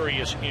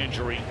serious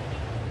injury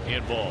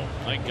involved.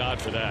 Thank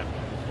God for that.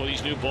 Well,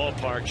 these new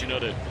ballparks,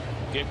 to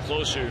get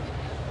closer,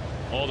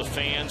 all the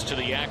fans to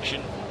the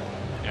action,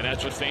 and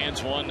that's what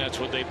fans want. That's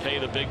what they pay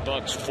the big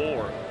bucks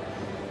for.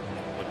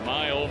 But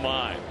my, oh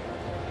my,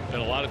 been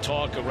a lot of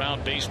talk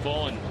around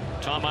baseball, and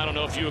Tom, I don't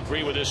know if you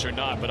agree with this or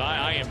not, but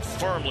I am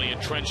firmly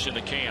entrenched in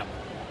the camp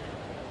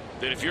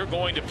that if you're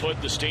going to put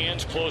the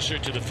stands closer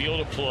to the field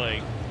of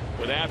play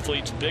with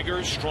athletes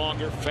bigger,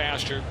 stronger,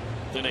 faster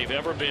than they've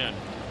ever been,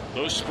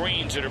 those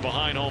screens that are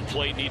behind home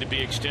plate need to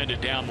be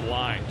extended down the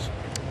lines.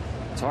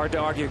 It's hard to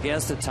argue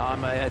against it,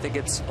 Tom. I think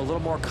it's a little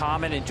more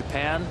common in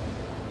Japan,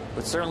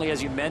 but certainly,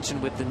 as you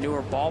mentioned, with the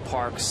newer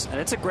ballparks, and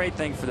it's a great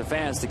thing for the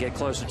fans to get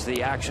closer to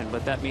the action,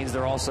 but that means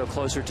they're also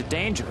closer to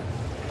danger.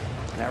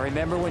 And I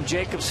remember when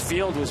Jacobs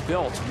Field was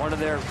built, one of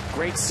their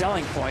great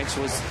selling points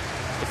was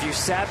if you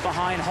sat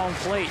behind home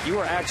plate, you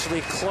were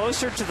actually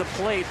closer to the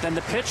plate than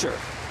the pitcher.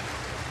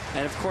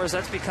 And of course,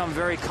 that's become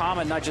very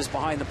common, not just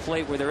behind the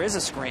plate where there is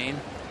a screen,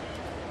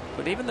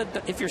 but even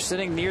if you're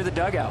sitting near the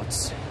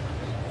dugouts,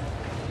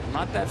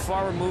 not that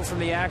far removed from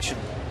the action.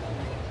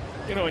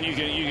 And you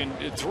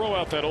can throw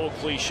out that old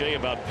cliche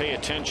about pay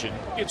attention.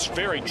 It's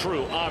very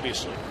true,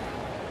 obviously.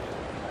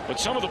 But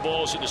some of the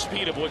balls at the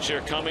speed of which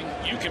they're coming,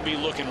 you can be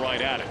looking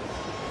right at it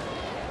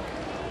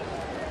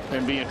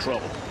and be in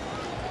trouble.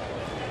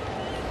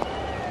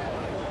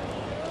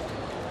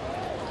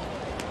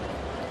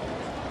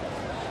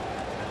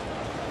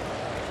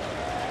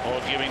 All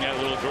giving that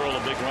little girl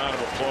a big round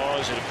of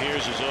applause. It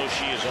appears as though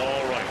she is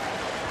all right.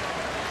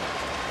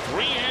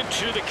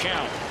 3-2 the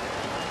count.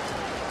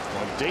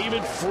 Well,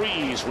 David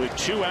Freese with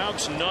 2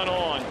 outs, none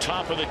on.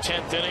 Top of the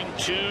 10th inning,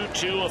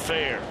 2-2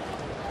 affair.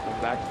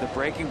 Back to the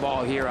breaking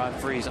ball here on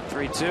Freese on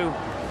 3-2.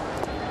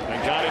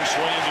 And got him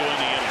swinging to end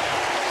the inning.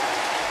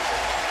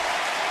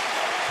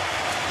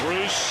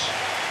 Bruce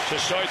to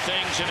start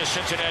things in the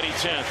Cincinnati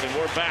 10th, and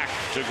we're back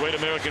to Great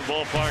American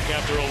Ballpark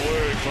after a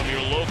word from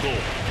your local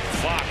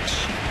Fox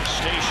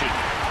station.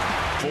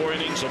 4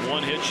 innings of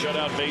 1-hit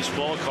shutout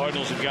baseball.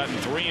 Cardinals have gotten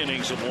 3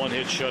 innings of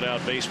 1-hit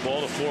shutout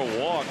baseball. The 4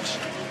 walks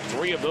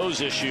 3 of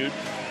those issued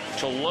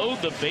to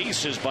load the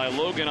bases by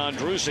Logan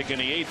Ondrusek in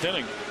the 8th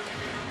inning.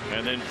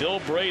 And then Bill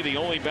Bray, the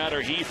only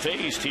batter he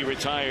faced, he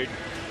retired.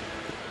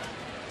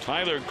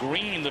 Tyler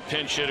Green, the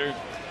pinch hitter,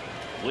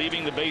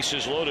 leaving the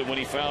bases loaded when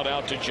he fouled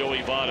out to Joey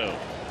Votto.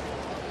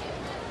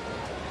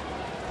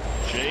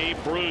 Jay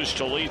Bruce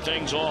to lead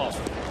things off.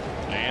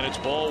 And it's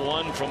ball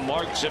 1 from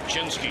Mark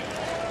Zepchinski.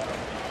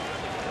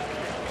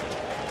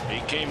 He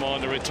came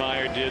on to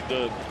retire, did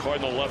the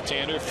Cardinal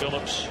left-hander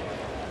Phillips.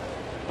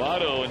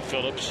 Votto and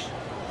Phillips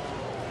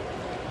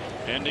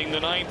ending the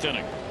 9th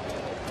inning.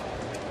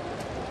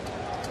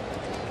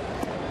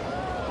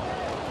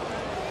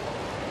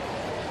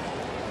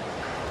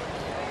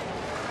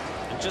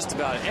 And just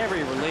about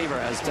every reliever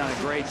has done a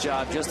great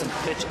job just in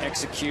pitch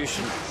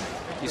execution.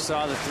 You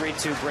saw the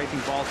 3-2 breaking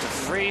ball to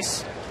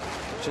Freese,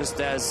 just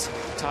as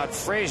Todd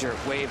Frazier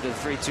waved the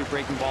 3-2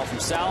 breaking ball from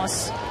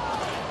Salas.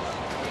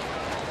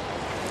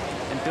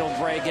 And Bill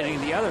Bray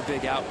getting the other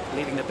big out,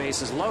 leaving the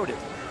bases loaded.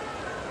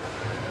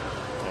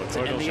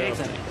 Well, in the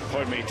 8th inning.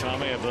 Pardon me,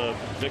 Tommy, have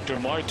Victor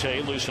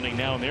Marte loosening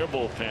now in their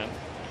bullpen.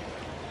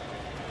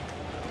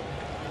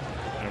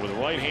 And with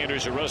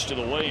right-handers the rest of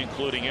the way,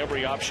 including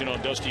every option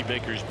on Dusty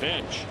Baker's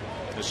bench,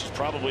 this is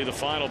probably the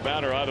final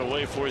batter either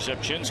way for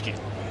Zepchinski.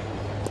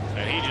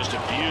 And he just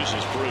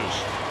abuses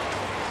Bruce.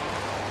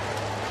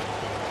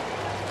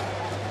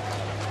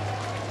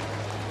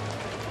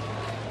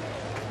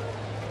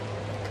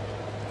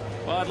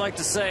 Well, I'd like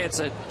to say it's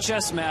a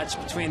chess match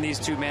between these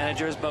two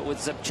managers, but with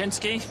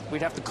Zepchinski,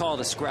 we'd have to call it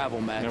a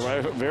Scrabble match.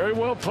 Right, very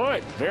well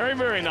put. Very,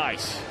 very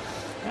nice.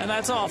 And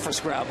that's all for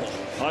Scrabble.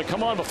 All right,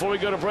 come on, before we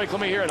go to break,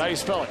 let me hear it. How you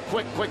spell it?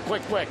 Quick, quick,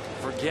 quick, quick.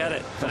 Forget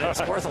it, but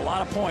it's worth a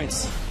lot of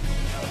points.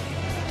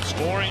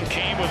 Scoring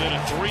came within a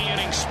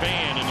 3-inning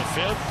span in the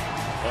 5th.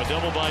 A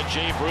double by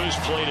Jay Bruce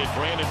plated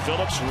Brandon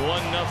Phillips.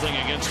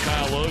 1-0 against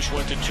Kyle Oesch.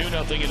 Went to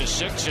 2-0 in the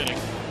 6th inning.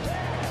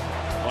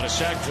 On a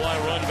sac fly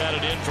run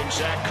batted in from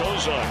Zach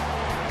Kozar.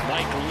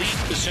 Mike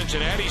Leake, the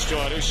Cincinnati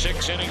starter.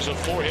 6 innings of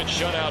 4-hit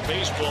shutout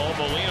baseball.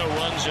 Molina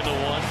runs into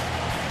 1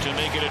 to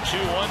make it a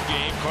 2-1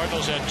 game.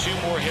 Cardinals had 2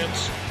 more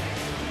hits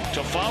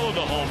to follow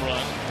the home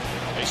run.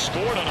 They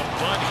scored on a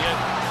bunt hit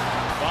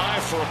by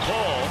for a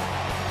call.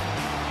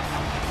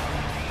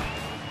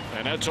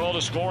 And that's all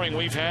the scoring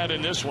we've had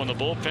in this one. The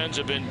bullpens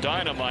have been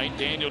dynamite.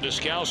 Daniel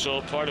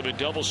Descalso, part of a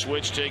double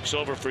switch, takes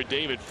over for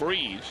David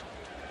Freese.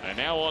 And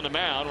now on the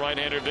mound,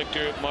 right-hander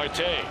Victor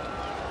Marte.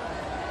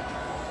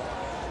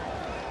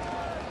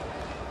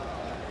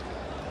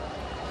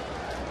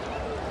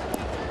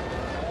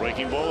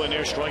 Breaking ball in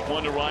there, strike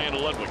 1 to Ryan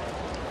Ludwick.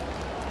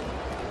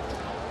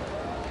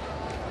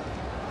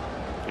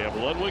 You have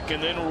Ludwick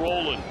and then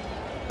Rowland.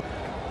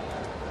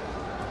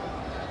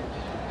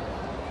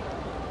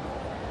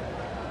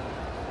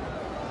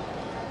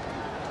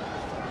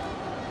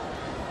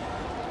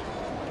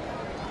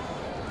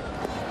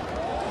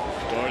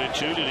 Started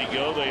 2, did he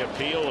go? They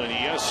appeal, and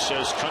yes,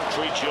 says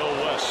Country Joe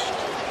West.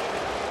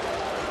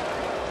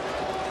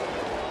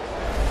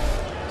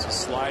 It's a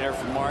slider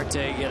from Marte,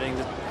 getting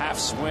the half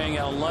swing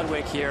out of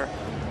Ludwick here.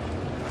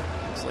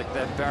 Looks like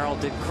that barrel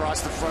did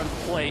cross the front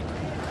plate.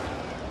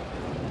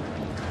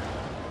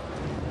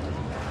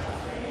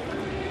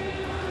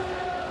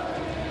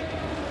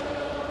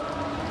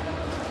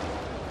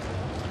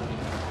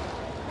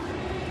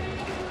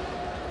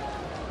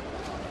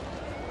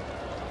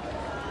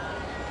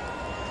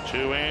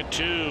 Two and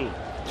 2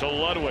 to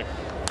Ludwick.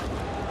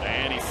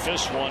 And he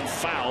fists one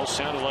foul.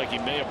 Sounded like he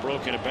may have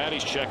broken a bat.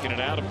 He's checking it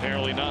out.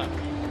 Apparently not.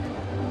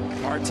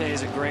 Marte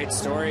is a great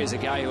story. He's a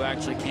guy who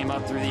actually came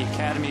up through the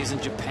academies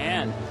in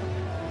Japan.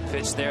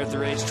 Pitched there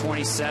through age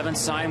 27.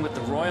 Signed with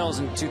the Royals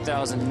in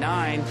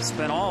 2009.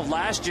 Spent all of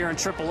last year in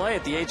AAA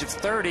at the age of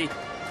 30.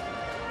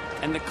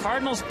 And the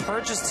Cardinals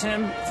purchased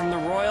him from the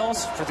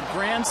Royals for the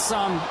grand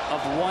sum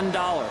of $1.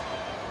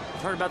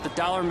 You've heard about the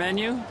dollar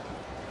menu?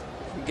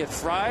 You get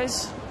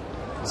fries.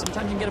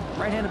 Sometimes you can get a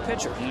right-handed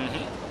pitcher.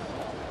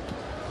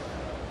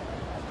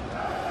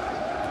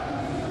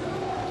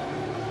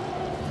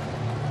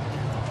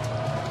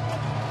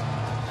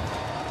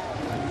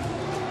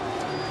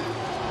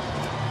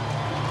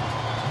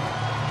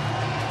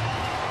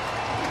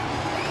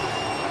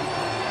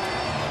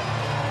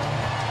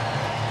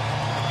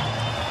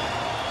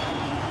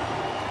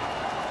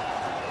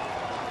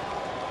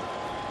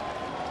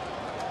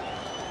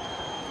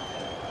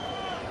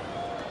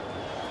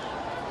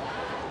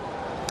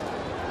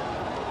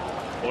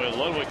 Boy,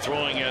 Ludwick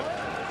throwing it,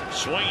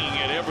 swinging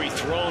at every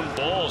thrown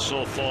ball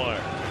so far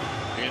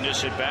in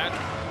this at bat.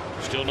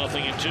 Still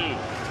 0-2.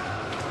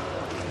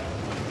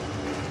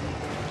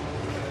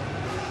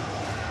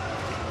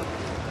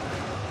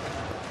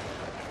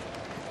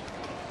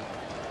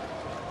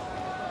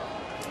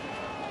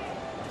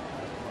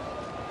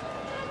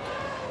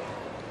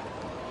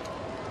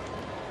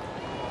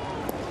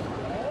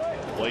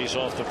 Plays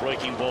off the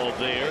breaking ball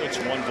there. It's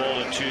 1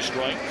 ball and 2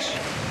 strikes.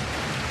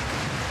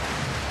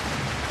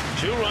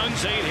 2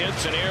 runs, 8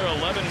 hits, an error,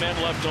 11 men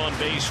left on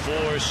base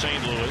for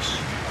St. Louis.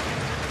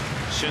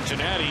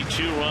 Cincinnati,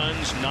 2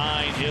 runs,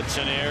 9 hits,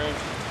 an error,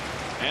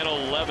 and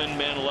 11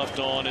 men left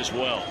on as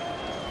well.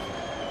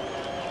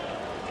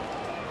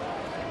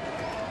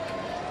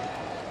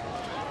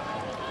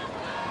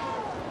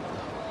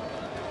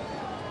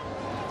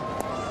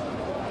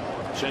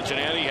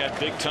 Cincinnati had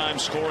big-time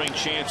scoring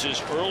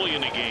chances early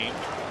in the game.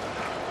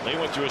 They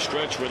went through a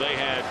stretch where they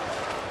had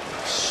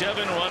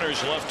 7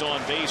 runners left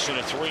on base in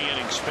a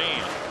 3-inning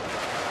span.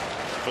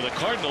 For the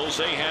Cardinals,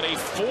 they had a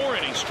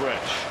 4-inning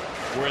stretch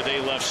where they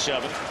left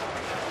 7,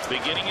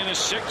 beginning in the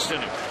 6th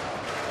inning.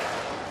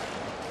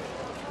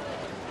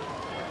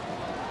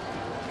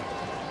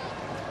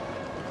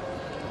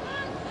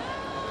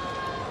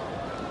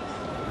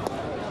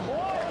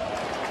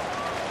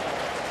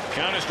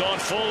 Count has gone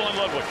full on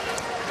Ludwick.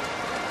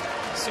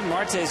 See,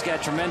 Marte's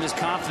got tremendous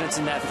confidence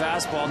in that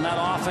fastball. Not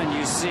often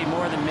you see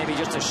more than maybe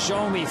just a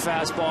show-me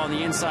fastball on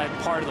the inside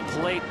part of the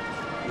plate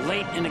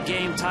late in a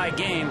game, tie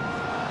game.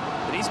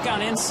 But he's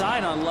gone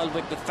inside on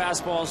Ludwick with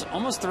fastballs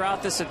almost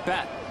throughout this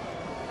at-bat.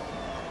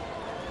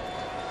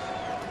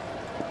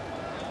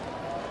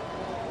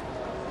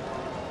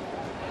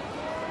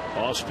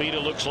 Off speed,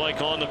 it looks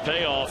like on the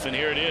payoff, and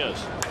here it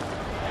is.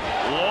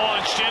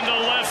 Launched into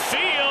left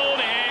field,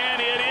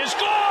 and it is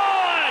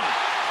gone!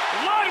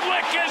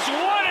 Ludwick has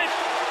won it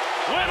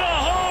with a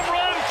home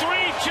run,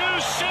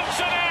 3-2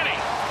 Cincinnati.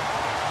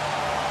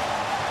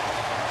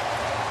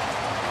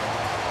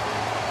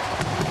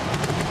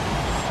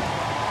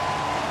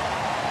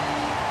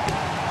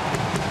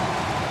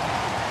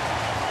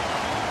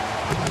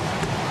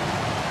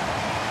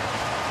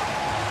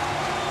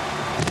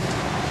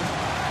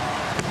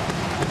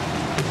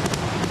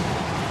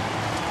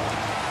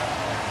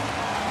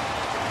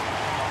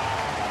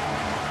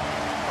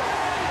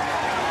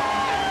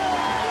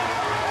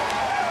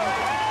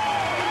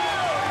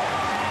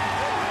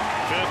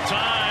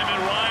 Time,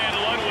 and Ryan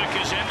Ludwick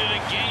has ended a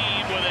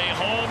game with a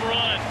home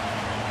run.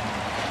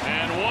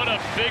 And what a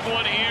big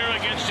one here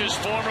against his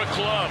former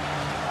club.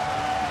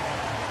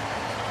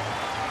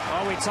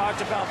 Well, we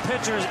talked about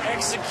pitchers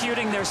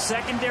executing their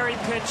secondary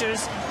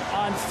pitches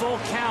on full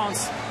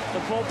counts. The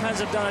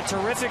bullpens have done a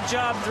terrific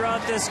job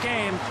throughout this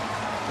game.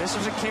 This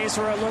was a case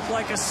where it looked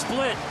like a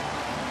split.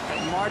 But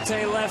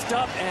Marte left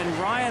up, and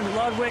Ryan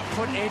Ludwick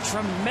put a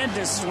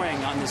tremendous swing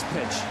on this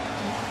pitch.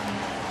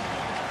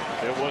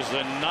 It was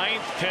the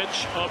 9th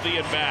pitch of the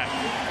at-bat.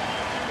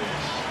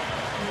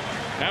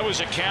 That was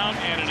a count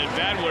and an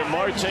at-bat where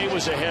Marte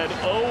was ahead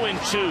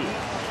 0-2.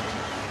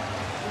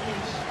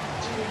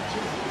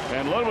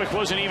 And Ludwick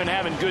wasn't even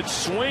having good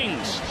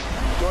swings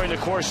during the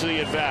course of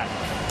the at-bat.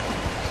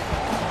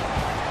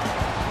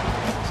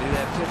 See,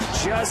 that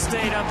pitch just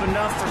stayed up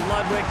enough for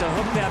Ludwick to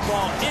hook that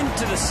ball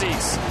into the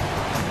seats.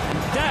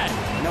 And that,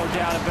 no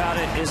doubt about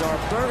it, is our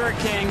Burger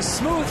King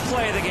smooth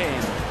play of the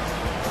game.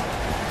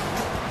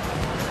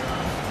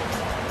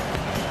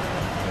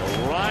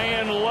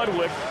 Ryan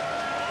Ludwick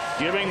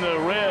giving the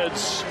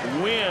Reds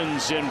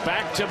wins in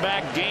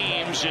back-to-back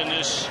games in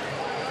this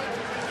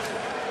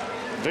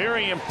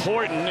very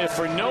important, if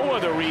for no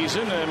other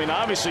reason. I mean,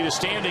 obviously the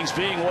standings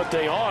being what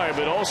they are,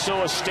 but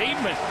also a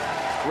statement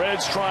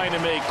Reds trying to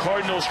make,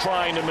 Cardinals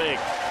trying to make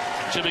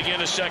to begin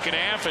the second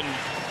half. And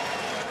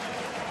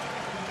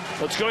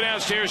let's go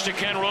downstairs to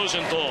Ken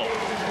Rosenthal.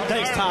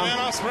 Thanks, Tom. Man,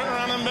 I'll sprint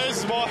around them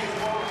bases, boy.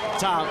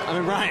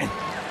 Ryan,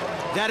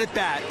 that at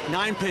bat,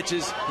 9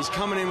 pitches, he's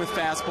coming in with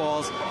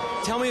fastballs.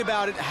 Tell me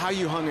about it, how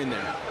you hung in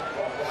there.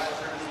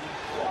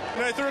 You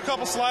know, he threw a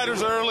couple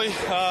sliders early.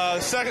 The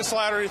second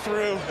slider he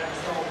threw,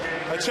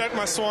 I checked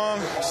my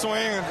swing,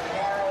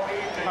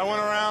 and I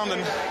went around,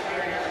 and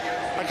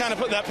I kind of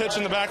put that pitch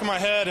in the back of my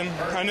head, and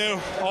I knew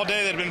all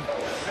day they'd been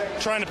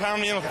trying to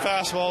pound me in with the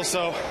fastballs.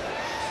 So,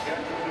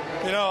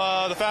 you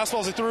know, the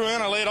fastballs he threw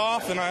in, I laid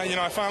off, and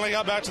I finally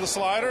got back to the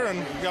slider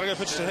and got a good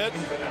pitch to hit.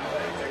 And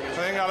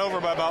I think got over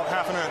by about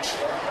half an inch.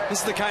 This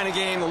is the kind of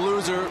game the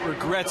loser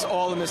regrets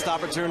all the missed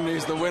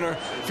opportunities. The winner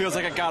feels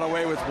like I got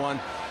away with one.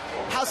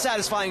 How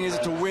satisfying is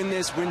it to win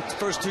the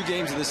first 2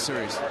 games of this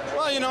series?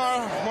 Well, you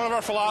know, one of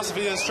our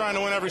philosophy is trying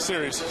to win every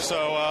series.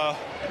 So,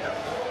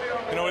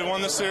 you know, we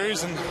won this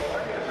series, and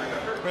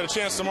we had a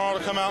chance tomorrow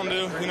to come out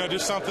and do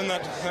something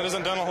that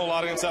isn't done a whole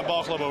lot against that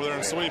ball club over there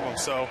and sweep them.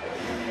 So,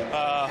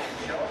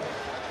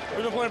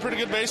 we've been playing pretty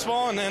good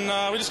baseball,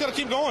 and we just got to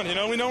keep going. You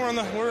know, we know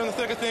we're in the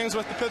thick of things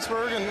with the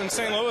Pittsburgh and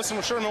St. Louis, and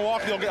we're sure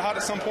Milwaukee will get hot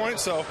at some point.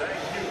 So,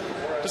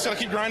 just got to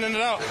keep grinding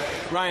it out.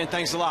 Ryan,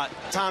 thanks a lot.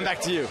 Tom,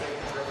 back to you.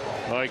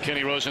 All right,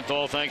 Kenny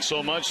Rosenthal, thanks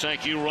so much.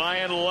 Thank you,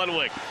 Ryan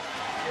Ludwick.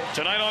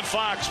 Tonight on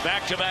Fox,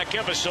 back-to-back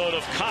episode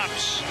of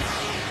Cops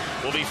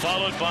will be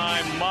followed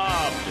by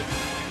Mobbed.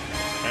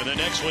 And the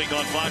next week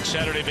on Fox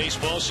Saturday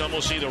Baseball, some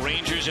will see the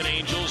Rangers and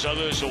Angels,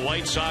 others the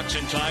White Sox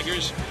and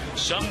Tigers,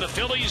 some the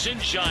Phillies and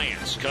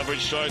Giants.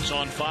 Coverage starts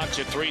on Fox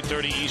at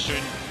 3:30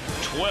 Eastern,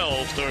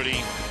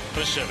 12:30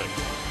 Pacific.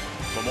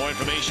 For more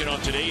information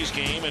on today's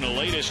game and the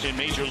latest in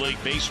Major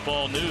League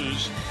Baseball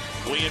news,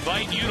 we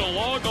invite you to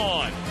log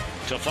on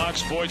to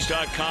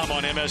foxsports.com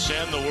on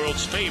MSN, the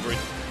world's favorite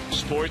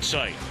sports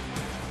site.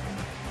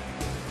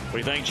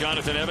 We thank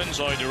Jonathan Evans,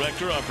 our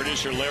director, our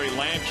producer Larry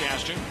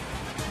Lancaster,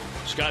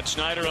 Scott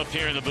Snyder up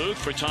here in the booth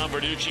for Tom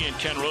Verducci and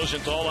Ken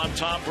Rosenthal. I'm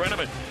Tom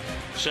Brenneman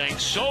saying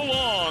so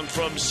long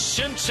from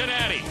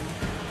Cincinnati.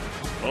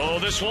 Oh,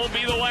 this won't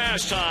be the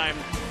last time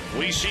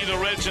we see the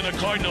Reds and the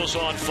Cardinals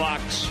on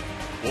Fox.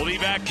 We'll be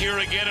back here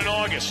again in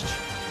August.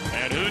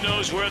 And who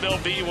knows where they'll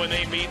be when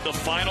they meet the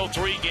final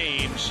 3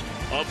 games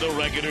of the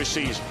regular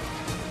season.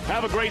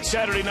 Have a great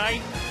Saturday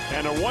night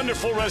and a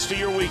wonderful rest of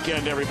your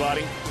weekend,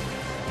 everybody.